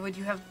 Why would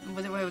you have...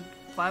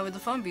 why would the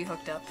phone be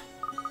hooked up?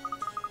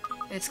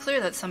 It's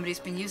clear that somebody's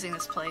been using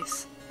this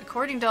place.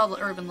 According to all the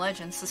urban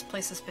legends, this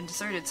place has been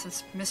deserted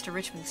since Mr.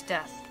 Richmond's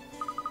death.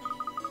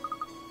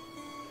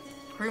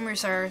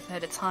 Rumors are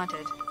that it's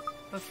haunted,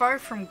 but far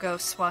from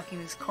ghosts walking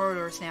these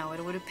corridors now,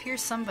 it would appear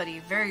somebody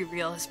very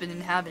real has been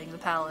inhabiting the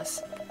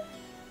palace.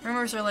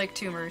 Rumors are like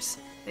tumors.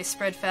 They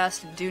spread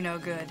fast and do no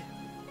good.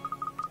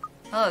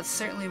 Well, it's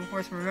certainly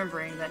worth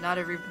remembering that not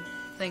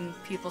everything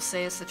people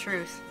say is the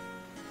truth.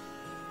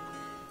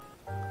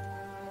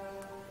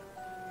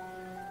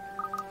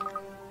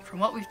 From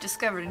what we've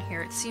discovered in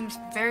here, it seems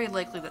very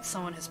likely that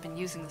someone has been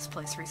using this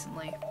place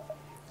recently.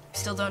 We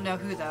still don't know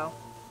who, though.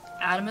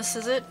 Adamus,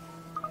 is it?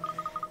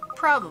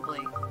 Probably.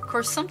 Of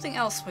course, something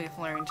else we've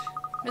learned.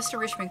 Mr.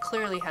 Richmond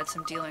clearly had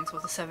some dealings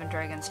with the Seven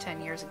Dragons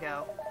 10 years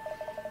ago.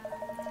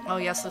 Oh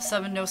yes, the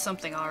Seven know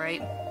something,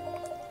 alright.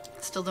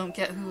 Still don't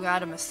get who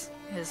Adamus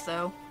is,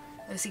 though.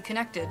 Is he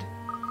connected?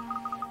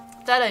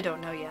 That I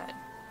don't know yet.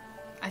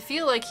 I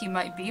feel like he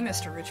might be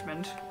Mr.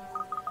 Richmond.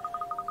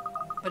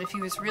 But if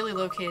he was really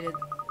located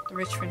the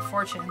Richmond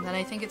fortune, then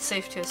I think it's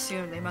safe to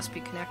assume they must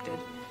be connected.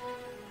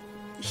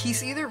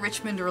 He's either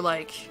Richmond or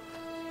like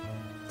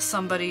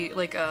somebody,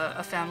 like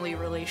a family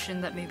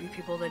relation that maybe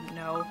people didn't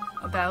know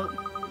about.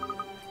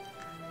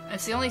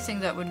 It's the only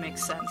thing that would make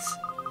sense.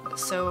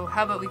 So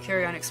how about we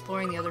carry on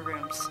exploring the other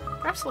rooms?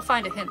 Perhaps we'll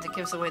find a hint that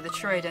gives away the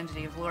true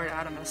identity of Lord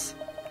Adamus.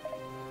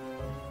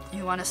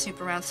 You want to snoop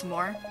around some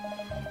more?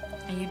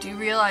 And you do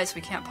realize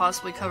we can't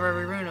possibly cover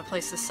every room in a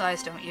place this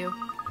size, don't you?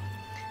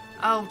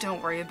 Oh,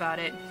 don't worry about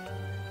it.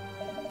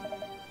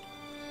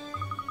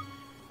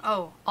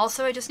 Oh,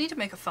 also I just need to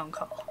make a phone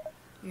call.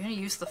 You're gonna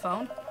use the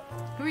phone?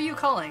 Who are you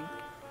calling?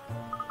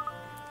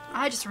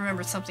 I just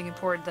remembered something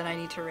important that I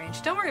need to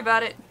arrange. Don't worry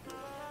about it.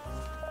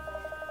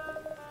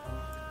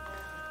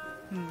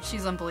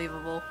 She's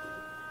unbelievable.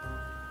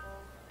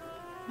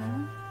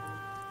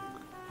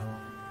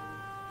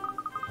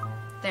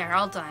 There,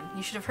 all done.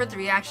 You should have heard the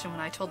reaction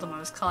when I told them I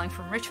was calling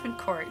from Richmond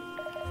Court.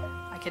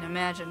 I can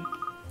imagine.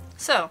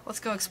 So, let's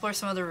go explore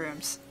some other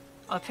rooms.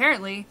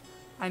 Apparently,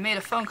 I made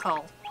a phone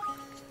call.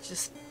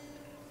 Just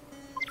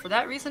for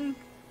that reason?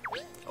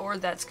 Or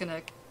that's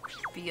gonna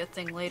be a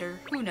thing later.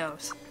 Who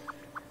knows?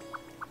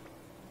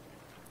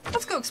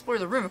 Let's go explore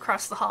the room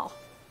across the hall.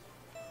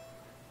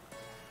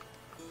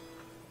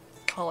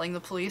 Calling the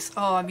police?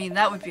 Oh, I mean,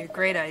 that would be a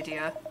great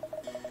idea.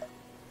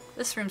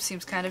 This room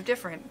seems kind of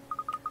different.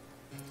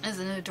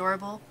 Isn't it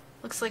adorable?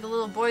 Looks like a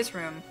little boy's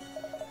room.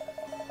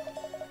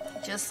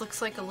 Just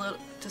looks like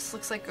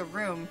a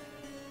room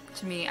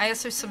to me. I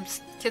guess there's some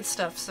kid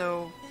stuff,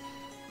 so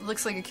it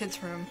looks like a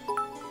kid's room.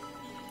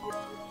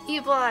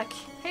 E-Block!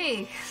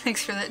 Hey!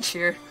 Thanks for that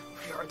cheer.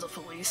 We are the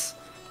police.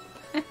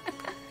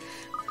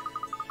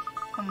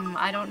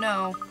 I don't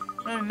know.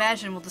 I don't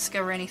imagine we'll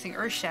discover anything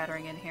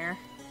earth-shattering in here.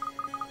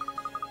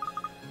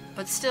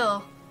 But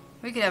still,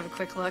 we could have a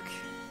quick look.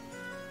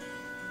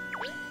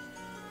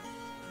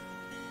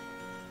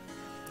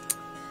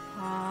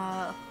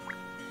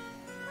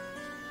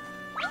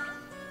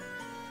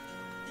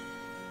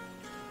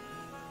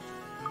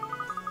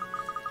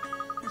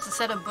 There's a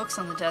set of books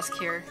on the desk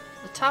here.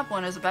 The top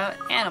one is about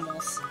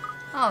animals.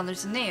 Oh, and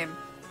there's a name.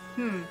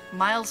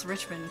 Miles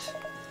Richmond.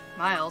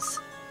 Miles?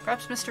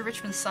 Perhaps Mr.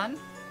 Richmond's son?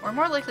 Or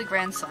more likely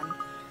grandson.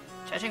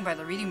 Judging by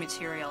the reading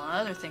material and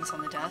other things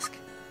on the desk,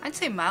 I'd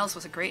say Miles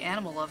was a great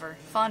animal lover,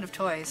 fond of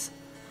toys.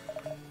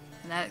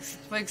 And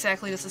what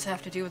exactly does this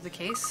have to do with the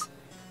case?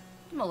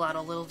 I'm allowed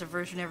a little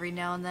diversion every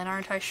now and then,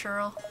 aren't I,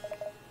 Cheryl?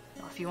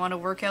 Well, if you want to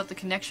work out the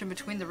connection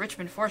between the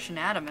Richmond fortune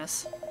and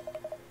Adamus.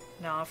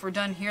 No, if we're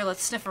done here,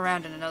 let's sniff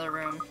around in another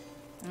room.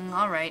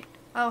 Alright.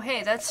 Oh,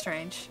 hey, that's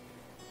strange.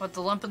 What,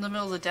 the lump in the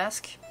middle of the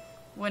desk?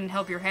 Wouldn't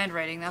help your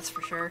handwriting, that's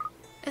for sure.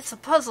 It's a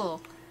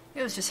puzzle!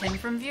 It was just hidden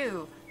from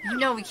view. You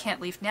know we can't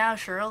leave now,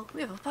 Cheryl.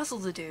 We have a puzzle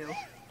to do.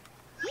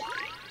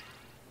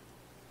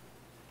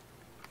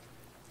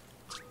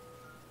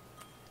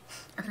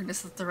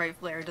 Ernest is the right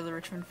heir to the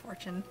Richmond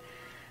fortune.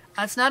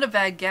 That's not a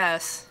bad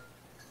guess.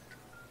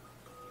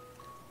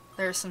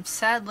 There are some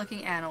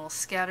sad-looking animals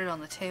scattered on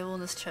the table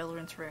in this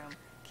children's room.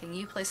 Can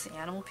you place the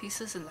animal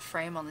pieces in the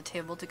frame on the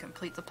table to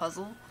complete the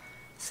puzzle?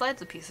 Slide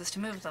the pieces to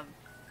move them.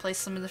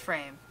 Place them in the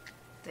frame.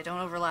 They don't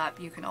overlap.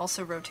 You can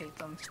also rotate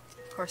them.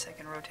 Of course I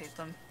can rotate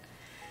them.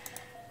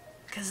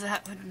 Because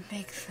that would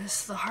make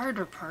this the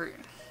harder part.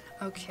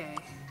 Okay.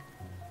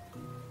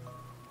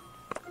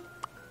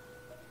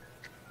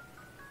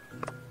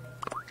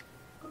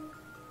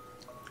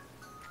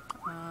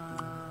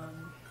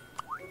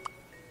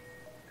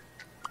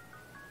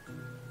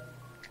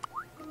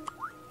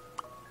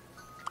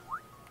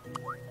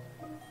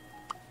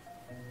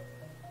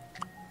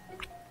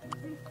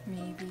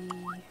 Maybe...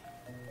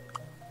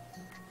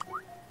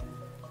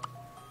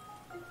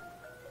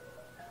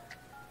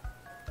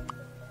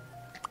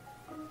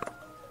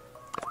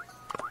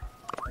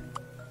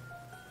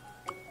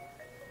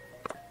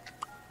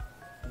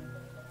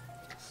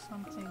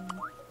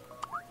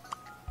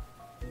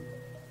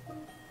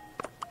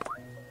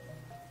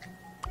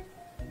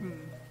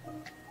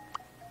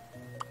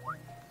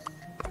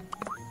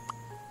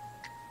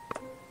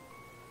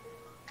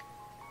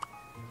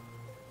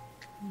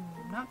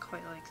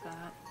 quite like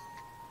that.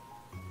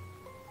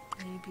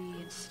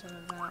 Maybe instead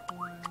of that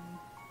one,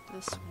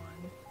 this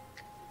one.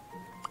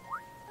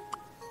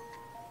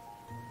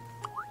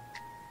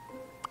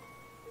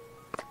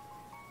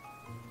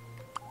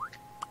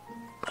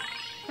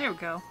 There we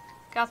go.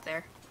 Got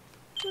there.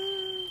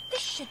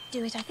 This should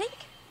do it, I think.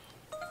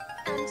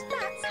 And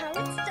that's how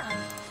it's done.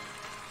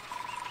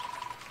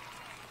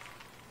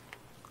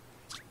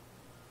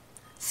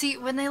 See,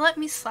 when they let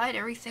me slide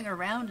everything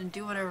around and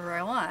do whatever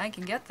I want, I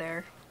can get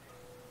there.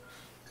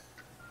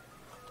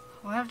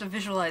 Well, I have to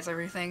visualize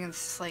everything, and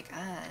it's just like,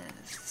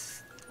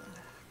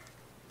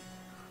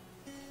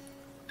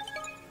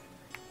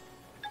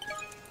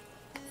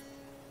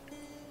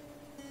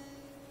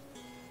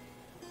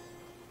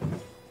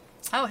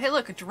 Oh, hey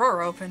look, a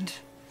drawer opened.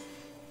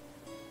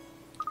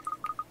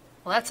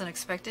 Well, that's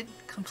unexpected.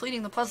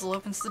 Completing the puzzle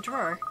opens the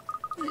drawer.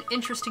 An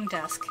interesting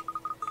desk.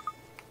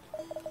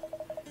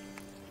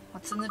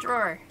 What's in the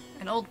drawer?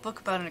 An old book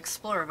about an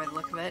explorer by the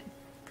look of it.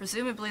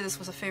 Presumably this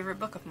was a favorite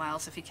book of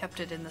Miles if he kept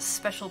it in this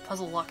special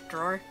puzzle locked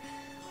drawer.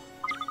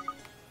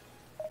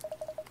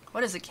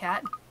 What is it,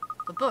 Cat?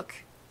 The book.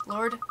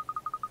 Lord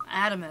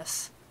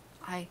Adamus.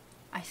 I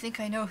think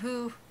I know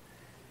who.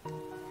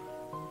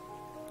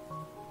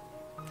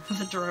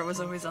 The drawer was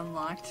always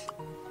unlocked.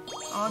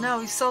 Oh no,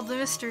 we solved the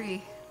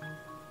mystery!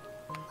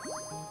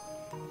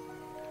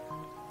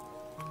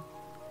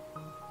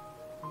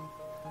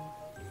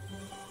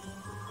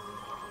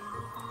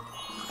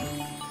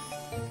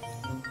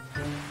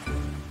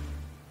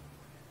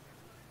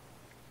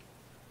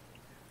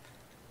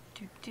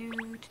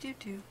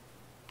 Do.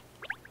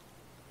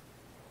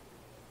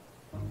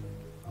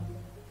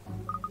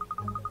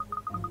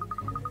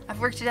 I've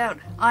worked it out.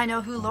 I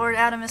know who Lord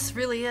Adamus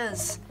really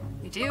is.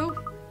 You do?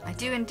 I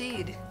do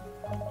indeed.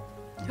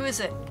 Who is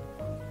it?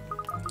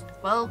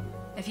 Well,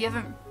 if you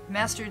haven't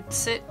mastered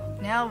sit,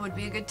 now would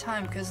be a good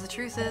time, because the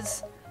truth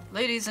is,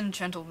 ladies and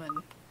gentlemen.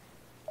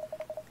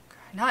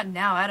 Not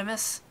now,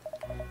 Adamus.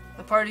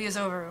 The party is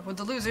over. Would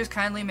the losers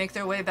kindly make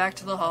their way back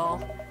to the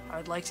hall? I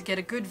would like to get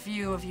a good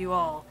view of you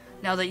all,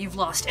 now that you've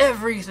lost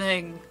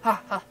everything!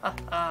 Ha ha ha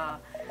ha!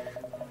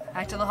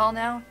 Back to the hall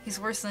now? He's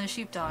worse than a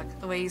sheepdog,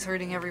 the way he's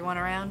hurting everyone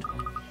around.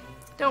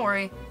 Don't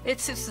worry,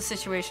 it suits the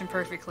situation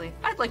perfectly.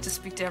 I'd like to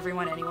speak to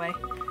everyone anyway.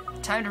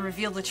 Time to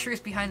reveal the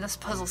truth behind this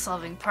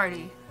puzzle-solving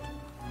party.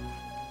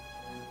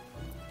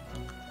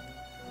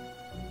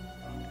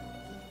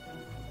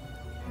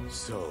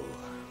 So,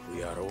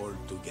 we are all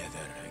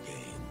together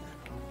again.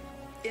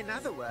 In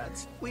other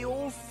words, we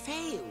all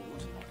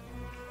failed.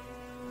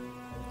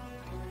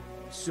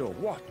 So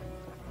what?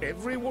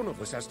 Every one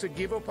of us has to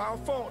give up our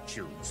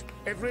fortunes?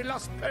 Every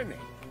last penny?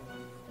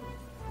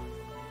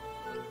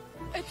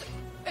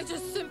 It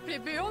is simply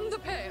beyond the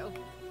pale.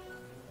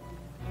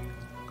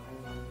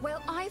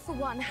 Well, I for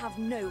one have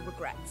no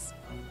regrets.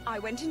 I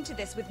went into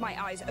this with my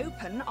eyes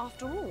open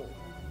after all.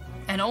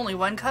 And only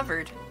one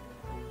covered.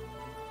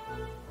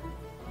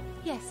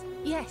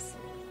 Yes.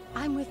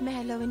 I'm with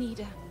Mayor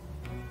Loanida.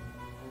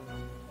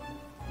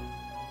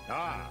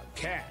 Ah,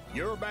 Cat,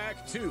 you're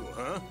back too,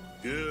 huh?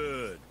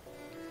 Good.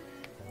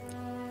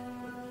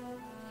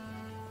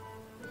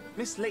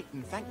 Miss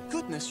Layton, thank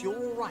goodness you're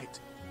all right.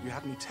 You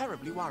had me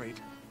terribly worried.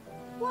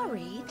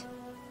 Worried?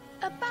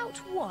 About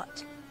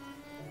what?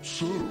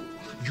 So,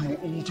 you were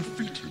all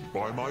defeated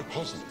by my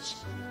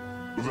puzzles.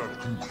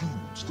 That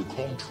concludes the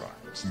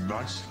contracts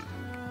nicely.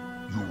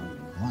 You're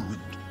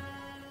ruined.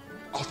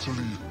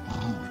 Utterly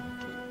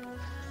ruined.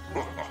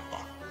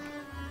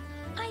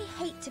 I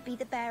hate to be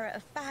the bearer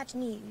of bad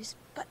news,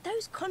 but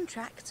those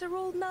contracts are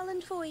all null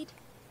and void.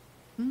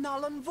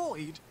 Null and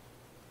void?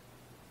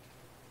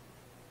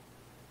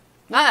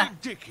 What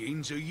the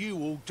dickens are you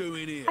all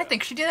doing here? I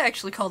think she did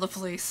actually call the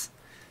police.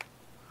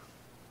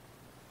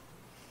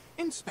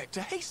 Inspector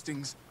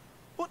Hastings,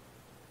 what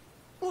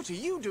are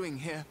you doing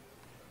here?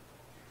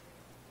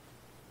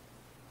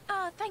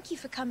 Thank you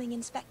for coming,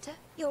 Inspector.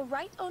 You're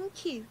right on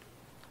cue.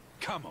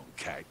 Come on,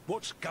 Cat.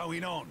 What's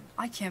going on?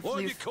 I can't Why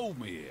believe... have you called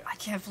me here? I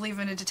can't believe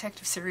in a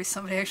detective series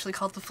somebody actually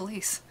called the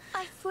police.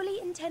 I fully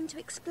intend to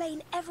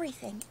explain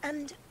everything,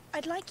 and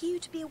I'd like you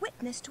to be a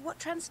witness to what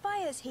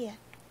transpires here.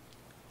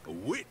 A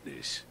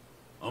witness?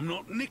 I'm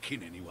not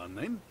nicking anyone,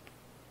 then.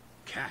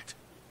 Cat,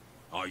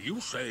 are you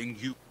saying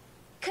you...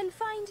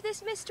 Confined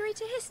this mystery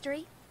to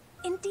history?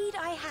 Indeed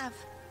I have.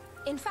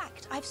 In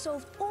fact, I've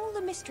solved all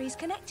the mysteries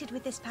connected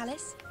with this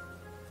palace.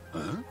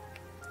 Huh?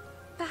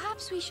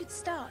 Perhaps we should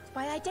start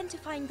by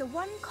identifying the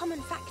one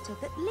common factor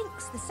that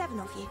links the seven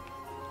of you.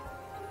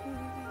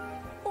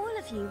 All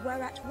of you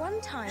were at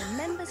one time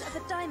members of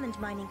a diamond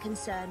mining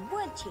concern,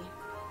 weren't you?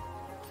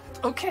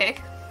 Okay.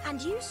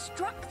 And you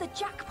struck the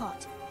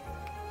jackpot.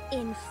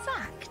 In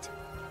fact,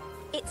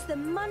 it's the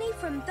money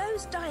from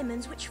those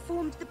diamonds which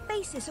formed the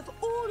basis of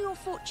all your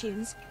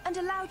fortunes and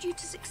allowed you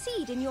to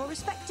succeed in your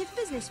respective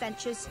business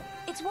ventures.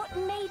 It's what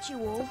made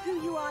you all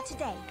who you are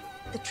today.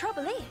 The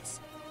trouble is,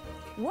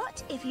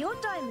 what if your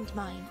diamond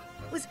mine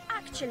was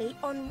actually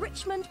on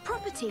Richmond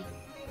property?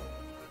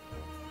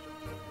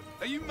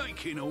 Are you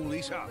making all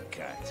this up,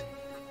 Cat?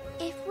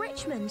 If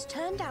Richmond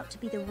turned out to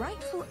be the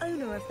rightful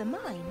owner of the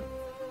mine,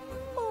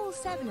 all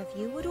 7 of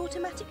you would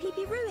automatically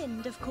be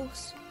ruined, of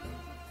course.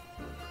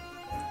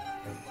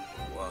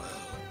 Wow.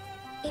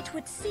 It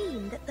would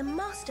seem that the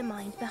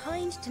mastermind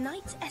behind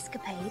tonight's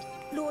escapade,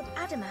 Lord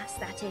Adamas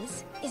that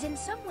is in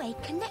some way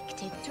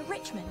connected to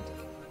Richmond.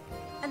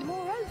 And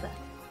moreover,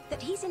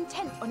 that he's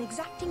intent on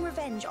exacting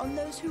revenge on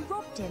those who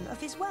robbed him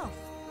of his wealth.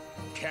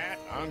 Cat,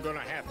 I'm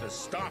gonna have to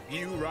stop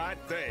you right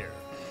there.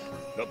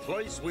 The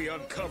place we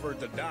uncovered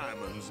the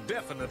diamonds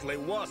definitely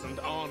wasn't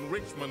on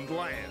Richmond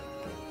land.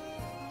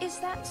 Is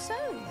that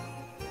so?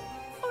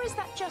 Or is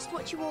that just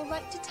what you all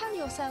like to tell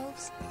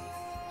yourselves?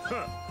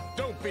 Huh,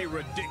 don't be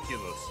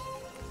ridiculous.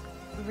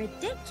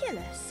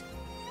 Ridiculous?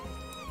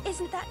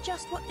 Isn't that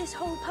just what this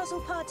whole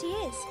puzzle party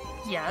is?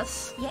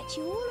 Yes. Yet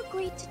you all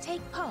agreed to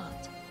take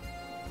part.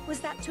 Was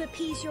that to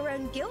appease your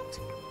own guilt?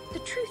 The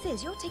truth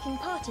is, you're taking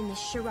part in this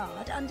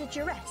charade under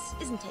duress,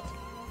 isn't it?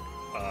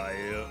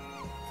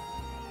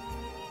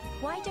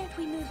 Why don't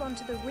we move on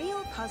to the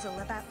real puzzle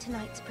about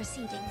tonight's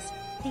proceedings?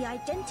 The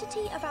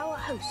identity of our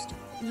host,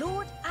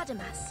 Lord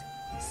Adamas.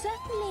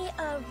 Certainly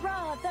a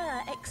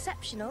rather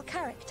exceptional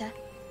character.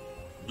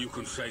 You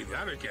can say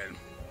that again.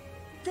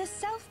 The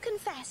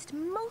self-confessed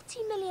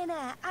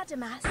multi-millionaire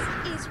Adamas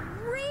is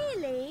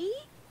really...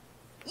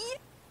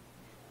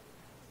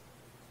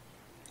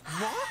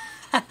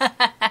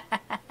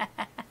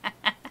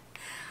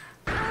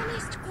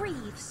 Ernest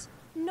Greaves.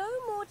 No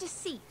more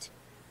deceit.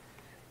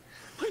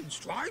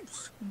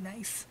 Pinstripes?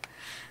 Nice.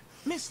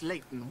 Miss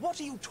Layton, what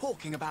are you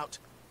talking about?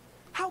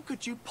 How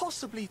could you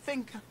possibly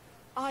think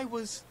I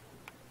was...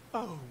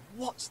 Oh,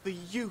 what's the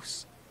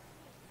use?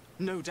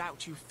 No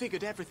doubt you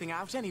figured everything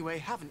out anyway,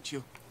 haven't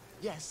you?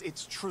 Yes,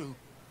 it's true.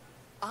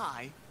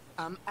 I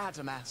am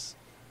Adamas.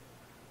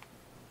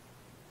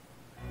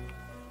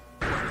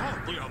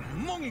 I'll be a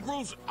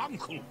mongrel's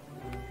uncle.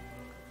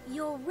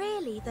 You're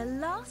really the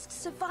last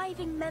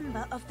surviving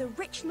member of the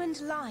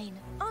Richmond line,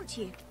 aren't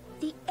you?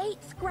 The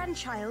 8th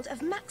grandchild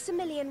of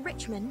Maximilian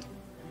Richmond,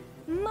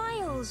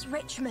 Miles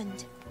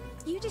Richmond.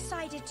 You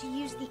decided to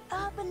use the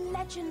urban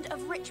legend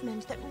of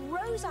Richmond that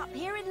rose up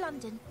here in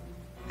London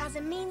as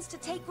a means to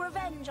take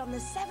revenge on the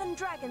 7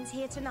 dragons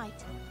here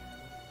tonight.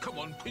 Come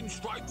on,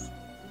 Pinstripes.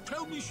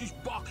 Tell me she's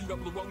barking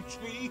up the wrong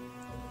tree.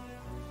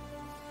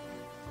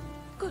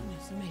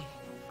 Goodness me.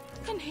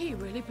 Can he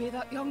really be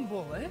that young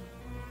boy?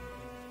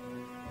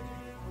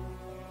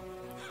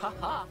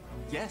 Haha.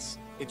 Yes,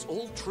 it's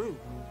all true.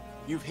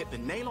 You've hit the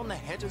nail on the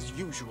head as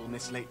usual,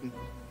 Miss Layton.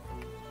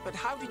 But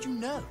how did you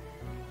know?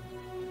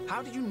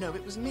 How did you know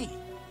it was me?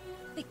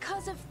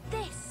 Because of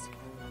this.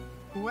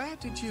 Where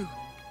did you...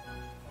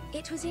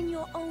 It was in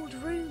your old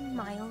room,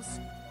 Miles.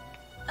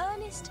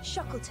 Ernest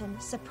Shackleton,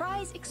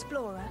 Surprise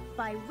Explorer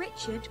by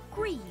Richard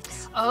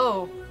Greaves.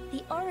 Oh.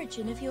 The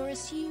origin of your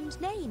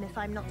assumed name, if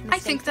I'm not mistaken. I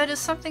think that is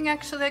something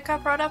actually that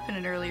got brought up in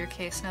an earlier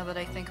case, now that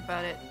I think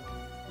about it.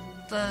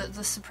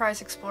 The Surprise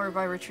Explorer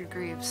by Richard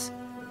Greaves.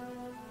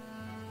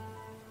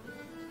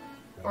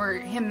 Or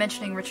him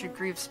mentioning Richard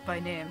Greaves by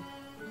name.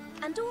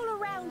 And all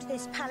around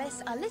this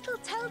palace are little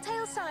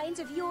telltale signs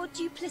of your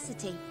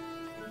duplicity.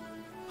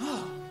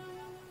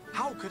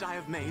 How could I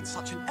have made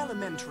such an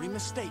elementary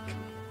mistake?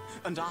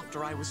 And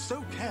after I was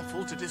so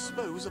careful to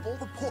dispose of all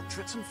the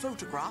portraits and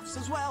photographs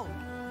as well.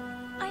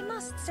 I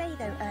must say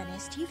though,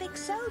 Ernest, you've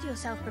excelled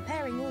yourself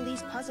preparing all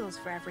these puzzles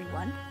for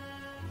everyone.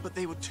 But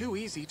they were too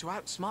easy to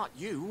outsmart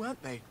you,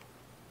 weren't they?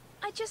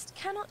 I just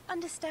cannot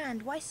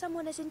understand why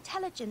someone as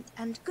intelligent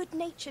and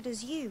good-natured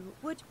as you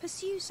would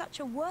pursue such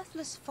a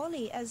worthless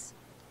folly as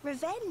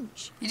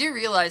revenge. You do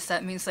realize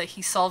that means that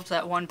he solved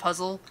that one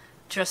puzzle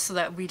just so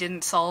that we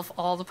didn't solve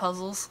all the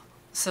puzzles,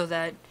 so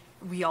that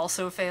we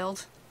also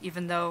failed,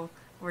 even though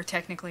we're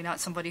technically not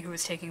somebody who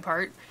was taking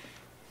part.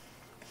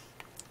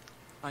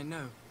 I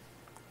know.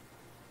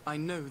 I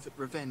know that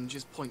revenge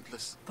is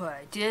pointless. But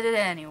I did it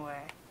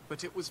anyway.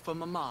 But it was for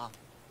Mama.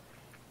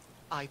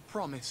 I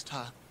promised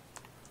her.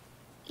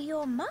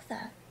 Your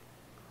mother?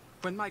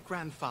 When my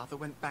grandfather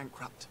went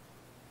bankrupt,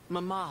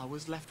 Mama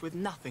was left with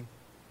nothing.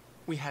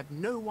 We had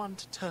no one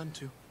to turn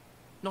to.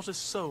 Not a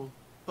soul,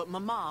 but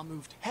Mama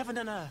moved heaven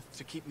and earth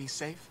to keep me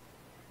safe.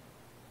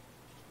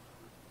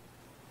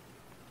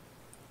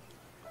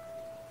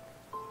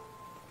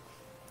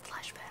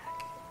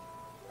 Flashback.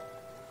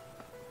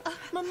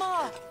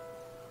 Mama!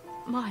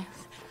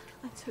 Miles,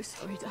 I'm so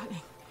sorry,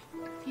 darling.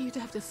 You'd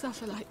have to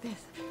suffer like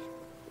this,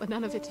 but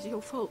none of it is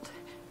your fault.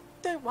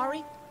 Don't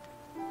worry.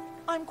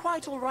 I'm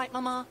quite all right,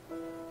 Mama.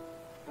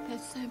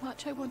 There's so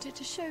much I wanted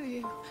to show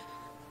you.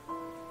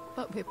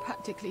 But we're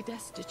practically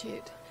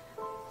destitute.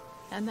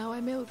 And now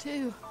I'm ill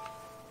too.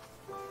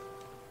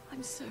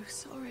 I'm so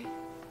sorry.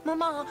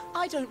 Mama,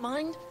 I don't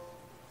mind.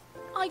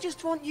 I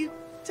just want you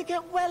to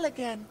get well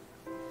again.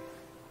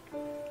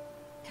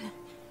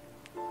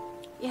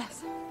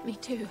 Yes, me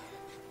too.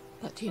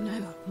 But you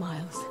know,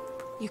 Miles,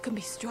 you can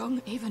be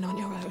strong even on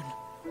your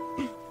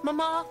own.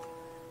 Mama,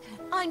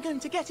 I'm going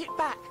to get it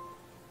back.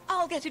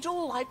 I'll get it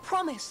all, I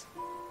promise.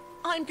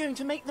 I'm going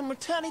to make them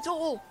return it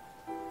all.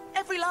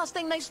 Every last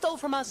thing they stole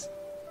from us.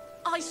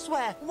 I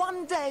swear,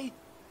 one day,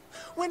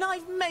 when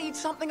I've made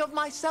something of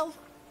myself,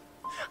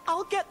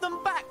 I'll get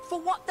them back for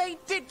what they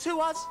did to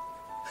us.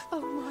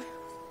 Oh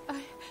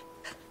my...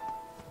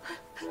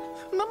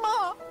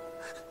 Mama!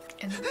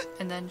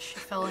 And then she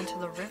fell into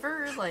the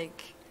river?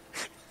 Like,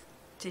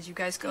 did you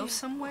guys go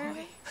somewhere?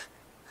 Boy.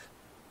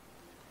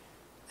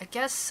 I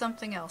guess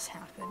something else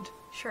happened.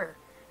 Sure.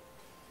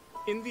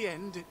 In the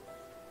end,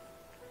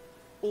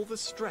 all the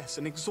stress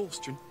and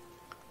exhaustion,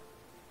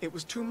 it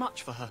was too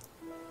much for her.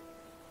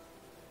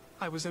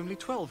 I was only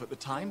 12 at the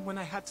time when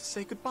I had to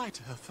say goodbye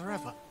to her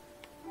forever.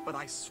 But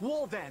I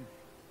swore then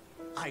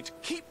I'd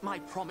keep my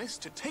promise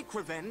to take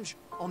revenge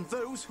on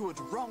those who had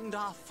wronged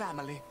our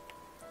family.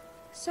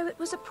 So it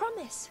was a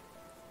promise.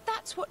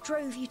 That's what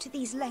drove you to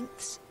these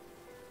lengths.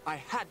 I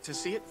had to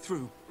see it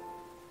through.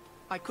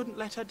 I couldn't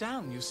let her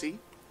down, you see.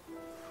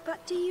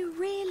 But do you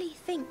really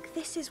think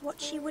this is what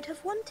she would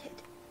have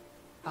wanted?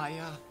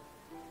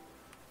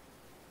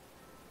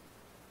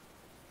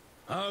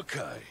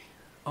 Okay,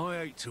 I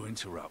hate to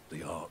interrupt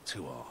the art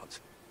to art,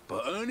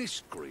 but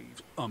Ernest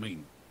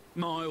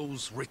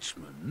Miles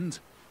Richmond,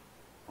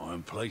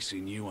 I'm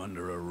placing you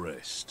under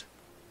arrest.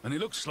 And it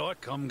looks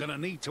like I'm gonna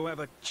need to have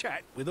a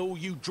chat with all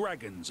you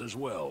dragons as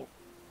well.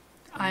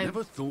 I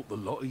never thought the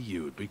lot of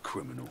you would be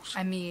criminals.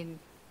 I mean,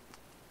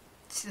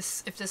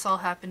 if this all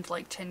happened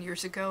like 10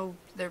 years ago,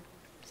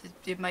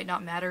 it might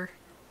not matter.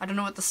 I don't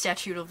know what the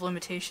statute of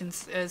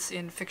limitations is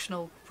in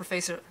fictional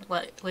Professor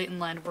Layton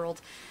Land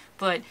world,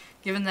 but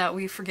given that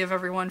we forgive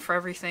everyone for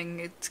everything,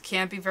 it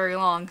can't be very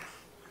long.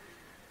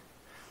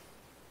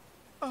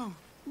 Oh,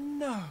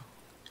 no.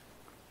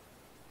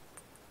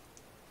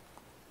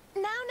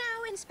 Now,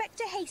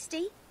 Inspector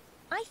Hasty.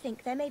 I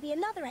think there may be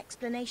another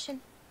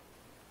explanation.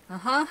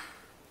 Uh-huh.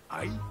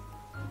 I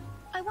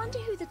wonder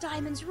who the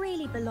diamonds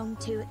really belong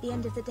to at the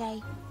end of the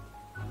day.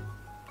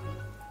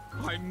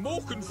 I'm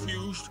more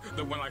confused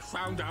than when I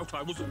found out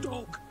I was a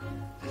dog.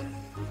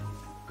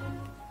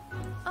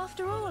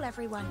 After all,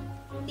 everyone,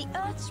 the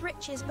Earth's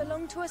riches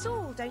belong to us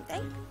all, don't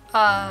they?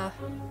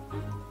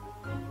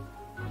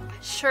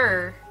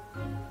 Sure.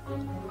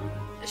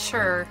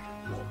 Sure.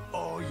 What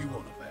are you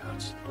on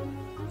about?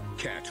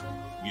 Cat,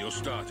 you're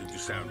starting to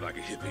sound like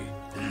a hippie.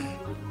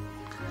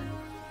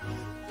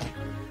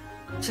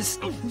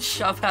 Just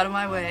shove out of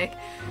my way.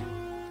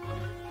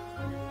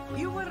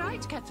 You were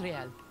right,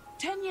 Katrielle.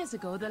 10 years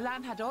ago, the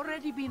land had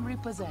already been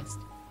repossessed.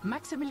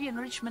 Maximilian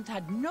Richmond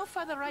had no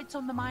further rights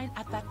on the mine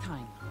at that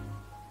time.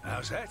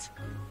 How's that?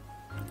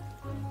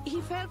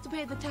 He failed to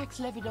pay the tax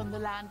levied on the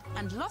land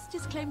and lost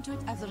his claim to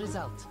it as a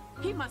result.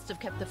 He must have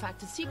kept the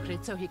fact a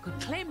secret so he could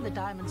claim the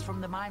diamonds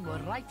from the mine were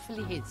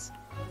rightfully his.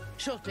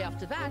 Shortly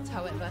after that,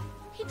 however,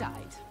 he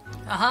died.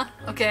 Uh-huh,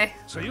 okay.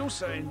 So you're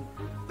saying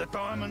the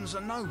diamonds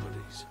are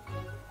nobody's?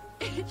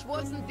 It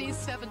wasn't these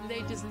 7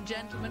 ladies and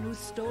gentlemen who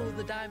stole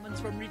the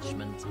diamonds from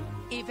Richmond.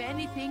 If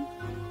anything,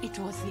 it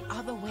was the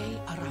other way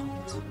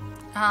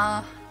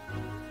around.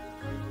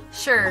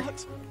 Sure.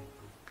 What?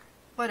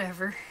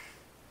 Whatever.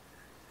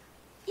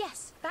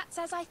 Yes, that's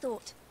as I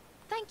thought.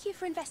 Thank you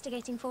for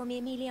investigating for me,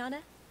 Emiliana.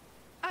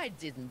 I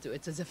didn't do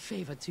it as a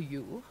favor to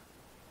you.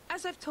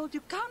 As I've told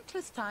you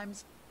countless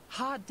times,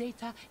 hard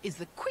data is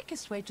the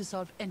quickest way to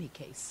solve any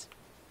case.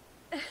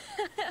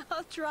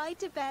 I'll try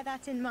to bear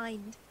that in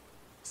mind.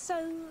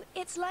 So,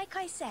 it's like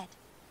I said.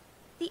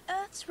 The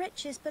Earth's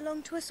riches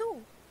belong to us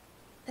all.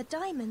 The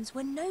diamonds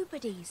were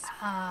nobody's.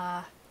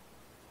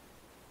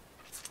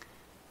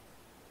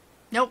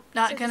 Nope,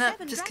 not so gonna.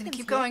 The Just gonna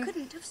keep here going.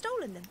 Couldn't have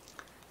stolen them.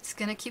 Just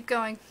gonna keep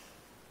going.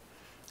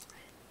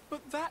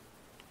 But that...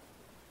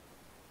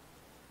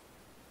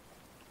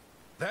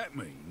 That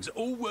means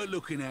all we're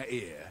looking at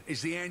here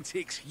is the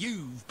antics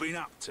you've been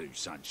up to,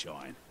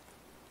 Sunshine.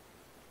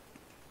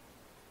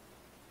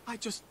 I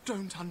just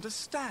don't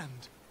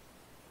understand.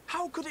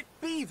 How could it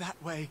be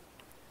that way?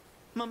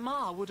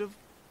 Mama would have...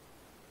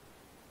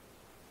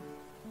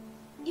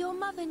 Your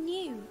mother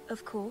knew,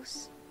 of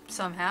course.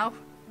 Somehow.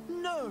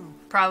 No.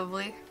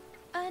 Probably.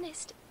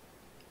 Ernest,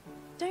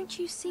 don't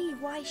you see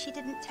why she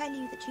didn't tell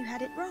you that you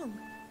had it wrong?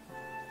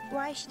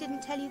 Why she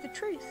didn't tell you the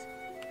truth?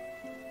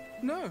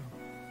 No.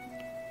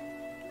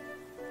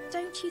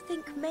 Don't you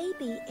think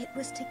maybe it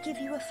was to give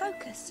you a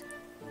focus?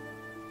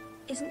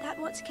 Isn't that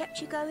what's kept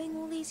you going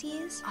all these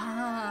years?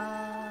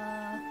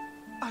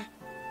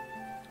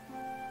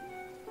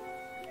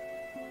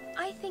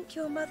 I think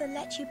your mother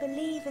let you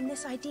believe in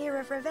this idea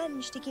of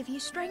revenge to give you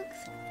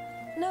strength,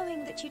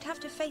 knowing that you'd have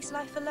to face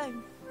life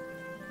alone.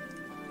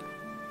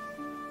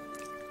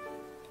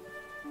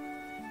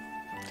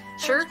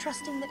 Sure. And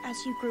trusting that as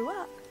you grew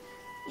up,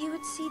 you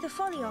would see the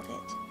folly of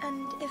it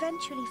and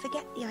eventually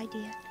forget the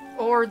idea.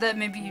 Or that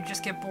maybe you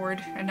just get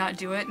bored and not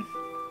do it.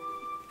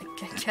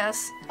 I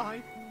guess.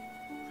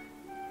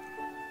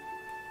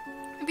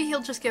 Maybe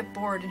he'll just get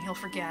bored and he'll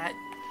forget.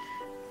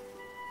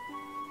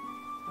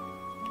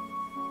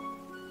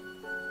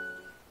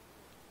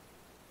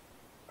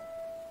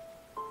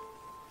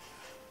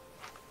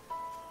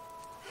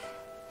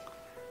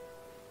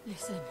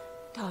 Listen,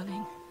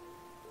 darling.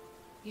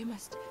 You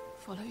must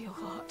follow your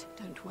heart.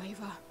 Don't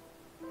waver.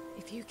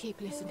 If you keep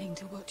listening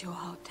to what your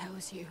heart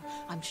tells you,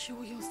 I'm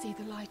sure you'll see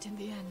the light in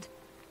the end.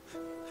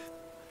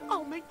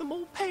 I'll make them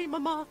all pay,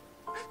 Mama.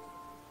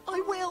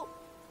 I will.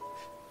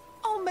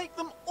 I'll make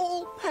them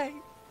all pay.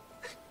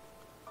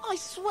 I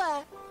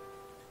swear.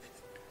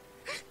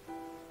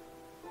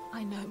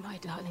 I know, my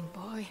darling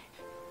boy.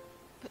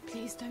 But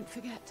please don't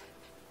forget.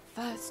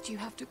 First, you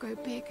have to grow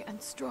big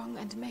and strong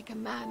and make a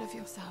man of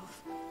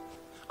yourself.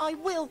 I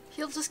will.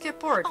 He'll just get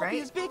bored, I'll right? be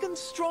as big and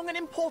strong and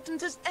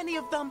important as any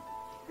of them.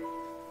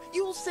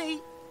 You'll see.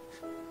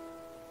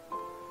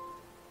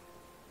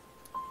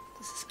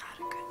 This is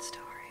not a good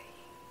story.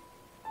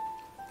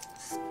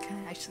 This is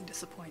kind of actually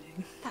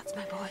disappointing. That's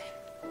my boy.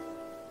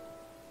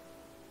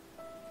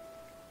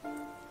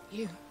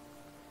 You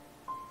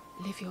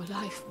live your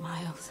life,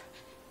 Miles.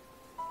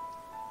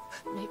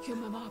 Make your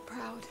mama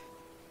proud.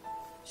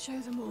 Show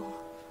them all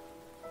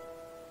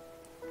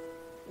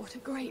what a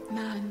great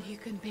man you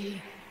can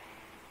be.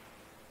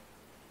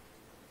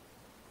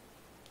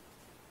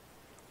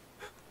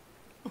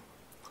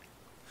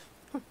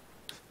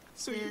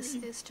 So This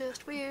is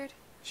just weird.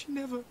 she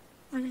never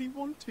really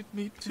wanted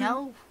me to.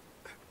 No,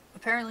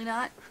 apparently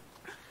not.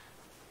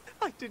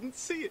 I didn't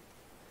see it.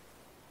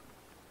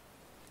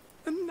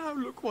 And now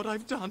look what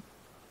I've done.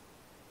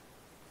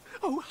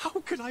 Oh, how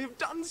could I have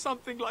done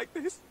something like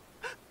this?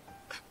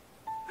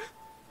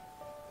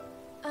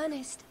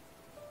 Ernest,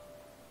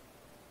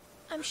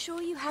 I'm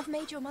sure you have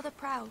made your mother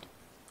proud.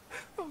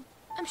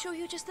 I'm sure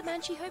you're just the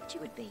man she hoped you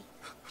would be.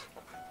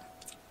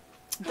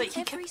 But In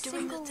you every kept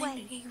doing the single thing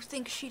way. you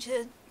think she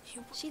did.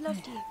 She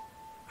loved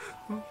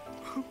you.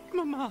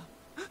 Mama,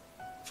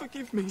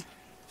 forgive me.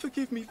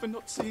 Forgive me for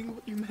not seeing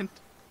what you meant.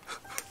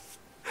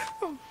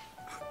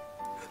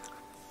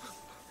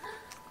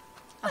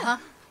 Uh-huh.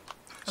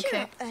 Cheer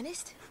Okay. up,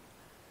 Ernest.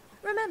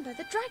 Remember,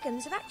 the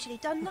dragons have actually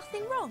done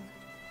nothing wrong.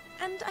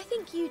 And I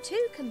think you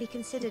too can be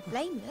considered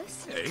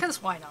blameless.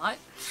 Because why not?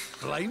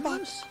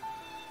 Blameless?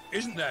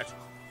 Isn't that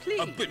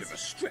a bit of a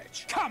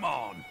stretch? Come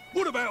on!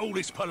 What about all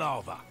this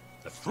palaver?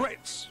 The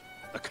threats,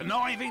 the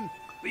conniving,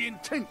 the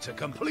intent to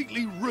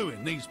completely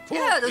ruin these poor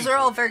Yeah, those people. are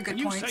all very good And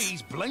you points. say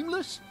he's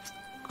blameless?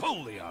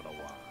 Pull the other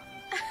one.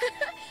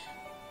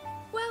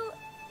 Well,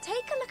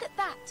 take a look at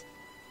that.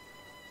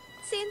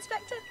 See,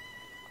 Inspector?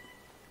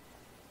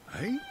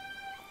 Hey?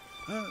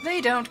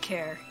 They don't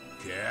care.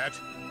 Cat?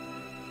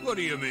 What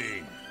do you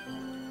mean?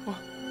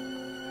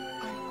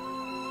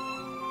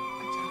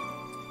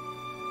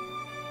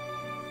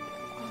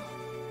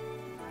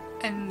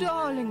 And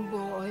Darling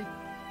boy,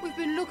 we've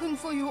been looking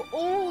for you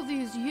all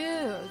these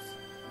years.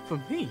 For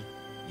me?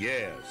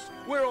 Yes,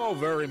 we're all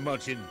very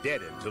much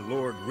indebted to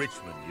Lord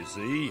Richmond, you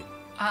see.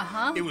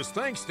 uh-huh. It was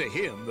thanks to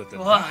him that the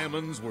Ugh.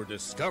 diamonds were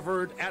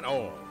discovered at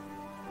all.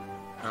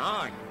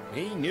 Aye,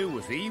 he knew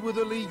if he were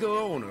the legal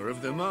owner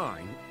of the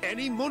mine,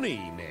 any money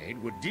he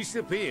made would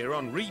disappear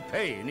on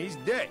repaying his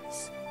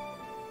debts.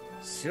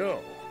 So,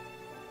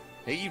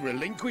 he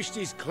relinquished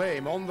his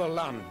claim on the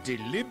land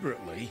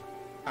deliberately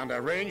and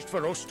arranged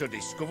for us to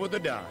discover the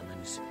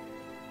diamonds.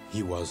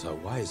 He was a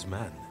wise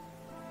man.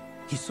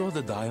 He saw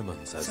the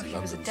diamonds as So he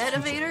London's was a debt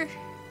future.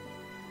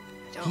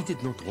 evader? He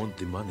did not want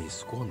the money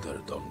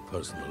squandered on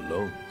personal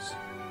loans.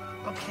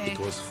 Okay. It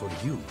was for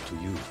you to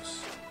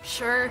use.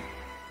 Sure.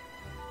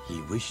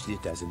 He wished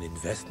it as an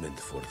investment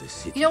for the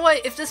city. You know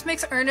what? If this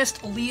makes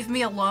Ernest leave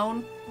me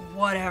alone,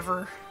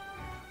 whatever.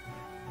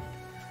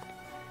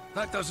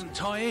 That doesn't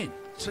tie in.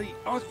 See,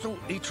 I thought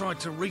he tried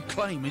to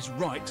reclaim his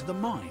right to the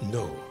mine.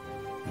 No,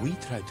 we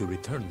tried to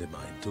return the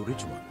mine to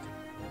Richmond.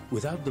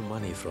 Without the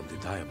money from the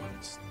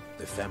diamonds,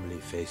 the family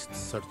faced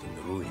certain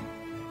ruin.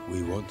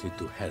 We wanted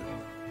to help.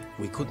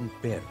 We couldn't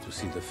bear to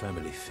see the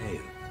family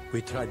fail.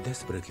 We tried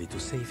desperately to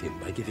save him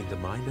by giving the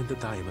mine and the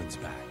diamonds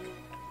back.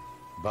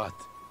 But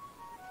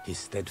he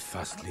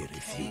steadfastly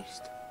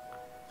refused.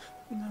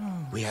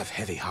 No. We have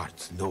heavy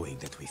hearts knowing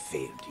that we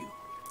failed you.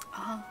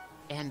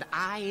 And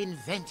I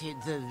invented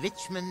the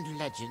Richmond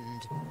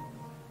legend.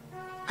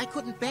 I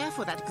couldn't bear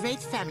for that great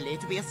family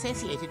to be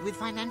associated with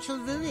financial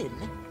ruin.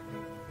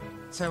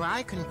 So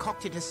I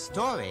concocted a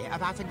story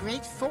about a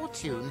great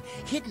fortune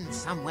hidden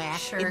somewhere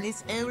in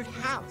this old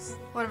house.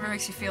 Whatever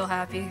makes you feel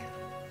happy.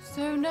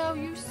 So now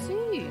you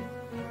see,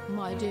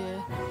 my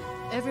dear.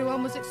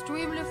 Everyone was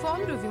extremely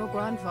fond of your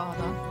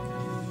grandfather.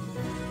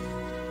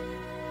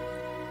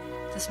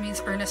 This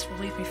means Ernest will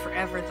leave me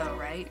forever, though,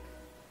 right?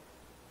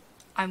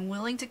 I'm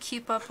willing to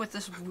keep up with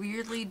this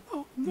weirdly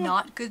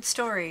not good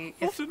story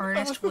if What on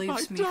Ernest earth have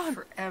leaves I me done?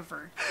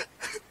 forever.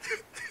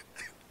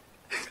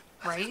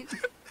 Right?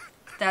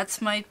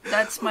 That's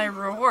my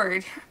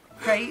reward,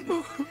 right?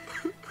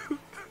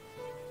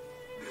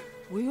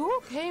 We all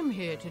came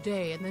here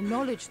today in the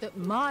knowledge that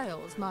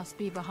Miles must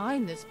be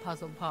behind this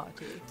puzzle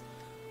party.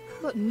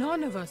 But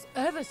none of us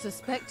ever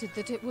suspected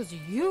that it was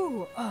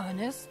you,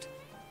 Ernest.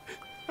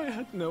 I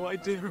had no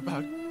idea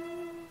about it.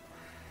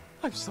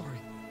 I'm sorry.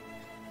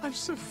 I'm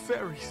so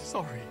very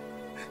sorry.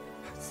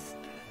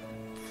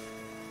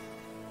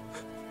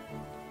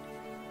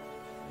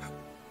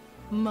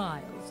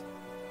 Miles,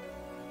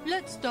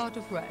 let's start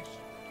afresh.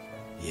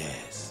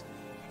 Yes,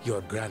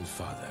 Your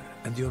grandfather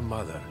and your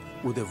mother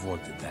would have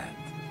wanted that.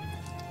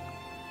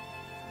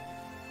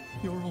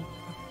 You're all...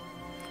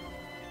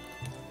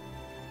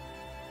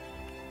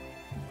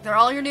 They're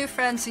all your new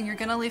friends, and you're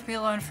gonna leave me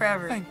alone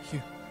forever. Thank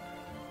you.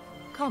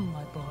 Come,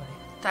 my boy.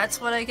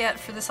 That's what I get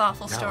for this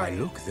awful Now story. I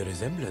look, the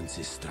resemblance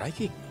is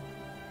striking.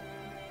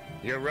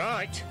 You're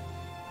right.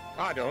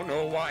 I don't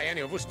know why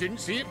any of us didn't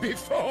see it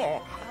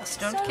before. Just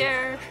don't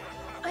care.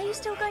 Are you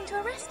still going to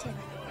arrest him?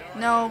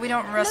 No, we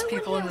don't arrest No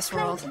people one in here this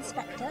claims, world.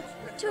 Inspector,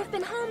 to have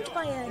been harmed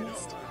by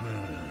Ernest.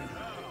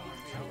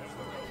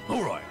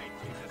 All right.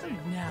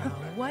 Now,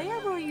 why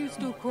ever are you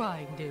still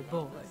crying, dear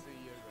boy?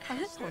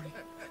 I'm sorry.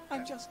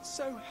 I'm just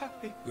so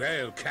happy.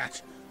 Well,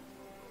 Cat,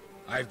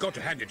 I've got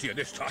to hand it to you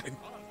this time.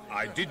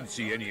 I didn't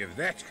see any of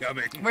that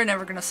coming. We're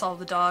never gonna solve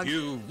the dog.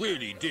 You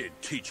really did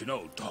teach an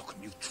old dog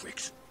new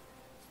tricks.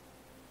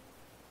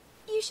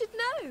 You should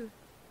know.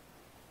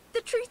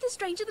 The truth is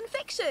stranger than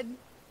fiction.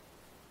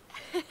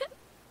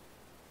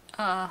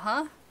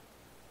 Uh-huh.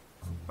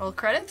 Roll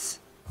credits?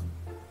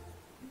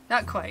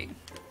 Not quite.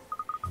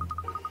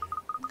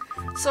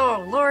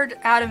 So, Lord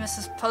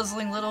Adamus's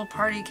puzzling little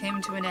party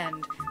came to an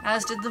end,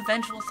 as did the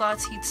vengeful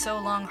thoughts he'd so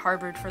long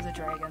harbored for the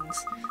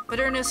dragons. But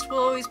Ernest will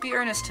always be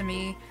Ernest to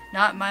me,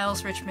 not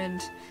Miles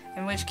Richmond,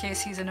 in which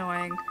case he's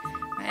annoying.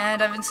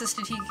 And I've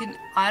insisted he can...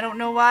 I don't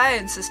know why I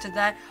insisted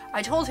that.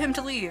 I told him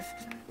to leave.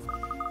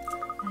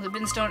 The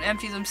bins don't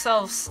empty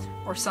themselves,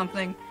 or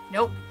something.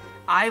 Nope.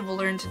 I will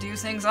learn to do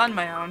things on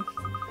my own.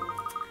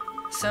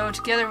 So,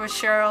 together with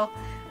Cheryl,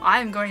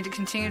 I'm going to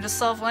continue to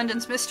solve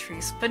London's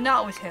mysteries, but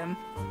not with him.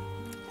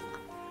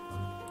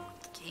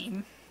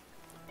 Game.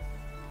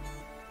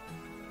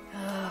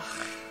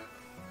 Ugh.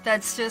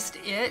 That's just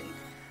it.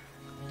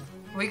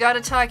 We got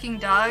a talking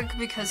dog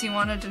because he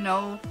wanted to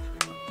know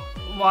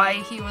why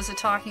he was a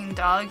talking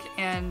dog,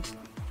 and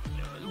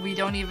we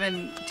don't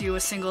even do a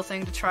single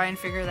thing to try and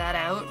figure that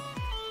out.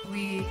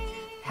 We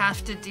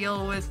have to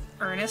deal with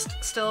Ernest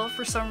still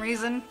for some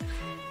reason.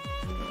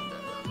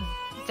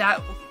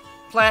 That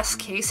last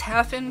case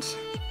happened.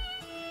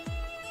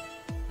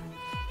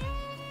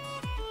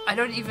 I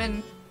don't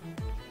even...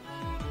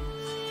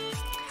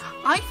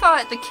 I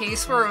thought the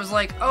case where it was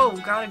like, oh,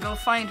 gotta go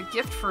find a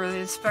gift for the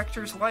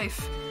inspector's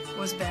wife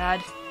was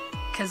bad,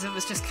 because it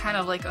was just kind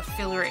of like a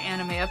filler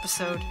anime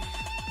episode.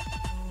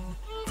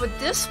 But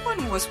this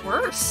one was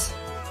worse.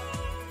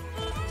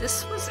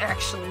 This was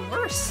actually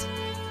worse.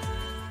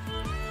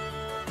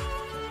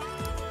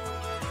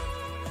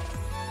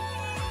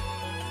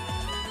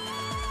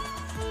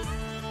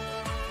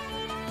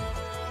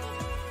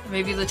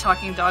 Maybe the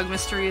talking dog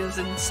mystery is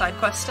in side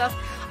quest stuff.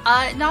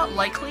 Not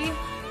likely.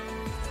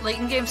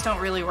 Layton games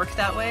don't really work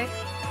that way.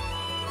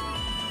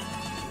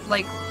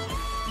 Like,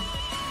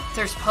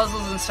 there's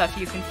puzzles and stuff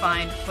you can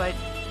find, but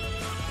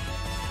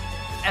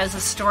as a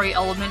story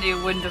element, it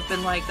wouldn't have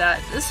been like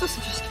that. This was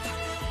just...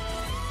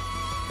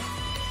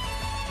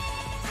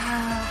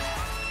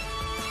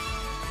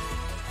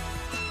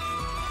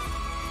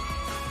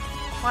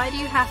 Why do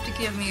you have to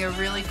give me a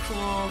really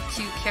cool,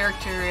 cute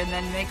character and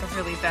then make a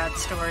really bad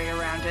story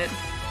around it?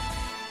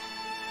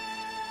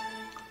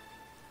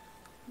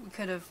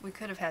 We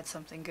could have had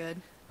something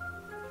good.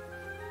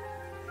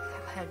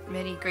 Had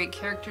many great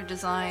character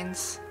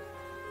designs.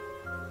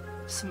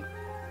 Some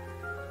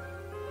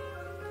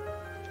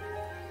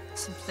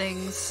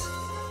things.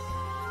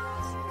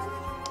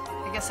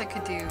 I guess I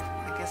could do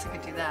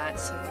that,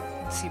 so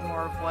you can see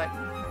more of what.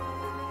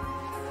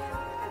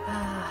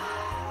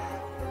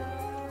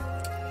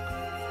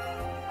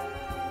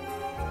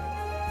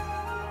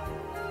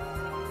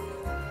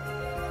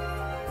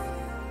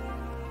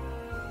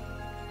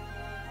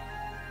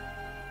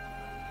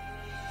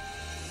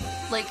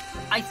 Like,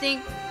 I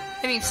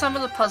mean, some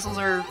of the puzzles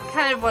are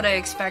kind of what I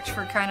expect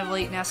for kind of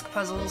Layton-esque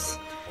puzzles,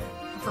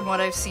 from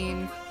what I've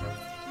seen.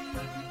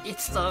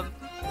 It's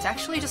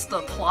actually just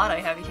the plot I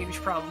have a huge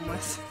problem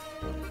with.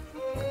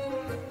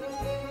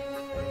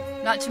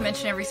 Not to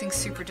mention everything's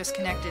super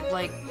disconnected.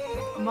 Like,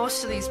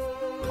 most of these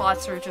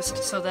plots are just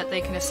so that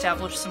they can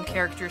establish some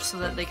characters so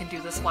that they can do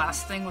this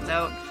last thing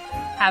without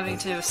having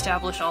to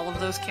establish all of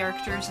those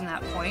characters in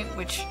that point,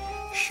 which,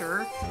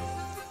 sure.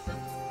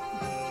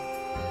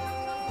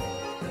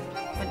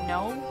 But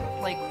no,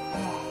 like...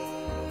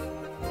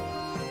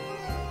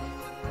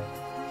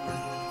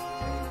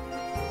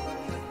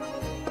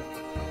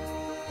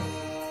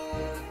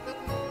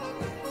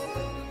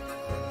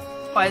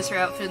 Why is her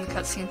outfit in the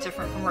cutscene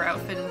different from her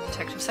outfit in the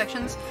detective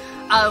sections?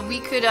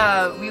 We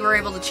were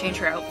able to change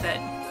her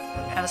outfit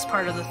as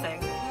part of the thing.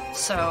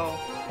 So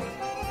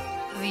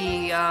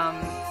the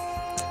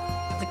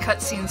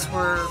cutscenes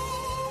were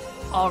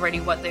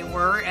already what they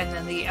were, and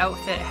then the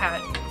outfit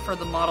for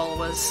the model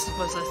was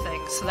a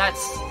thing. So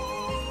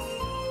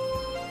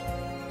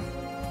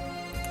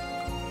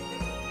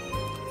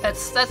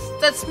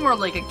that's more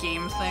like a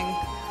game thing.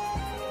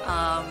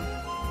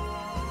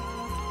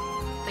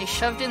 They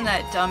shoved in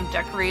that dumb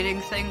decorating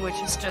thing, which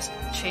has just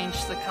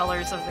changed the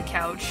colors of the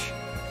couch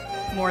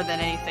more than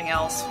anything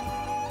else.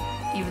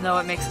 Even though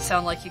it makes it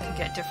sound like you can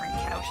get different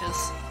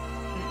couches.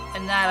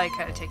 And that I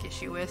kind of take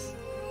issue with.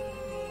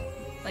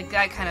 Like,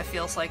 that kind of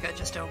feels like a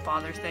just don't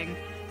bother thing.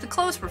 The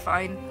clothes were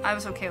fine. I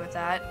was okay with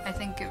that. I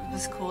think it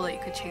was cool that you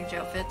could change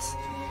outfits.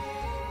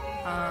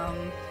 I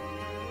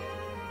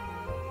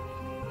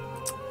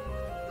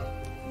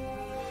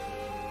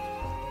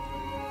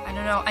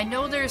don't know. I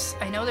know there's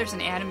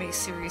an anime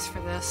series for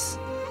this.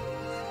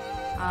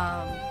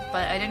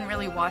 But I didn't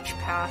really watch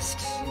past,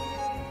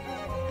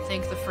 I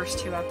think, the first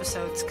 2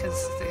 episodes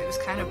because it was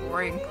kind of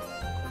boring.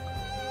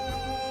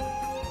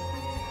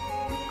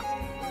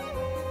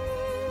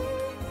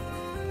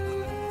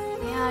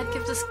 Yeah, I'd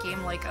give this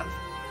game like a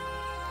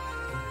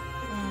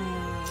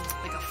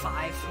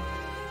 5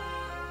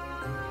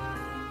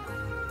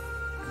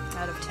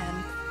 out of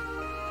 10.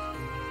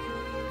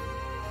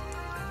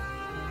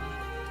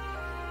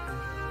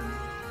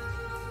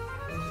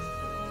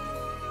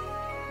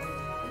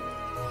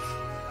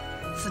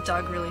 Does the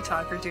dog really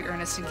talk, or do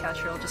Ernest and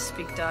Katrielle just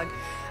speak dog?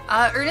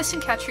 Ernest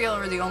and Katrielle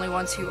were the only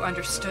ones who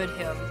understood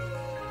him.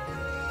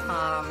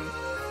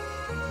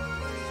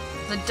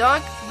 The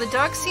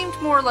dog seemed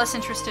more or less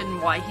interested in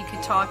why he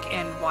could talk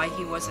and why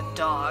he was a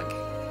dog,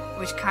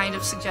 which kind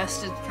of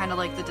suggested kind of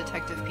like the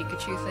Detective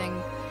Pikachu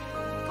thing,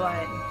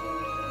 but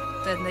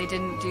then they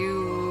didn't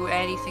do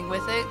anything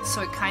with it,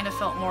 so it kind of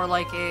felt more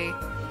like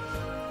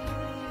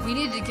we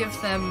needed to give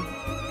them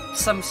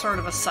some sort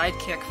of a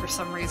sidekick for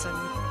some reason,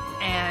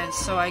 and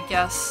so I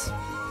guess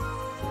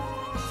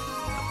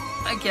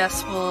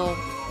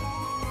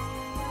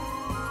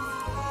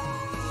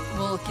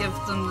we'll give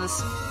them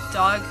this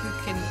dog who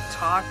can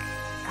talk.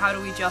 How do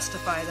we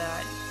justify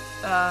that?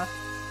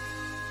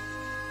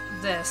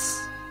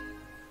 This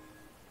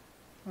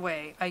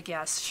way, I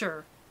guess.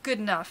 Sure. Good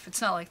enough. It's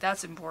not like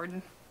that's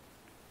important.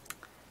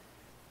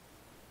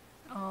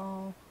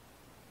 Oh.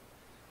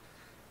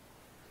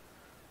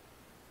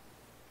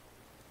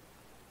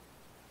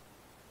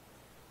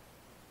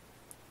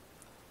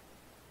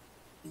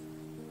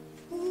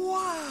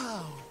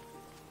 Wow!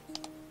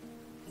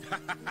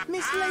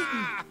 Miss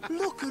Layton,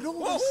 look at all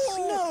the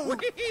snow!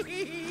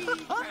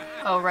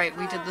 Oh, right,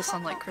 we did this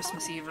on like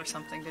Christmas Eve or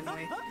something, didn't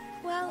we?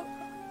 Well,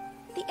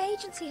 the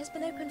agency has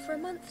been open for a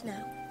month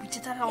now. We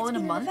did that all in a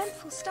month? It's been an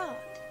eventful start,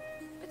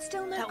 but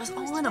still no That was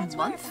clues all to in a Dad's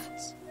month?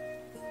 whereabouts.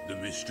 The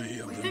mystery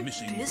of the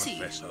missing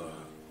professor.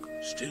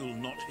 Still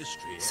not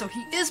history. So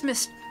he is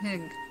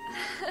missing.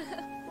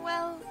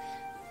 Well,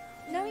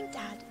 knowing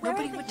Dad,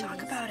 Nobody wherever would he talk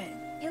is, about it.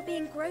 He'll be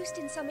engrossed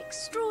in some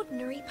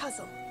extraordinary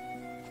puzzle.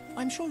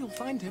 I'm sure you'll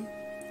find him.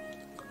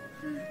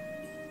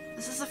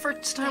 This is the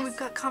first time we've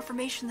got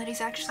confirmation that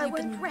he's actually I won't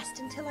been rest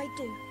until I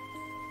do.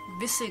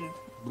 missing.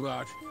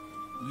 But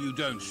you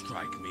don't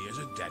strike me as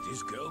a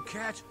daddy's girl,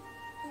 Cat.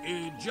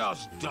 It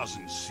just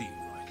doesn't seem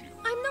like you.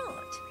 I'm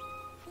not.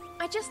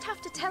 I just have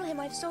to tell him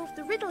I've solved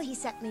the riddle he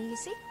sent me, you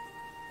see?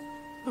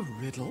 A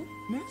riddle,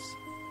 miss?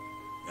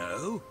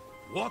 No?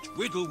 What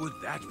riddle would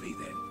that be,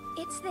 then?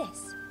 It's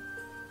this.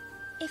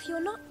 If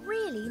you're not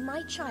really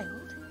my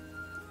child,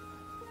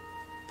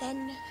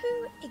 then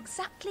who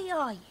exactly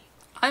are you?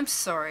 I'm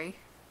sorry.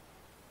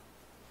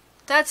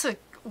 That's a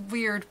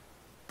weird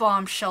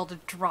bombshell to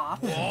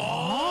drop.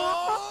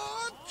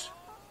 What?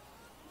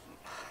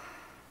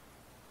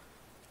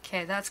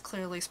 Okay, that's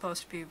clearly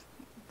supposed to be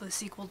the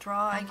sequel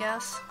draw, I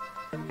guess.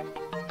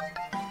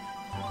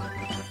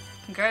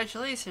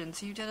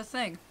 Congratulations, you did a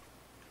thing.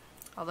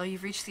 Although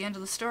you've reached the end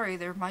of the story,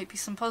 there might be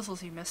some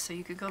puzzles you missed, so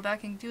you could go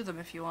back and do them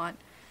if you want.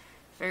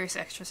 Various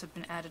extras have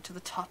been added to the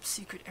top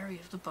secret area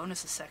of the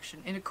bonuses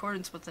section, in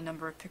accordance with the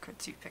number of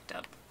pickrits you picked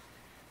up.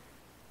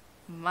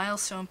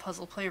 Milestone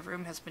Puzzle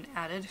Playroom has been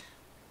added.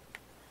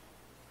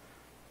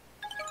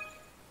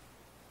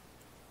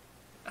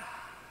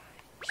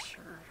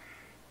 Sure.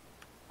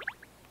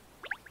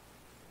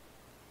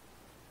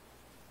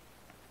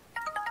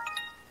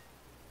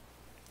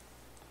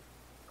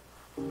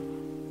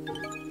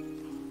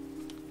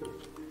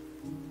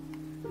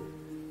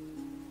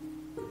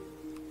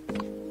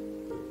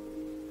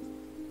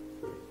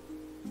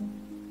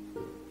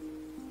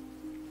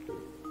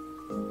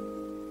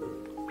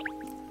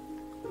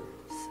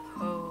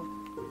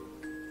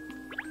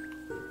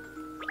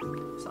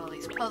 So all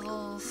these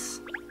puzzles,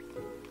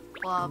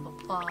 blah blah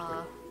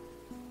blah.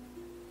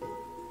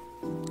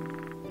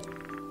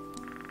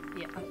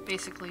 Yeah,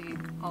 basically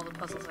all the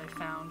puzzles I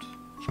found.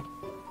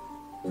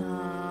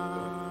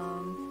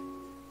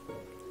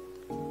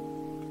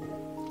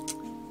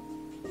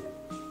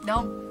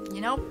 No,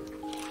 you know,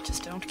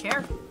 just don't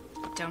care.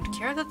 Don't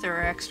care that there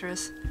are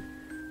extras.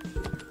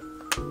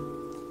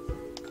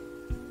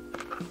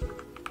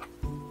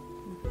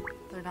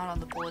 They're not on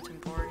the bulletin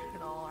board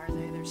at all, are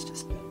they? There's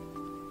just,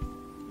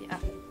 yeah,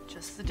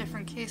 just the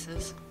different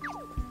cases.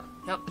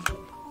 Yep.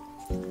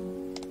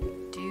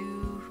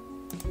 Do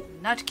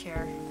not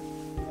care.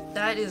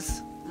 That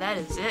is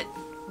it.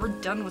 We're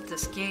done with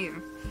this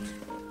game.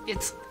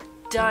 It's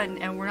done,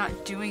 and we're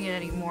not doing it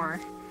anymore.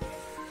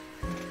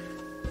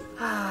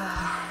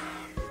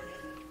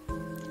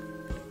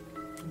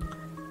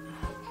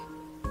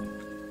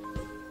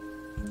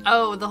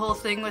 Oh, the whole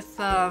thing with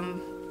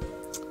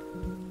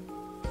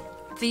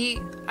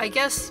I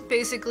guess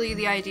basically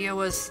the idea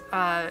was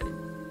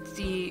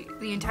the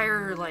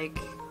entire like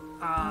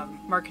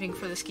marketing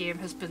for this game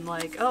has been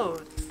like, oh,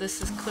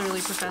 this is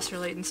clearly Professor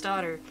Layton's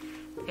daughter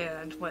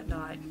and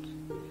whatnot.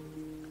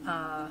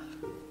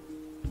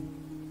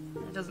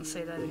 It doesn't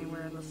say that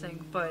anywhere in the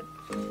thing, but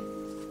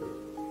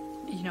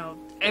you know,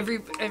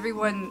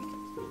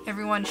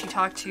 everyone she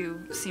talked to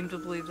seemed to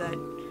believe that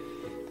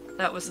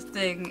that was a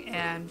thing,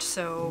 and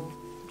so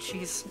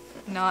she's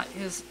not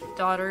his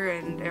daughter,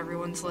 and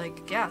everyone's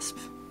like, gasp.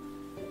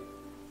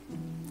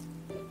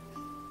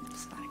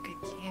 It's not a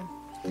good game.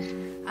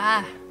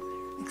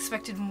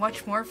 Expected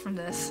much more from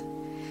this.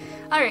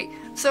 Alright,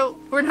 so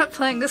we're not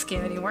playing this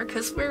game anymore,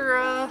 because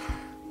we're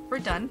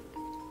done.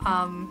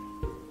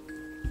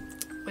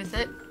 With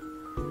it.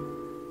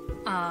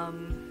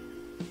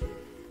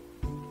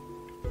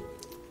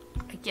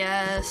 I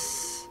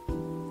guess,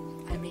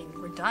 I mean,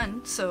 we're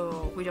done,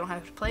 so we don't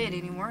have to play it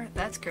anymore.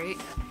 That's great.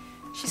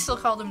 She still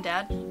called him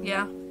Dad.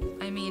 Yeah,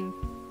 I mean,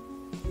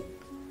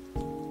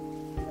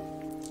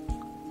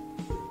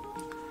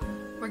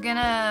 we're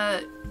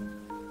gonna,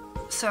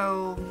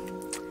 so,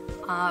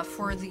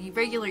 for the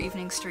regular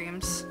evening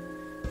streams,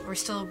 we're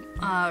still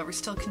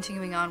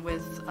continuing on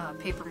with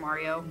Paper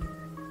Mario,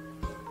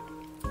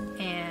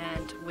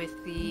 and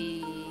with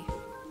the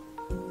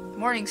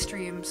morning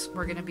streams,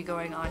 we're going to be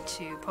going on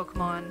to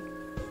Pokemon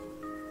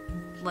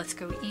Let's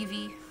Go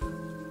Eevee.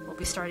 We'll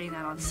be starting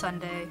that on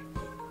Sunday.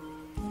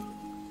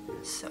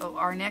 So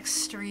our next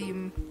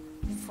stream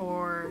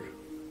for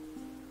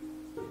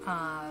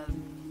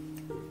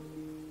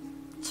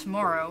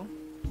tomorrow,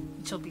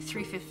 which will be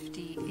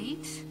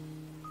 3:58,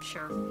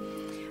 sure,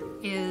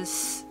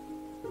 is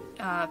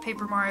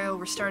Paper Mario.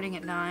 We're starting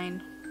at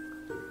 9.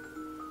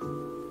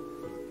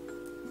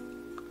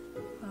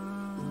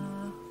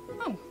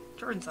 Oh,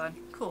 Jordan's on.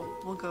 Cool.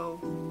 We'll go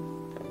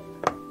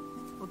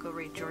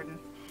raid Jordan.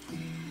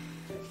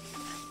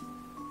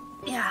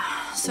 Yeah.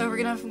 So we're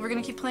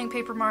gonna keep playing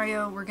Paper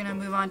Mario. We're gonna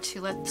move on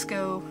to Let's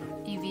Go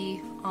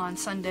Eevee on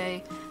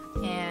Sunday,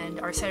 and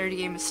our Saturday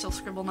game is still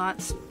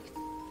Scribblenauts.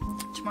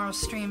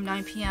 Tomorrow's stream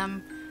 9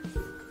 p.m.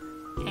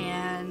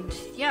 And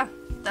yeah,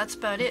 that's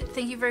about it.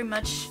 Thank you very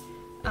much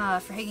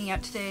for hanging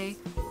out today,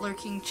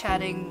 lurking,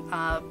 chatting,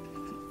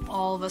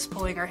 all of us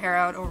pulling our hair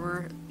out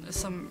over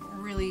some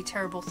really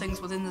terrible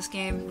things within this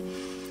game.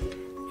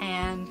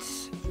 And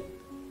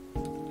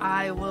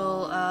I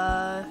will,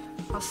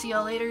 I'll see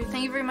y'all later.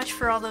 Thank you very much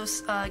for all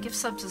those gift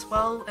subs as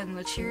well, and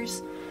the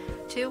cheers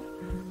too.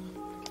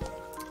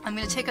 I'm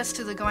going to take us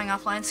to the going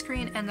offline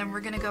screen, and then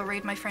we're going to go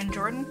raid my friend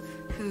Jordan,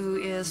 who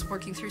is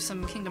working through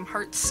some Kingdom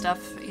Hearts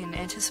stuff in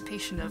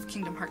anticipation of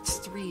Kingdom Hearts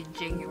 3 in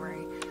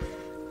January,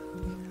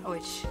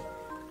 which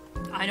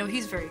I know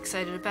he's very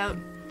excited about.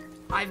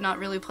 I've not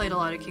really played a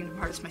lot of Kingdom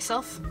Hearts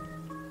myself,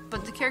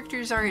 but the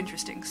characters are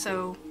interesting,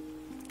 so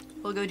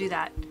we'll go do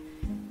that.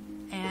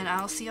 And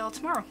I'll see y'all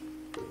tomorrow.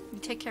 You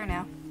take care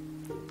now.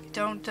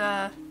 Don't,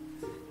 I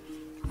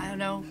don't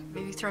know,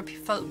 maybe throw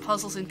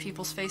puzzles in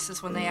people's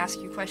faces when they ask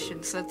you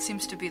questions. That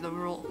seems to be the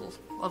rule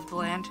of the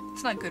land.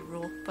 It's not a good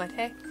rule, but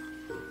hey,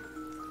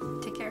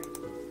 take care.